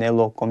siempre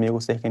tenerlo conmigo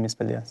cerca en mis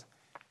peleas.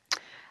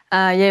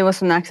 Yeah, it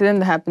was an accident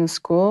that happened in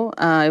school.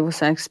 It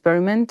was an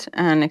experiment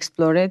and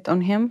exploded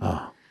on him.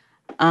 Oh.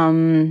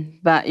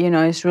 But,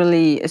 it's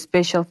really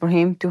special for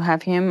him to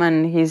have him,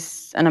 and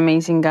he's an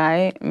amazing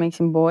guy,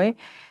 amazing boy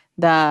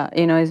that,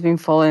 has been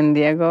following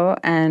Diego,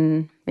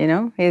 and,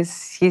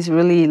 he's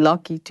really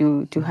lucky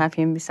to have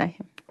him beside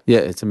him. Yeah,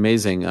 it's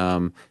amazing.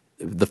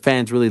 The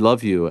fans really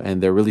love you,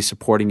 and they're really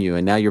supporting you,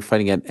 and now you're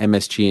fighting at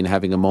MSG and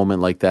having a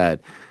moment like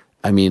that.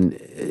 I mean,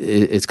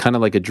 it's kind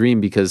of like a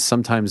dream because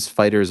sometimes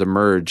fighters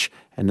emerge,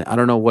 and I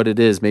don't know what it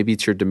is. Maybe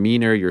it's your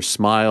demeanor, your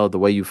smile, the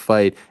way you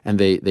fight, and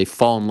they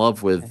fall in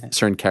love with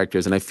certain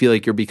characters. And I feel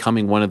like you're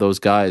becoming one of those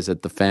guys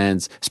that the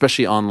fans,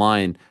 especially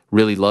online,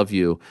 really love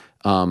you.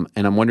 And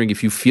I'm wondering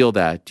if you feel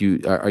that.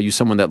 Are you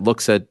someone that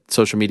looks at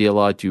social media a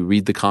lot? Do you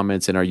read the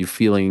comments, and are you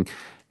feeling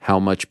how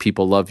much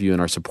people love you and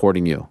are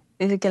supporting you?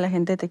 Dice que la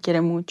gente te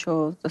quiere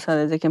mucho, o sea,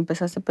 desde que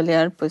empezaste a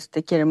pelear, pues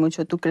te quiere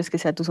mucho. Tú crees que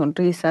sea tu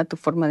sonrisa, tu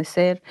forma de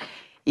ser,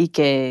 y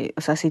que,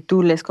 o sea, si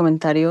tú lees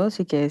comentarios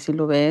y que si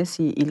lo ves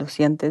y lo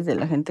sientes de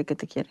la gente que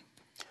te quiere.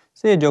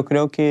 Sí, yo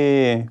creo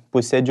que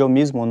pues ser yo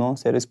mismo, ¿no?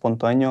 Ser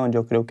espontáneo,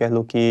 yo creo que es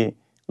lo que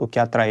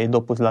ha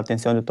traído pues la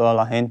atención de toda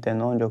la gente,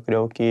 ¿no? Yo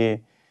creo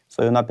que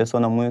soy una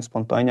persona muy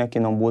espontánea que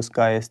no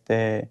busca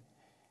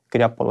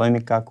crear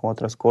polémica con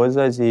otras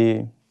cosas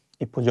y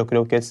pues yo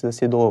creo que eso ha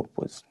sido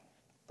pues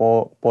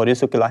por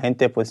eso que la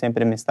gente pues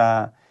siempre me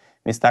está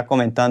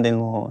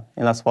comentando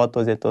en las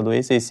fotos de todo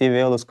eso y sí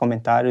veo los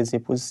comentarios y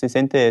pues se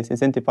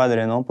siente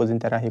padre, ¿no? Pues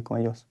interagir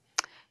con ellos.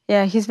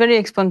 Yeah, he's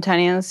very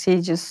spontaneous.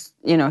 He just,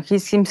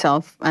 he's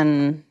himself,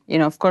 and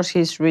of course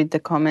he's read the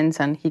comments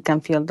and he can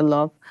feel the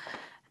love,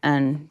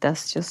 and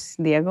that's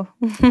just Diego.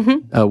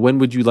 When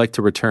would you like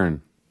to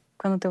return?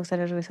 ¿Cuándo te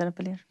gustaría regresar a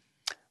pelear?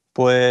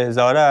 Pues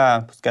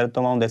ahora pues quiero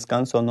tomar un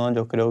descanso, ¿no?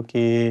 Yo creo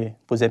que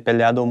pues he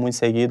peleado muy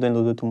seguido en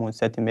los últimos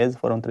 7 meses,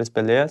 fueron 3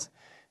 peleas.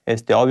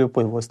 Obvio,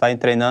 pues voy a estar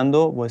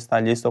entrenando, voy a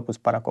estar listo pues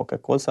para cualquier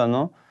cosa,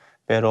 ¿no?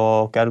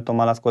 pero quero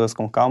tomar as coisas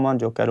com calma.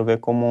 Eu quero ver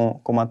como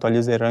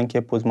atualiza o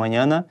ranking, pues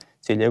mañana.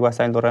 Se llego a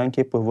sair do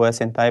ranking, pues voy a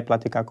sentar y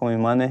platicar con mi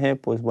manager,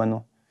 pues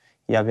bueno,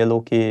 y a ver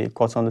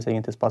cuáles son los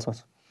siguientes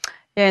pasos.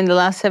 Yeah, in the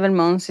last 7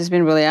 months, he's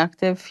been really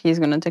active. He's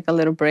going to take a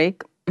little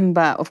break,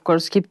 but of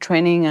course, keep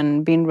training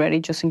and being ready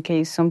just in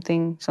case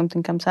something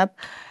comes up.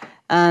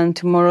 And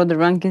tomorrow, the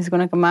rankings is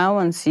going to come out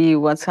and see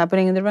what's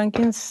happening in the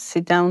rankings.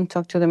 Sit down,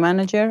 talk to the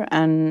manager,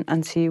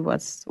 and see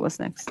what's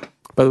next.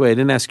 By the way, I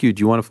didn't ask you, do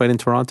you want to fight in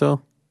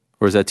Toronto?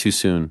 Or is that too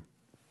soon?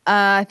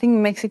 I think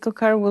Mexico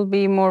card will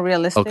be more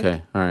realistic.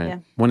 Okay, all right. Yeah.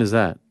 When is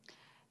that?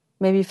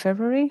 Maybe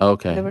February.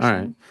 Okay, all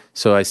right.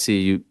 So I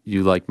see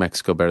you like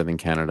Mexico better than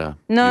Canada.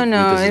 No.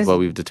 This is what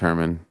we've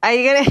determined. Are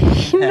you gonna?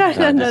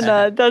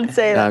 No, don't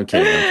say that. No, I'm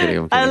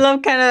kidding. I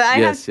love Canada.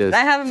 Yes.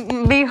 I have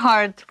a big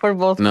heart for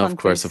both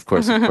countries. Of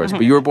course.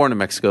 But you were born in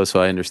Mexico,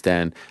 so I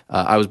understand.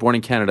 I was born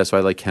in Canada, so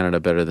I like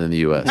Canada better than the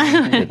U.S.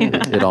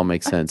 It all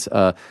makes sense.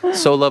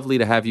 So lovely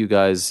to have you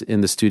guys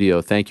in the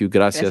studio. Thank you.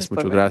 Gracias.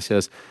 Muchas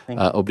gracias.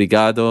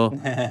 Obrigado.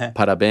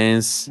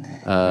 Parabéns.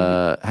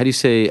 How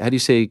do you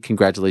say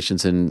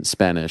congratulations in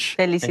Spanish?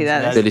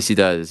 Felicidades.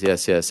 Felicidades.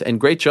 Yes. And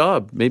great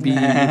job. Maybe you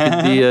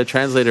could be a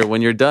translator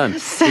when you're done.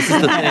 This is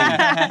the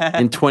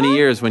thing. In 20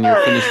 years, when you're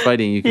finished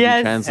fighting, you can be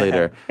a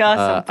translator.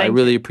 Awesome. I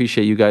really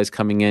appreciate you guys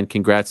coming in.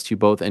 Congrats to you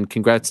both, and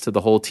congrats to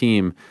the whole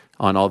team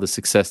on all the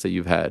success that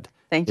you've had.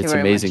 Thank you It's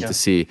very amazing much. to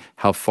see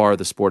how far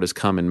the sport has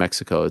come in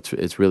Mexico.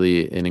 It's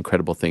really an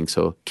incredible thing.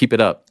 So keep it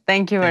up.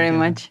 Thank you very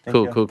much.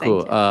 Cool.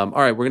 All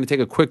right, we're going to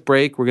take a quick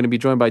break. We're going to be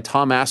joined by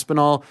Tom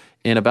Aspinall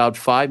in about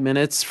 5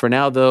 minutes. For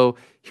now, though,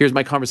 here's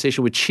my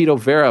conversation with Chito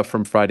Vera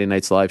from Friday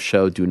night's live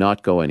show. Do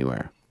not go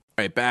anywhere.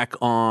 All right, back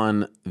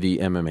on the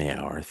MMA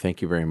Hour.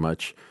 Thank you very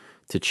much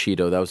to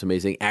Chito. That was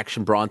amazing.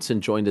 Action Bronson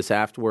joined us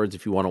afterwards.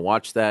 If you want to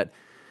watch that,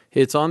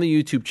 it's on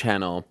the YouTube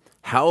channel.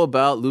 How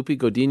about Loopy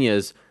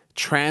Godinez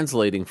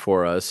translating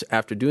for us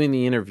after doing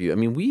the interview? I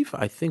mean, we've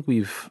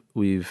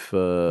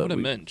what a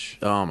mensch.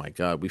 Oh my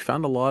God, we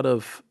found a lot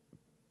of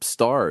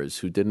stars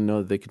who didn't know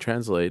that they could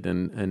translate,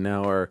 and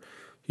now are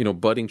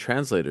budding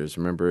translators.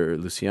 Remember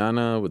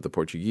Luciana with the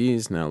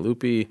Portuguese, now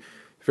Loopy.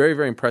 Very,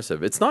 very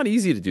impressive. It's not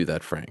easy to do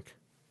that, Frank.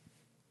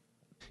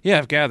 Yeah,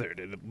 I've gathered.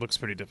 It looks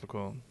pretty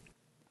difficult.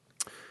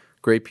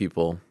 Great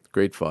people,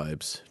 great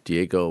vibes.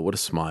 Diego, what a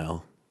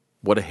smile.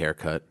 What a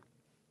haircut.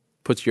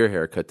 Puts your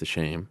haircut to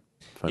shame.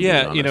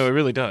 Yeah, it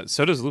really does.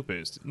 So does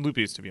Lupe's,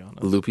 to be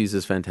honest. Lupe's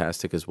is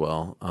fantastic as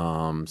well.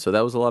 So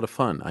that was a lot of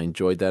fun. I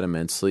enjoyed that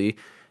immensely.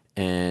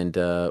 And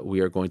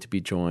we are going to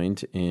be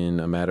joined in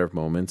a matter of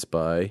moments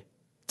by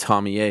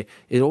Tommy A.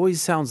 It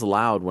always sounds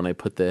loud when I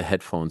put the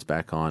headphones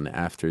back on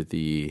after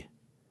the...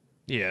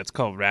 Yeah, it's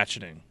called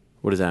ratcheting.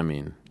 What does that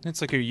mean? It's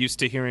like you're used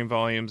to hearing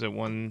volumes at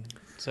one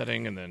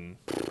setting, and then...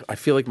 I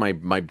feel like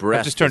my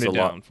breath just turned is it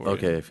a lot... down for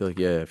Okay, you.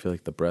 I feel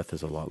like the breath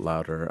is a lot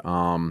louder.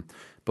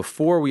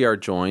 Before we are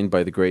joined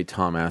by the great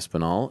Tom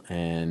Aspinall,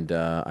 and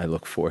I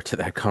look forward to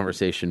that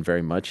conversation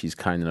very much. He's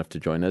kind enough to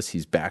join us.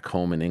 He's back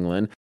home in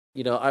England.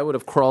 I would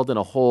have crawled in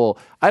a hole.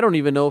 I don't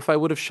even know if I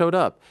would have showed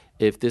up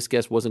if this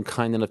guest wasn't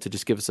kind enough to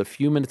just give us a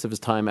few minutes of his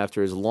time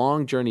after his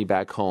long journey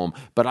back home.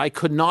 But I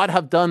could not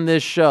have done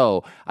this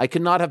show. I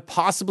could not have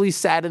possibly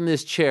sat in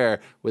this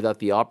chair without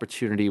the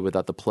opportunity,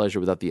 without the pleasure,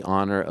 without the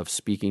honor of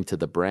speaking to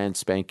the brand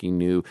spanking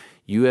new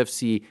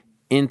UFC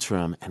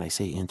interim, and I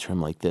say interim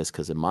like this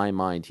because in my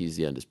mind, he's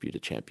the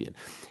undisputed champion.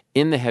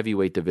 In the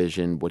heavyweight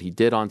division, what he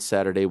did on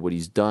Saturday, what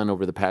he's done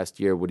over the past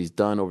year, what he's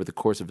done over the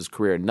course of his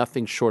career,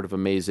 nothing short of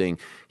amazing.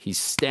 He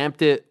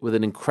stamped it with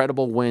an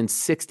incredible win.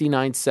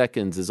 69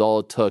 seconds is all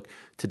it took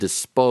to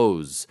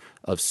dispose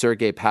of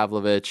Sergey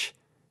Pavlovich.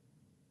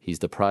 He's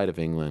the pride of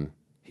England.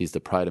 He's the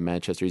pride of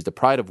Manchester. He's the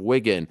pride of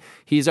Wigan.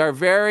 He's our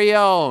very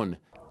own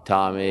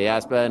Tommy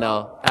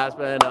Aspinall.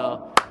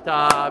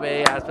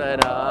 Tommy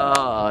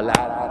Aspinall. La,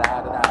 da, da,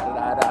 da,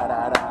 da, da,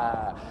 da,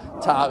 da.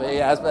 Tommy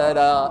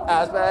Aspinall.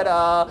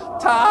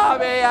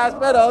 Tommy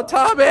Aspinall.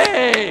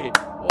 Tommy!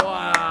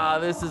 Wow,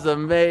 this is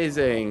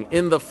amazing.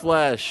 In the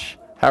flesh.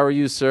 How are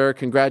you, sir?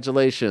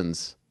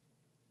 Congratulations.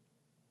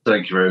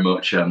 Thank you very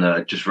much.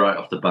 And just right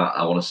off the bat,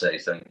 I want to say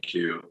thank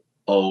you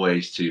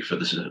always to you for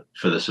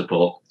the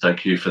support.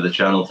 Thank you for the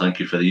channel. Thank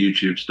you for the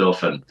YouTube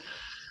stuff. And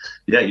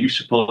yeah, you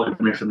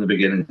supported me from the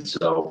beginning.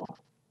 So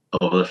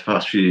over the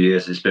past few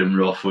years, it's been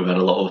rough. We've had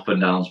a lot of up and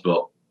downs,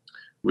 but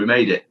we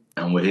made it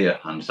and we're here.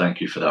 And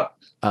thank you for that.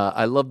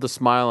 I love the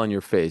smile on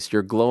your face.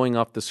 You're glowing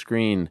off the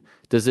screen.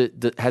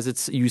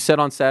 You said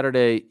on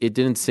Saturday it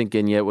didn't sink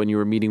in yet when you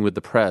were meeting with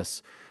the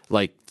press,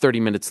 like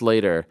 30 minutes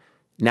later.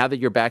 Now that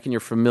you're back in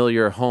your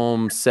familiar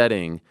home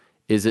setting,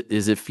 is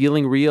it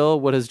feeling real,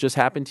 what has just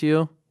happened to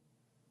you?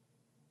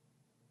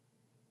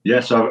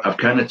 Yeah, so I've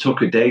kind of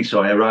took a day.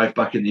 So I arrived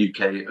back in the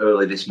UK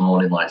early this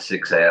morning, like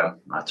 6 a.m.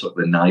 I took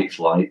the night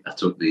flight. I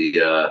took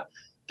the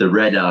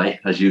red eye,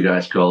 as you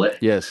guys call it.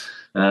 Yes.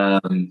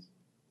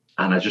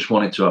 And I just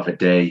wanted to have a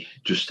day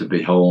just to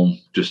be home,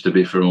 just to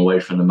be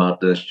away from the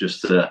madness, just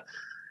to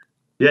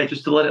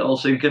let it all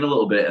sink in a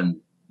little bit.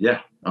 And yeah,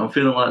 I'm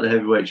feeling like the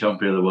heavyweight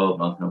champion of the world,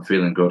 man. I'm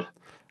feeling good.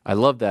 I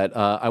love that.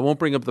 I won't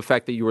bring up the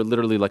fact that you were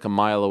literally like a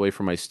mile away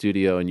from my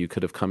studio and you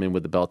could have come in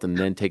with the belt and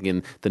then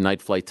taken the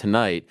night flight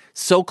tonight.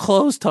 So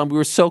close, Tom. We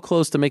were so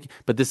close to making,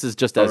 but this is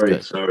just as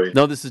good. Sorry.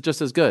 No, this is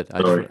just as good.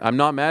 I'm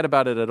not mad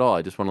about it at all.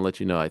 I just want to let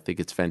you know. I think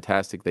it's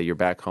fantastic that you're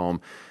back home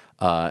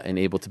and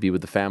able to be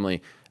with the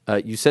family.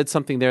 You said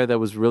something there that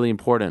was really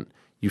important.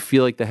 You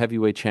feel like the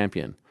heavyweight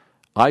champion.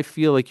 I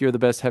feel like you're the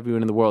best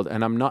heavyweight in the world,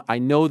 and I'm not. I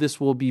know this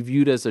will be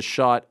viewed as a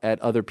shot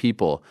at other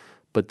people.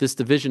 But this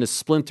division is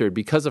splintered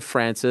because of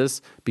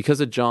Francis, because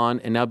of John,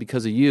 and now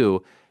because of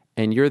you.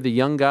 And you're the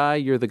young guy.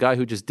 You're the guy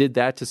who just did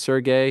that to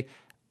Sergey.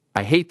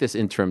 I hate this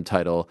interim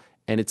title.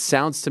 And it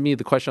sounds to me,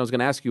 the question I was going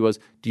to ask you was,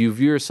 do you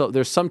view yourself,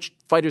 there's some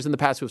fighters in the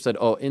past who have said,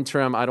 oh,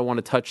 interim, I don't want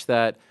to touch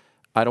that.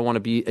 I don't want to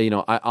be,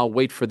 I'll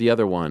wait for the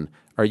other one.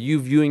 Are you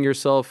viewing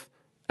yourself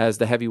as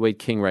the heavyweight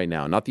king right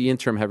now? Not the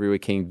interim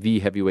heavyweight king, the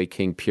heavyweight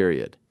king,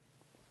 period.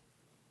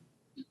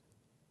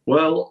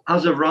 Well,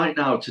 as of right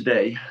now,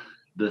 today,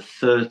 the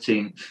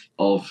 13th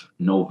of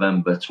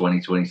November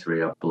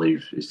 2023, I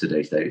believe, is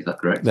today's date. Is that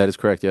correct? That is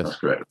correct, yes. That's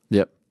correct.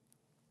 Yep.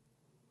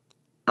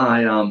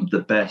 I am the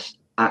best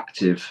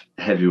active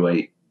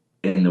heavyweight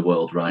in the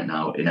world right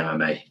now in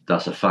MMA.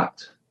 That's a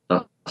fact.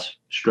 That's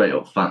straight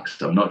up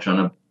facts. I'm not trying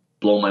to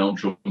blow my own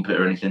trumpet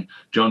or anything.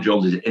 John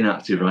Jones is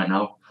inactive right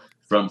now.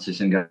 Francis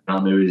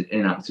Ngannou is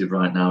inactive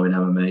right now in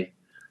MMA.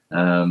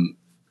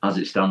 As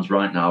it stands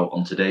right now,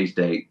 on today's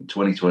date,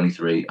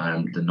 2023, I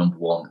am the number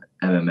one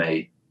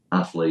MMA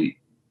athlete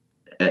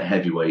at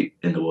heavyweight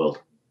in the world.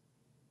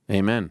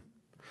 Amen.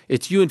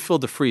 It's you and Phil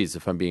DeFries,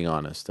 if I'm being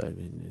honest. I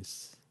mean,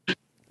 it's...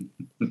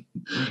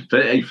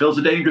 But hey, Phil's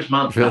a dangerous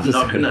man.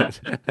 I'm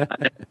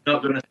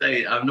not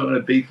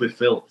gonna beef with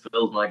Phil.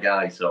 Phil's my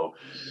guy, so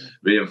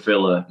me and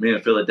Phil are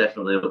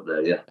definitely up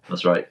there. Yeah,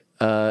 that's right.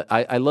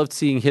 I loved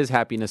seeing his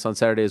happiness on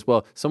Saturday as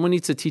well. Someone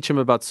needs to teach him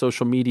about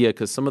social media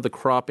because some of the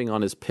cropping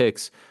on his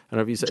pics, I don't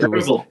know if you said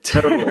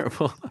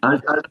terrible. I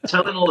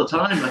tell him all the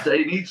time. I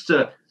say he needs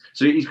to.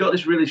 So he's got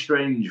this really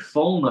strange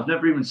phone. I've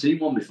never even seen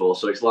one before.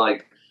 So it's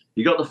like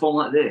you got the phone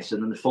like this,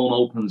 and then the phone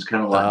opens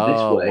kind of like this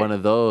way. Oh, one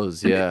of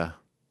those, yeah.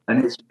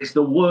 And it's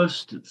the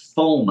worst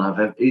phone I've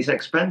ever. It's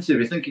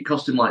expensive. I think it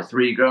cost him like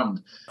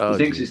 $3,000. He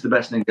thinks it's the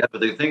best thing ever.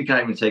 They think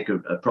I even take a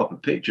proper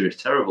picture.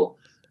 It's terrible.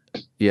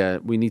 Yeah,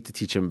 we need to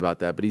teach him about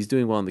that, but he's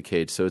doing well in the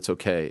cage, so it's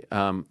okay.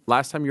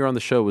 Last time you were on the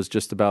show was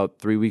just about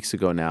 3 weeks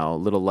ago now, a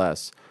little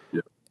less.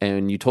 Yeah.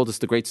 And you told us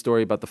the great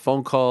story about the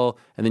phone call,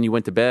 and then you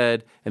went to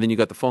bed, and then you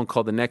got the phone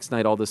call the next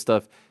night, all this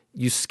stuff.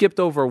 You skipped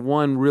over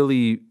one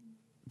really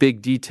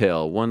big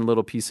detail, one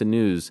little piece of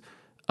news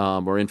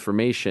or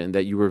information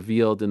that you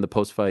revealed in the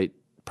post-fight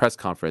press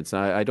conference.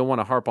 And I don't want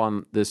to harp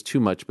on this too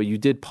much, but you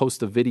did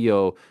post a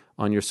video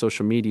on your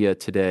social media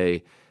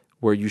today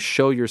where you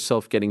show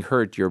yourself getting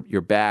hurt,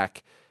 your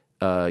back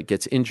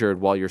gets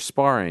injured while you're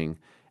sparring.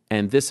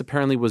 And this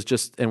apparently was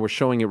just, and we're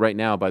showing it right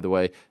now, by the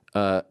way,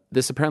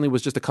 this apparently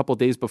was just a couple of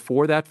days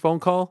before that phone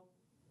call?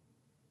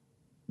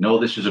 No,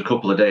 this was a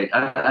couple of days.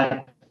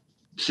 I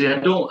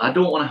don't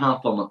want to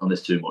harp on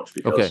this too much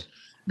because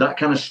that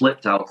kind of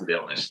slipped out, to be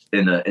honest,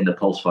 in the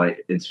post-fight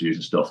interviews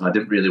and stuff. I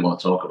didn't really want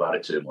to talk about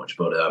it too much.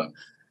 But,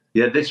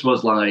 this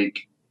was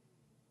like...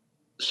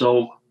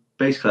 So...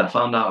 Basically, I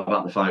found out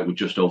about the fight with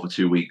just over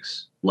 2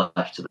 weeks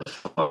left to the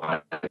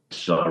fight.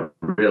 So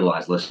I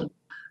realised, listen,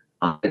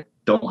 I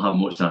don't have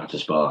much time to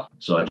spar.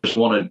 So I just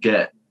want to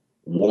get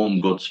one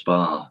good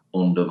spar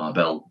under my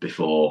belt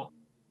before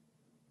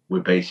we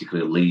basically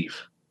leave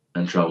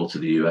and travel to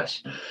the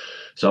US.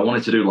 So I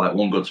wanted to do like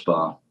one good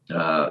spar.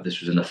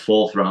 This was in the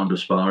 4th round of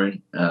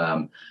sparring.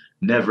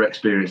 Never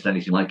experienced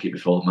anything like it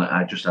before.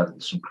 I just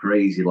had some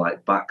crazy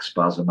like back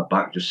spasm. My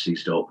back just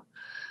seized up.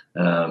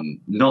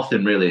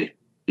 Nothing really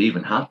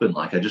even happened.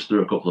 Like I just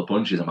threw a couple of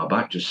punches and my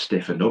back just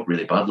stiffened up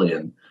really badly,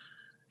 and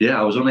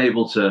I was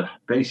unable to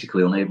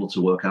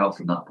work out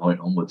from that point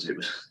onwards.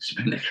 It's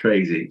been a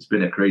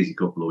crazy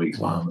couple of weeks.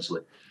 Wow.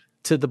 Honestly,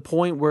 to the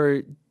point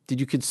where did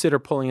you consider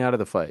pulling out of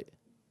the fight?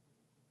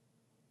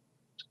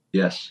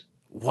 Yes.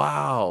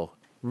 Wow,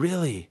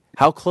 really?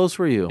 How close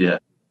were you? Yeah,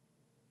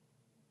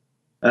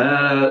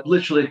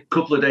 literally a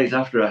couple of days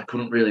after, I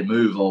couldn't really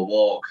move or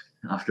walk.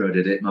 After I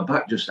did it, my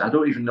back I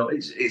don't even know.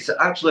 It's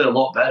actually a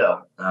lot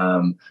better.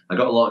 I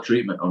got a lot of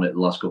treatment on it the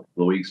last couple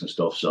of weeks and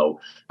stuff. So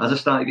as I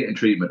started getting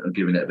treatment and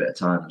giving it a bit of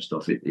time and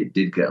stuff, it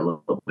did get a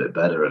little bit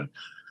better. And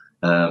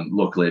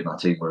luckily my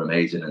team were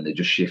amazing and they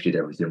just shifted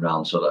everything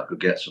around so that I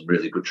could get some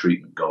really good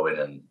treatment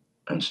going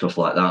and stuff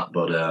like that.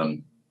 But are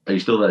you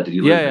still there? Did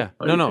you? Yeah.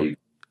 No.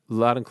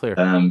 Loud and clear.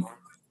 And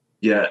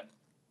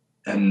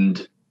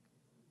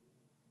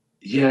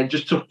it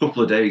just took a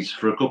couple of days.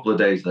 For a couple of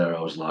days there, I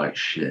was like,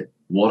 shit.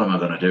 What am I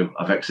going to do?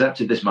 I've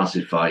accepted this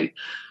massive fight.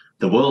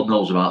 The world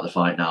knows about the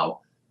fight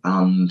now,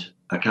 and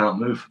I can't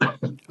move.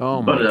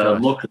 Oh my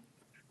god! Look,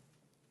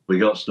 we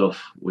got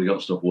stuff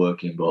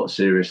working, but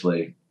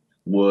seriously,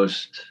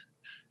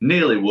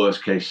 nearly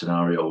worst case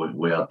scenario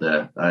we had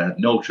there. I had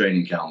no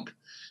training camp,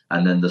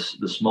 and then the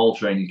small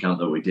training camp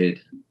that we did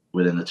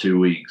within the 2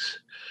 weeks,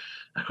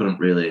 I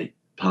couldn't really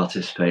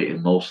participate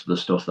in most of the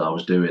stuff that I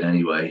was doing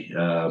anyway.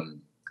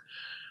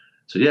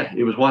 So yeah,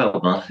 it was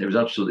wild, man. It was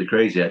absolutely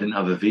crazy. I didn't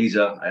have a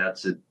visa. I had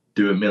to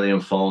do a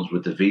million forms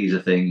with the visa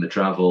thing, the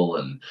travel,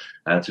 and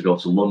I had to go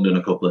to London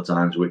a couple of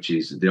times, which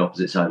is the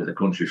opposite side of the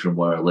country from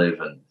where I live.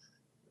 And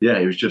yeah,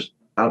 it was just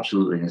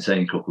absolutely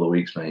insane couple of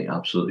weeks, mate.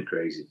 Absolutely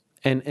crazy.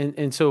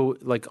 And so,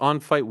 like, on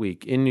fight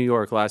week in New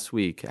York last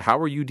week, how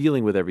are you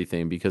dealing with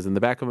everything? Because in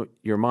the back of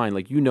your mind,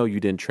 like, you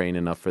didn't train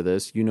enough for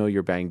this.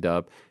 You're banged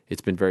up.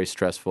 It's been very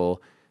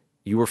stressful.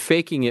 You were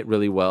faking it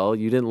really well.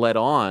 You didn't let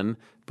on.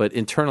 But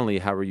internally,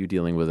 how are you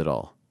dealing with it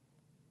all?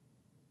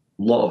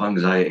 A lot of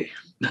anxiety.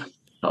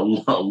 a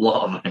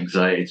lot of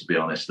anxiety, to be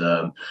honest.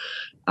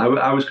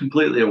 I was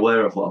completely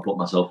aware of what I put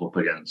myself up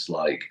against.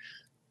 Like,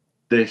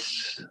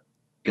 this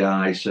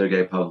guy,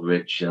 Sergey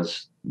Pavlovich,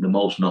 has the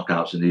most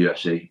knockouts in the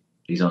UFC.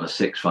 He's on a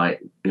six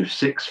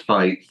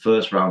fight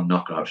first round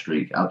knockout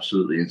streak.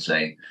 Absolutely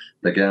insane.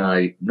 The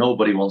guy,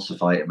 nobody wants to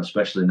fight him,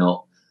 especially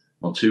not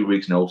on 2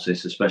 weeks'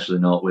 notice, especially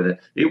not with it.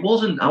 It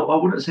wasn't, I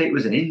wouldn't say it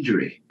was an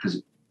injury,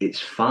 because it's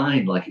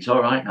fine. Like, it's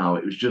all right now.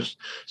 It was just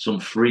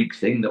some freak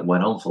thing that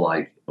went on for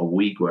like a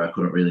week where I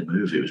couldn't really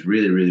move. It was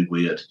really, really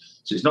weird.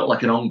 So it's not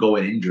like an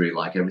ongoing injury,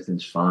 like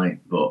everything's fine.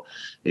 But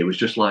it was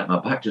just like my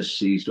back just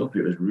seized up.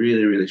 It was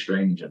really, really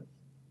strange. And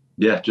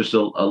yeah, just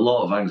a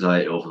lot of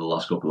anxiety over the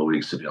last couple of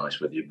weeks, to be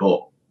honest with you.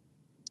 But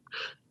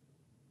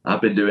I've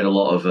been doing a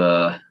lot of,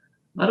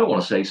 I don't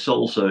want to say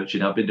soul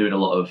searching. I've been doing a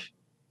lot of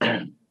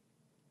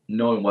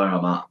knowing where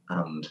I'm at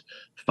and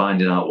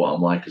finding out what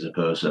I'm like as a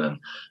person. And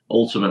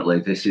ultimately,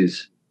 this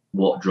is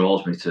what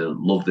draws me to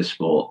love this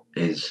sport,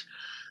 is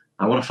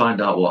I want to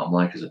find out what I'm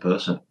like as a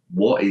person.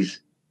 What is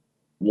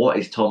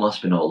Tom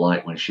Aspinall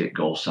like when shit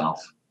goes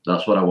south?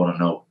 That's what I want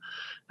to know.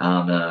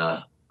 And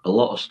a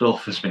lot of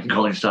stuff has been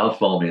going south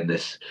for me in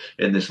this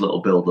little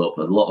build-up.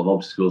 A lot of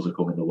obstacles are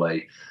coming the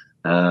way.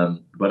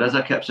 But as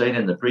I kept saying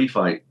in the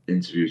pre-fight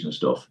interviews and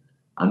stuff,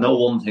 I know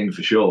one thing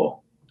for sure,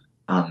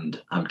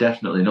 and I'm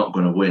definitely not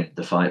going to win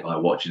the fight by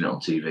watching it on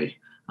TV.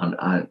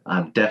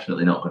 I'm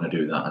definitely not going to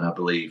do that. And I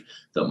believe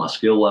that my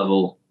skill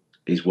level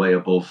is way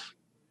above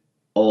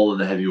all of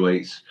the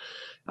heavyweights.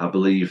 I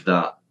believe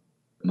that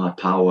my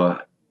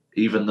power,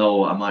 even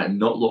though I might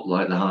not look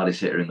like the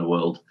hardest hitter in the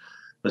world,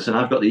 listen,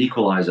 I've got the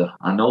equalizer.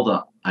 I know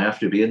that I have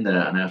to be in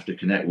there and I have to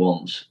connect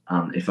once.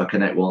 And if I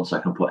connect once, I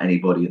can put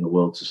anybody in the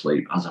world to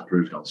sleep, as I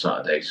proved on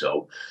Saturday.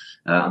 So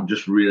I'm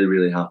just really,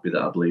 really happy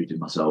that I believed in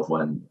myself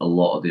when a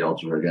lot of the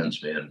odds were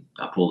against me, and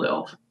I pulled it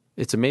off.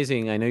 It's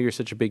amazing. I know you're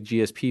such a big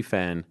GSP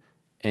fan,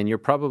 and you're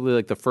probably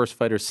like the first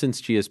fighter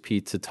since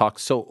GSP to talk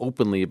so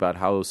openly about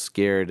how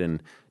scared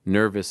and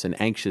nervous and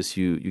anxious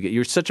you get.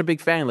 You're such a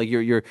big fan. Like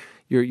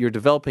you're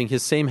developing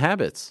his same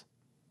habits.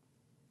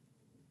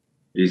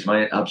 He's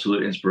my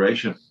absolute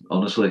inspiration.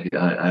 Honestly,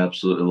 I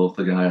absolutely love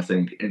the guy. I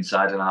think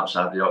inside and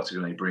outside the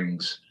octagon, he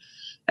brings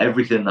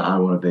everything that I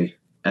want to be.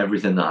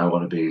 Everything that I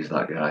want to be is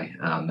that guy.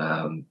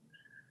 And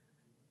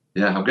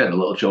yeah, I'm getting a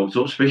little choked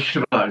up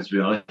speaking about it, to be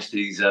honest.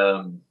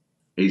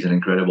 He's an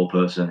incredible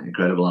person,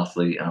 incredible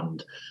athlete,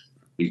 and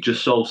he's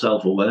just so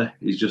self-aware.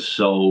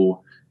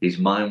 His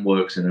mind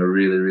works in a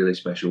really, really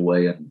special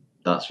way, and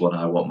that's what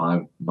I want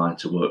my mind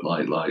to work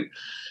like. Like,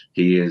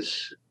 he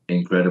is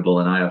incredible,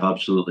 and I have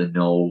absolutely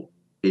no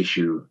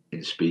issue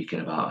in speaking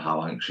about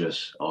how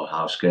anxious or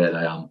how scared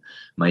I am.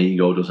 My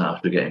ego doesn't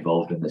have to get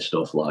involved in this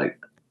stuff. Like,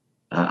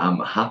 I'm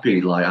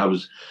happy. Like, I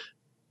was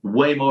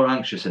way more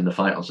anxious in the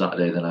fight on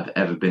Saturday than I've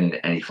ever been in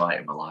any fight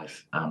in my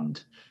life,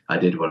 and I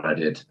did what I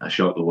did. I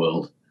shocked the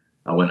world.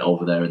 I went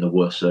over there in the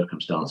worst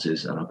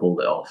circumstances, and I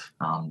pulled it off,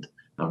 and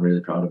I'm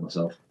really proud of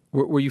myself.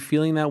 Were you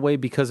feeling that way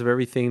because of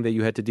everything that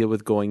you had to deal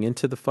with going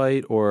into the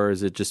fight, or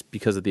is it just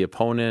because of the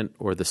opponent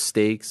or the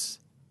stakes,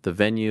 the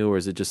venue, or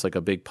is it just like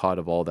a big pot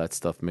of all that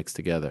stuff mixed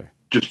together?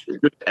 Just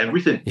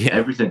everything. Yeah.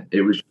 Everything.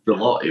 It was a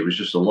lot. It was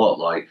just a lot.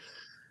 Like,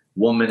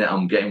 1 minute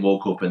I'm getting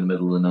woke up in the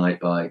middle of the night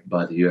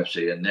by the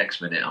UFC, and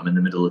next minute I'm in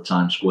the middle of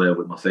Times Square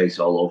with my face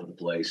all over the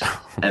place.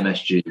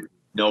 MSG,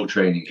 no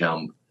training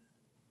camp,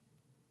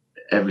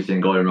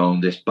 everything going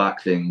wrong. This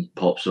back thing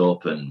pops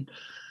up, and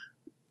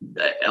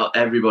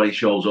everybody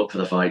shows up for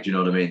the fight. Do you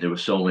know what I mean? There were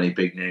so many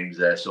big names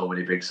there, so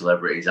many big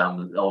celebrities.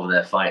 I'm over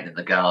there fighting in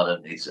the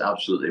garden. It's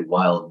absolutely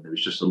wild, and there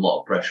was just a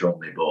lot of pressure on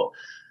me, but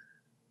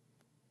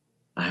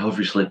I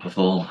obviously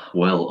perform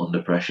well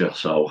under pressure.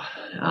 So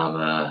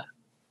I'm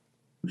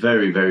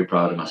very, very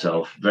proud of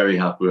myself, very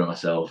happy with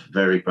myself,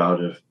 very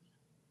proud of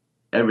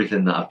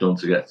everything that I've done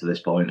to get to this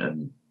point.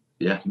 And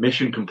yeah,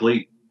 mission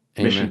complete.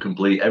 Amen. Mission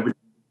complete.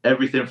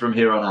 Everything from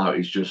here on out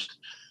is just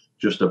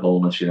a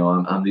bonus. You know,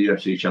 I'm the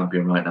UFC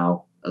champion right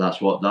now.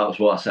 That was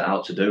what I set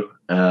out to do.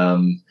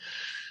 And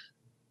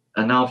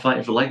now I'm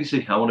fighting for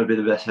legacy. I want to be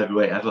the best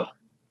heavyweight ever.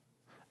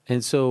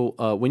 And so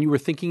when you were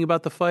thinking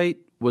about the fight,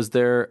 was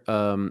there,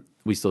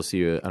 we still see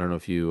you. I don't know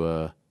if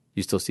you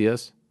still see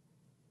us?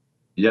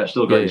 Yeah,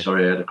 still great. Yeah.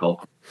 Sorry, I had a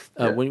call.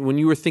 When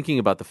you were thinking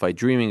about the fight,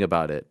 dreaming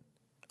about it,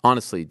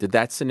 honestly, did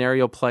that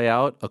scenario play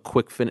out? A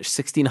quick finish,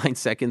 69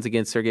 seconds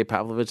against Sergey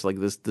Pavlovich, like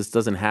this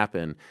doesn't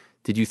happen.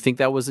 Did you think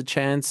that was a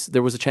chance?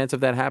 There was a chance of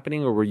that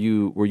happening, or were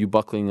you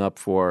buckling up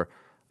for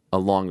a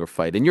longer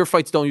fight. And your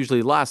fights don't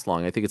usually last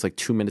long. I think it's like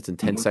 2 minutes and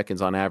 10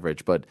 seconds on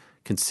average. But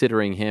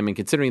considering him and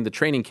considering the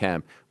training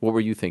camp, what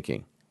were you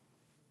thinking?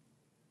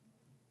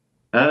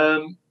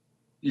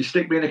 You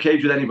stick me in a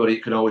cage with anybody,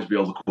 it can always be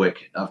over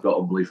quick. I've got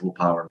unbelievable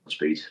power and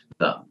speed.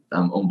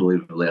 I'm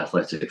unbelievably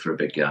athletic for a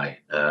big guy.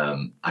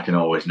 I can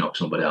always knock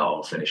somebody out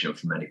or finish him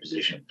from any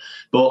position.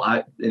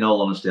 But in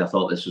all honesty, I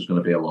thought this was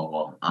going to be a long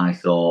one. I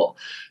thought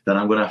that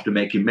I'm going to have to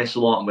make him miss a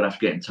lot. I'm going to have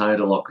to get him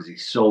tired a lot because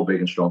he's so big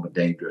and strong and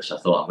dangerous. I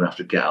thought I'm going to have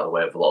to get out of the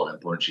way of a lot of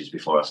them punches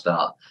before I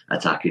start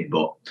attacking.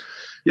 But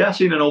yeah, I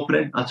seen an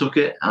opening. I took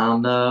it,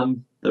 and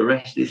the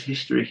rest is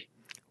history.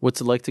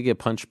 What's it like to get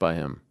punched by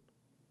him?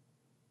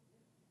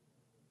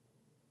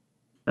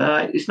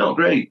 It's not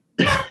great.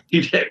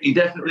 he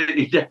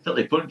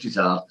definitely punches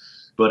hard,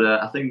 but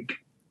I think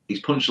he's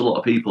punched a lot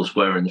of people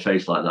square in the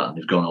face like that, and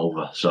they've gone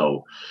over.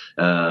 So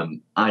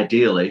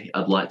ideally,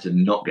 I'd like to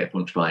not get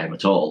punched by him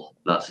at all.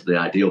 That's the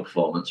ideal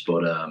performance.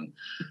 But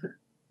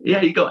yeah,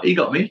 he got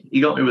me.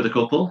 He got me with a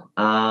couple,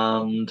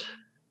 and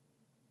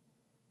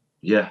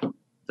yeah,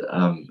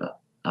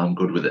 I'm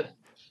good with it.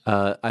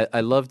 I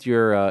loved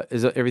your.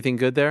 Is everything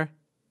good there?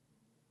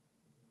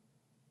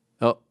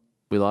 Oh,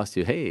 we lost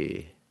you.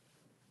 Hey.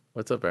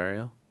 What's up,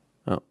 Ariel?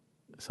 Oh,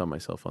 I saw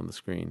myself on the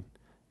screen.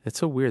 It's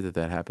so weird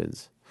that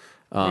happens.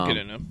 We'll get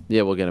him.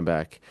 Yeah, we'll get him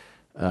back.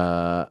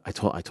 I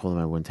told him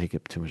I wouldn't take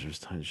up too much of his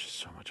time. There's just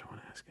so much I want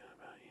to ask him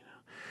about,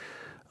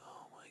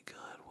 Oh my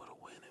God, what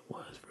a win it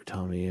was for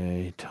Tommy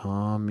A.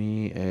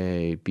 Tommy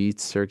A.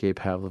 beats Sergey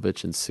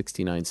Pavlovich in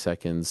 69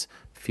 seconds.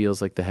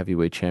 Feels like the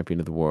heavyweight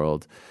champion of the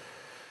world.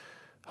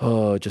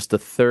 Oh, just the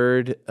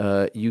third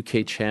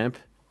UK champ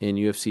in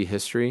UFC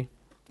history.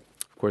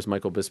 Of course,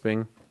 Michael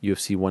Bisping,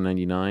 UFC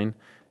 199.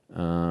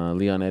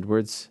 Leon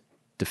Edwards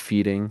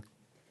defeating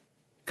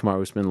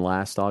Kamaru Usman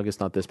last August,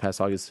 not this past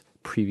August,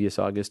 previous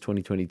August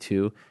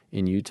 2022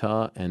 in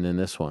Utah. And then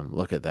this one,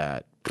 look at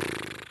that.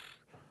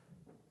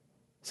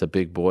 It's a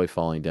big boy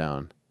falling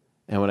down.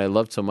 And what I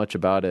loved so much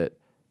about it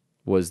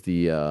was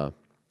the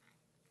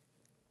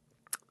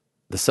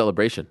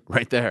celebration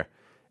right there.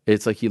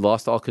 It's like he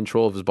lost all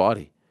control of his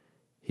body.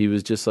 He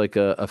was just like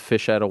a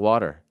fish out of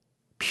water.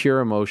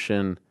 Pure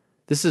emotion.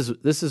 This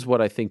is what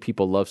I think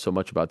people love so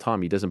much about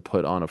Tom. He doesn't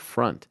put on a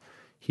front.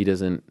 He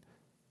doesn't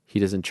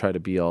try to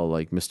be all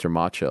like Mr.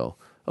 Macho.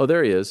 Oh,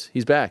 there he is.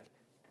 He's back.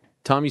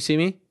 Tom, you see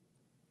me?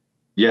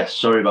 Yes,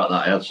 sorry about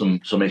that. I had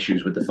some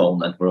issues with the phone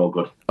then. We're all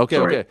good. Okay,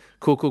 sorry. okay.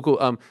 Cool.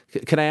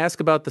 Can I ask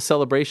about the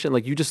celebration?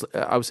 Like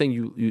I was saying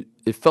you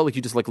it felt like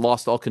you just like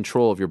lost all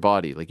control of your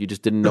body. Like you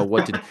just didn't know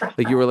what to do.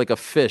 Like you were like a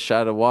fish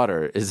out of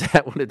water. Is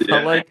that what it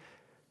felt like?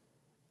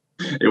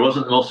 It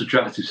wasn't the most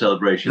attractive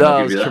celebration. No,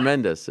 it was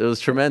tremendous. It was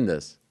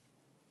tremendous.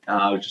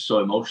 I was just so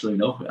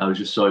emotional, I was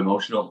just so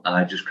emotional, and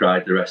I just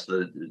cried the rest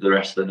of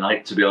the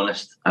night. To be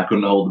honest, I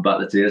couldn't hold back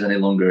the tears any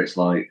longer. It's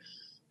like,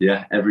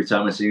 yeah, every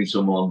time I seen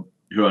someone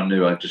who I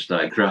knew, I just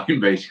started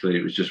crying. Basically,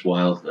 it was just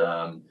wild.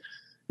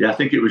 Yeah, I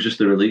think it was just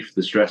the relief,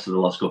 the stress of the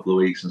last couple of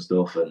weeks and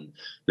stuff, and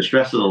the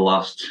stress of the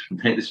last.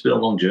 It's been a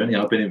long journey.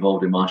 I've been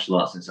involved in martial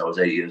arts since I was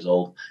 8 years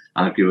old.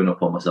 I've given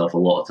up on myself a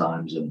lot of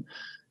times, and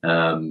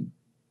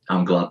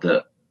I'm glad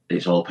that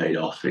it's all paid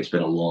off. It's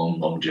been a long,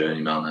 long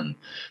journey, man. And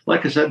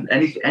like I said,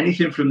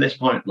 anything from this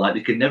point, like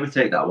they can never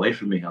take that away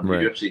from me. I'm the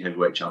UFC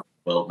heavyweight champion of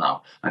the world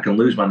now. I can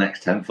lose my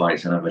next 10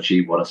 fights and I've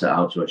achieved what I set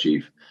out to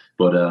achieve.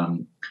 But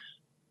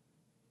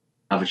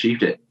I've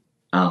achieved it.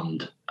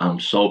 And I'm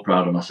so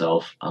proud of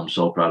myself. I'm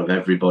so proud of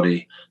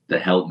everybody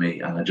that helped me.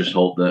 And I just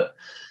hope that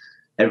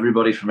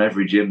everybody from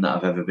every gym that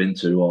I've ever been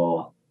to,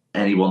 or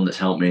anyone that's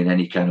helped me in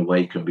any kind of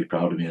way, can be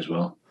proud of me as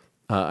well.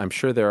 I'm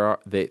sure they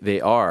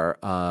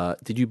are.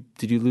 Did you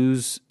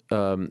lose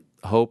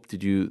hope?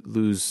 Did you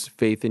lose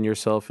faith in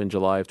yourself in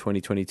July of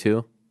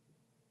 2022?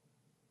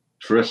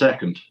 For a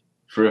second,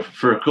 for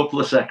a couple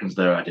of seconds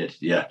there, I did.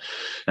 Yeah,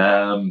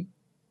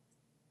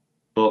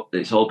 but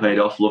it's all paid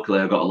off. Luckily,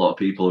 I've got a lot of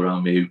people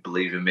around me who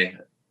believe in me,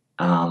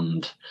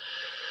 and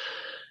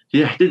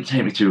yeah, it didn't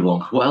take me too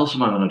long. What else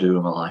am I going to do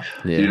in my life?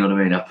 Yeah. Do you know what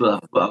I mean?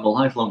 I'm a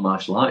lifelong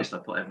martial artist. I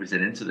put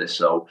everything into this,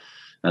 so.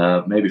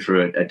 Maybe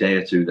for a day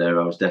or two there,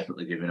 I was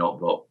definitely giving up,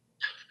 but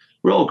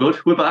we're all good.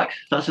 We're back.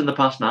 That's in the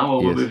past now.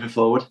 We're moving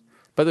forward.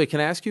 By the way, can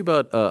I ask you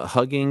about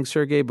hugging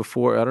Sergey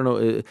before? I don't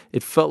know.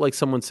 It felt like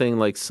someone saying,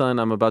 like, son,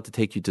 I'm about to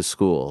take you to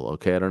school.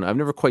 Okay, I don't know. I've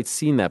never quite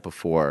seen that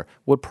before.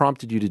 What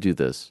prompted you to do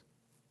this?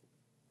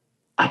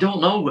 I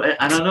don't know.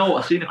 And I know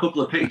I've seen a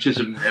couple of pictures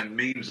and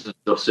memes and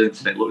stuff since,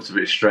 and it looks a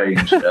bit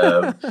strange.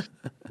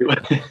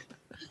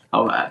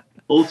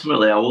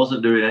 Ultimately, I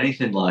wasn't doing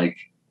anything like.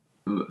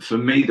 For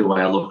me, the way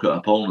I look at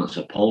opponents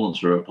are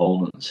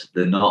opponents.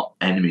 They're not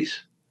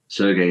enemies.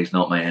 Sergey is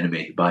not my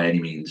enemy by any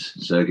means.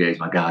 Sergey is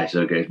my guy.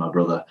 Sergey is my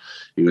brother.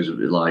 He was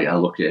like, I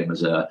look at him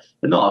as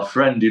not a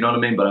friend, you know what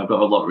I mean? But I've got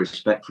a lot of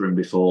respect for him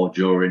before,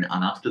 during,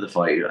 and after the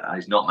fight.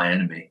 He's not my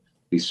enemy.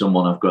 He's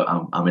someone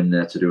I'm in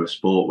there to do a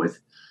sport with.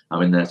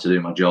 I'm in there to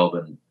do my job,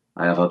 and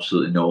I have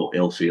absolutely no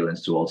ill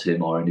feelings towards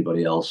him or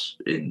anybody else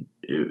in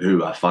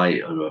who I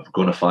fight, who I'm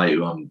going to fight,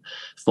 who I'm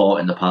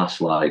fought in the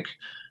past. Like,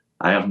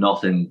 I have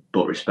nothing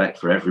but respect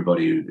for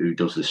everybody who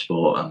does this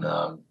sport. And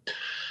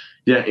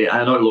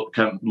I know it look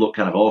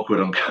kind of awkward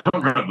on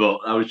camera, but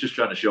I was just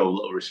trying to show a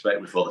little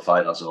respect before the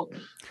fight. That's all.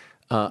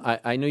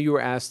 I know you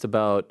were asked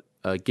about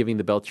giving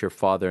the belt to your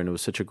father, and it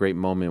was such a great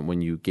moment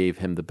when you gave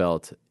him the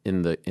belt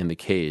in the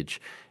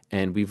cage.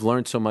 And we've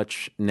learned so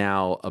much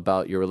now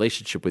about your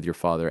relationship with your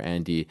father,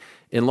 Andy.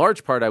 In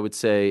large part, I would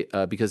say,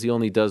 because he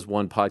only does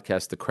one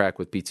podcast, The Crack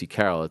with Pete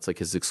Carroll. It's like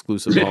his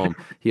exclusive home.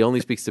 He only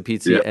speaks to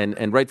Pete,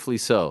 and rightfully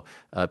so.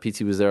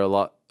 Pete was there a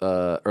lot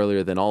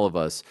earlier than all of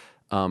us.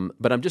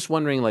 But I'm just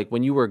wondering, like,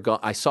 when you were gone,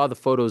 I saw the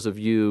photos of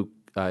you.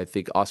 I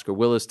think Oscar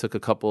Willis took a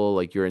couple.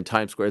 Like, you're in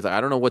Times Square. It's like,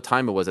 I don't know what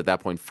time it was at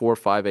that point, 4 or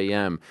 5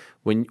 a.m.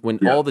 When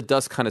all the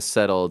dust kind of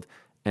settled,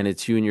 and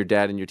it's you and your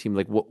dad and your team.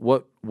 Like,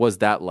 what was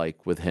that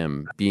like with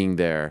him being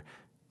there,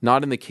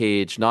 not in the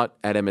cage, not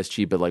at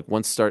MSG, but like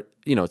it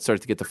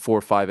started to get to 4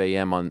 or 5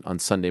 a.m. on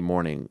Sunday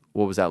morning.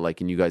 What was that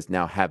like? And you guys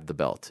now have the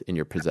belt in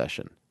your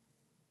possession.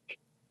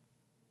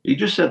 He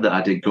just said that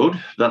I did good.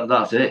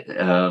 That's it.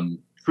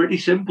 Pretty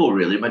simple,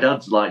 really. My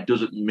dad's like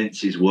doesn't mince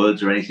his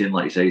words or anything.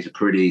 Like you say, he's a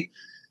pretty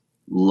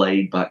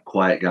laid back,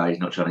 quiet guy. He's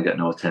not trying to get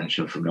no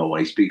attention from no one.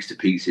 He speaks to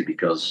Pete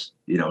because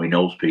he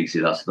knows Pete.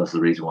 That's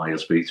the reason why he'll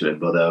speak to him.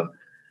 But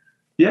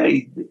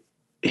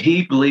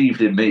he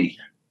believed in me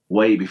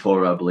way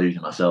before I believed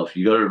in myself.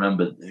 You got to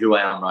remember, who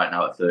I am right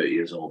now at 30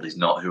 years old is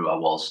not who I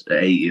was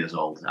at 8 years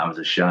old. I was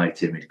a shy,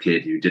 timid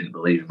kid who didn't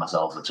believe in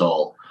myself at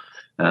all.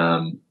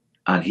 And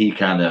he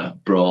kind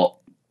of brought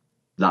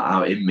that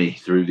out in me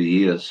through the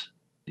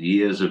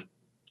years of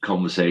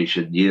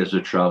conversation, years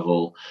of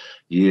travel,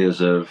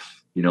 years of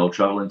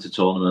traveling to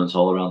tournaments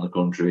all around the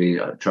country,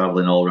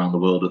 traveling all around the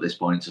world at this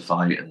point to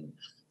fight, and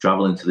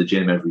traveling to the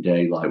gym every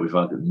day. Like, we've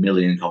had a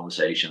million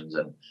conversations,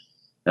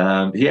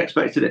 and he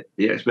expected it.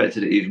 He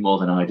expected it even more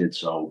than I did.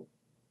 So,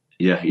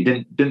 yeah, he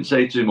didn't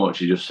say too much.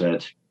 He just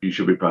said, "You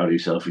should be proud of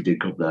yourself. You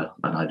did come there."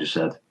 And I just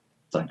said,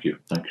 "Thank you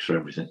for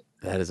everything."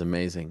 That is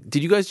amazing.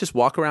 Did you guys just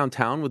walk around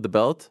town with the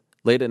belt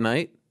late at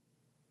night?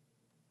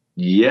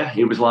 Yeah,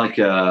 it was like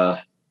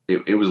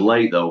it was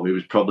late though. It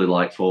was probably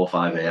like 4 or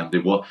 5 a.m.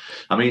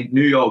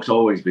 New York's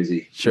always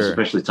busy, sure,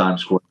 especially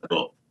Times Square.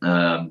 But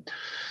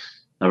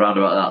around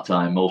about that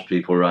time, most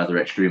people were either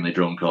extremely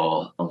drunk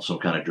or on some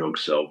kind of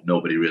drugs, so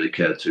nobody really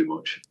cared too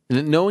much.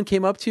 And no one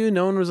came up to you?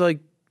 No one was like...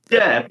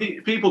 Yeah,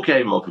 people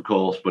came up, of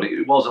course, but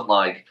it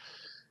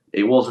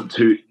wasn't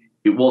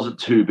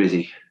too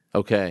busy.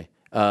 Okay.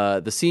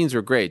 The scenes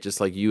were great, just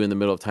like you in the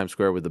middle of Times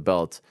Square with the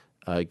belt,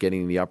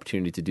 getting the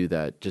opportunity to do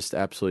that. Just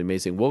absolutely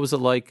amazing. What was it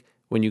like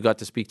when you got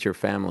to speak to your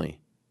family,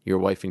 your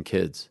wife and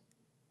kids?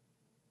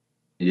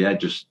 Yeah,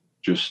 just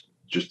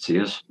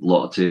tears, a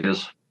lot of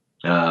tears,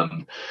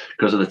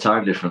 because of the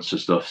time difference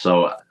and stuff.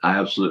 So I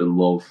absolutely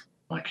love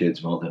my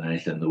kids more than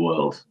anything in the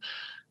world,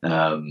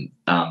 and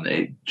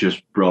it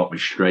just brought me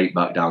straight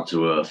back down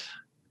to earth,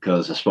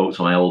 because I spoke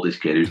to my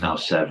oldest kid, who's now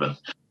 7,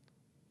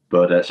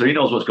 but so he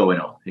knows what's going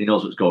on. He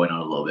knows what's going on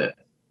a little bit.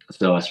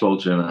 So I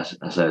spoke to him and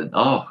I said,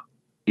 "Oh,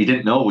 he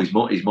didn't know. His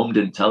mum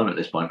didn't tell him at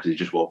this point because he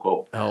just woke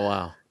up." Oh,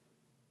 wow.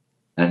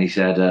 And he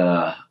said,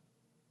 I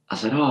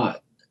said, "Oh,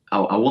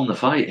 I won the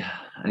fight."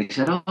 And he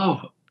said, "Oh,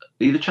 are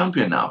you the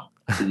champion now?"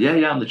 I said, Yeah,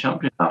 I'm the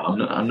champion now.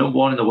 I'm number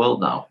 1 in the world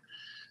now."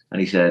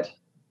 And he said,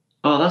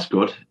 "Oh, that's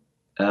good.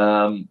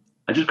 I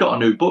just got a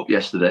new book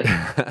yesterday."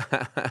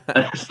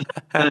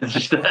 And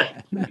just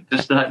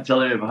started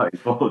telling him about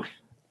his book.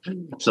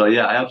 So,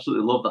 yeah, I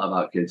absolutely love that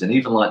about kids. And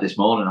even like this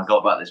morning, I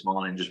got back this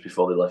morning just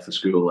before they left for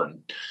school,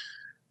 and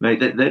mate,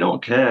 they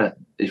don't care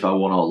if I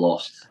won or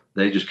lost.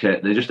 They just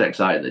care. They're just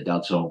excited that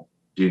Dad's home.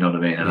 Do you know what I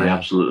mean? And I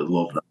absolutely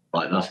love that.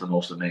 Like, that's the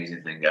most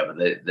amazing thing ever.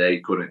 They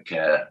couldn't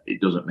care. It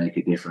doesn't make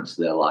a difference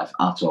to their life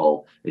at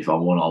all if I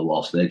won or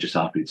lost. They're just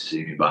happy to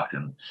see me back,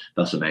 and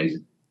that's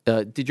amazing.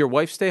 Did your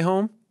wife stay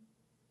home?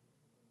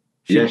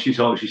 She's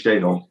home. She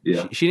stayed home.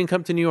 Yeah. She didn't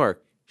come to New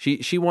York.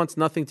 She wants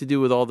nothing to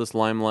do with all this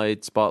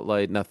limelight,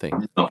 spotlight,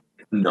 nothing.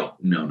 No.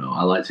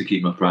 I like to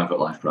keep my private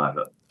life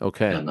private.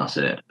 Okay. And that's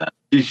it.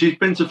 She's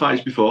been to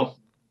fights before.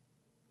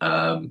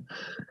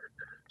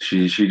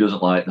 She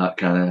doesn't like that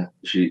kind of.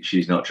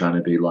 She's not trying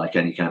to be like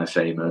any kind of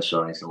famous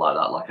or anything like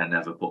that. Like, I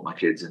never put my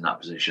kids in that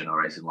position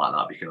or anything like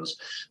that, because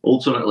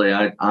ultimately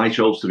I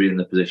chose to be in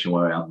the position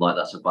where I am. Like,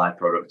 that's a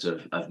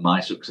byproduct of my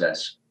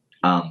success,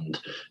 and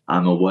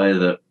I'm aware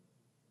that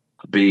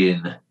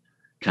being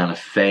kind of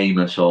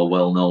famous or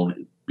well known,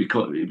 it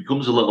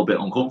becomes a little bit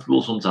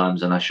uncomfortable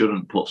sometimes, and I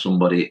shouldn't put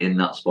somebody in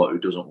that spot who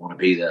doesn't want to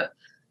be there,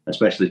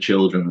 especially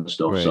children and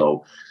stuff. Right.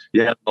 So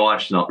yeah, my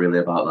wife's not really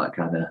about that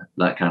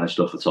kind of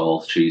stuff at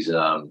all. She's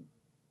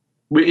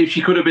if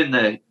she could have been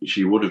there,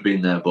 she would have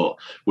been there, but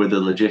with the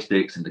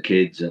logistics and the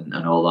kids and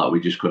all that, we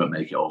just couldn't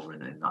make it over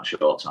in that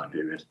short time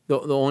period. The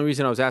only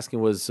reason I was asking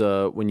was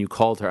when you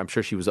called her, I'm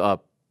sure she was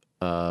up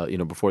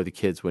before the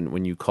kids,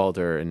 when you called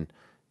her and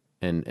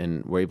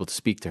were able to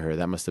speak to her.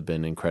 That must have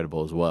been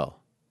incredible as well.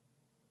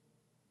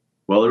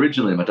 Well,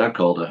 originally my dad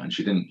called her and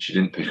she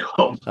didn't pick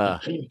up.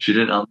 She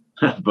didn't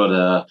answer.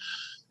 But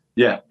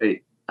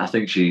I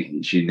think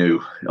she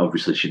knew.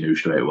 Obviously, she knew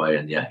straight away,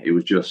 and yeah, it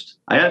was just.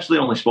 I actually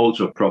only spoke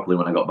to her properly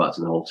when I got back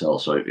to the hotel,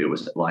 so it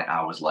was like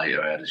hours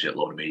later. I had a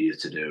shitload of media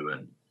to do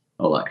and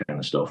all that kind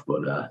of stuff.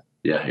 But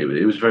yeah,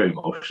 it was very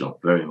emotional,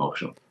 very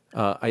emotional.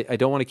 I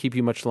don't want to keep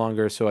you much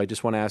longer, so I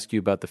just want to ask you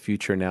about the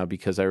future now,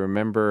 because I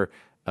remember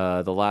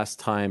the last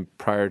time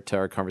prior to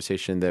our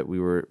conversation that we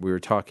were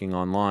talking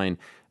online,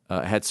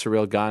 I had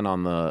Cyril Gane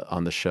on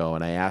the show,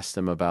 and I asked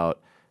him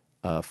about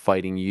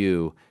fighting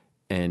you,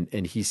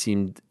 and he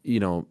seemed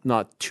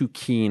not too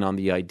keen on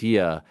the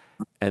idea.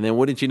 And then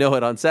wouldn't you know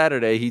it, on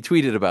Saturday he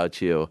tweeted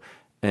about you,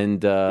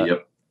 and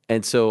Yep.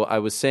 and so I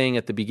was saying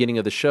at the beginning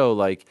of the show,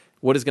 like,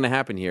 what is going to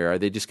happen here? Are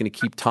they just going to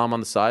keep Tom on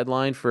the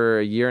sideline for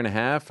a year and a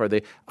half? Are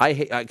they? I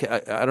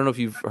don't know if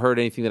you've heard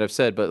anything that I've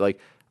said, but like,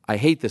 I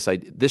hate this.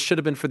 This should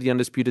have been for the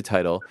undisputed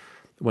title.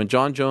 When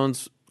John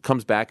Jones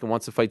comes back and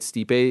wants to fight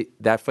Stipe,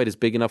 that fight is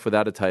big enough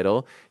without a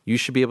title. You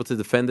should be able to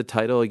defend the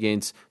title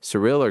against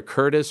Cyril or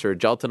Curtis or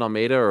Jalton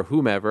Almeida or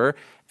whomever.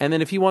 And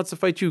then if he wants to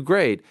fight you,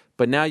 great.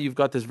 But now you've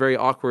got this very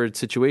awkward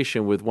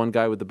situation with one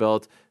guy with the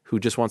belt who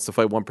just wants to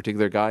fight one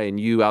particular guy, and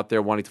you out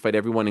there wanting to fight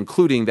everyone,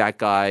 including that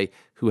guy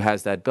who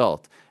has that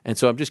belt. And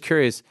so I'm just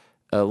curious,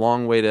 a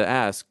long way to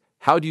ask,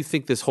 how do you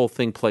think this whole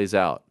thing plays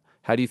out?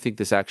 How do you think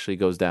this actually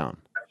goes down?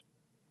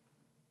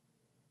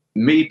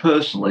 Me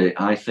personally,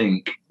 I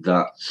think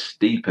that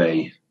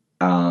Stipe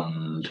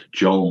and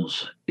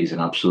Jones is an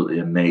absolutely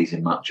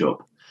amazing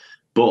matchup.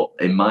 But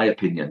in my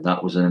opinion,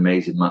 that was an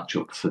amazing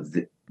matchup for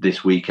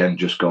this weekend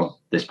just gone,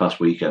 this past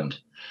weekend.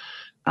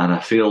 And I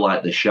feel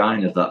like the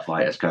shine of that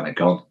fight has kind of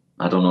gone.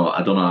 I don't know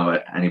how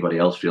anybody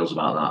else feels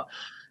about that.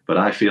 But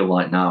I feel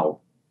like now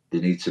they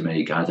need to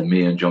make either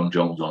me and John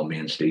Jones or me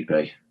and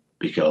Stipe.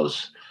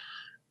 Because,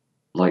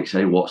 like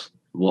say, what's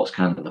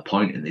kind of the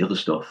point in the other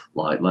stuff?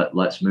 Like,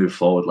 let's move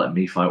forward. Let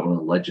me fight one of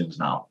the legends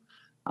now,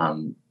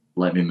 and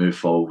let me move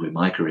forward with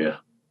my career,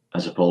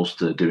 as opposed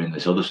to doing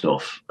this other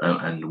stuff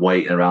and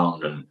waiting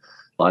around. And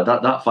like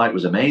that fight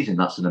was amazing.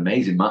 That's an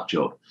amazing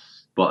matchup.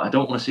 But I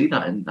don't want to see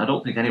that, and I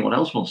don't think anyone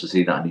else wants to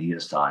see that in a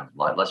year's time.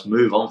 Like, let's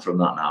move on from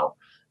that now,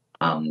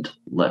 and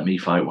let me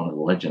fight one of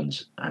the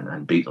legends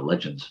and beat the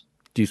legends.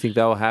 Do you think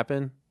that will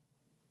happen?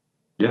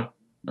 Yeah,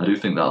 I do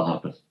think that'll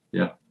happen.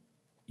 Yeah.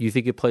 You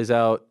think it plays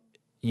out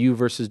you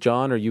versus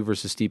John or you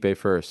versus Stipe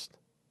first?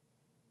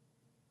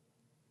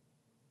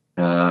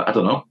 I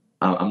don't know.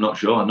 I'm not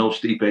sure. I know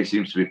Stipe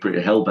seems to be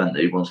pretty hell-bent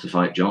that he wants to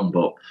fight John,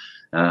 but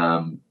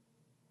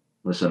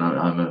listen,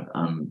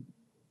 I'm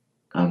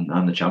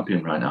the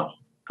champion right now,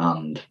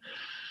 and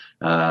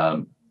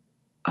I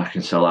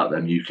can sell out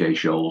them UK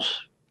shows,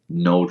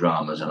 no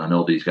dramas, and I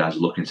know these guys are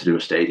looking to do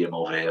a stadium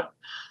over here,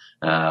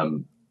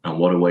 and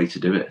what a way to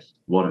do it!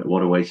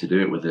 What a way to do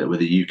it with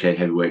the UK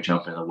heavyweight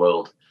champion of the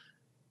world.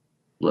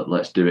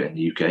 Let's do it in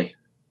the UK.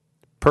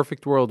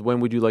 Perfect world. When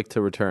would you like to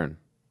return?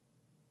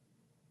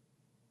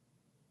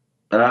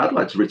 I'd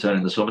like to return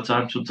in the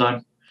summertime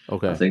sometime.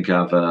 Okay. I think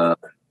I've a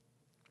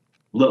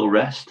little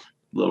rest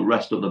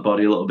up the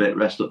body a little bit,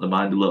 rest up the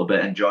mind a little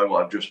bit, enjoy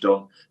what I've just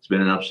done. It's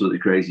been an absolutely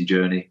crazy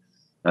journey.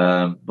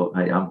 But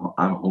hey, I'm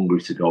hungry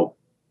to go.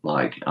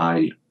 Like,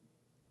 I've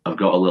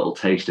got a little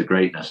taste of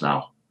greatness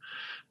now,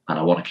 and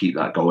I want to keep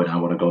that going. I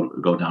want to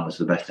go down as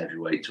the best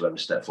heavyweight to ever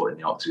step foot in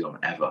the octagon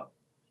ever.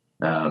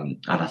 And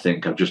I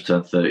think I've just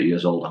turned 30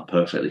 years old. I'm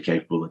perfectly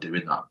capable of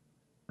doing that,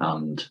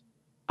 and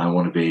I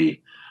want to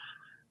be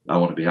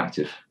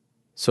active.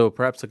 So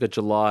perhaps like a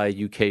July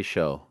UK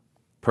show,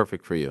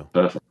 perfect for you.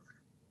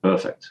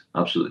 Perfect,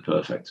 absolutely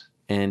perfect.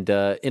 And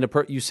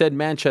you said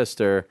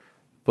Manchester,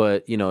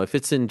 but if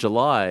it's in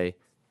July,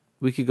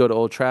 we could go to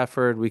Old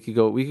Trafford. We could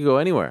go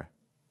anywhere.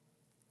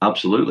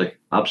 Absolutely.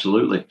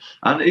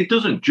 And it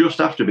doesn't just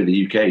have to be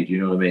the UK. Do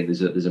you know what I mean?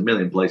 There's a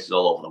million places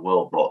all over the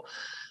world,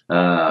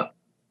 but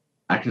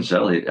I can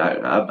sell it.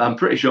 I'm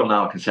pretty sure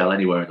now I can sell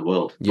anywhere in the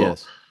world.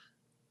 Yes.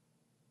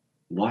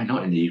 Why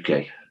not in the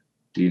UK?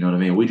 Do you know what I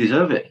mean? We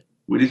deserve it.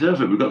 We've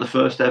got the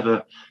first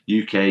ever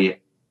UK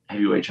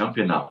heavyweight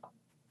champion now.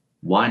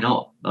 Why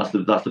not? That's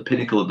the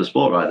pinnacle of the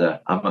sport right there.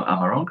 Am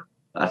I wrong?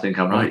 I think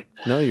I'm right.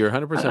 No, you're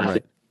 100%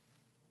 right.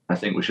 I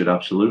think we should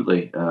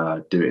absolutely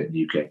do it in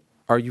the UK.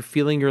 Are you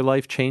feeling your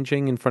life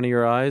changing in front of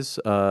your eyes?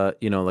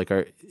 There's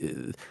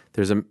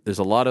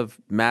a lot of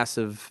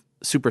massive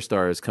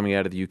superstars coming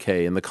out of the UK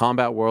in the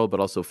combat world, but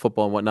also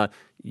football and whatnot.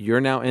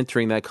 You're now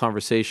entering that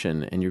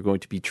conversation, and you're going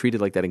to be treated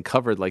like that and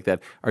covered like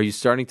that. Are you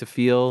starting to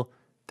feel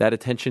that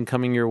attention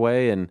coming your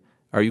way, and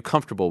are you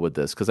comfortable with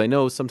this? Because I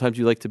know sometimes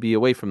you like to be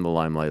away from the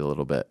limelight a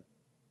little bit.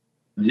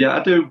 Yeah,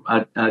 I do.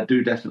 I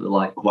do definitely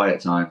like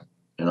quiet time,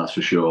 and that's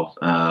for sure.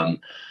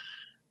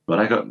 But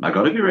I got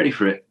to be ready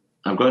for it.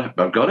 I've got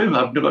to. I've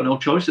got no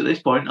choice at this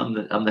point. I'm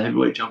the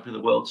heavyweight champion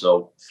of the world,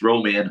 so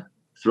throw me in,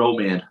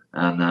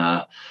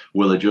 and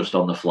we'll adjust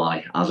on the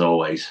fly as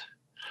always.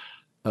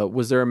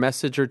 Was there a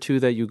message or two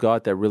that you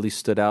got that really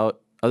stood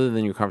out, other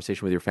than your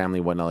conversation with your family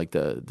and whatnot? Like,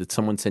 did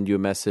someone send you a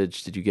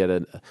message? Did you get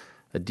a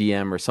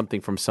DM or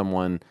something from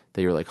someone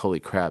that you're like, holy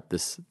crap,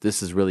 this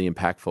is really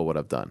impactful what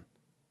I've done?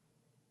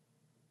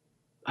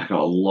 I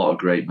got a lot of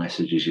great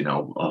messages.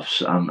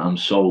 I'm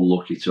so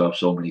lucky to have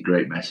so many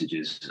great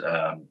messages,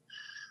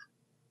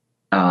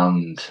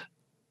 and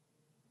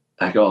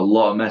I got a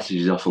lot of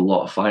messages off a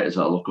lot of fighters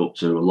that I look up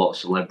to, a lot of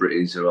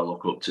celebrities who I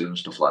look up to, and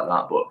stuff like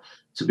that. But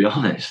to be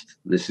honest,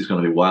 this is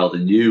going to be wild,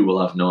 and you will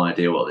have no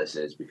idea what this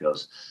is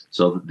because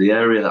the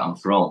area that I'm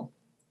from,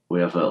 we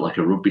have a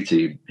rugby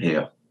team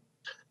here,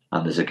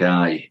 and there's a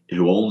guy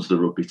who owns the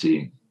rugby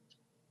team.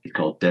 He's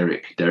called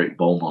Derek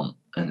Beaumont,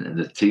 and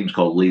the team's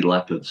called Lee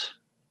Leopards.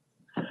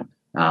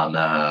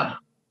 And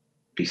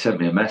he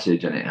sent me a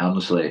message, and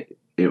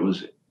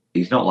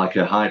he's not like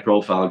a high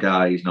profile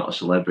guy, he's not a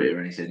celebrity or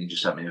anything. He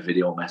just sent me a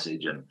video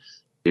message, and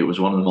it was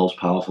one of the most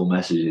powerful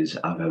messages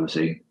I've ever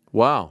seen.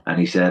 Wow. And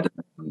he said,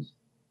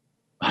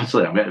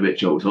 actually, I'm getting a bit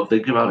choked up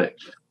thinking about it.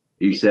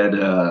 He said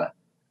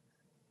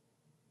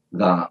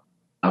that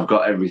I've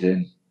got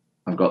everything.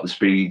 I've got the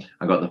speed,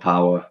 I got the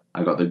power,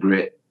 I got the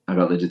grit, I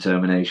got the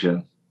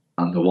determination,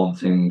 and the one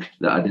thing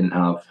that I didn't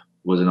have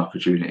was an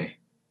opportunity.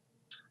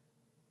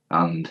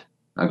 And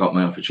I got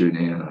my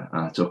opportunity, and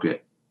I took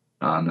it,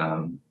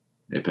 and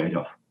it paid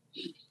off.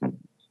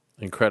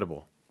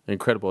 Incredible.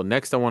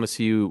 Next, I want to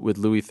see you with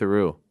Louis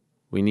Theroux.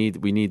 We need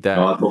that.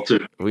 Oh, I'd love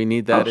to. We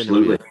need that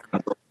Absolutely.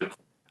 interview.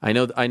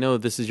 I know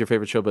this is your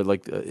favorite show, but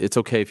it's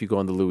okay if you go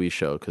on the Louis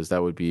show because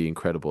that would be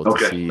incredible to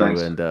see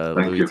thanks. you and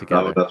Thank Louis you.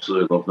 together. I would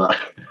absolutely love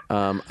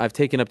that. I've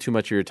taken up too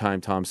much of your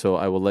time, Tom, so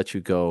I will let you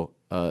go.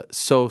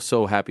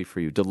 So happy for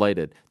you.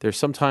 Delighted. There's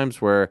some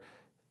times where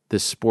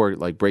this sport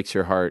breaks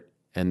your heart,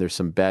 and there's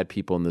some bad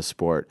people in this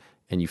sport,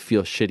 and you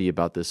feel shitty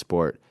about this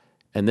sport.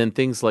 And then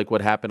things like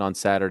what happened on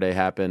Saturday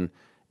happen,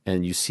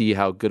 and you see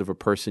how good of a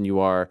person you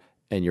are,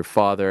 and your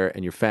father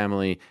and your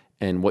family,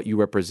 and what you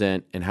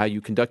represent, and how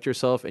you conduct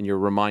yourself, and you're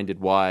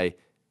reminded why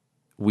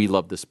we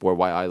love this sport,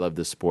 why I love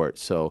this sport.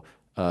 So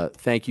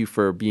thank you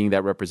for being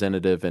that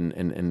representative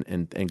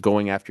and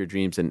going after your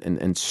dreams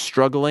and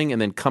struggling,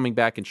 and then coming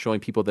back and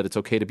showing people that it's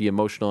okay to be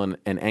emotional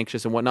and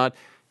anxious and whatnot.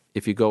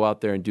 If you go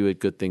out there and do it,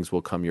 good things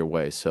will come your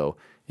way. So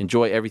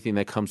enjoy everything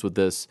that comes with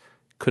this.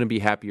 Couldn't be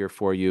happier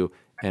for you,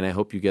 and I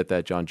hope you get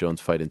that John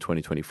Jones fight in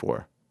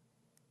 2024.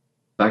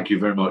 Thank you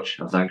very much,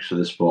 and thanks for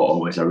the support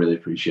always. I really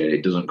appreciate it.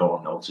 It doesn't go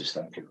unnoticed.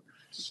 Thank you.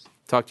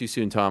 Talk to you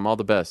soon, Tom. All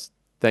the best.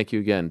 Thank you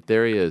again.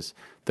 There he is,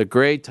 the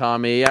great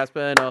Tommy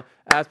Aspinall.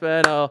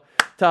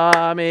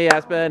 Tommy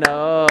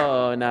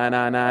Aspinall. Na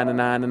na na na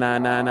na na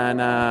na na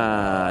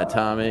na.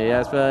 Tommy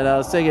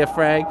Aspinall. Sing it,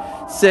 Frank.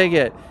 Sing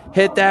it.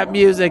 Hit that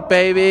music,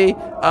 baby.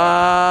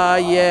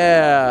 Yeah.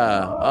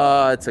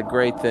 It's a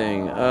great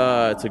thing.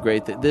 It's a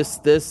great thing. This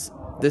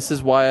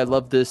is why I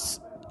love this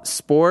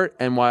sport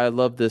and why I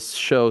love this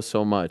show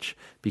so much,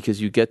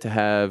 because you get to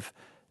have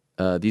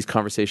these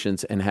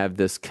conversations and have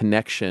this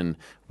connection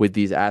with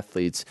these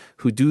athletes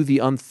who do the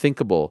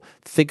unthinkable.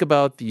 Think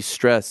about the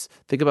stress.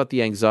 Think about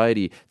the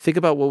anxiety. Think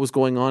about what was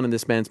going on in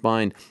this man's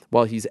mind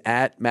while he's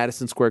at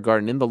Madison Square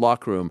Garden in the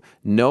locker room,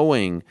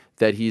 knowing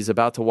that he's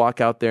about to walk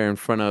out there in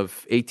front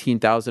of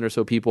 18,000 or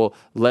so people,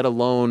 let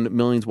alone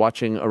millions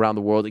watching around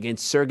the world,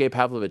 against Sergey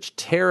Pavlovich,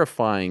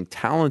 terrifying,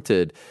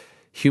 talented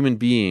human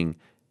being.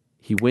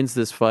 He wins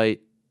this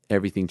fight,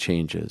 everything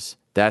changes.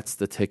 That's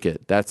the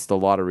ticket. That's the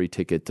lottery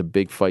ticket to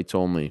big fights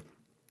only,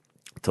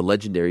 to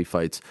legendary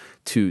fights,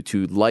 to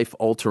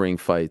life-altering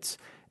fights.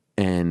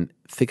 And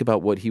think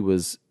about what he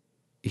was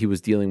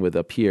dealing with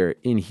up here,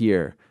 in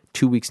here,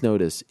 2 weeks'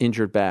 notice,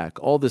 injured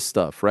back, all this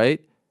stuff, right?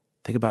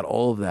 Think about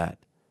all of that.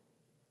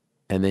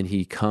 And then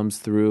he comes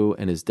through,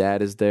 and his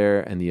dad is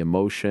there, and the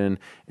emotion.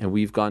 And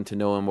we've gotten to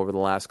know him over the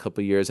last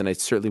couple of years, and I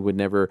certainly would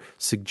never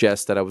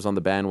suggest that I was on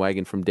the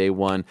bandwagon from day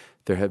one.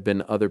 There have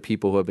been other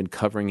people who have been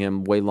covering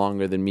him way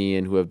longer than me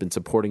and who have been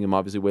supporting him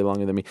obviously way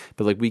longer than me.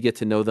 But we get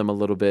to know them a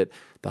little bit,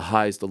 the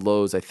highs, the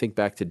lows. I think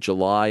back to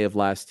July of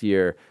last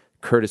year,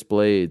 Curtis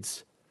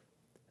Blades.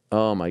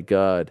 Oh my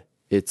God,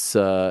 it's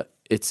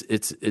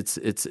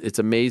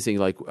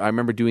amazing. I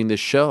remember doing this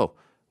show.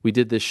 We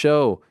did this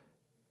show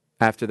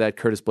after that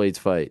Curtis Blades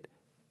fight,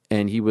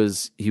 and he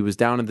was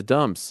down in the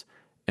dumps.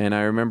 And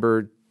I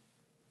remember,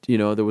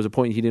 there was a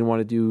point he didn't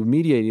want to do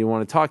media, he didn't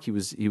want to talk. He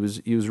was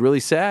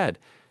really sad,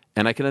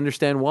 and I can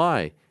understand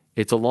why.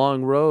 It's a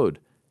long road.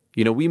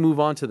 We move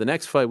on to the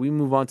next fight, we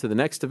move on to the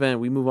next event,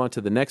 we move on to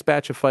the next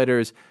batch of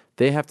fighters.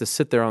 They have to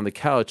sit there on the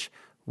couch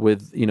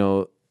with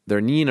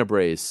their knee in a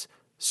brace,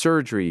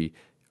 surgery.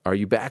 Are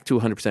you back to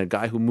 100%? A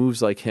guy who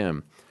moves like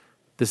him.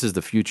 This is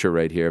the future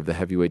right here of the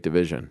heavyweight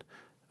division.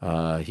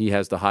 He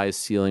has the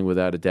highest ceiling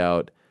without a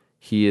doubt.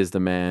 He is the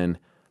man.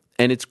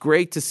 And it's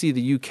great to see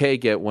the UK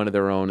get one of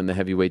their own in the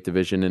heavyweight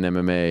division in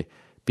MMA,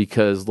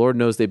 because Lord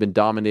knows they've been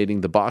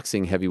dominating the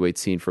boxing heavyweight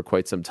scene for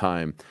quite some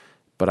time.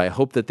 But I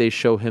hope that they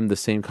show him the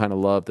same kind of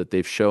love that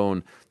they've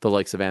shown the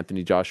likes of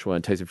Anthony Joshua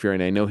and Tyson Fury.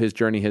 And I know his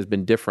journey has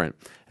been different,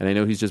 and I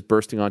know he's just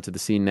bursting onto the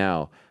scene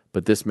now.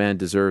 But this man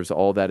deserves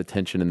all that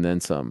attention and then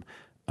some.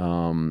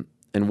 And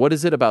what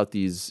is it about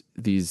these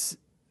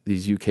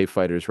UK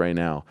fighters right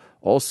now?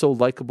 Also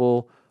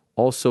likable,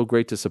 also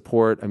great to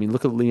support. I mean,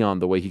 look at Leon,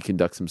 the way he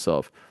conducts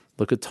himself.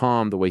 Look at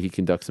Tom, the way he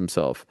conducts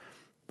himself.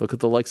 Look at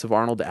the likes of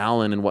Arnold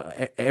Allen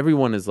and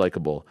everyone is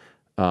likable.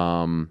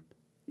 I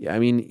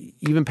mean,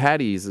 even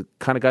Patty is the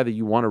kind of guy that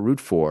you want to root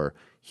for.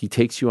 He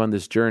takes you on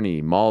this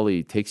journey.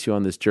 Molly takes you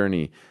on this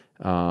journey.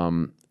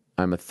 I'm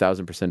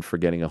 1,000%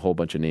 forgetting a whole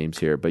bunch of names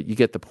here, but you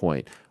get the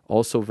point.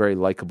 Also very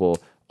likable,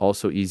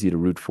 also easy to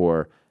root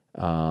for,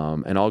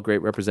 and all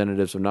great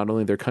representatives of not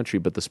only their country,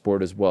 but the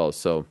sport as well.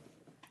 So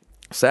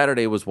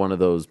Saturday was one of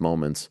those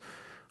moments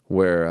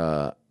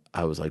where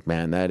I was like,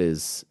 man, that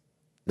is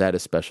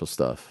special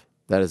stuff.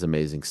 That is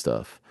amazing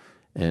stuff.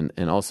 And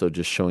also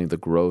just showing the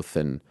growth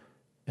and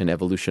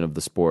evolution of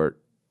the sport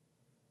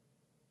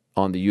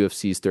on the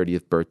UFC's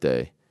 30th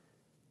birthday,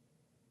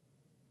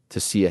 to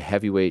see a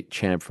heavyweight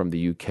champ from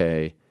the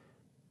UK,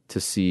 to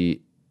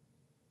see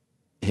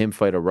him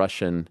fight a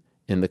Russian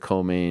in the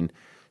co-main,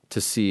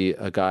 to see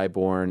a guy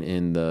born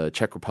in the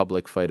Czech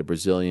Republic fight a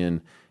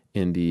Brazilian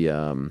in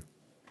the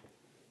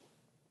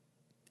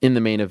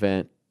main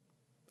event.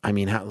 I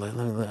mean,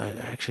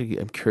 actually,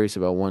 I'm curious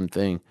about one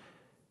thing.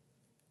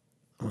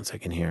 1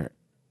 second here.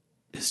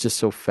 It's just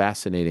so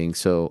fascinating.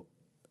 So,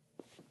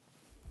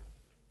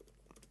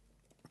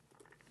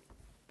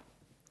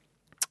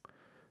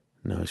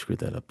 no, I screwed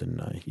that up, didn't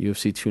I?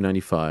 UFC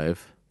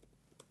 295.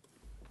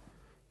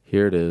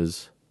 Here it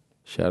is.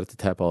 Shout out to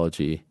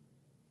Tapology.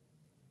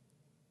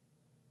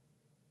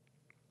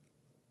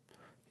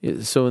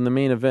 So in the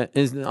main event,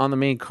 on the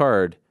main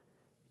card,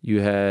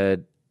 you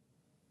had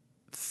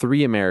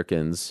 3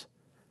 Americans.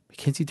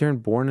 Mackenzie Dern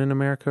born in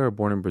America or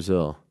born in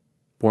Brazil?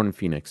 Born in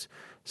Phoenix.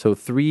 So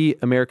 3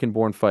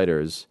 American-born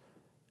fighters.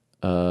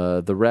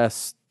 The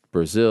rest,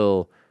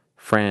 Brazil,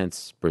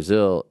 France,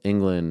 Brazil,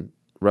 England,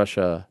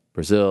 Russia,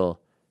 Brazil,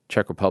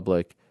 Czech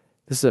Republic.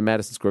 This is at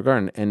Madison Square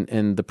Garden.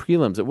 And the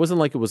prelims, it wasn't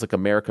like it was like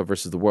America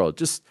versus the world.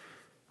 Just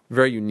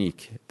very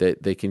unique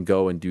that they can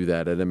go and do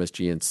that at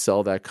MSG and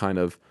sell that kind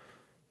of,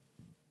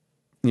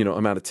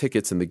 amount of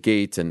tickets and the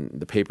gate and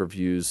the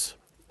pay-per-views.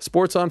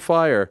 Sport's on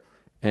fire,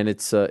 and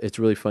it's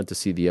really fun to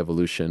see the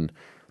evolution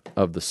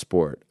of the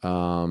sport.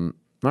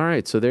 All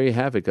right, so there you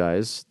have it,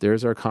 guys.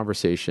 There's our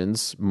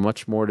conversations.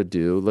 Much more to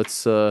do.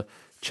 Let's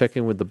check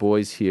in with the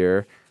boys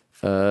here.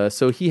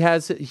 So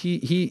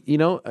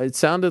it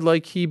sounded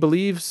like he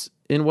believes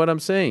in what I'm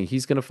saying.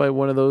 He's going to fight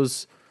one of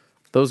those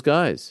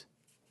guys.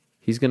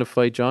 He's going to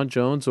fight John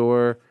Jones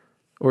or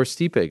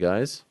Stipe,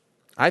 guys.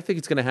 I think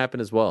it's going to happen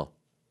as well.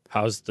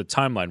 How's the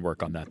timeline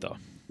work on that, though?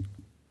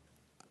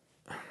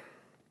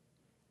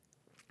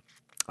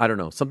 I don't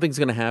know. Something's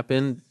going to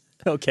happen.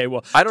 Okay,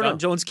 well, I don't know. John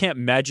Jones can't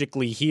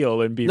magically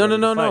heal and be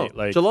no. fight.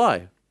 Like,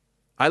 July.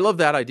 I love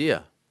that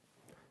idea.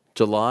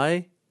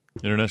 July.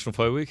 International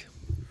Fight Week?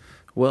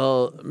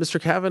 Well,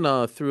 Mr.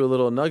 Kavanagh threw a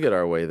little nugget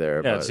our way there.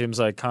 Yeah, but, it seems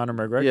like Conor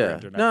McGregor.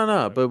 Yeah.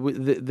 No,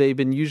 but they've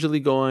been usually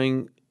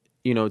going,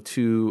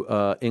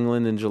 to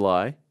England in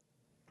July.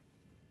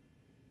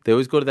 They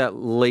always go to that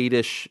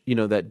late-ish,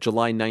 that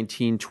July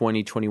 19,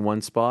 20,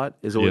 21 spot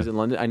is always in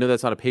London. I know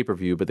that's not a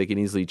pay-per-view, but they can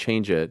easily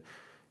change it.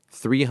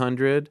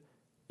 300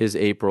 is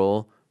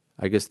April.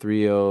 I guess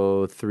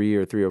 303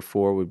 or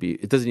 304 would be...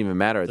 It doesn't even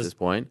matter at this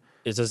point.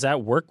 Does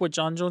that work with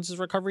John Jones'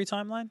 recovery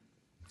timeline?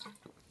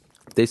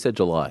 They said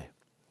July.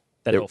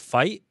 That he'll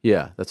fight?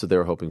 Yeah, that's what they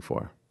were hoping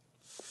for.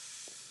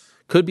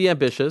 Could be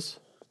ambitious.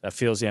 That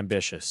feels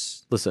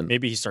ambitious. Listen.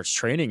 Maybe he starts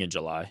training in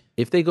July.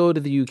 If they go to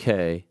the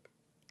UK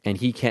and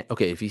he can't...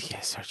 Okay, if he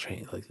can't start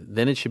training,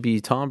 then it should be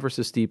Tom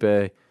versus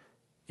Stipe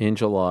in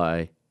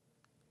July,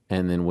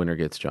 and then winner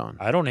gets John.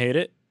 I don't hate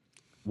it.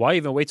 Why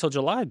even wait till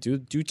July? Do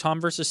Tom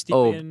versus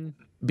Stipe in...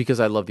 Because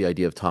I love the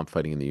idea of Tom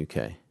fighting in the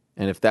UK.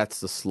 And if that's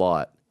the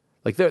slot...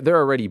 Like, they're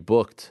already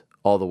booked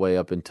all the way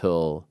up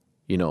until,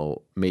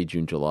 May,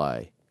 June,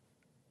 July.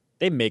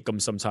 They make them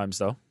sometimes,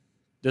 though.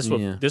 This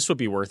would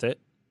be worth it.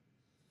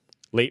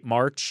 Late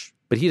March.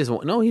 But he doesn't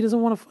want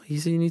to fight.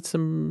 He needs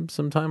some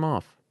time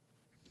off.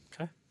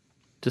 Okay.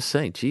 Just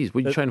saying, geez,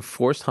 were you trying to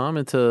force Tom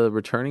into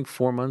returning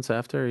 4 months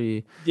after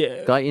he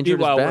got injured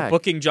his back? We're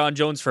booking John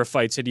Jones for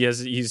fights, and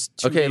he's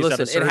 2 days out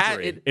of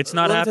surgery. It's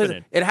not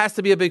happening. It has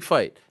to be a big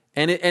fight.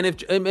 And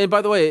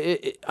by the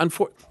way,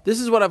 this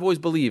is what I've always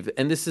believed,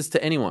 and this is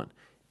to anyone.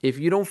 If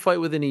you don't fight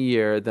within a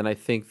year, then I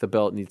think the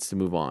belt needs to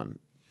move on.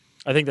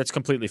 I think that's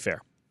completely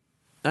fair.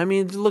 I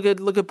mean, look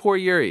at poor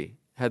Yuri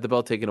had the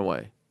belt taken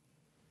away.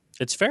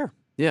 It's fair.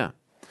 Yeah.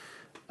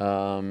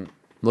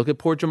 Look at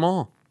poor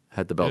Jamal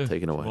had the belt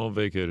taken away. All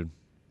vacated.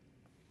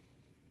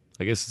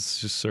 I guess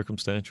it's just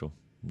circumstantial.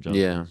 John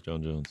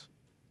Jones.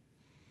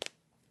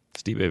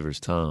 Steve versus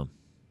Tom.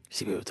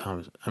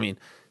 I mean,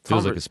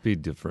 feels like a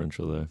speed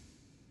differential there.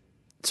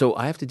 So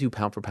I have to do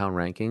pound for pound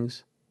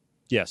rankings.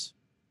 Yes.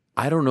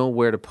 I don't know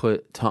where to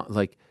put Tom.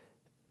 Like,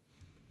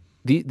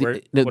 what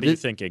are you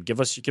thinking? Give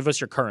us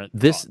your current.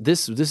 This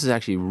is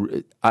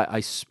actually.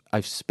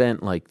 I've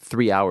spent like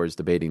 3 hours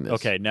debating this.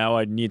 Okay, now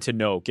I need to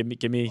know. Give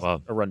me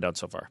a rundown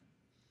so far.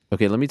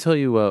 Okay, let me tell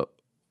you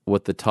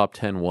what the top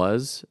 10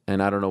 was,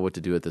 and I don't know what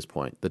to do at this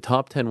point. The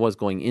top 10 was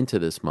going into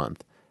this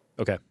month.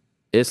 Okay.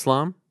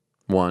 Islam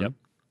 1. Yep.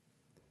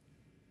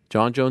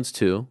 John Jones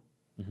 2.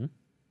 Mm-hmm.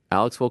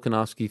 Alex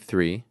Volkanovski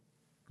 3.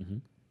 Mm-hmm.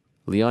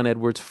 Leon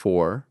Edwards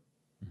 4.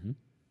 Mm-hmm.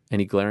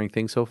 Any glaring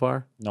things so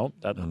far? Nope,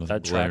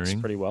 that tracks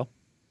pretty well.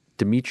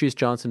 Demetrius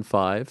Johnson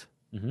 5.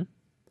 Mm-hmm.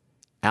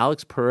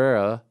 Alex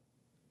Pereira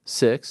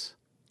 6.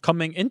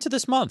 Coming into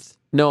this month.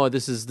 No,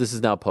 this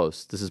is now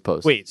post. This is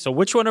post. Wait, so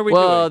which one are we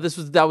doing?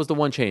 That was the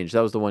one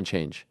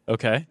change.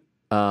 Okay.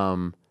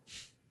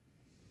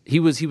 He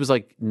was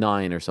like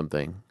 9 or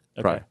something.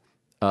 Okay.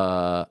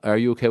 Are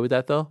you okay with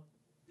that though?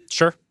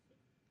 Sure.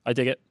 I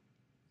dig it.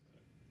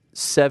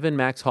 7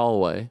 Max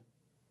Holloway.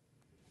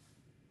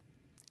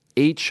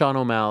 8 Sean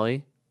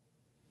O'Malley.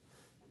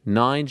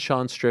 9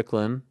 Sean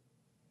Strickland.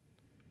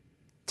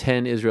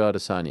 10 Israel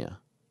Adesanya.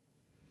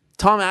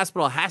 Tom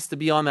Aspinall has to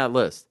be on that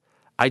list.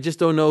 I just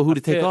don't know who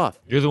to take off.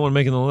 You're the one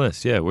making the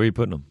list. Yeah, where are you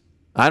putting them?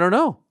 I don't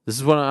know. This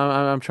is what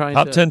I'm trying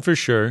Top 10 for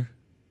sure.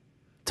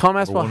 Tom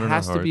Aspinall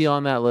has to be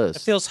on that list.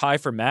 It feels high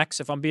for Max,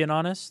 if I'm being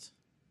honest.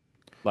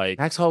 Like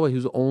Max Holloway,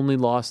 who's only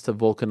lost to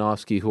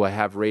Volkanovski, who I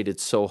have rated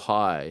so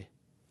high.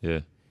 Yeah.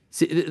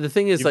 See, the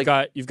thing is,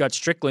 you've got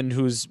Strickland,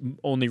 whose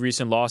only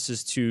recent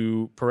losses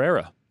to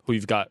Pereira, who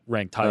you've got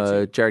ranked high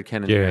to. Jared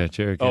Cannonier. Yeah,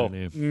 Jared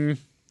Cannonier.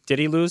 Did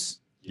he lose?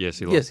 Yes,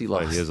 he lost. Yes, he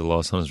lost. He has a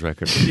loss on his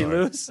record. Did he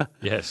lose?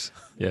 Yes.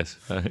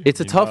 It's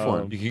a tough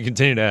one. You can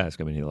continue to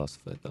ask. I mean, he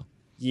lost the fight, though.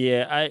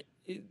 Yeah,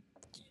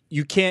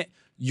 you can't.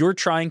 You're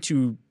trying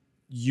to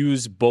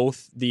use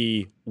both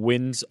the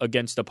wins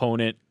against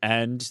opponent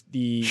and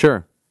the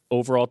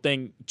overall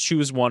thing.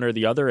 Choose one or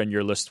the other, and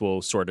your list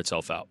will sort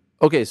itself out.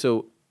 Okay,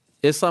 so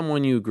Islam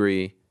 1, you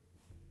agree.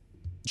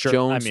 Sure.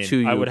 Jones 2,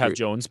 you I would agree. have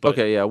Jones, but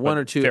okay, yeah, 1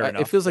 or 2. fair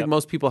enough. It feels like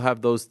most people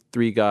have those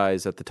 3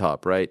 guys at the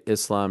top, right?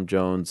 Islam,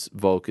 Jones,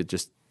 Volk. It's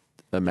just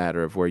a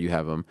matter of where you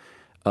have them.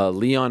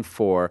 Leon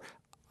 4.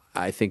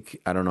 I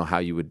don't know how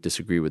you would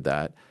disagree with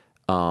that.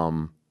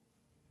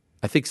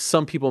 I think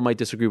some people might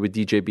disagree with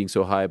DJ being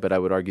so high, but I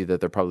would argue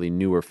that they're probably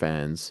newer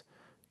fans,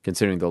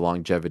 considering the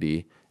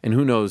longevity. And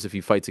who knows if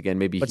he fights again?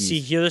 Maybe. But see,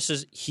 here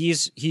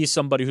he's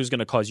somebody who's going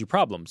to cause you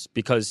problems,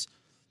 because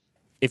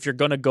if you're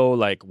going to go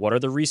like, what are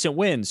the recent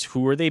wins?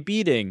 Who are they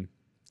beating?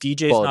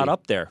 DJ's not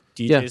up there.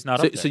 DJ's not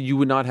up there. So you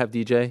would not have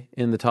DJ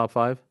in the top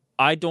 5?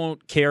 I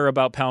don't care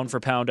about pound for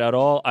pound at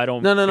all. I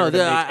don't. No.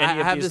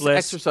 I have this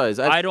lists. exercise.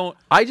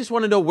 I just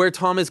want to know where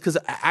Tom is, because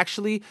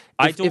actually,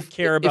 I don't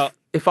care about.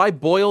 If I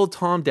boil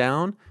Tom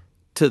down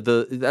to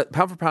that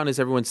pound for pound is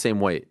everyone's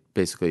same weight,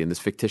 basically, in this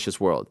fictitious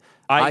world.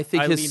 I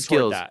think his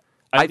skills.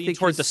 I lean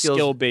toward the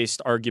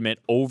skill-based argument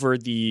over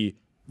the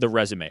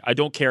resume. I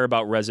don't care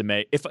about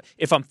resume.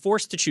 If I'm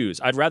forced to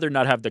choose, I'd rather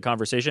not have the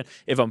conversation.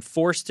 If I'm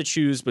forced to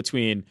choose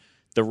between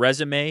the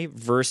resume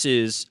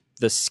versus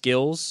the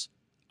skills,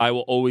 I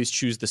will always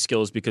choose the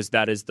skills, because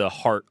that is the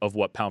heart of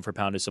what pound for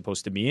pound is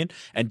supposed to mean.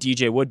 And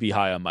DJ would be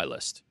high on my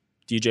list.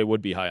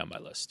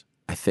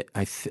 I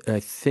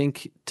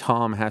think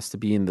Tom has to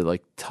be in the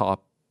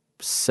top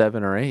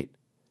 7 or 8.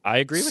 I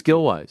agree.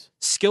 Skill-wise,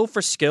 skill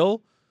for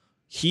skill,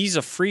 he's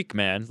a freak,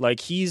 man.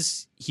 Like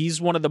he's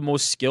one of the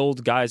most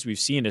skilled guys we've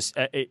seen.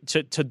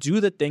 To do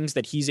the things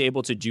that he's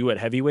able to do at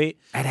heavyweight.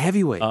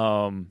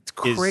 It's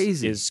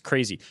crazy. Is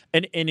crazy.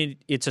 And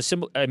it's a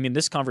symbol. I mean,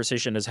 this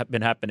conversation has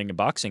been happening in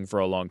boxing for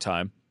a long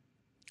time.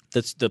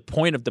 That's the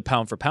point of the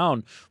pound for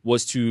pound,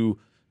 was to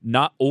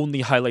not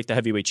only highlight the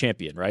heavyweight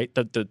champion, right?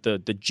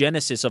 The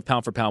genesis of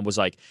pound for pound was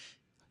like,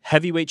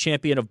 heavyweight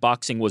champion of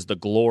boxing was the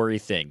glory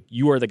thing.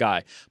 You are the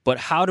guy. But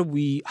how do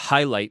we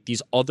highlight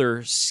these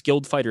other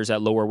skilled fighters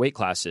at lower weight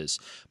classes?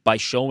 By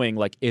showing,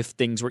 like, if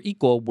things were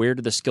equal, where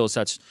do the skill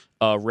sets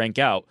rank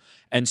out?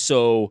 And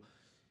so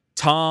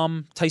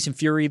Tom, Tyson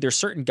Fury, there's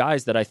certain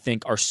guys that I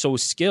think are so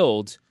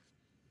skilled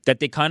that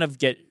they kind of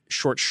get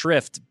short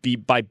shrift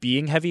by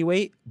being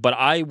heavyweight. But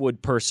I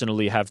would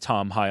personally have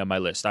Tom high on my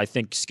list. I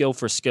think skill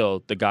for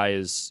skill, the guy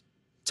is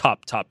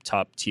top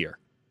tier.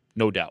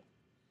 No doubt.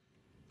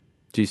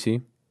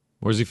 GC?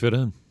 Where's he fit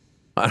in?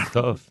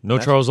 Tough. No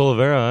Charles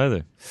Oliveira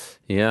either.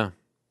 Yeah.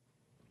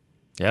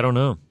 Yeah, I don't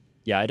know.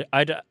 Yeah,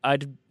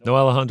 I'd no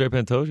Alejandro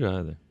Pantoja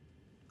either.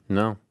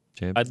 No.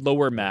 Champion. I'd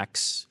lower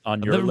Max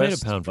on your list. I've never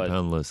list. made a pound for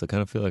pound list. I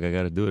kind of feel like I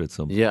got to do it at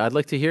some point. Yeah, I'd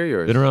like to hear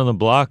yours. Been around the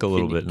block a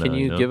little bit now. Can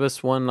you give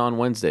us one on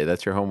Wednesday?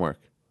 That's your homework.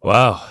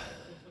 Wow.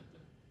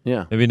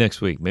 Yeah. Maybe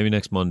next week. Maybe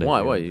next Monday.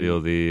 Why? You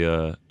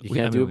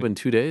can't do it in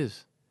 2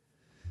 days.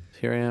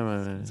 Here I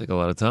am. It's like a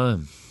lot of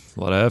time. A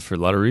lot of effort, a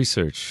lot of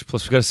research.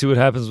 Plus, we got to see what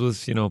happens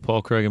with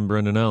Paul Craig and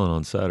Brendan Allen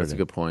on Saturday. That's a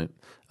good point.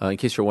 In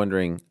case you're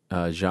wondering,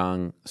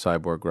 Zhang,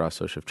 Cyborg,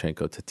 Grasso,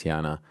 Shevchenko,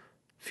 Tatiana,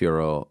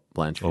 Furo,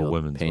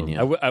 Blanchfield,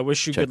 Pena. I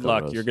wish you good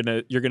luck. You're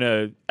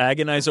gonna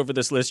agonize over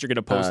this list. You're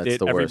gonna post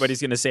it.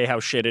 Everybody's gonna say how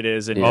shit it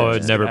is, and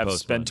I'd never post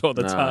spent all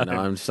the time. No,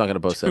 I'm just not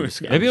gonna post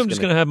it. Maybe I'm just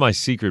gonna have my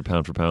secret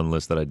pound for pound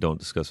list that I don't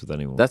discuss with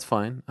anyone. That's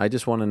fine. I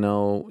just want to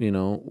know,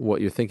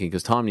 what you're thinking,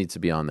 because Tom needs to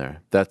be on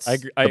there. That's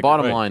the agree.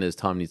 bottom line is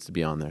Tom needs to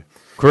be on there.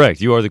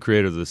 Correct. You are the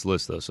creator of this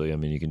list, though, so I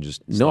mean, you can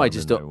just I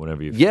just don't.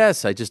 Whenever you.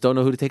 Yes, I just don't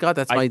know who to take out.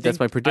 That's my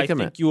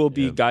predicament. I think you will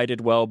be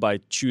guided well by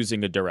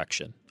choosing a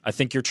direction. I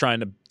think you're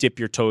trying to dip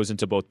your toes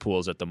into both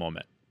pools at the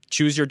moment.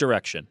 Choose your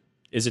direction.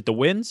 Is it the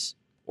wins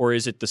or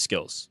is it the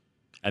skills?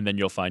 And then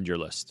you'll find your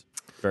list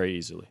very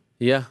easily.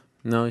 Yeah.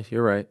 No,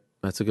 you're right.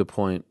 That's a good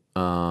point.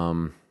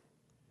 Gosh,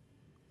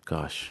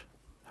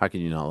 how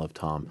can you not love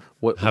Tom?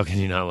 How can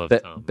you not love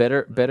Tom?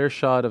 Better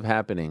shot of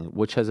happening.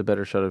 Which has a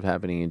better shot of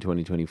happening in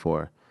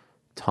 2024?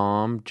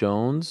 Tom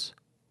Jones,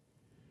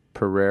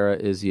 Pereira,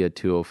 Izzy at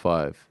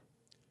 205.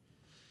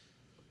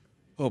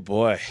 Oh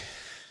boy,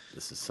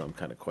 this is some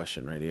kind of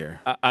question right here.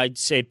 I'd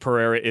say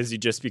Pereira, Izzy,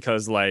 just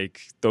because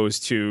like those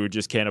two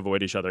just can't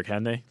avoid each other,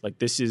 can they? Like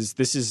this is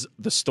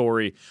the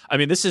story. I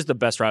mean, this is the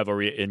best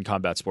rivalry in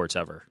combat sports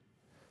ever.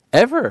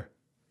 Ever.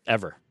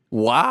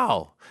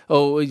 Wow.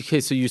 Oh,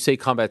 okay. So you say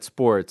combat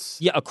sports?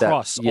 Yeah,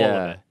 across all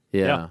of it.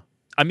 Yeah.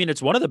 I mean,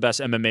 it's one of the best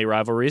MMA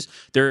rivalries.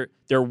 They're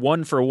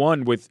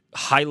 1-for-1 with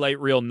highlight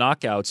reel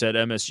knockouts at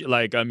MSG.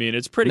 Like, I mean,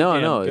 it's pretty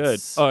damn good.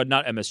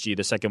 Not MSG.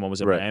 The second one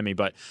was in Miami,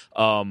 but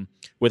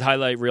with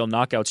highlight reel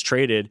knockouts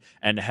traded,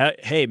 and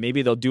hey,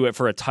 maybe they'll do it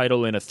for a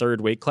title in a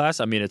third weight class.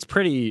 I mean, it's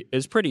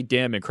pretty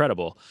damn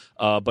incredible.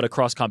 But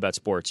across combat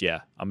sports,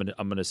 yeah, I'm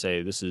gonna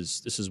say this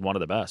is one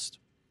of the best.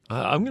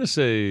 I'm gonna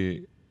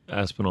say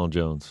Aspinall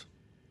Jones.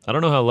 I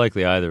don't know how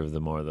likely either of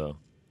them are though.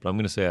 But I'm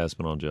going to say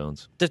Aspinall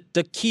Jones.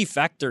 The key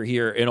factor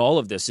here in all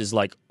of this is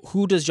like,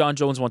 who does John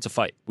Jones want to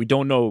fight? We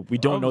don't know. We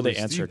don't know the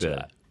answer to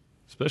that.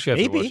 Especially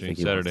after watching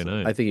Saturday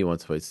night. I think he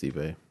wants to fight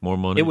Stipe. More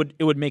money.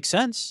 It would make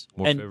sense.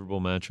 More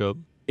favorable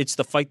matchup. It's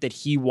the fight that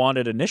he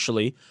wanted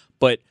initially,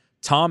 but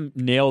Tom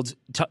nailed.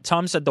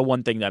 Tom said the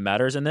one thing that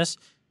matters in this.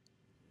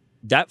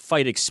 That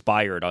fight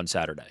expired on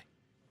Saturday.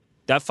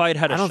 That fight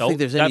had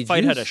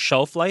a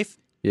shelf life.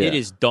 Yeah. It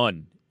is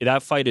done.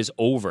 That fight is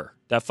over.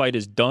 That fight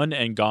is done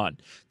and gone.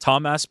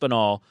 Tom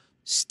Aspinall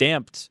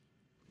stamped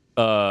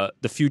the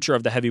future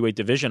of the heavyweight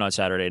division on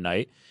Saturday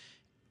night,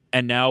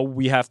 and now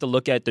we have to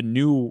look at the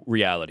new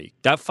reality.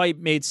 That fight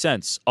made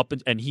sense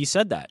and he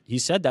said that. He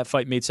said that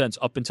fight made sense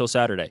up until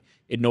Saturday.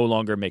 It no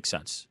longer makes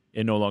sense.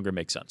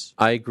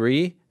 I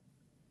agree.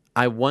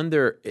 I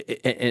wonder.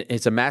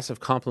 It's a massive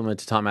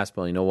compliment to Tom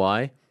Aspinall. You know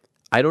why?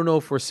 I don't know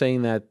if we're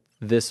saying that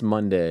this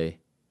Monday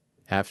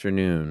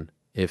afternoon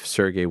if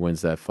Sergey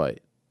wins that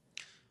fight.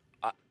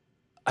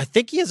 I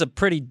think he has a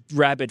pretty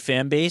rabid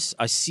fan base.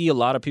 I see a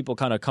lot of people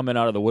kind of coming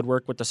out of the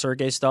woodwork with the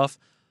Sergey stuff.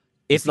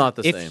 It's not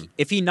the same.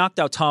 If he knocked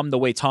out Tom the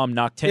way Tom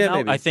knocked him out,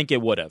 maybe. I think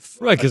it would have.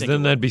 Right, because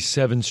then that'd be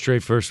 7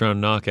 straight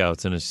first-round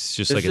knockouts, and it's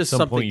just like at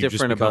some point you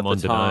just become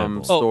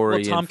undeniable. Tom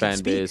story and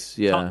fan base.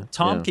 Yeah,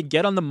 Tom could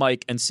get on the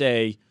mic and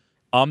say,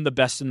 I'm the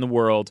best in the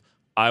world.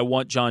 I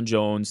want John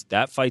Jones.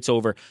 That fight's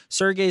over.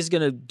 Sergey's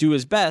going to do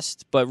his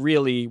best, but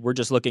really we're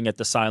just looking at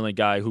the silent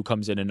guy who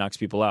comes in and knocks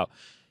people out.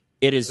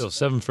 It is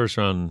 7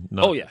 first-round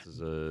knockouts. Oh, yeah.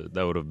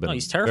 That would have been a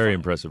very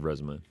impressive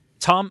resume.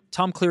 Tom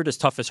cleared his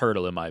toughest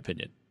hurdle, in my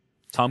opinion.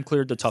 Tom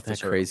cleared the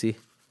toughest hurdle. Crazy?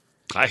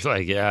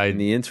 In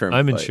the interim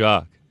I'm fight. In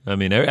shock. I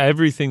mean,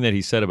 everything that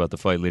he said about the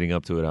fight leading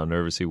up to it, how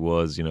nervous he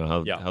was,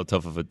 how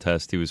tough of a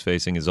test he was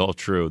facing is all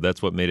true.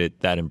 That's what made it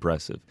that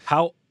impressive.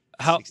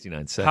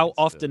 69 seconds. How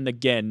often, still.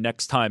 Again,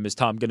 next time is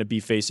Tom going to be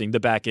facing the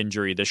back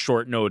injury, the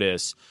short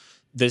notice,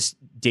 this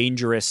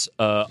dangerous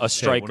a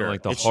striker? One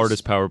of the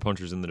hardest power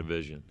punchers in the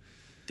division.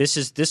 This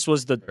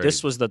was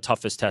the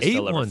toughest test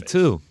he'll ever face. 8-1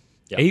 too.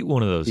 Yeah.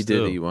 8-1 of those. He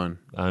did 8-1.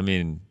 I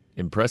mean,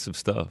 impressive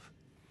stuff.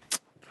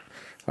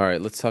 All right,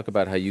 let's talk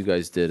about how you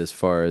guys did as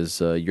far as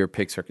your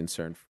picks are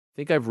concerned. I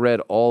think I've read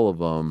all of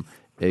them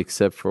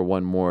except for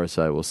one more,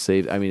 so I will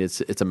save. I mean, it's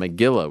a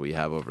Megillah we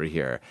have over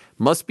here.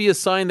 Must be a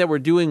sign that we're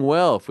doing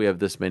well if we have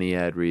this many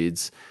ad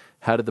reads.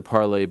 How did the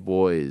Parlay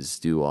Boys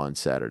do on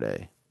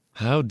Saturday?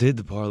 How did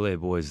the Parlay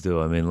Boys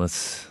do? I mean,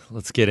 let's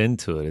get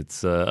into it.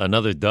 It's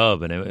another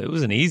dub, and it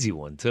was an easy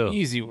one, too.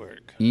 Easy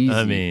work. Easy.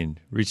 I mean,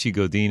 Richie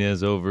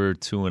Godinez over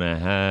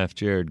 2.5.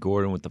 Jared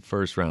Gordon with the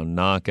first-round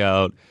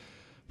knockout.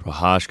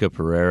 Prohashka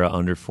Pereira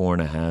under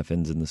 4.5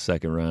 ends in the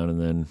second round.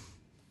 And then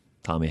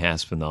Tommy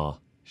Aspinall.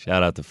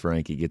 Shout out to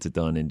Frankie. Gets it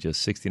done in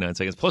just 69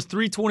 seconds. Plus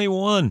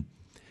 321.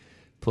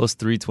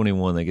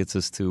 That gets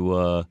us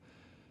to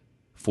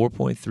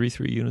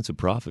 4.33 units of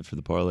profit for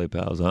the Parlay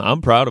Pals.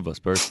 I'm proud of us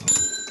personally.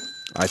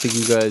 I think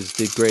you guys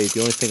did great.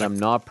 The only thing I'm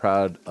not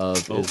proud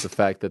of is the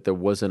fact that there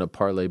wasn't a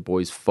Parlay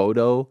Boys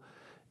photo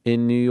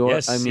in New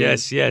York.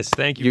 Yes.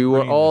 Thank you. You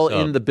were all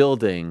in the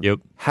building. Yep.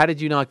 How did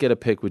you not get a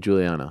pic with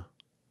Juliana?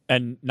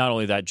 And not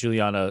only that,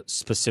 Juliana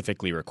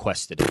specifically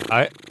requested it.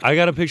 I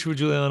got a picture with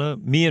Juliana.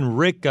 Me and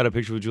Rick got a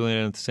picture with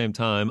Juliana at the same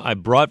time. I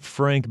brought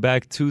Frank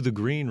back to the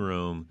green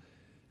room.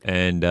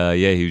 And,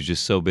 he was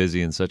just so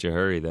busy in such a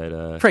hurry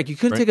that... Frank, you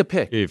couldn't take a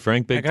pic. Yeah,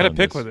 Frank big I got a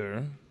pic with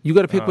her. You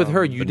got a pic with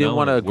her. You didn't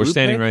want to. We're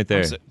standing pic? right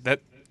there.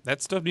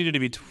 That stuff needed to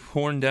be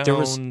torn down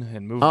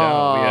and moved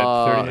out.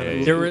 We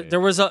had 30 minutes. There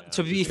was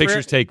to be fair,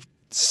 pictures take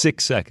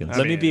 6 seconds.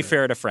 Let me be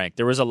fair to Frank.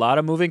 There was a lot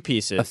of moving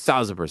pieces.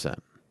 1,000%.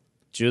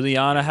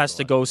 Juliana has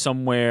to go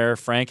somewhere.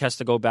 Frank has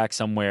to go back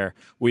somewhere.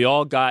 We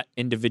all got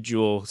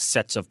individual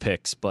sets of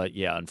picks, but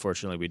yeah,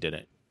 unfortunately, we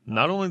didn't.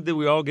 Not only did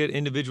we all get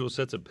individual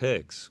sets of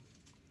picks.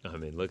 I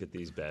mean, look at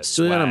these bad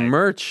Juliana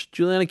merch.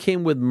 Juliana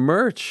came with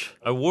merch.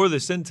 I wore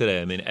this in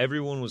today. I mean,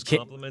 everyone was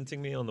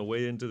complimenting me on the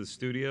way into the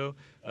studio.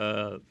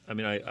 I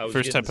was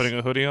first time putting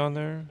a hoodie on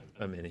there.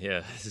 I mean,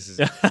 yeah, this is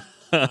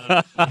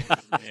Yeah,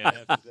 I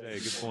have to say,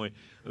 good point.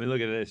 I mean,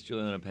 look at this,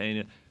 Juliana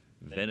Pena,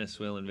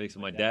 Venezuelan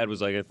vixen. My dad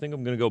was like, I think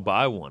I'm going to go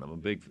buy one. I'm a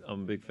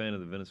big fan of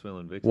the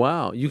Venezuelan vixen.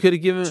 Wow, you could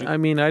have given. I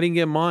mean, I didn't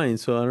get mine,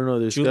 so I don't know.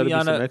 There's got to be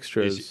some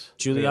extras.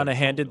 Juliana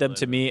handed them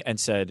to me and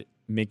said,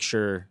 "Make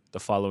sure the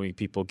following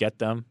people get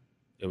them."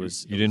 You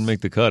didn't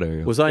make the cut, are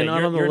you? Was I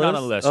not on the list? You're not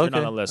on the list. Okay. You're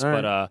not on the list.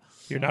 Right. But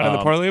you're not in the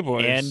Parlay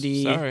Boys.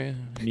 Andy, sorry.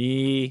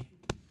 Me,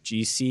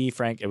 GC,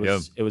 Frank. It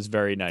was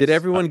very nice. Did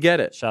everyone get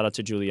it? Shout out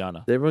to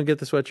Juliana. Did everyone get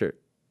the sweatshirt?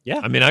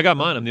 Yeah. I mean, I got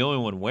mine. I'm the only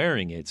one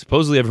wearing it.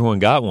 Supposedly everyone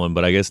got one,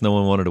 but I guess no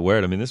one wanted to wear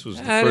it. I mean, this was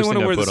the I first didn't want thing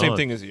to I wear put the same on.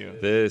 thing as you.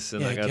 This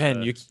and Yeah, I got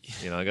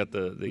again, I got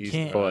the East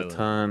can't- Oh, a Island.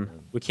 ton.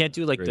 We can't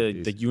do like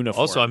the uniform.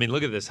 Also, I mean,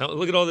 look at this.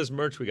 Look at all this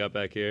merch we got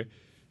back here.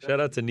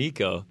 Shout out to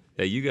Nico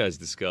that you guys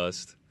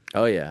discussed.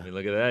 Oh yeah. I mean,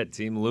 look at that,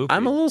 Team Loopy.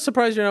 I'm a little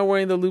surprised you're not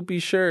wearing the Loopy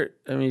shirt.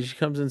 I mean, she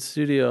comes in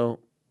studio.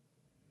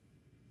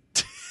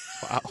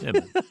 Wow. Yeah,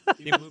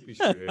 Team Loopy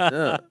shirt.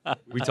 Yeah.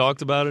 We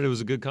talked about it. It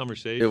was a good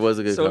conversation. It was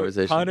a good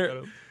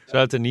conversation. Shout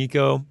out to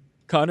Nico.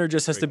 Connor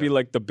just has to be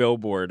like the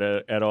billboard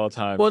at all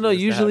times. Well, no, He has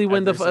to usually have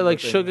when the every single like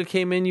thing. Sugar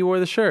came in, you wore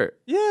the shirt.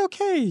 Yeah,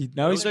 okay.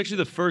 Now That he's was actually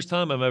the first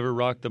time I've ever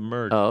rocked the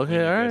merch. Oh, okay, when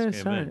you all guys right,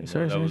 came sorry, in. You know,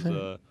 sorry,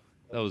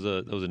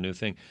 that was a new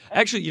thing.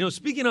 Actually,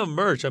 speaking of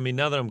merch, I mean,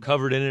 now that I'm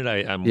covered in it,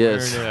 I'm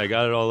Yes. wearing it. I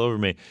got it all over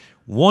me.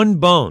 One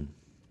bone.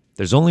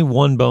 There's only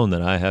one bone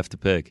that I have to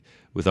pick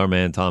with our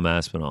man Tom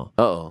Aspinall.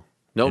 Uh-oh.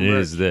 No and merch. it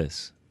is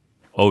this.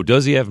 Oh,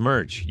 does he have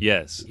merch?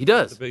 Yes. He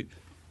does.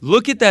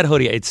 Look at that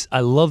hoodie. I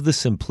love the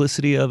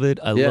simplicity of it.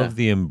 I love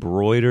the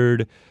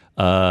embroidered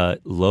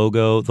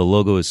logo. The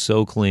logo is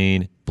so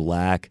clean,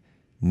 black.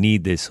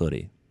 Need this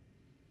hoodie.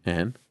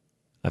 And?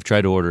 I've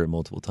tried to order it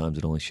multiple times.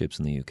 It only ships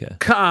in the UK.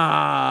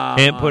 Come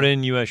Can't put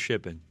in U.S.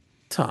 shipping.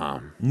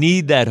 Tom.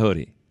 Need that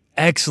hoodie.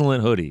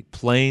 Excellent hoodie.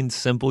 Plain,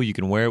 simple. You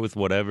can wear it with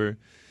whatever.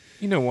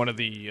 One of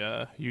the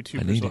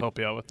YouTubers will help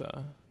you out with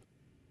that.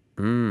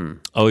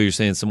 Oh, you're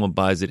saying someone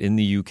buys it in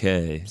the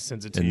UK,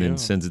 Sends it to and you. then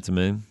sends it to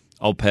me?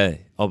 I'll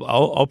pay.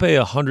 I'll pay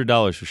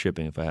 $100 for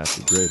shipping if I have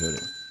to. Great hoodie.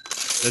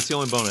 That's the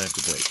only bone I have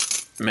to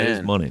take. Man. That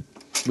is money.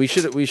 We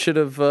should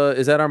have.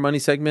 Is that our money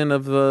segment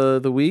of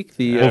the week?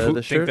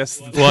 The shirt.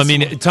 Well, I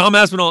mean, Tom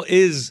Aspinall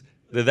is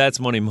the That's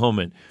Money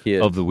moment He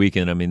is. of the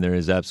weekend. I mean, there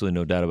is absolutely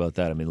no doubt about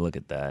that. I mean, look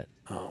at that.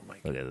 Oh my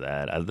Look at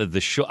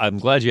that. I'm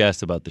glad you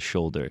asked about the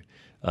shoulder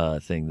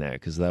thing there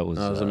because that was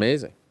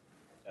amazing.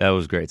 That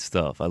was great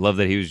stuff. I love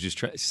that he was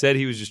just said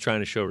he was just trying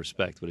to show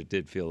respect, but it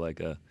did feel like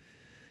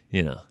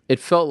It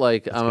felt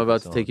like I'm good about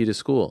to song. take you to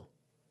school.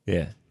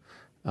 Yeah.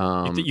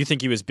 you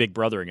think he was big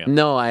brothering him?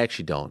 No, I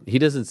actually don't. He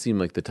doesn't seem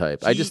like the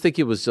type. I just think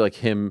it was like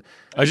him.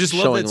 I just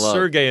love showing that love.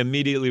 Sergey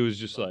immediately was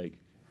just like,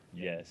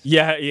 yes.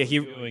 Yeah. He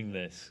Doing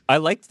this. I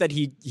liked that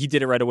he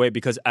did it right away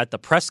because at the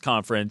press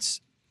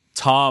conference,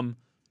 Tom,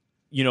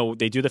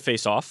 they do the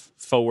face off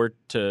forward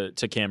to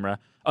camera.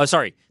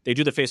 They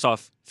do the face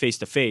off face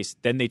to face.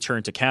 Then they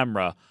turn to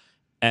camera,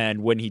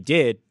 and when he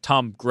did,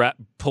 Tom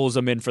pulls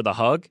him in for the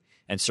hug,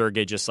 and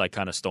Sergey just like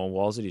kind of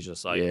stonewalls it. He's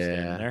just like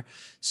standing there.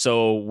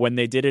 So when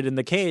they did it in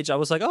the cage, I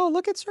was like, oh,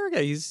 look at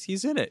Sergey.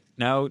 He's in it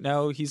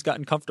now. He's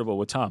gotten comfortable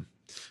with Tom,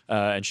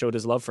 and showed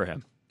his love for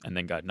him, and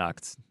then got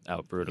knocked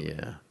out brutally.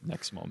 Yeah.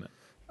 Next moment.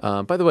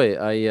 By the way,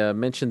 I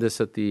mentioned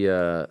this at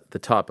the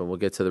top, and we'll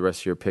get to the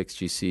rest of your picks,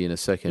 GC, in a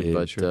second. Yeah,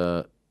 but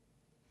sure.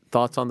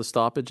 Thoughts on the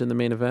stoppage in the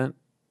main event?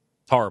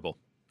 Horrible.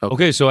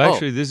 Okay, so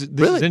actually, this is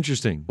really?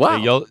 interesting.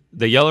 Wow.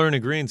 The Yeller and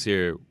agreeance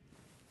here.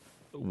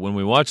 When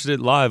we watched it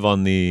live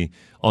on the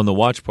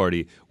watch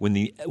party, when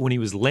he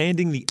was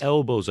landing the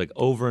elbows like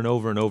over and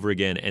over and over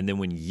again, and then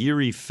when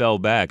Yuri fell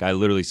back, I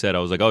literally said, I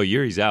was like, oh,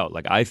 Yuri's out.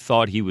 Like I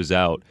thought he was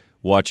out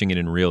watching it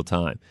in real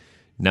time.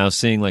 Now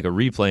seeing like a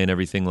replay and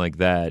everything like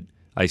that,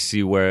 I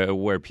see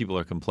where people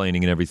are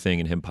complaining and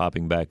everything, and him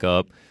popping back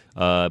up.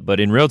 But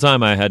in real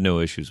time, I had no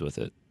issues with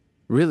it.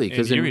 Really?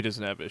 And Yuri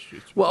doesn't have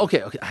issues. Well,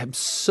 okay. I'm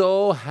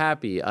so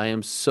happy. I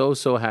am so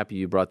happy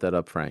you brought that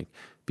up, Frank,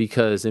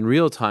 because in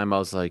real time I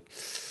was like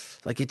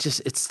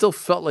it still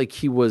felt like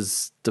he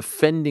was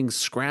defending,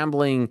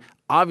 scrambling,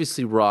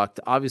 obviously rocked,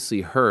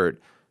 obviously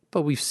hurt,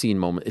 but we've seen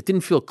moments. It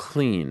didn't feel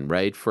clean,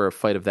 right, for a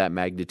fight of that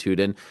magnitude.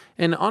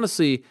 And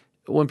honestly,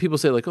 when people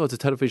say like, oh, it's a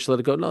title fight, you should let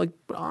it go. No,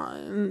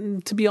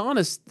 to be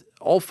honest,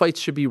 all fights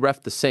should be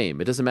ref the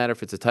same. It doesn't matter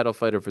if it's a title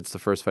fight or if it's the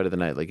first fight of the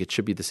night. Like, it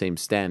should be the same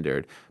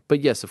standard.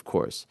 But yes, of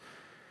course.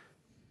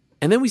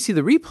 And then we see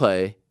the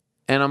replay,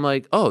 and I'm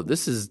like, oh,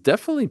 this is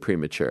definitely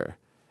premature.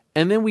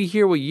 And then we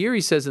hear what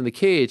Yuri says in the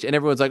cage, and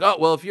everyone's like, oh,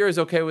 well, if Yuri's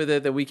okay with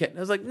it, then we can't. I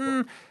was like,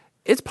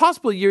 it's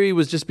possible Yuri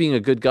was just being a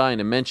good guy and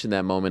to mention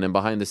that moment, and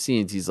behind the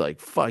scenes, he's like,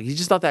 fuck, he's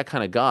just not that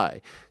kind of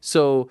guy.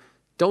 So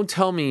don't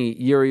tell me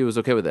Yuri was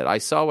okay with it. I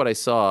saw what I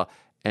saw,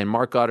 and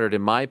Mark Goddard,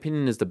 in my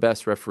opinion, is the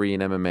best referee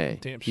in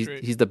MMA. Damn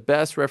straight. He's the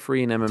best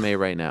referee in MMA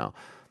right now.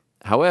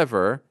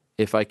 However,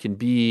 if I can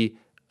be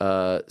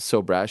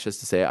so brash as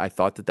to say, I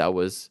thought that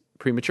was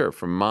premature.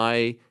 From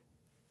my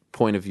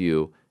point of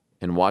view,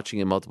 and watching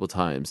it multiple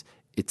times,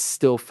 it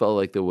still felt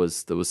like there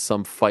was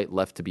some fight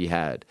left to be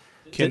had.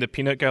 Can the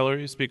Peanut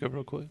Gallery speak up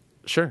real quick?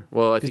 Sure.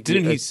 Well, I think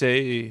Didn't he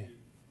say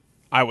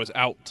I was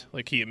out.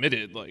 Like, he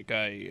admitted, like,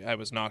 I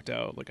was knocked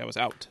out. Like, I was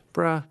out.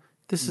 Bruh,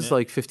 this is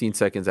like 15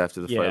 seconds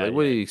after the fight. Like,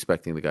 what are you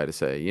expecting the guy to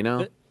say, you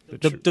know?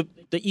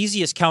 The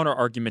easiest counter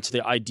argument to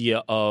the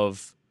idea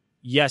of,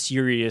 yes,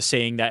 Yuri is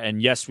saying that,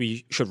 and yes,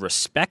 we should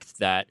respect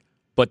that,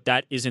 but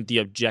that isn't the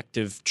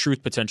objective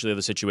truth potentially of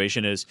the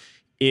situation, is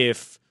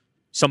if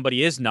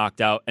somebody is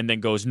knocked out and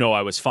then goes, no,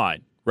 I was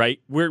fine, right?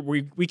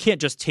 We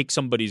can't just take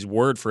somebody's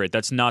word for it.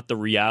 That's not the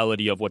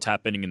reality of what's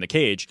happening in the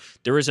cage.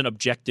 There is an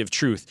objective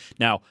truth.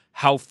 Now,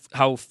 how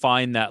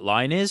fine that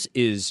line is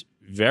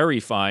very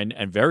fine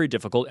and very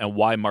difficult, and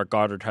why Mark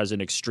Goddard has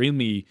an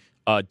extremely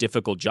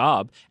difficult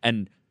job,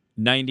 and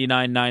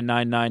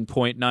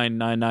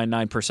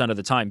 99.99999% of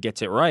the time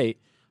gets it right.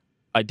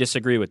 I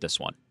disagree with this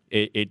one.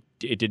 It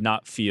did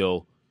not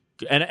feel,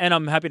 and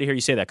I'm happy to hear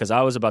you say that, because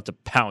I was about to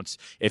pounce.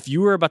 If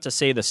you were about to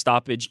say the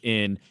stoppage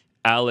in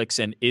Alex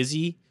and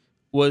Izzy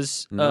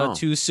was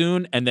too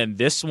soon, and then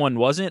this one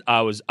wasn't,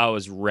 I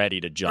was ready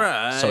to jump.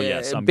 So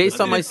yes, based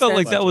on my, it felt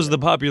like that was the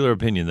popular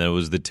opinion, that it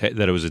was that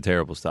it was a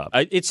terrible stop.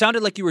 It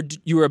sounded like you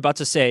were about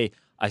to say,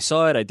 I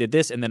saw it, I did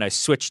this, and then I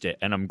switched it,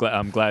 and I'm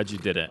glad you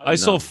didn't. I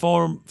saw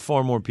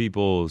far more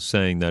people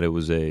saying that it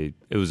was a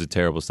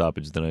terrible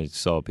stoppage than I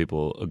saw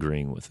people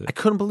agreeing with it. I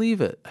couldn't believe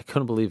it.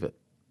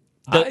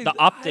 The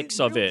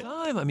optics of it.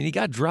 I mean, he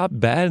got dropped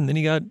bad, and then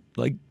he got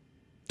like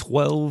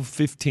 12,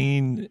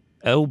 15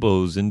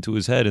 elbows into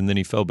his head, and then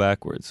he fell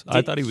backwards.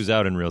 I thought he was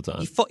out in real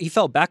time. He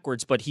fell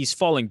backwards, but he's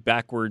falling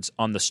backwards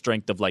on the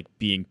strength of like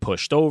being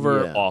pushed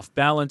over, off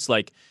balance.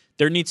 Like,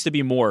 there needs to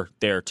be more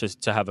there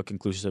to have a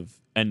conclusive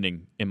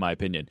ending, in my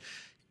opinion.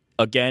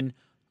 Again,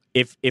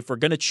 if we're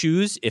going to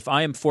choose, if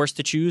I am forced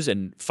to choose,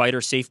 and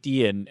fighter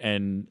safety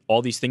and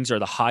all these things are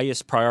the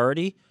highest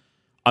priority,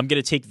 I'm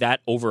going to take that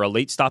over a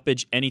late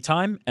stoppage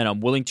anytime, and I'm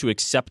willing to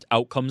accept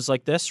outcomes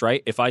like this,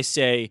 right? If I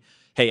say,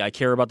 hey, I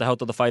care about the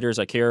health of the fighters,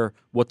 I care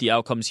what the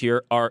outcomes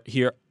here are,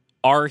 and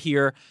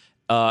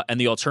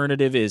the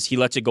alternative is he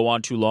lets it go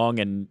on too long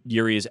and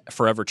Yuri is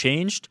forever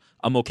changed,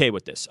 I'm okay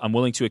with this. I'm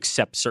willing to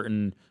accept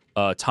certain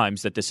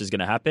times that this is going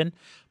to happen.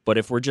 But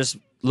if we're just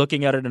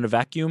looking at it in a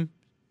vacuum,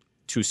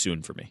 too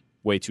soon for me.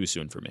 Way too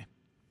soon for me.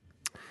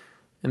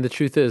 And the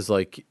truth is,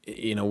 like,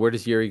 you know, where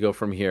does Yuri go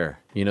from here?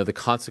 You know, the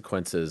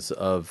consequences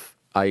of,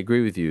 I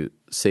agree with you,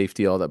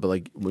 safety, all that, but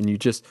like when you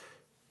just...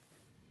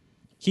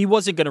 He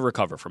wasn't going to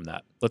recover from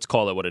that. Let's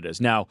call it what it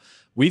is. Now,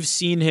 we've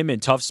seen him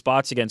in tough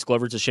spots against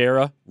Glover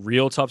Teixeira,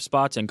 real tough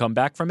spots, and come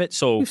back from it.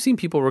 So we've seen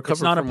people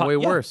recover from way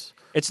worse.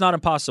 It's not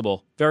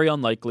impossible. Very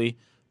unlikely.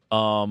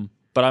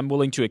 But I'm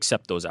willing to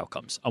accept those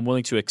outcomes. I'm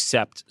willing to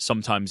accept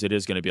sometimes it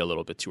is going to be a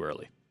little bit too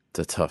early. It's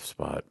a tough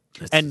spot.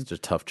 It's a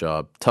tough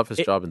job.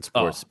 Toughest job in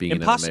sports, being an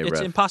MMA ref. It's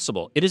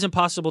impossible. It is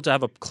impossible to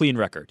have a clean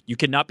record. You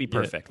cannot be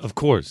perfect. Yeah, of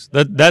course.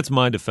 That's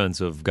my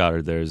defense of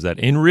Goddard there, is that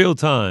in real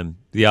time,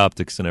 the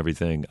optics and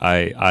everything,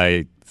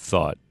 I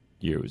thought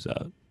Yuri was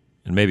out.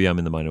 And maybe I'm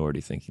in the minority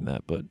thinking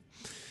that, but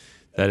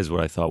that is what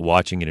I thought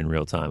watching it in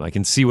real time. I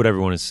can see what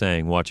everyone is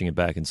saying, watching it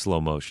back in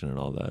slow motion and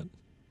all that.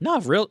 No,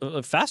 real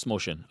fast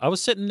motion. I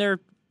was sitting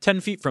there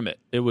 10 feet from it.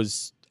 It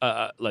was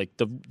like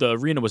the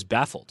arena was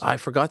baffled. I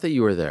forgot that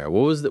you were there.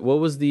 What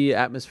was the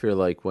atmosphere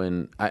like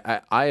when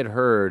I had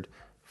heard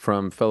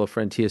from fellow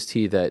friend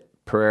TST that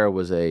Pereira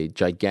was a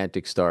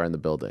gigantic star in the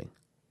building,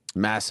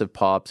 massive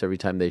pops every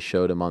time they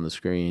showed him on the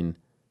screen.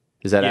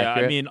 Is that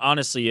accurate? I mean,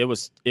 honestly, it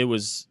was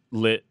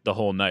lit the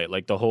whole night.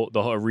 Like the whole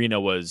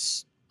arena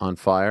was on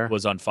fire.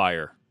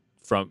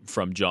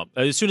 From jump.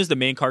 As soon as the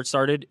main card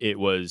started, it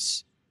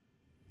was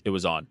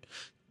on.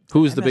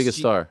 Who was the biggest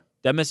star?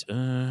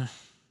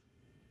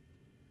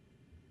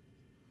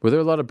 Were there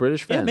a lot of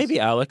British fans? Yeah, maybe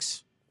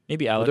Alex. Were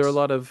there a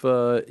lot of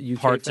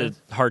UK fans?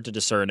 Hard to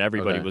discern.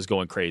 Everybody was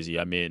going crazy.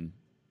 I mean,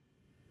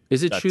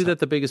 is it true that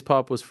the biggest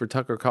pop was for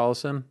Tucker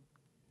Carlson?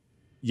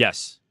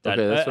 Yes.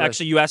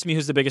 Actually, you asked me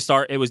who's the biggest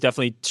star. It was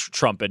definitely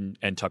Trump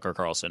and Tucker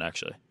Carlson,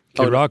 actually.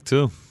 K-Rock,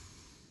 too.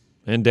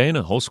 And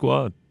Dana, whole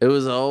squad. It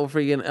was a whole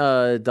freaking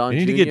Don Jr.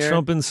 You need to get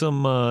Trump in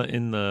some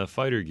in the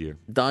fighter gear.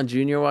 Don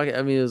Jr. walk.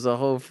 I mean, it was a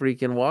whole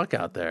freaking walk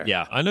out there.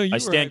 Yeah, I know you. I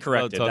stand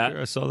corrected.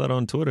 I saw that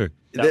on Twitter.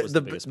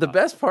 The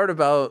best part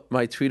about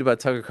my tweet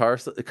about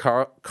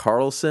Tucker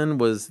Carlson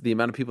was the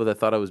amount of people that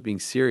thought I was being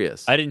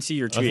serious. I didn't see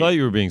your tweet. I thought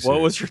you were being serious.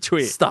 What was your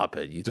tweet? Stop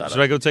it! Should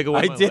I go take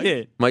away? I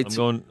didn't. My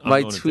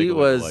tweet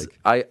was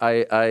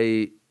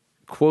I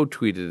quote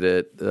tweeted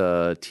it.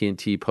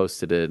 TNT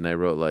posted it, and I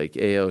wrote like,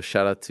 "Ayo,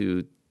 shout out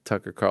to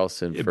Tucker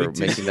Carlson for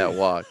making that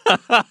walk."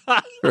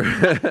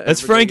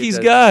 That's Frankie's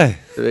guy.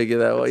 Making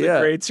that walk. That's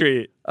a great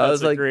tweet. I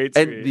was like,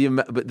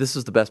 but this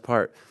was the best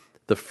part.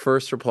 The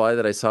first reply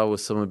that I saw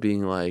was someone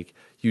being like,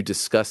 "You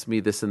disgust me,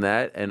 this and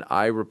that," and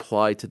I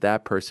replied to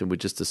that person with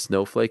just a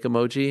snowflake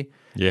emoji.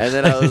 Yeah. And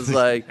then I was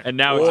like, and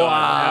now it's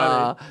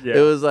wow. It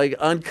was like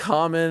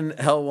uncommon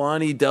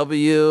Helwani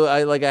W.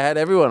 I had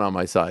everyone on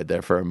my side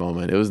there for a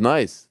moment. It was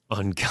nice.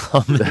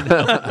 Uncommon,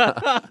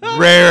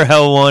 rare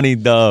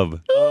Helwani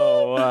dub.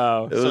 Oh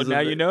wow! So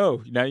now you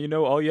know. Now you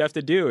know. All you have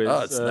to do is.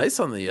 Oh, it's nice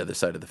on the other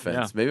side of the fence.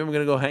 Yeah. Maybe I'm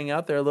going to go hang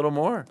out there a little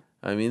more.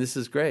 I mean, this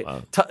is great.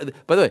 Wow.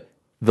 By the way,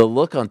 the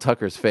look on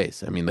Tucker's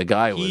face. I mean, the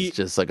guy was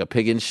just like a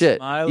pig in shit.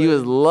 Smiling. He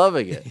was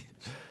loving it.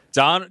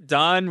 Donald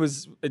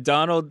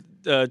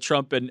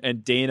Trump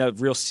and Dana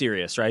real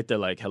serious, right? They're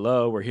like,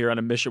 hello, we're here on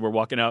a mission. We're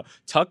walking out.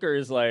 Tucker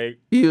is like...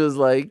 He was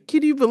like,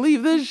 can you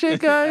believe this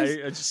shit,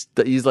 guys?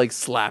 He's like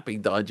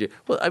slapping Don J.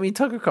 Well, I mean,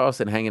 Tucker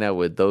Carlson hanging out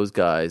with those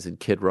guys and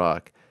Kid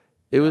Rock.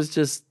 It was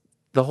just,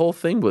 the whole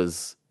thing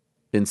was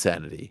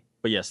insanity.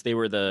 But yes, they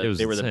were the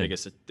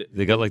biggest.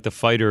 They got like the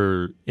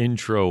fighter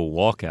intro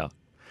walkout,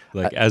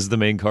 like as the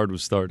main card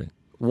was starting.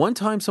 One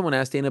time someone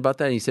asked Dana about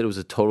that and he said it was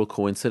a total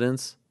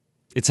coincidence.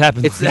 It's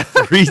happened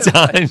 3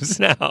 times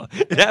now.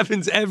 It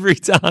happens every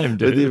time,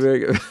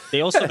 dude. They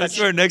also I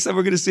swear, next time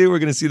we're going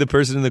to see the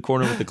person in the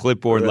corner with the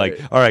clipboard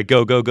like, all right,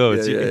 go.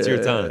 It's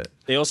your time.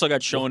 They also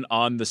got shown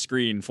on the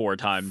screen 4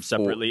 times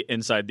separately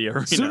inside the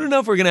arena. Soon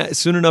enough we're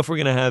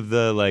gonna have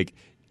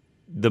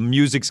the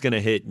music's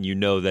gonna hit and you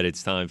know that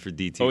it's time for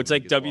DT. Oh, it's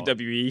like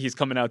WWE. He's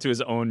coming out to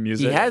his own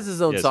music. He has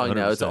his own song 100%.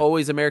 Now. It's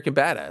always American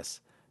Badass.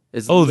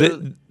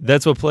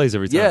 That's what plays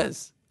every time.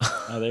 Yes.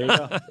 Oh, there you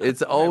go.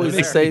 It's always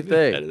the same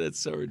thing. That's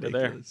so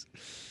ridiculous.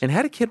 And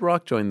how did Kid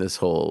Rock join this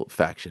whole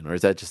faction, or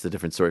is that just a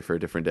different story for a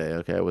different day?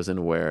 Okay, I wasn't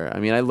aware.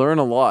 I mean, I learn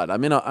a lot.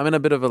 I'm in a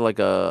bit of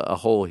a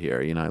hole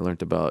here. You know, I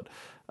learned about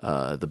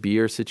the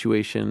beer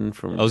situation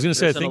from. I was going to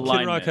say, I think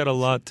Kid Rock had a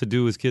lot to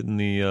do with getting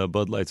the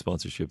Bud Light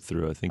sponsorship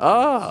through. I think.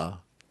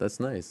 That's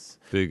nice.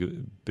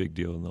 Big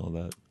deal and all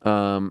that.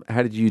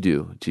 How did you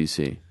do,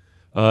 GC?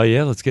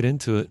 Yeah, let's get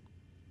into it.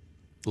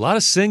 A lot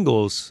of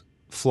singles.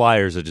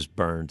 Flyers are just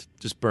burned.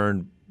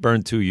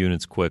 Burned 2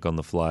 units quick on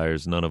the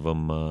Flyers. None of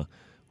them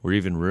were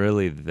even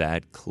really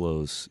that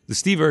close. The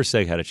Steve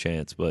Erceg had a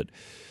chance, but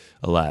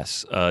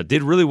alas.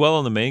 Did really well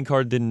on the main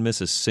card. Didn't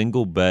miss a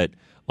single bet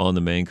on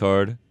the main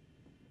card.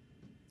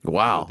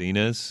 Wow.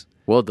 Godinez.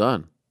 Well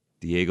done.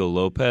 Diego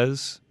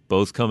Lopes.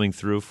 Both coming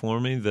through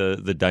for me.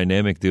 The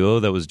dynamic duo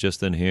that was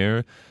just in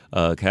here.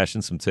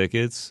 Cashing some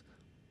tickets.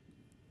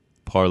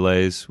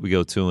 Parlays. We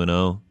go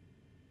 2-0.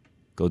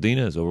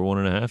 Godinez over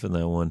 1.5 in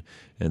that one,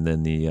 and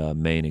then the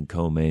main and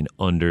co-main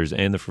unders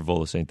and the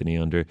Frivola St. Denis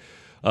under.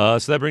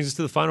 So that brings us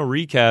to the final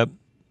recap.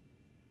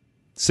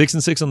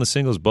 6-6 on the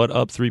singles, but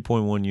up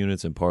 3.1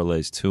 units in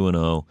parlays,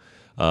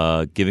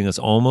 2-0, giving us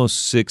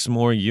almost 6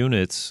 more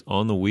units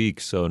on the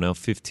week. So now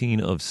 15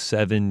 of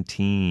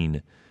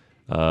 17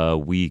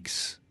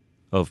 weeks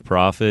of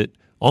profit,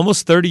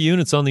 almost 30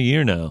 units on the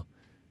year now.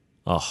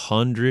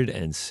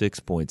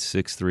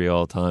 106.63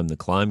 all time. The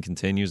climb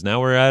continues.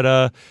 Now we're at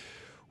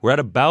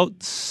about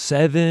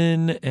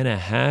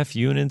 7.5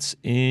 units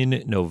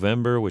in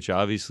November, which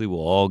obviously will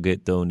all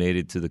get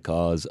donated to the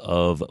cause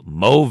of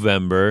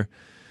Movember.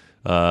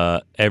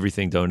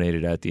 Everything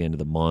donated at the end of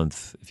the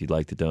month. If you'd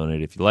like to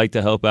donate, if you'd like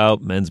to help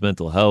out men's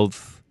mental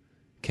health,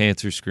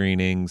 cancer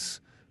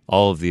screenings,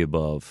 all of the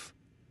above,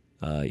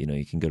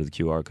 you can go to the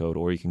QR code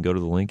or you can go to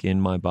the link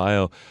in my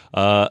bio.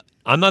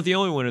 I'm not the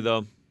only winner,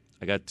 though.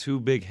 I got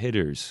 2 big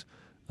hitters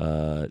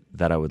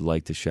that I would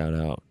like to shout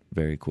out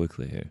very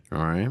quickly here. All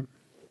right.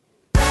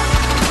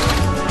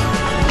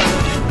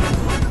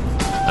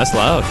 That's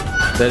loud.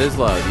 That is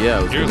loud. Yeah,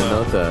 I was going to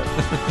note that.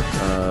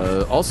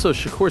 Also,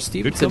 Shakur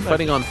Stevenson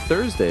fighting on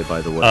Thursday,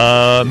 by the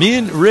way. Me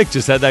and Rick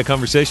just had that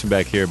conversation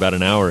back here about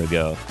an hour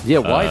ago. Yeah,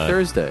 why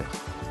Thursday?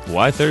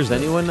 Why Thursday?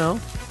 Does anyone know?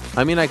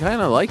 I mean, I kind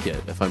of like it,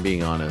 if I'm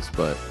being honest,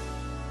 but...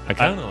 I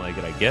kind of like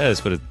it, I guess,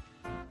 but...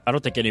 I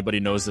don't think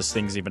anybody knows this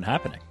thing's even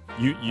happening.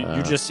 You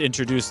just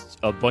introduced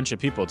a bunch of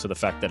people to the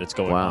fact that it's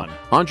going on.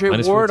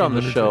 Andre Ward on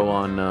the show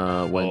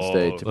on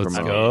Wednesday to promote. Let's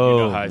go. You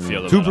know how I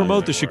feel to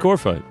promote the Shakur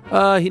fight.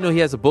 He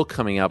has a book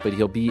coming out, but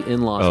he'll be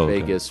in Las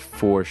Vegas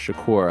for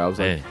Shakur. I was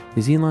like,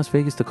 is he in Las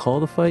Vegas to call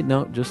the fight?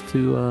 No, just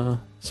to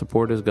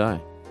support his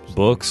guy.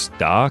 Books,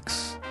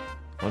 docs.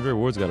 Andre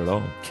Ward's got it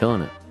all.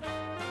 Killing it.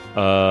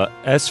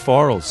 S.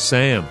 Farrell,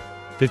 Sam,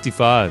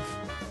 55.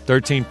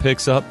 13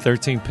 picks up,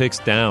 13 picks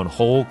down.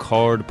 Whole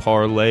card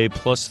parlay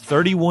plus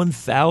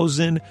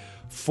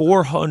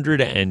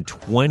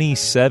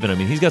 31,427. I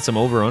mean, he's got some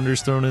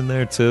over-unders thrown in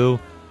there, too.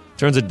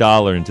 Turns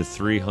 $1 into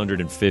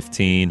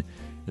 315.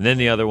 And then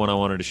the other one I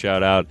wanted to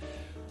shout out,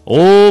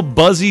 old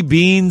Buzzy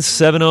Beans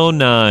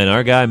 709.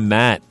 Our guy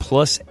Matt,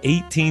 plus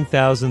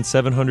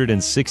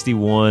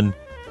 18,761.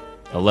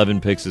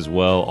 11 picks as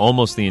well.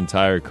 Almost the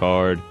entire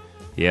card.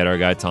 He had our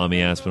guy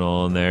Tommy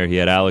Aspinall in there. He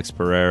had Alex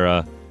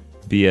Pereira,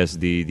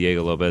 BSD,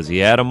 Diego Lopes. He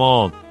had them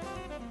all.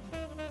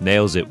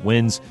 Nails it.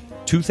 Wins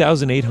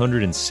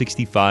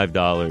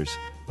 $2,865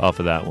 off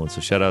of that one.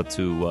 So shout out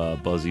to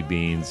Buzzy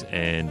Beans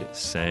and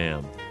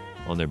Sam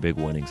on their big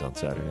winnings on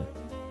Saturday.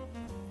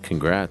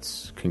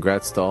 Congrats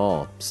to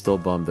all. Still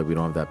bummed that we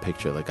don't have that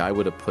picture. Like, I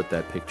would have put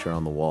that picture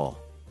on the wall.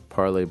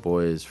 Parlay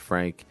boys,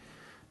 Frank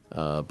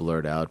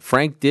blurred out.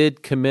 Frank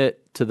did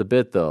commit to the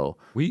bit, though.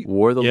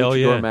 Wore the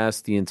luchador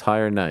mask the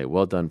entire night.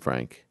 Well done,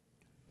 Frank.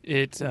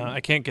 I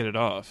can't get it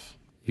off.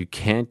 You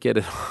can't get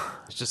it off.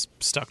 It's just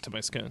stuck to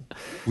my skin.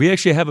 We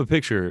actually have a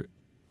picture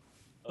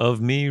of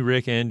me,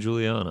 Rick, and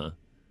Juliana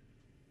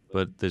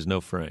but there's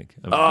no Frank.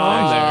 I mean,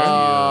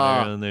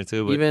 they're on there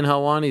too. But even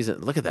Helwani's.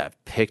 Look at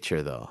that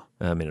picture, though.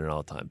 I mean, an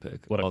all-time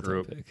pick. What a all-time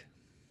group. pick.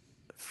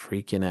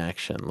 Freaking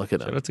action! Look at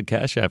Shout him. out to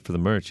Cash App for the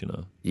merch.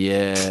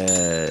 Yeah,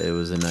 it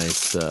was a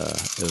nice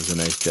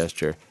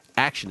gesture.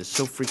 Action is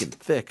so freaking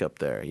thick up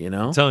there.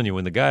 I'm telling you,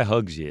 when the guy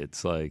hugs you,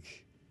 it's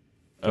like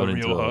A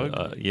real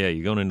hug? Yeah,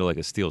 you're going into like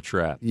a steel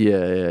trap. Yeah. I'm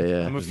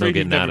There's no afraid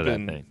getting you've out never of that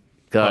been thing.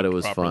 God, hugged it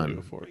was properly fun.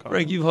 before, Colin.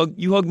 Frank, you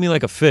hugged me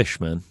like a fish,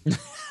 man.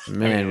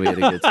 Man, we had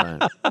a good time.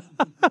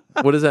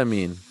 What does that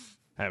mean?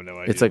 I have no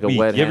idea. It's like a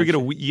wet. You ever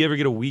handshake? you ever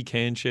get a weak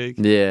handshake?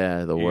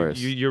 Yeah, the worst.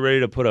 You're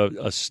ready to put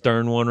a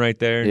stern one right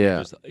there. And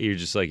Yeah. you're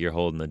just like you're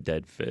holding a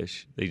dead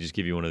fish. They just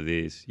give you one of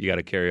these. You got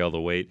to carry all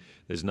the weight.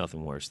 There's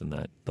nothing worse than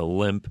that. The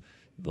limp.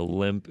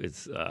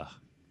 It's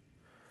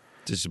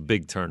just a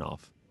big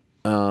turnoff.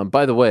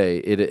 By the way,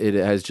 it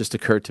has just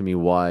occurred to me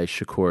why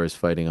Shakur is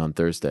fighting on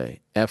Thursday.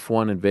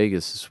 F1 in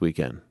Vegas this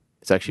weekend.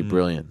 It's actually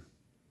brilliant.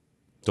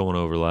 Don't want to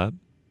overlap.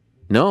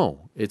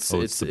 No, it's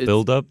the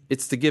build-up?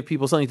 It's to give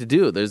people something to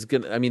do. This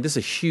is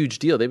a huge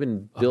deal. They've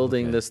been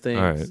building this thing.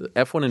 All right.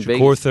 F1 in Shakur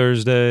Vegas.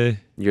 Thursday.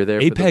 You're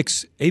there.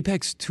 Apex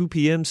 2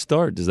 p.m.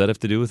 start. Does that have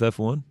to do with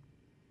F1?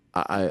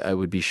 I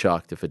would be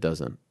shocked if it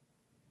doesn't.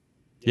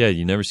 Yeah,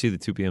 you never see the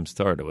 2 p.m.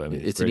 start. I mean,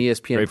 It's great- an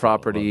ESPN great for all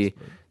of property. us,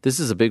 but- This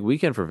is a big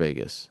weekend for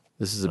Vegas.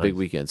 This is a big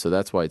weekend, so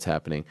that's why it's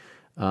happening.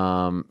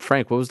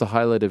 Frank, what was the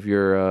highlight of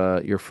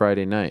your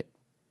Friday night?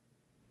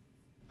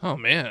 Oh,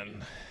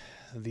 man.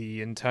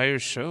 The entire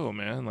show,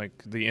 man.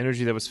 Like, the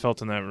energy that was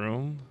felt in that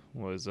room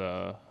was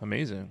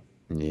amazing.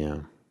 Yeah,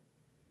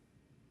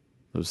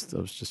 I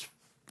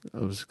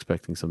was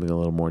expecting something a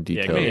little more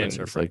detailed. great than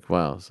answer, it's Frank. like,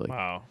 wow, it's like,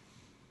 Wow.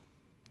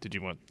 Did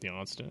you want the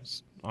honest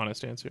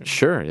answer?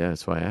 sure, yeah,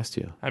 that's why I asked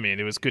you. I mean,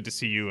 it was good to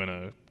see you in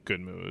a good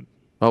mood.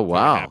 Oh Very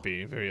wow,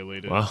 happy, very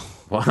elated. Wow.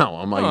 wow.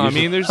 No, I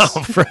mean, there's.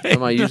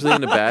 Am I usually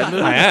in a bad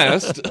mood? I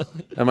asked.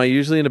 Am I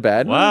usually in a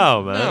bad mood?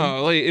 Wow, man.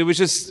 No, like it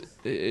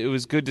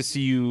was good to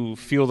see you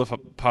feel the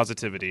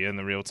positivity in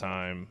the real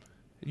time.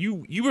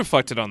 You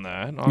reflected on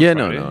that. On Yeah,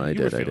 Friday. no, I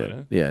You were did. feeling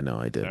it. Yeah, no,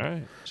 I did. All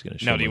right. Just gonna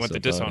show Now, do you want the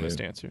myself out dishonest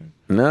here. answer?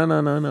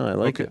 No. I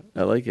like Okay. it.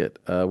 I like it.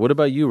 What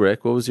about you,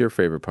 Rick? What was your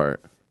favorite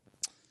part?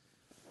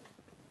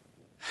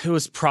 It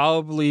was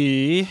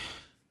probably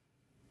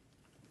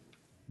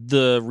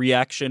the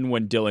reaction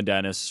when Dylan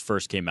Dennis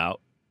first came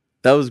out.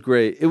 That was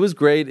great. It was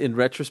great in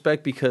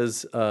retrospect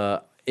because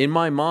in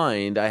my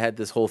mind, I had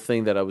this whole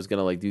thing that I was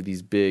going to do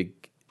these big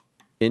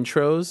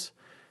intros.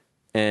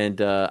 And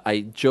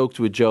I joked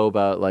with Joe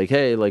about wait,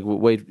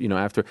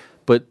 after.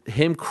 But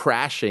him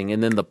crashing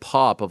and then the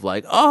pop of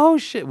oh,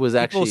 shit, was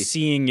People actually.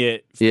 seeing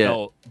it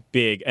felt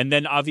big. And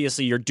then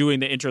obviously you're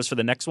doing the intros for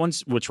the next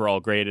ones, which were all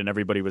great and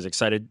everybody was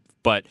excited.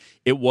 But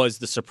it was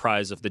the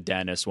surprise of the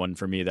Dennis one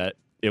for me that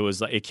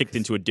it kicked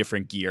into a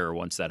different gear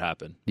once that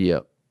happened.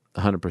 Yep,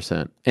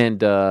 100%.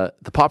 And the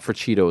pop for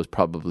Cheeto was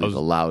probably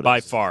the loudest.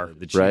 By far.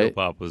 The Cheeto Right?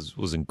 pop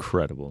was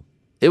incredible.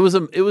 It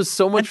was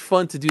so much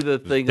fun to do the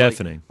thing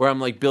deafening. where I'm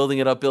building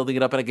it up,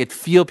 and I could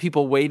feel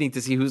people waiting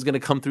to see who's going to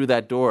come through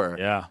that door.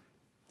 Yeah.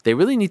 They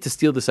really need to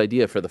steal this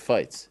idea for the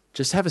fights.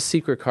 Just have a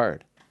secret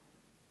card.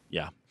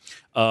 Yeah.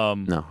 No,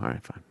 all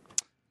right, fine.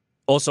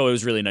 Also, it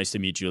was really nice to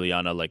meet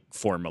Juliana,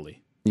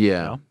 formally.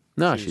 Yeah, know?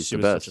 no, She she's was the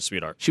best. such a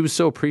sweetheart. She was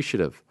so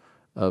appreciative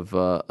of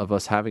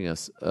us having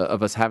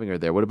her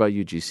there. What about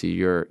you, GC?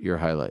 Your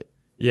highlight?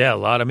 Yeah, a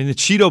lot. I mean, the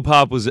Cheeto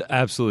pop was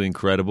absolutely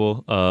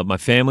incredible. My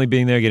family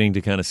being there, getting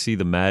to kind of see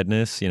the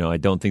madness. I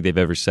don't think they've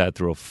ever sat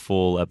through a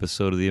full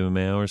episode of the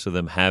MMA Hour, so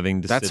them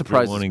having to That sit through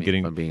surprises one and me,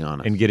 getting if I'm being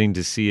honest. and getting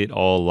to see it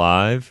all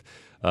live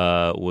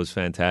was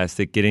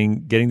fantastic.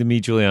 Getting to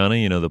meet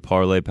Juliana, the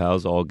Parlay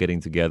Pals all getting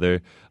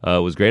together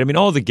was great. I mean,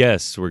 all the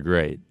guests were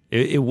great.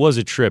 It was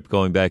a trip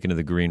going back into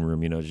the green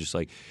room, just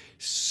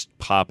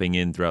popping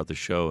in throughout the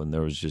show, and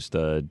there was just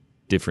a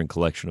different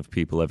collection of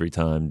people every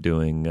time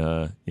doing,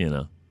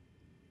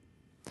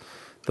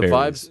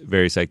 The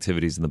various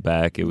activities in the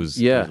back. It was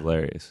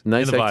hilarious.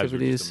 Nice and the vibes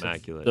activities. were just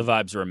immaculate. The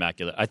vibes were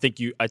immaculate. I think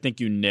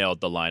you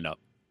nailed the lineup.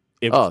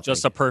 It was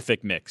just a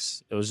perfect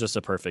mix. It was just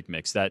a perfect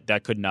mix.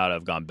 That could not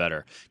have gone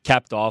better.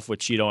 Capped off with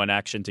Cheeto and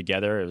Action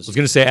together. I was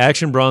going to say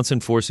Action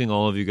Bronson forcing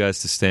all of you guys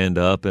to stand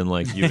up, and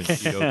you and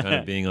Cheeto kind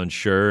of being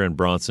unsure, and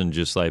Bronson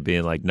just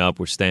being nope,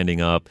 we're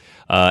standing up.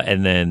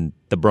 And then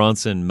the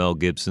Bronson Mel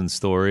Gibson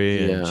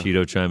story, and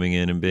Cheeto chiming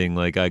in and being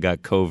I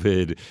got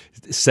COVID,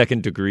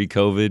 2nd degree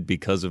COVID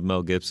because of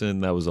Mel Gibson.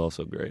 That was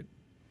also great.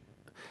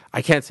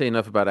 I can't say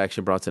enough about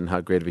Action Bronson and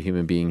how great of a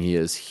human being he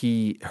is.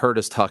 He heard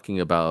us talking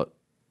about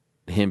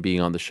him being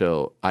on the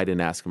show. I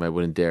didn't ask him. I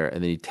wouldn't dare.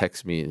 And then he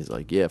texts me and he's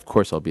like, yeah, of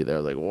course I'll be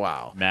there.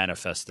 Wow.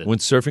 Manifested.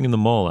 Went surfing in the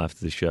mall after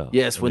the show.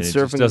 Yes, went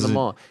surfing in the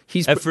mall.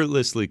 He's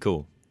effortlessly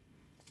cool.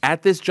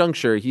 At this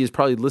juncture, he is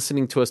probably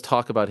listening to us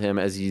talk about him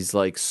as he's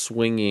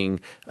swinging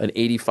an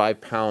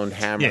 85-pound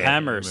hammer. Yeah,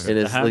 hammers. In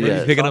his,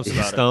 He's picking up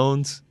some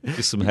stones,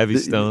 just some heavy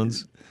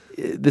stones.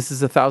 This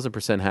is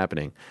 1,000%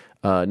 happening.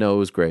 No, it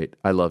was great.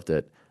 I loved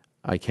it.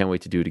 I can't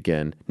wait to do it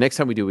again. Next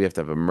time we do, we have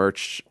to have a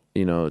merch,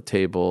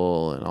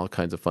 table and all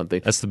kinds of fun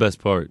things. That's the best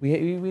part.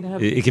 We'd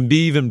have. It can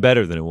be even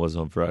better than it was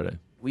on Friday.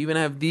 We even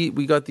have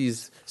we got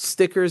these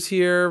stickers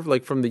here,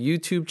 like from the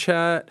YouTube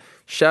chat.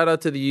 Shout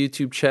out to the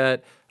YouTube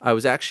chat. I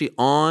was actually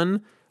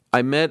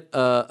I met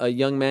a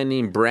young man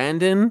named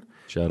Brandon.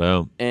 Shout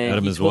out. And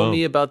Adam he as told well.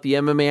 me about the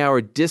MMA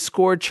Hour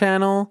Discord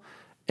channel.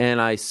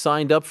 And I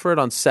signed up for it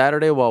on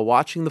Saturday while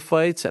watching the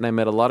fights. And I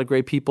met a lot of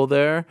great people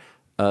there.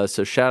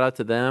 So shout out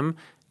to them.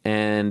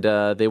 And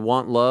they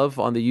want love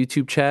on the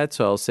YouTube chat.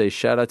 So I'll say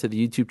shout out to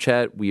the YouTube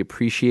chat. We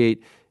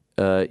appreciate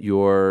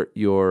your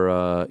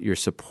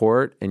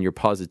support and your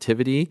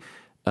positivity.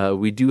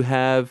 We do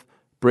have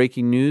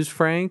breaking news,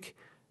 Frank.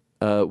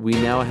 We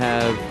now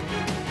have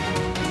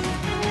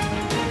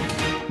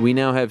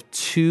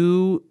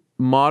 2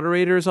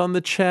 moderators on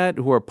the chat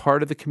who are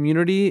part of the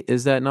community.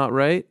 Is that not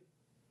right?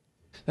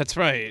 That's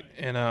right.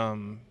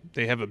 And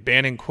they have a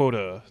banning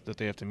quota that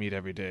they have to meet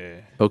every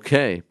day.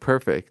 Okay,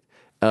 perfect.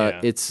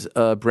 It's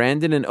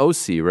Brandon and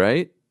OC,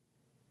 right?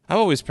 I've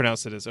always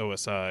pronounced it as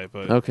OSI,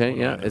 but okay,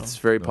 yeah, it's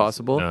very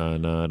possible.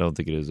 No, I don't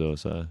think it is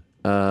OSI.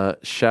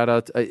 Shout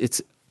out! It's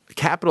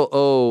capital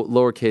O,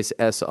 lowercase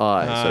si. So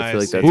I feel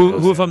like that's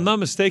who, if I'm not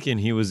mistaken,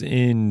 he was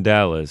in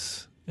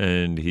Dallas,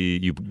 and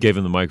you gave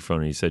him the microphone,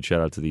 and he said,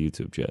 "Shout out to the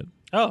YouTube chat."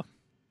 Oh,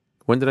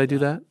 when did I do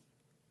that?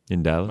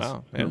 In Dallas.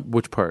 Wow. Yeah.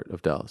 Which part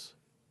of Dallas?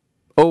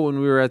 Oh, when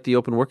we were at the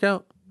open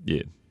workout.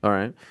 Yeah. All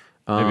right.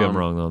 Maybe I'm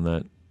wrong on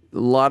that. A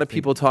lot of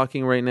people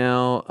talking right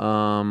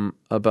now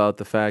about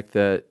the fact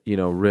that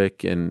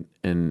Rick and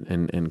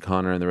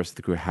Connor and the rest of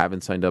the crew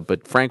haven't signed up,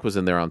 but Frank was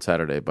in there on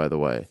Saturday, by the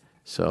way.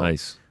 So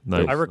nice.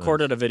 I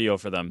recorded a video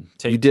for them.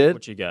 You did?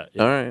 What you get?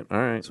 Yeah. All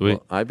right. Sweet.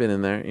 Well, I've been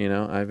in there.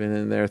 I've been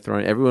in there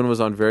throwing. Everyone was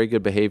on very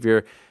good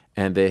behavior,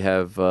 and they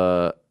have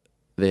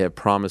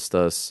promised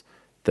us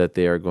that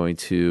they are going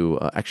to.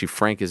 Actually,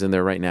 Frank is in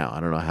there right now. I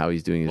don't know how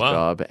he's doing his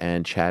job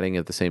and chatting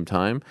at the same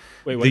time.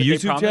 Wait, the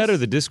YouTube chat or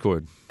the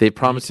Discord? They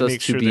promised us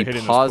to be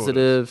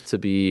positive, to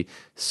be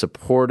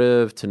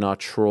supportive, to not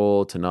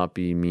troll, to not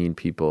be mean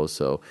people.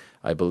 So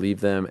I believe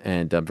them,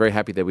 and I'm very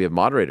happy that we have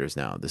moderators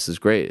now. This is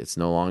great. It's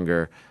no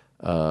longer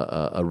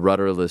a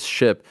rudderless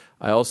ship.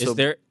 I also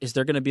is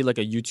there going to be like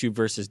a YouTube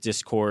versus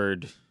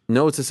Discord?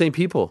 No, it's the same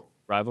people.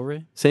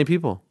 Rivalry? Same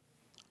people.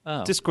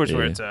 Oh. Discord's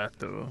where it's at,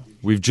 though.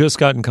 We've just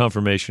gotten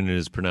confirmation it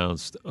is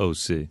pronounced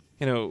OC.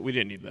 We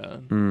didn't need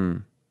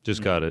that.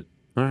 Just got it.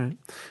 All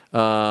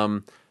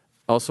right.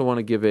 Also want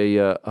to give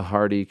a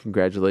hearty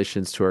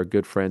congratulations to our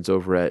good friends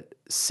over at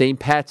St.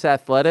 Pat's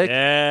Athletic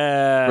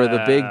for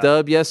the big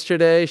dub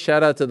yesterday.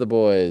 Shout out to the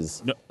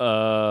boys.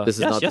 This is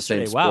not the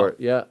same sport. Wow.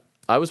 Yeah,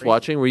 I was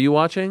watching. Were you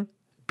watching?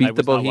 Beat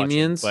the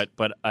Bohemians. Watching,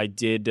 but I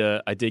did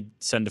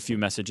send a few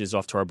messages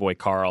off to our boy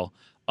Carl.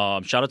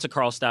 Shout out to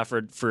Carl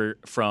Stafford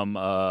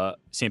from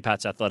St.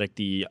 Pat's Athletic,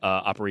 the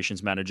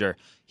operations manager.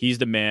 He's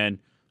the man.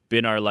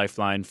 Been our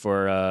lifeline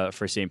for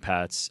St.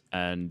 Pat's,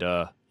 and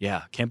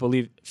can't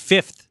believe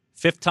fifth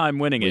time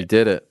winning it. We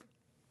did it.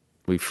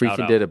 We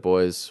freaking did it,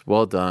 boys.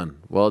 Well done.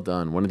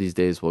 One of these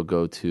days we'll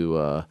go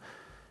to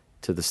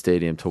the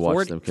stadium to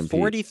watch them compete.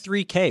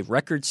 43K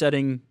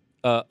record-setting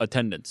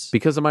attendance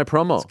because of my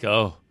promo. Let's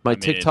go. My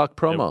TikTok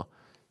promo.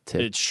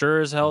 It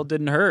sure as hell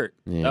didn't hurt.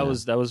 Yeah.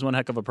 That was one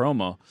heck of a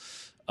promo.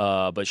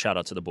 But shout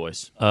out to the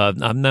boys.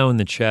 I'm now in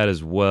the chat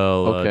as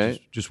well.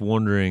 Okay. Just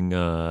wondering,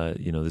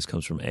 this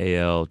comes from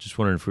AL. Just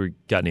wondering if we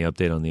got any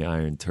update on the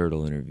Iron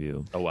Turtle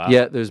interview. Oh, wow.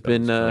 Yeah, there's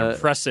been...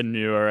 impressing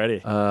you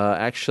already.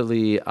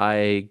 Actually,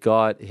 I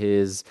got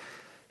his...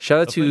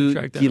 Shout out to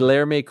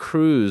Guilherme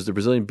Cruz, the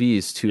Brazilian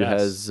Beast, who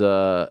has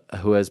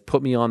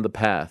put me on the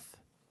path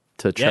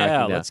to track him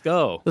down. Yeah, let's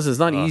go. Listen, it's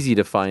not easy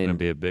to find gonna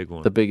be a big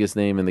one. The biggest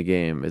name in the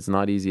game. It's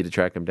not easy to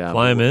track him down.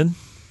 Fly him in?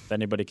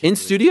 Anybody can in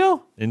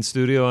studio? In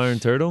studio, Iron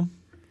Turtle?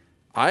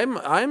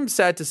 I'm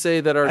sad to say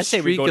that our I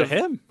say we go to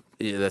him.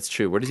 Yeah, that's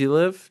true. Where does he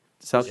live?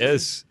 South.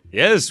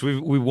 Yes.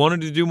 We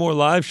wanted to do more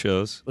live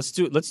shows. Let's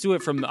do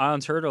it from the Iron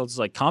Turtle's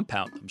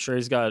compound. I'm sure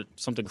he's got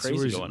something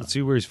crazy going on. Let's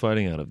see where he's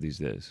fighting out of these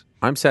days.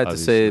 I'm sad to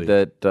say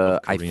that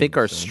I think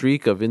our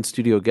streak of in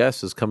studio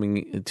guests is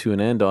coming to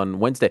an end on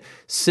Wednesday.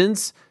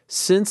 Since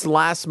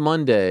last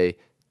Monday,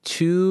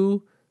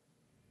 2,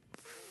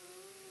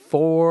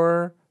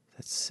 4,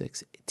 that's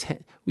 6,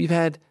 10. We've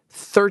had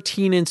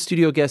 13 in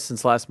studio guests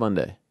since last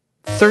Monday.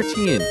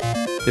 13,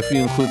 if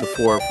you include the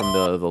 4 from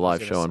the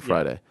live show on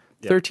Friday.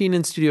 Yeah. 13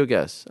 in studio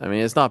guests. I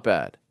mean, it's not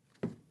bad,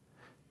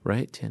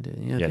 right?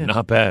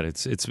 Not bad.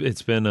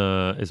 It's been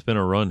a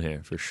run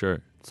here for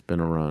sure. It's been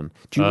a run.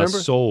 Do you remember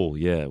Soul?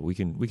 Yeah, we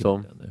can Soul?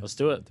 Down there. Let's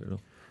do it.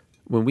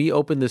 When we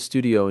opened the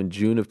studio in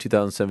June of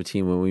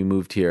 2017, when we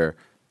moved here,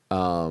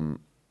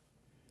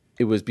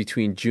 it was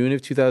between June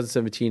of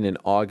 2017 and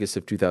August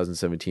of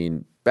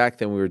 2017. Back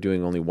then, we were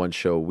doing only one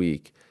show a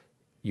week.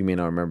 You may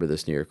not remember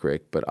this, New York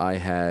Rick, but I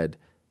had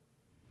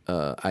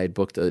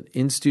booked an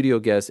in-studio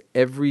guest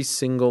every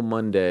single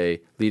Monday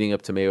leading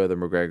up to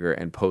Mayweather-McGregor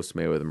and post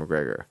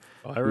Mayweather-McGregor.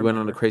 We went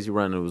on a crazy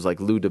run. It was like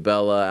Lou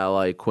DiBella,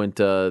 Ali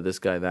Quinta, this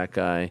guy, that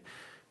guy.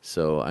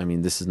 So, I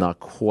mean, this is not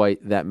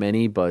quite that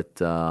many,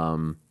 but,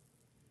 when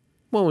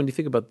you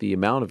think about the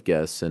amount of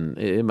guests, and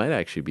it might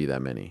actually be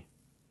that many.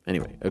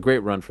 Anyway, a great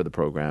run for the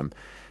program.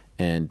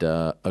 And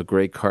a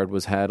great card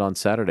was had on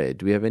Saturday.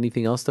 Do we have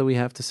anything else that we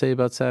have to say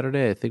about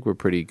Saturday? I think we're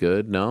pretty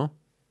good, no?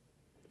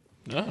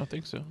 No, I don't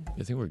think so.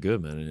 I think we're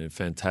good, man. And a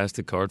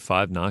fantastic card.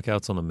 5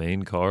 knockouts on the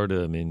main card.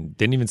 I mean,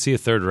 didn't even see a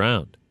third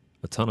round.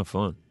 A ton of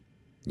fun.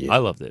 Yeah. I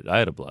loved it. I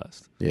had a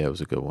blast. Yeah, it was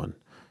a good one.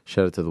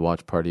 Shout out to the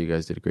watch party. You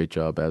guys did a great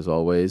job, as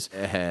always.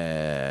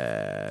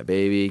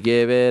 Baby,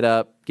 give it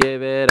up.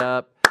 Give it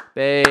up.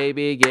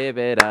 Baby, give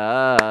it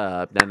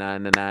up. Na na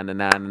na na na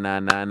na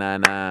na na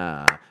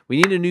na. We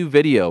need a new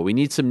video. We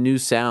need some new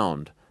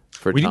sound.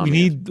 We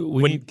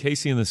need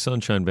Casey and the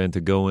Sunshine Band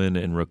to go in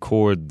and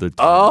record the.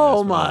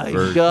 Oh my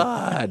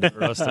God!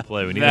 For us to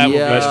play, we need that.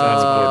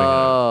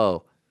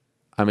 Oh,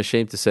 I'm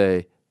ashamed to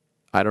say,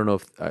 I don't know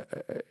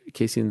if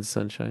Casey and the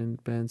Sunshine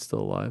Band's still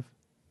alive.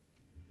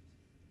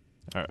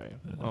 All right.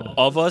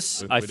 Of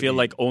us, I feel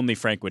like only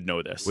Frank would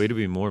know this. Way to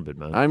be morbid,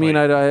 man. I mean,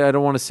 I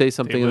don't want to say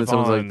something and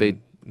someone's like they.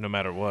 No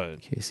matter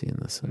what. Casey and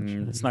the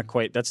Sunshine. It's not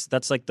quite.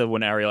 That's like the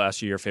when Ariel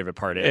asks you your favorite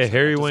part is. Hey,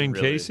 Harry Wayne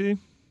Casey.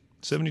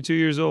 72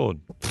 years old.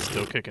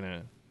 Still kicking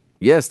it.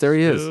 Yes, there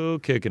he is. Still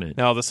kicking it.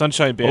 Now, the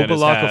Sunshine Band has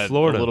Opa-locka, had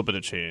Florida. a little bit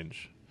of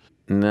change.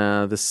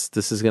 No, this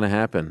is going to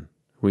happen.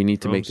 We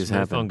need to Jerome make this Smith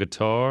happen. on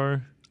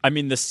guitar. I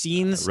mean, the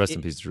scenes. Rest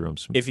in peace, Jerome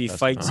Smith. If he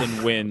fights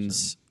and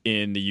wins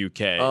in the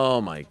UK,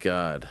 Oh, my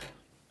God.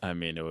 I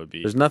mean, it would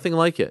be. There's nothing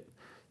like it.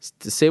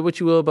 To say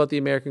what you will about the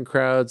American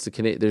crowds,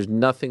 there's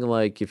nothing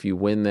like if you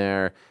win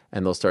there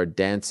and they'll start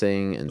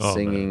dancing and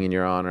singing in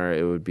your honor.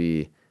 It would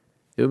be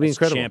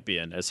incredible.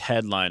 Champion, as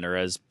headliner,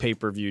 as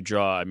pay-per-view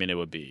draw. I mean, it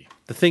would be.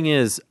 The thing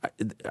is,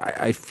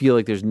 I feel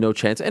like there's no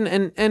chance,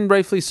 and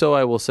rightfully so.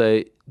 I will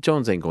say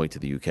Jones ain't going to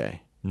the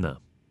UK. No.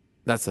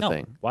 That's the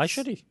thing. Why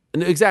should he?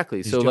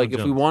 Exactly. So, John like, if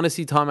we Jones. want to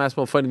see Tom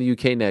Aspinall fight in the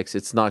UK next,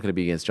 it's not going to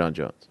be against John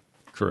Jones.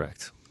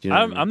 Correct. Do you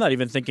know what I mean? I'm not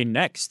even thinking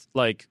next.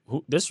 Like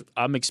this,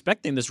 I'm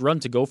expecting this run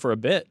to go for a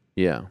bit.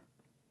 Yeah.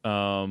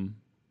 So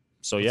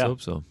Let's yeah.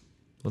 hope so.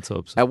 Let's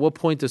hope so. At what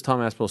point does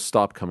Tom Aspinall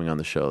stop coming on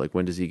the show? Like,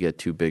 when does he get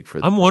too big for?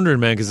 I'm wondering,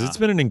 man, because it's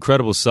been an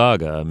incredible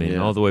saga. I mean,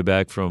 Yeah. all the way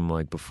back from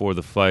like before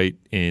the fight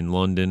in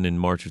London in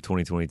March of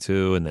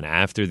 2022, and then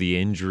after the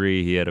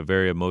injury, he had a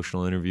very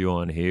emotional interview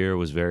on here.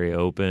 Was very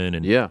open,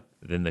 and Yeah.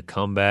 then the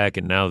comeback,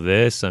 and now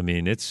this. I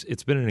mean, it's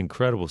been an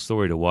incredible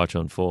story to watch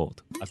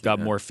unfold. I've got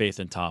more faith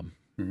in Tom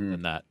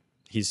than that.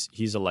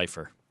 He's a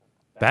lifer.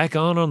 Back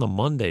on the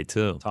Monday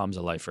too. Tom's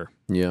a lifer.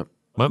 Yeah.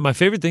 My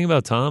favorite thing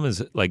about Tom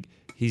is like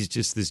he's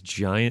just this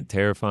giant,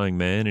 terrifying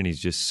man, and he's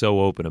just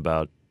so open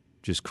about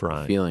just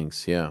crying.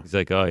 Feelings. Yeah. He's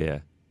like, oh yeah,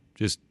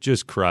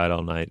 just cried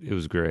all night. It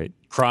was great.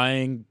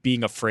 Crying,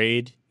 being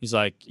afraid. He's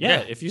like, yeah.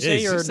 If you say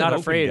he's you're just an not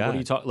open afraid, guy. what do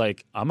you talk?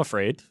 Like, I'm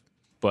afraid,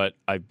 but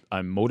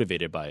I'm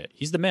motivated by it.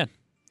 He's the man.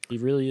 He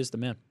really is the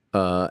man.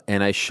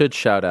 And I should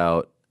shout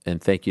out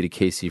and thank you to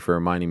Casey for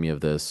reminding me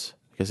of this.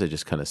 I guess I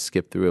just kind of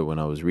skipped through it when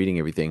I was reading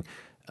everything.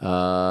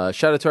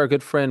 Shout out to our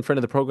good friend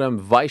of the program,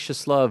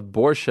 Vyacheslav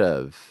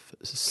Borshev,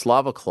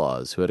 Slava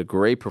Claus, who had a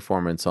great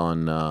performance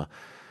on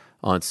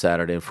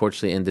Saturday.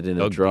 Unfortunately, ended in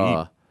a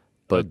draw.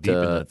 But deep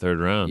in that third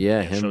round.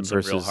 Yeah, him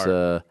versus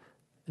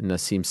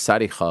Nassim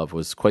Sadikhov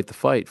was quite the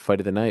fight.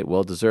 Fight of the night,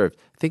 well deserved.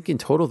 I think in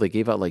total they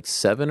gave out like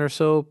 7 or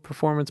so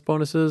performance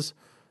bonuses.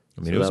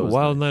 I mean, it was a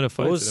wild night of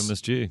fights at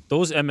MSG.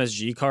 Those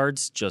MSG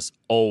cards just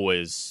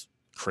always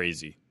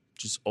crazy.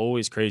 Just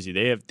always crazy.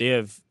 They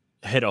have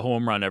hit a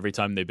home run every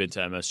time they've been to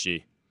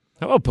MSG.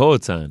 How about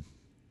Poatan?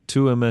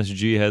 2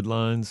 MSG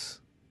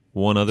headlines,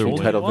 1 other win.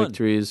 Title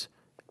victories.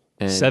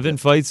 And 7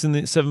 fights in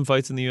the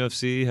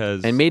UFC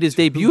and made his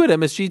debut at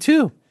MSG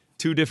too.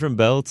 2 different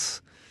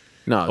belts.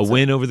 No, a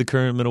win over the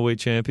current middleweight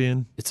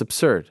champion. It's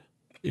absurd.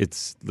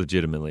 It's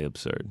legitimately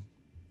absurd.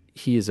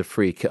 He is a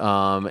freak.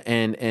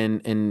 And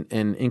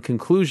in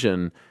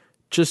conclusion,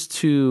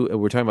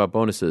 we're talking about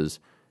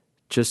bonuses,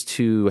 just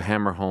to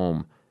hammer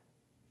home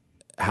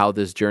how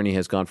this journey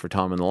has gone for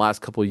Tom in the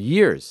last couple of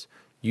years.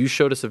 You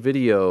showed us a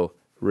video,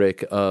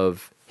 Rick,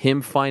 of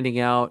him finding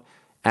out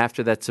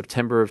after that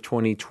September of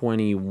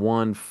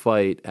 2021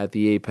 fight at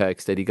the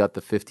Apex that he got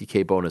the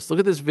 $50K bonus. Look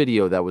at this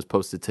video that was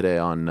posted today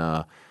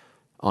on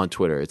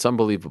Twitter. It's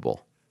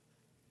unbelievable.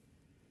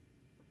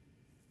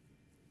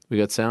 We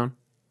got sound?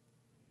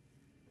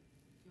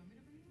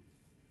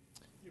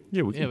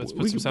 Yeah, let's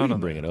put some sound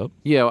on bring it up.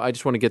 Yeah, I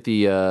just want to get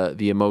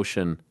the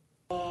emotion.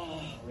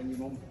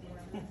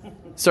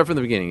 Start from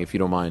the beginning, if you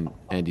don't mind,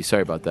 Andy.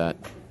 Sorry about that.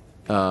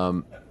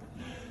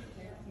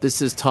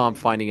 This is Tom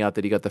finding out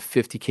that he got the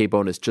 $50K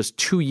bonus just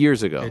 2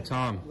 years ago. Hey,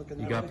 Tom,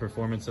 you got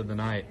performance of the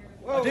night.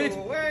 I did?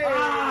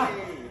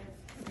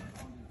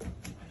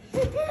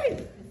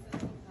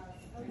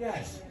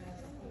 Yes.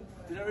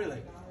 Did I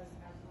really?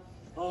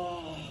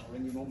 Oh,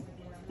 ring your mum.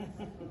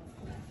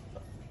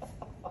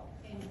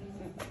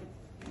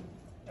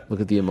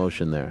 Look at the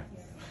emotion there.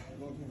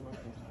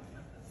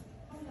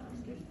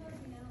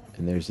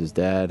 And there's his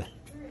dad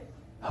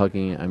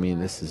hugging. I mean,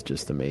 this is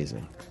just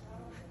amazing.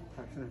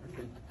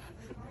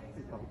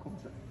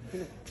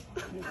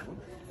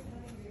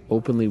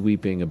 Openly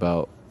weeping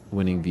about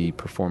winning the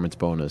performance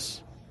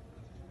bonus.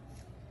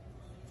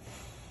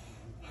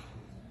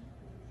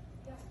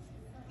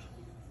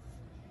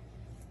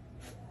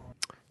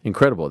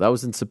 Incredible. That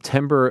was in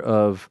September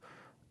of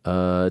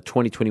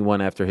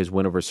 2021 after his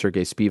win over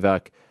Sergey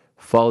Spivak.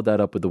 Followed that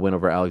up with the win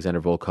over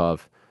Alexander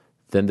Volkov.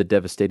 Then the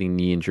devastating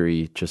knee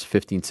injury just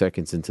 15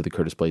 seconds into the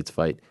Curtis Blades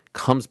fight.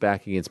 Comes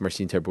back against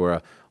Marcin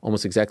Tybura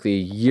almost exactly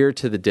a year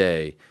to the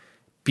day.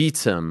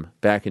 Beats him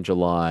back in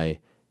July.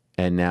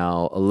 And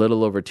now, a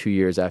little over 2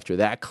 years after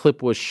that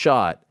clip was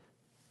shot,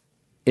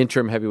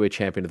 interim heavyweight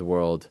champion of the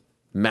world,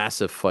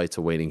 massive fights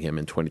awaiting him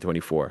in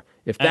 2024.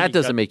 If that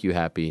doesn't make you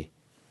happy,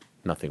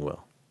 nothing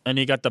will. And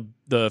he got the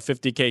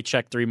 $50K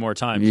check 3 more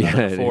times out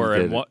of 4,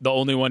 and the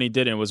only one he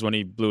didn't was when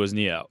he blew his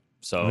knee out.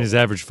 So his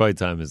average fight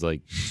time is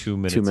like 2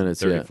 minutes, 2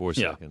 minutes 34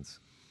 seconds.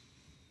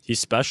 He's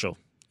special.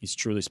 He's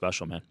truly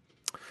special, man.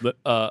 But,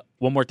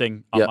 one more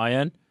thing on my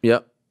end.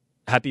 Yep.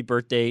 Happy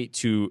birthday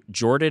to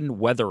Jordan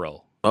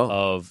Wetherill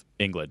of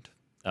England.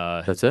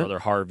 His brother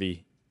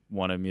Harvey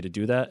wanted me to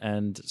do that,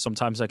 and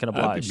sometimes I can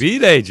oblige. Happy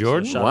B-Day,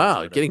 Jordan. So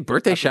wow, getting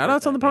birthday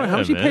shout-outs on the program. How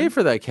much you pay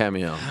for that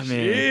cameo? I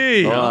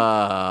mean,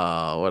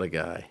 wow, what a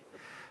guy.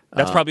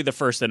 That's probably the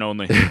first and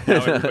only. Now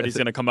everybody's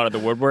going to come out of the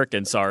woodwork,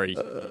 and sorry,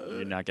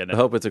 you're not getting it. I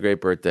hope it's a great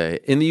birthday.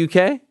 In the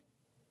UK?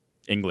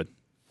 England.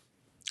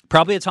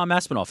 Probably a Tom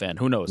Aspinall fan.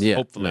 Who knows? Yeah,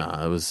 Hopefully.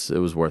 it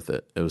was worth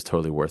it. It was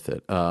totally worth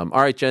it. All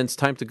right, gents,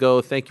 time to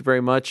go. Thank you very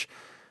much.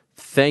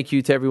 Thank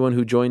you to everyone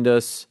who joined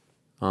us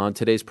on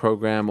today's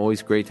program.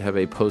 Always great to have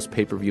a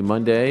post-pay-per-view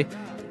Monday,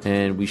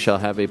 and we shall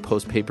have a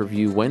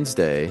post-pay-per-view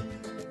Wednesday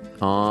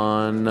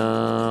on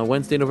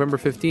Wednesday, November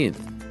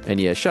 15th. And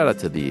yeah, shout out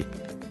to the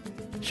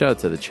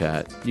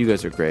chat. You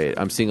guys are great.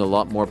 I'm seeing a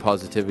lot more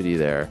positivity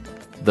there.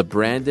 The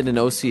Brandon and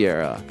OC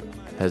era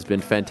has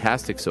been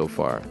fantastic so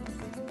far.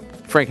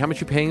 Frank, how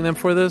much are you paying them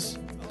for this?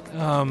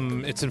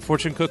 It's in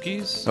fortune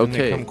cookies. Okay. And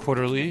they come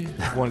quarterly,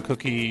 1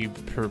 cookie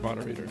per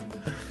moderator.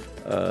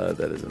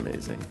 That is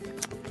amazing.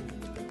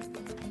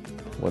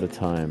 What a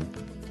time.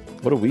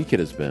 What a week it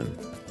has been.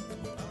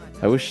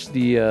 I wish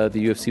the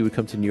UFC would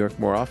come to New York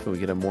more often. We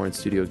could have more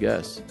in-studio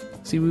guests.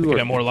 See, we could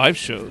have more live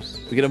shows.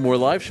 We could have more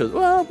live shows.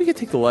 Well, we could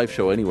take the live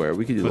show anywhere.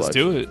 We could do. Let's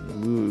do it.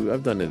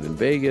 I've done it in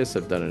Vegas.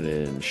 I've done it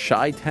in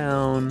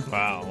Chi-Town.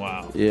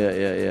 Wow.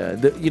 Yeah. I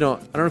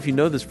don't know if you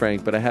know this,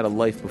 Frank, but I had a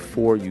life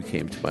before you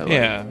came to my life.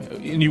 Yeah,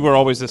 and you were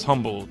always this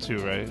humble too,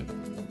 right?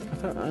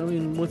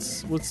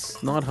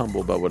 What's not humble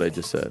about what I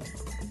just said?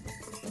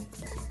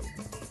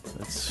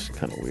 That's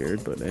kind of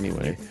weird, but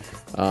anyway.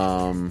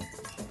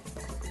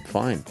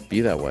 Fine.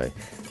 Be that way.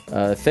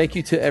 Thank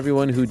you to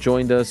everyone who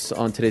joined us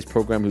on today's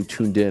program, who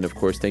tuned in. Of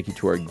course, thank you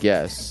to our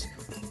guests.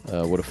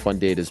 What a fun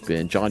day it has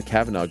been. John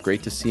Kavanagh,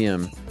 great to see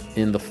him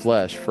in the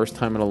flesh. First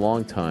time in a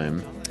long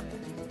time.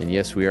 And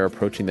yes, we are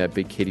approaching that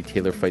big Katie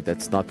Taylor fight.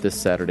 That's not this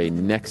Saturday,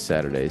 next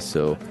Saturday.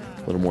 So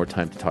a little more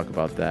time to talk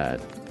about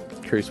that.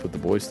 Curious what the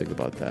boys think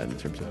about that in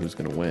terms of who's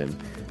going to win.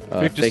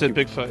 Vic just said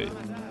big fight.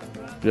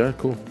 Yeah,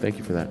 cool. Thank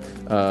you for that.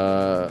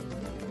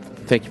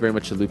 Thank you very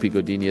much to Loopy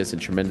Godinez,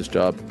 and tremendous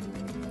job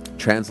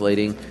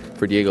translating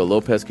for Diego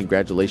Lopes.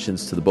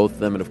 Congratulations to the both of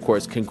them. And, of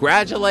course,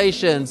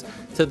 congratulations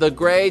to the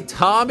great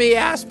Tommy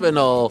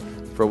Aspinall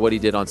for what he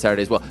did on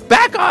Saturday as well.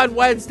 Back on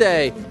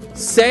Wednesday,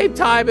 same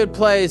time and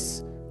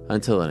place.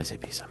 Until then, I say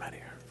peace. I'm out of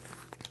here.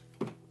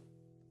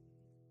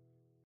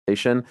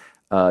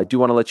 I do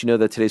want to let you know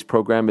that today's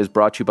program is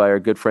brought to you by our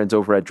good friends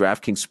over at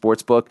DraftKings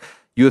Sportsbook.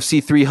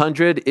 UFC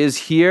 300 is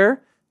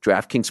here.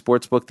 DraftKings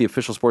Sportsbook, the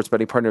official sports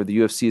betting partner of the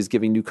UFC, is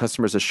giving new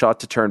customers a shot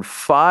to turn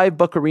 $5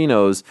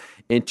 buccarinos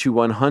into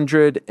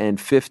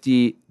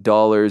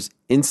 $150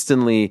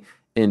 instantly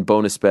in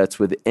bonus bets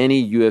with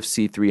any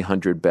UFC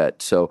 300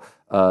 bet. So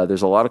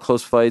there's a lot of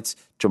close fights.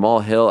 Jamal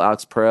Hill,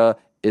 Alex Pereira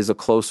is a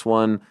close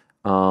one.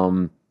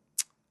 One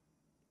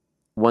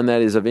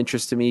that is of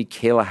interest to me,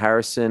 Kayla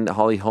Harrison,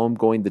 Holly Holm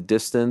going the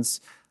distance.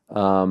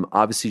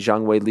 Obviously,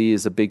 Zhang Wei Li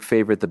is a big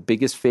favorite. The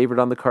biggest favorite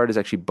on the card is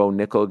actually Bo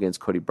Nickel against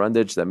Cody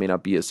Brundage. That may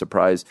not be a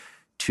surprise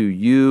to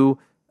you.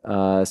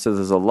 So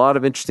there's a lot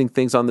of interesting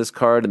things on this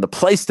card, and the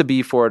place to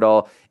be for it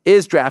all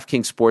is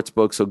DraftKings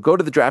Sportsbook. So go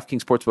to the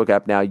DraftKings Sportsbook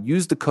app now.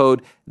 Use the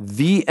code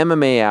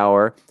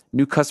THEMMAHour.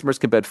 New customers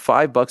can bet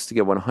 $5 to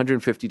get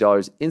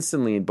 $150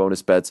 instantly in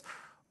bonus bets.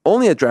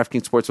 Only at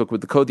DraftKings Sportsbook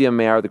with the code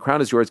THEMMAHour. The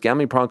crown is yours.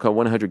 Gambling problem, call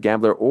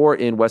 1-800-GAMBLER, or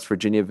in West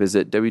Virginia,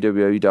 visit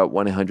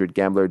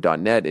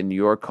www.1800gambler.net. In New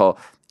York, call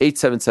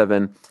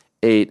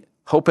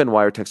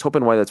 877-8-HOPE-NY or text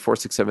HOPE-NY. That's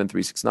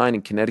 467-369.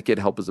 In Connecticut,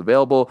 help is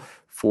available.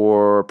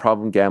 For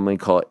problem gambling,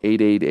 call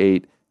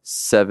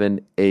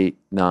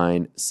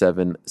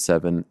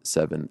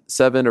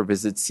 888-789-7777 or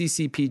visit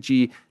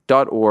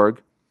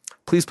ccpg.org.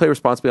 Please play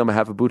responsibly on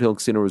behalf of Boot Hill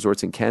Casino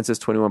Resorts in Kansas.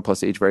 21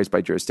 plus age varies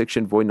by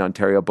jurisdiction. Void in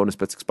Ontario. Bonus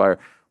bets expire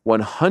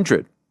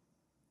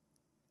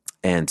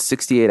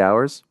 168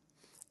 hours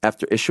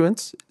after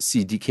issuance.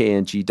 See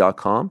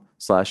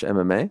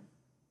dkng.com/MMA.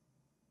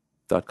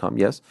 .com,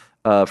 yes.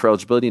 For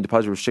eligibility and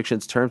deposit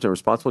restrictions, terms, and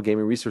responsible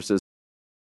gaming resources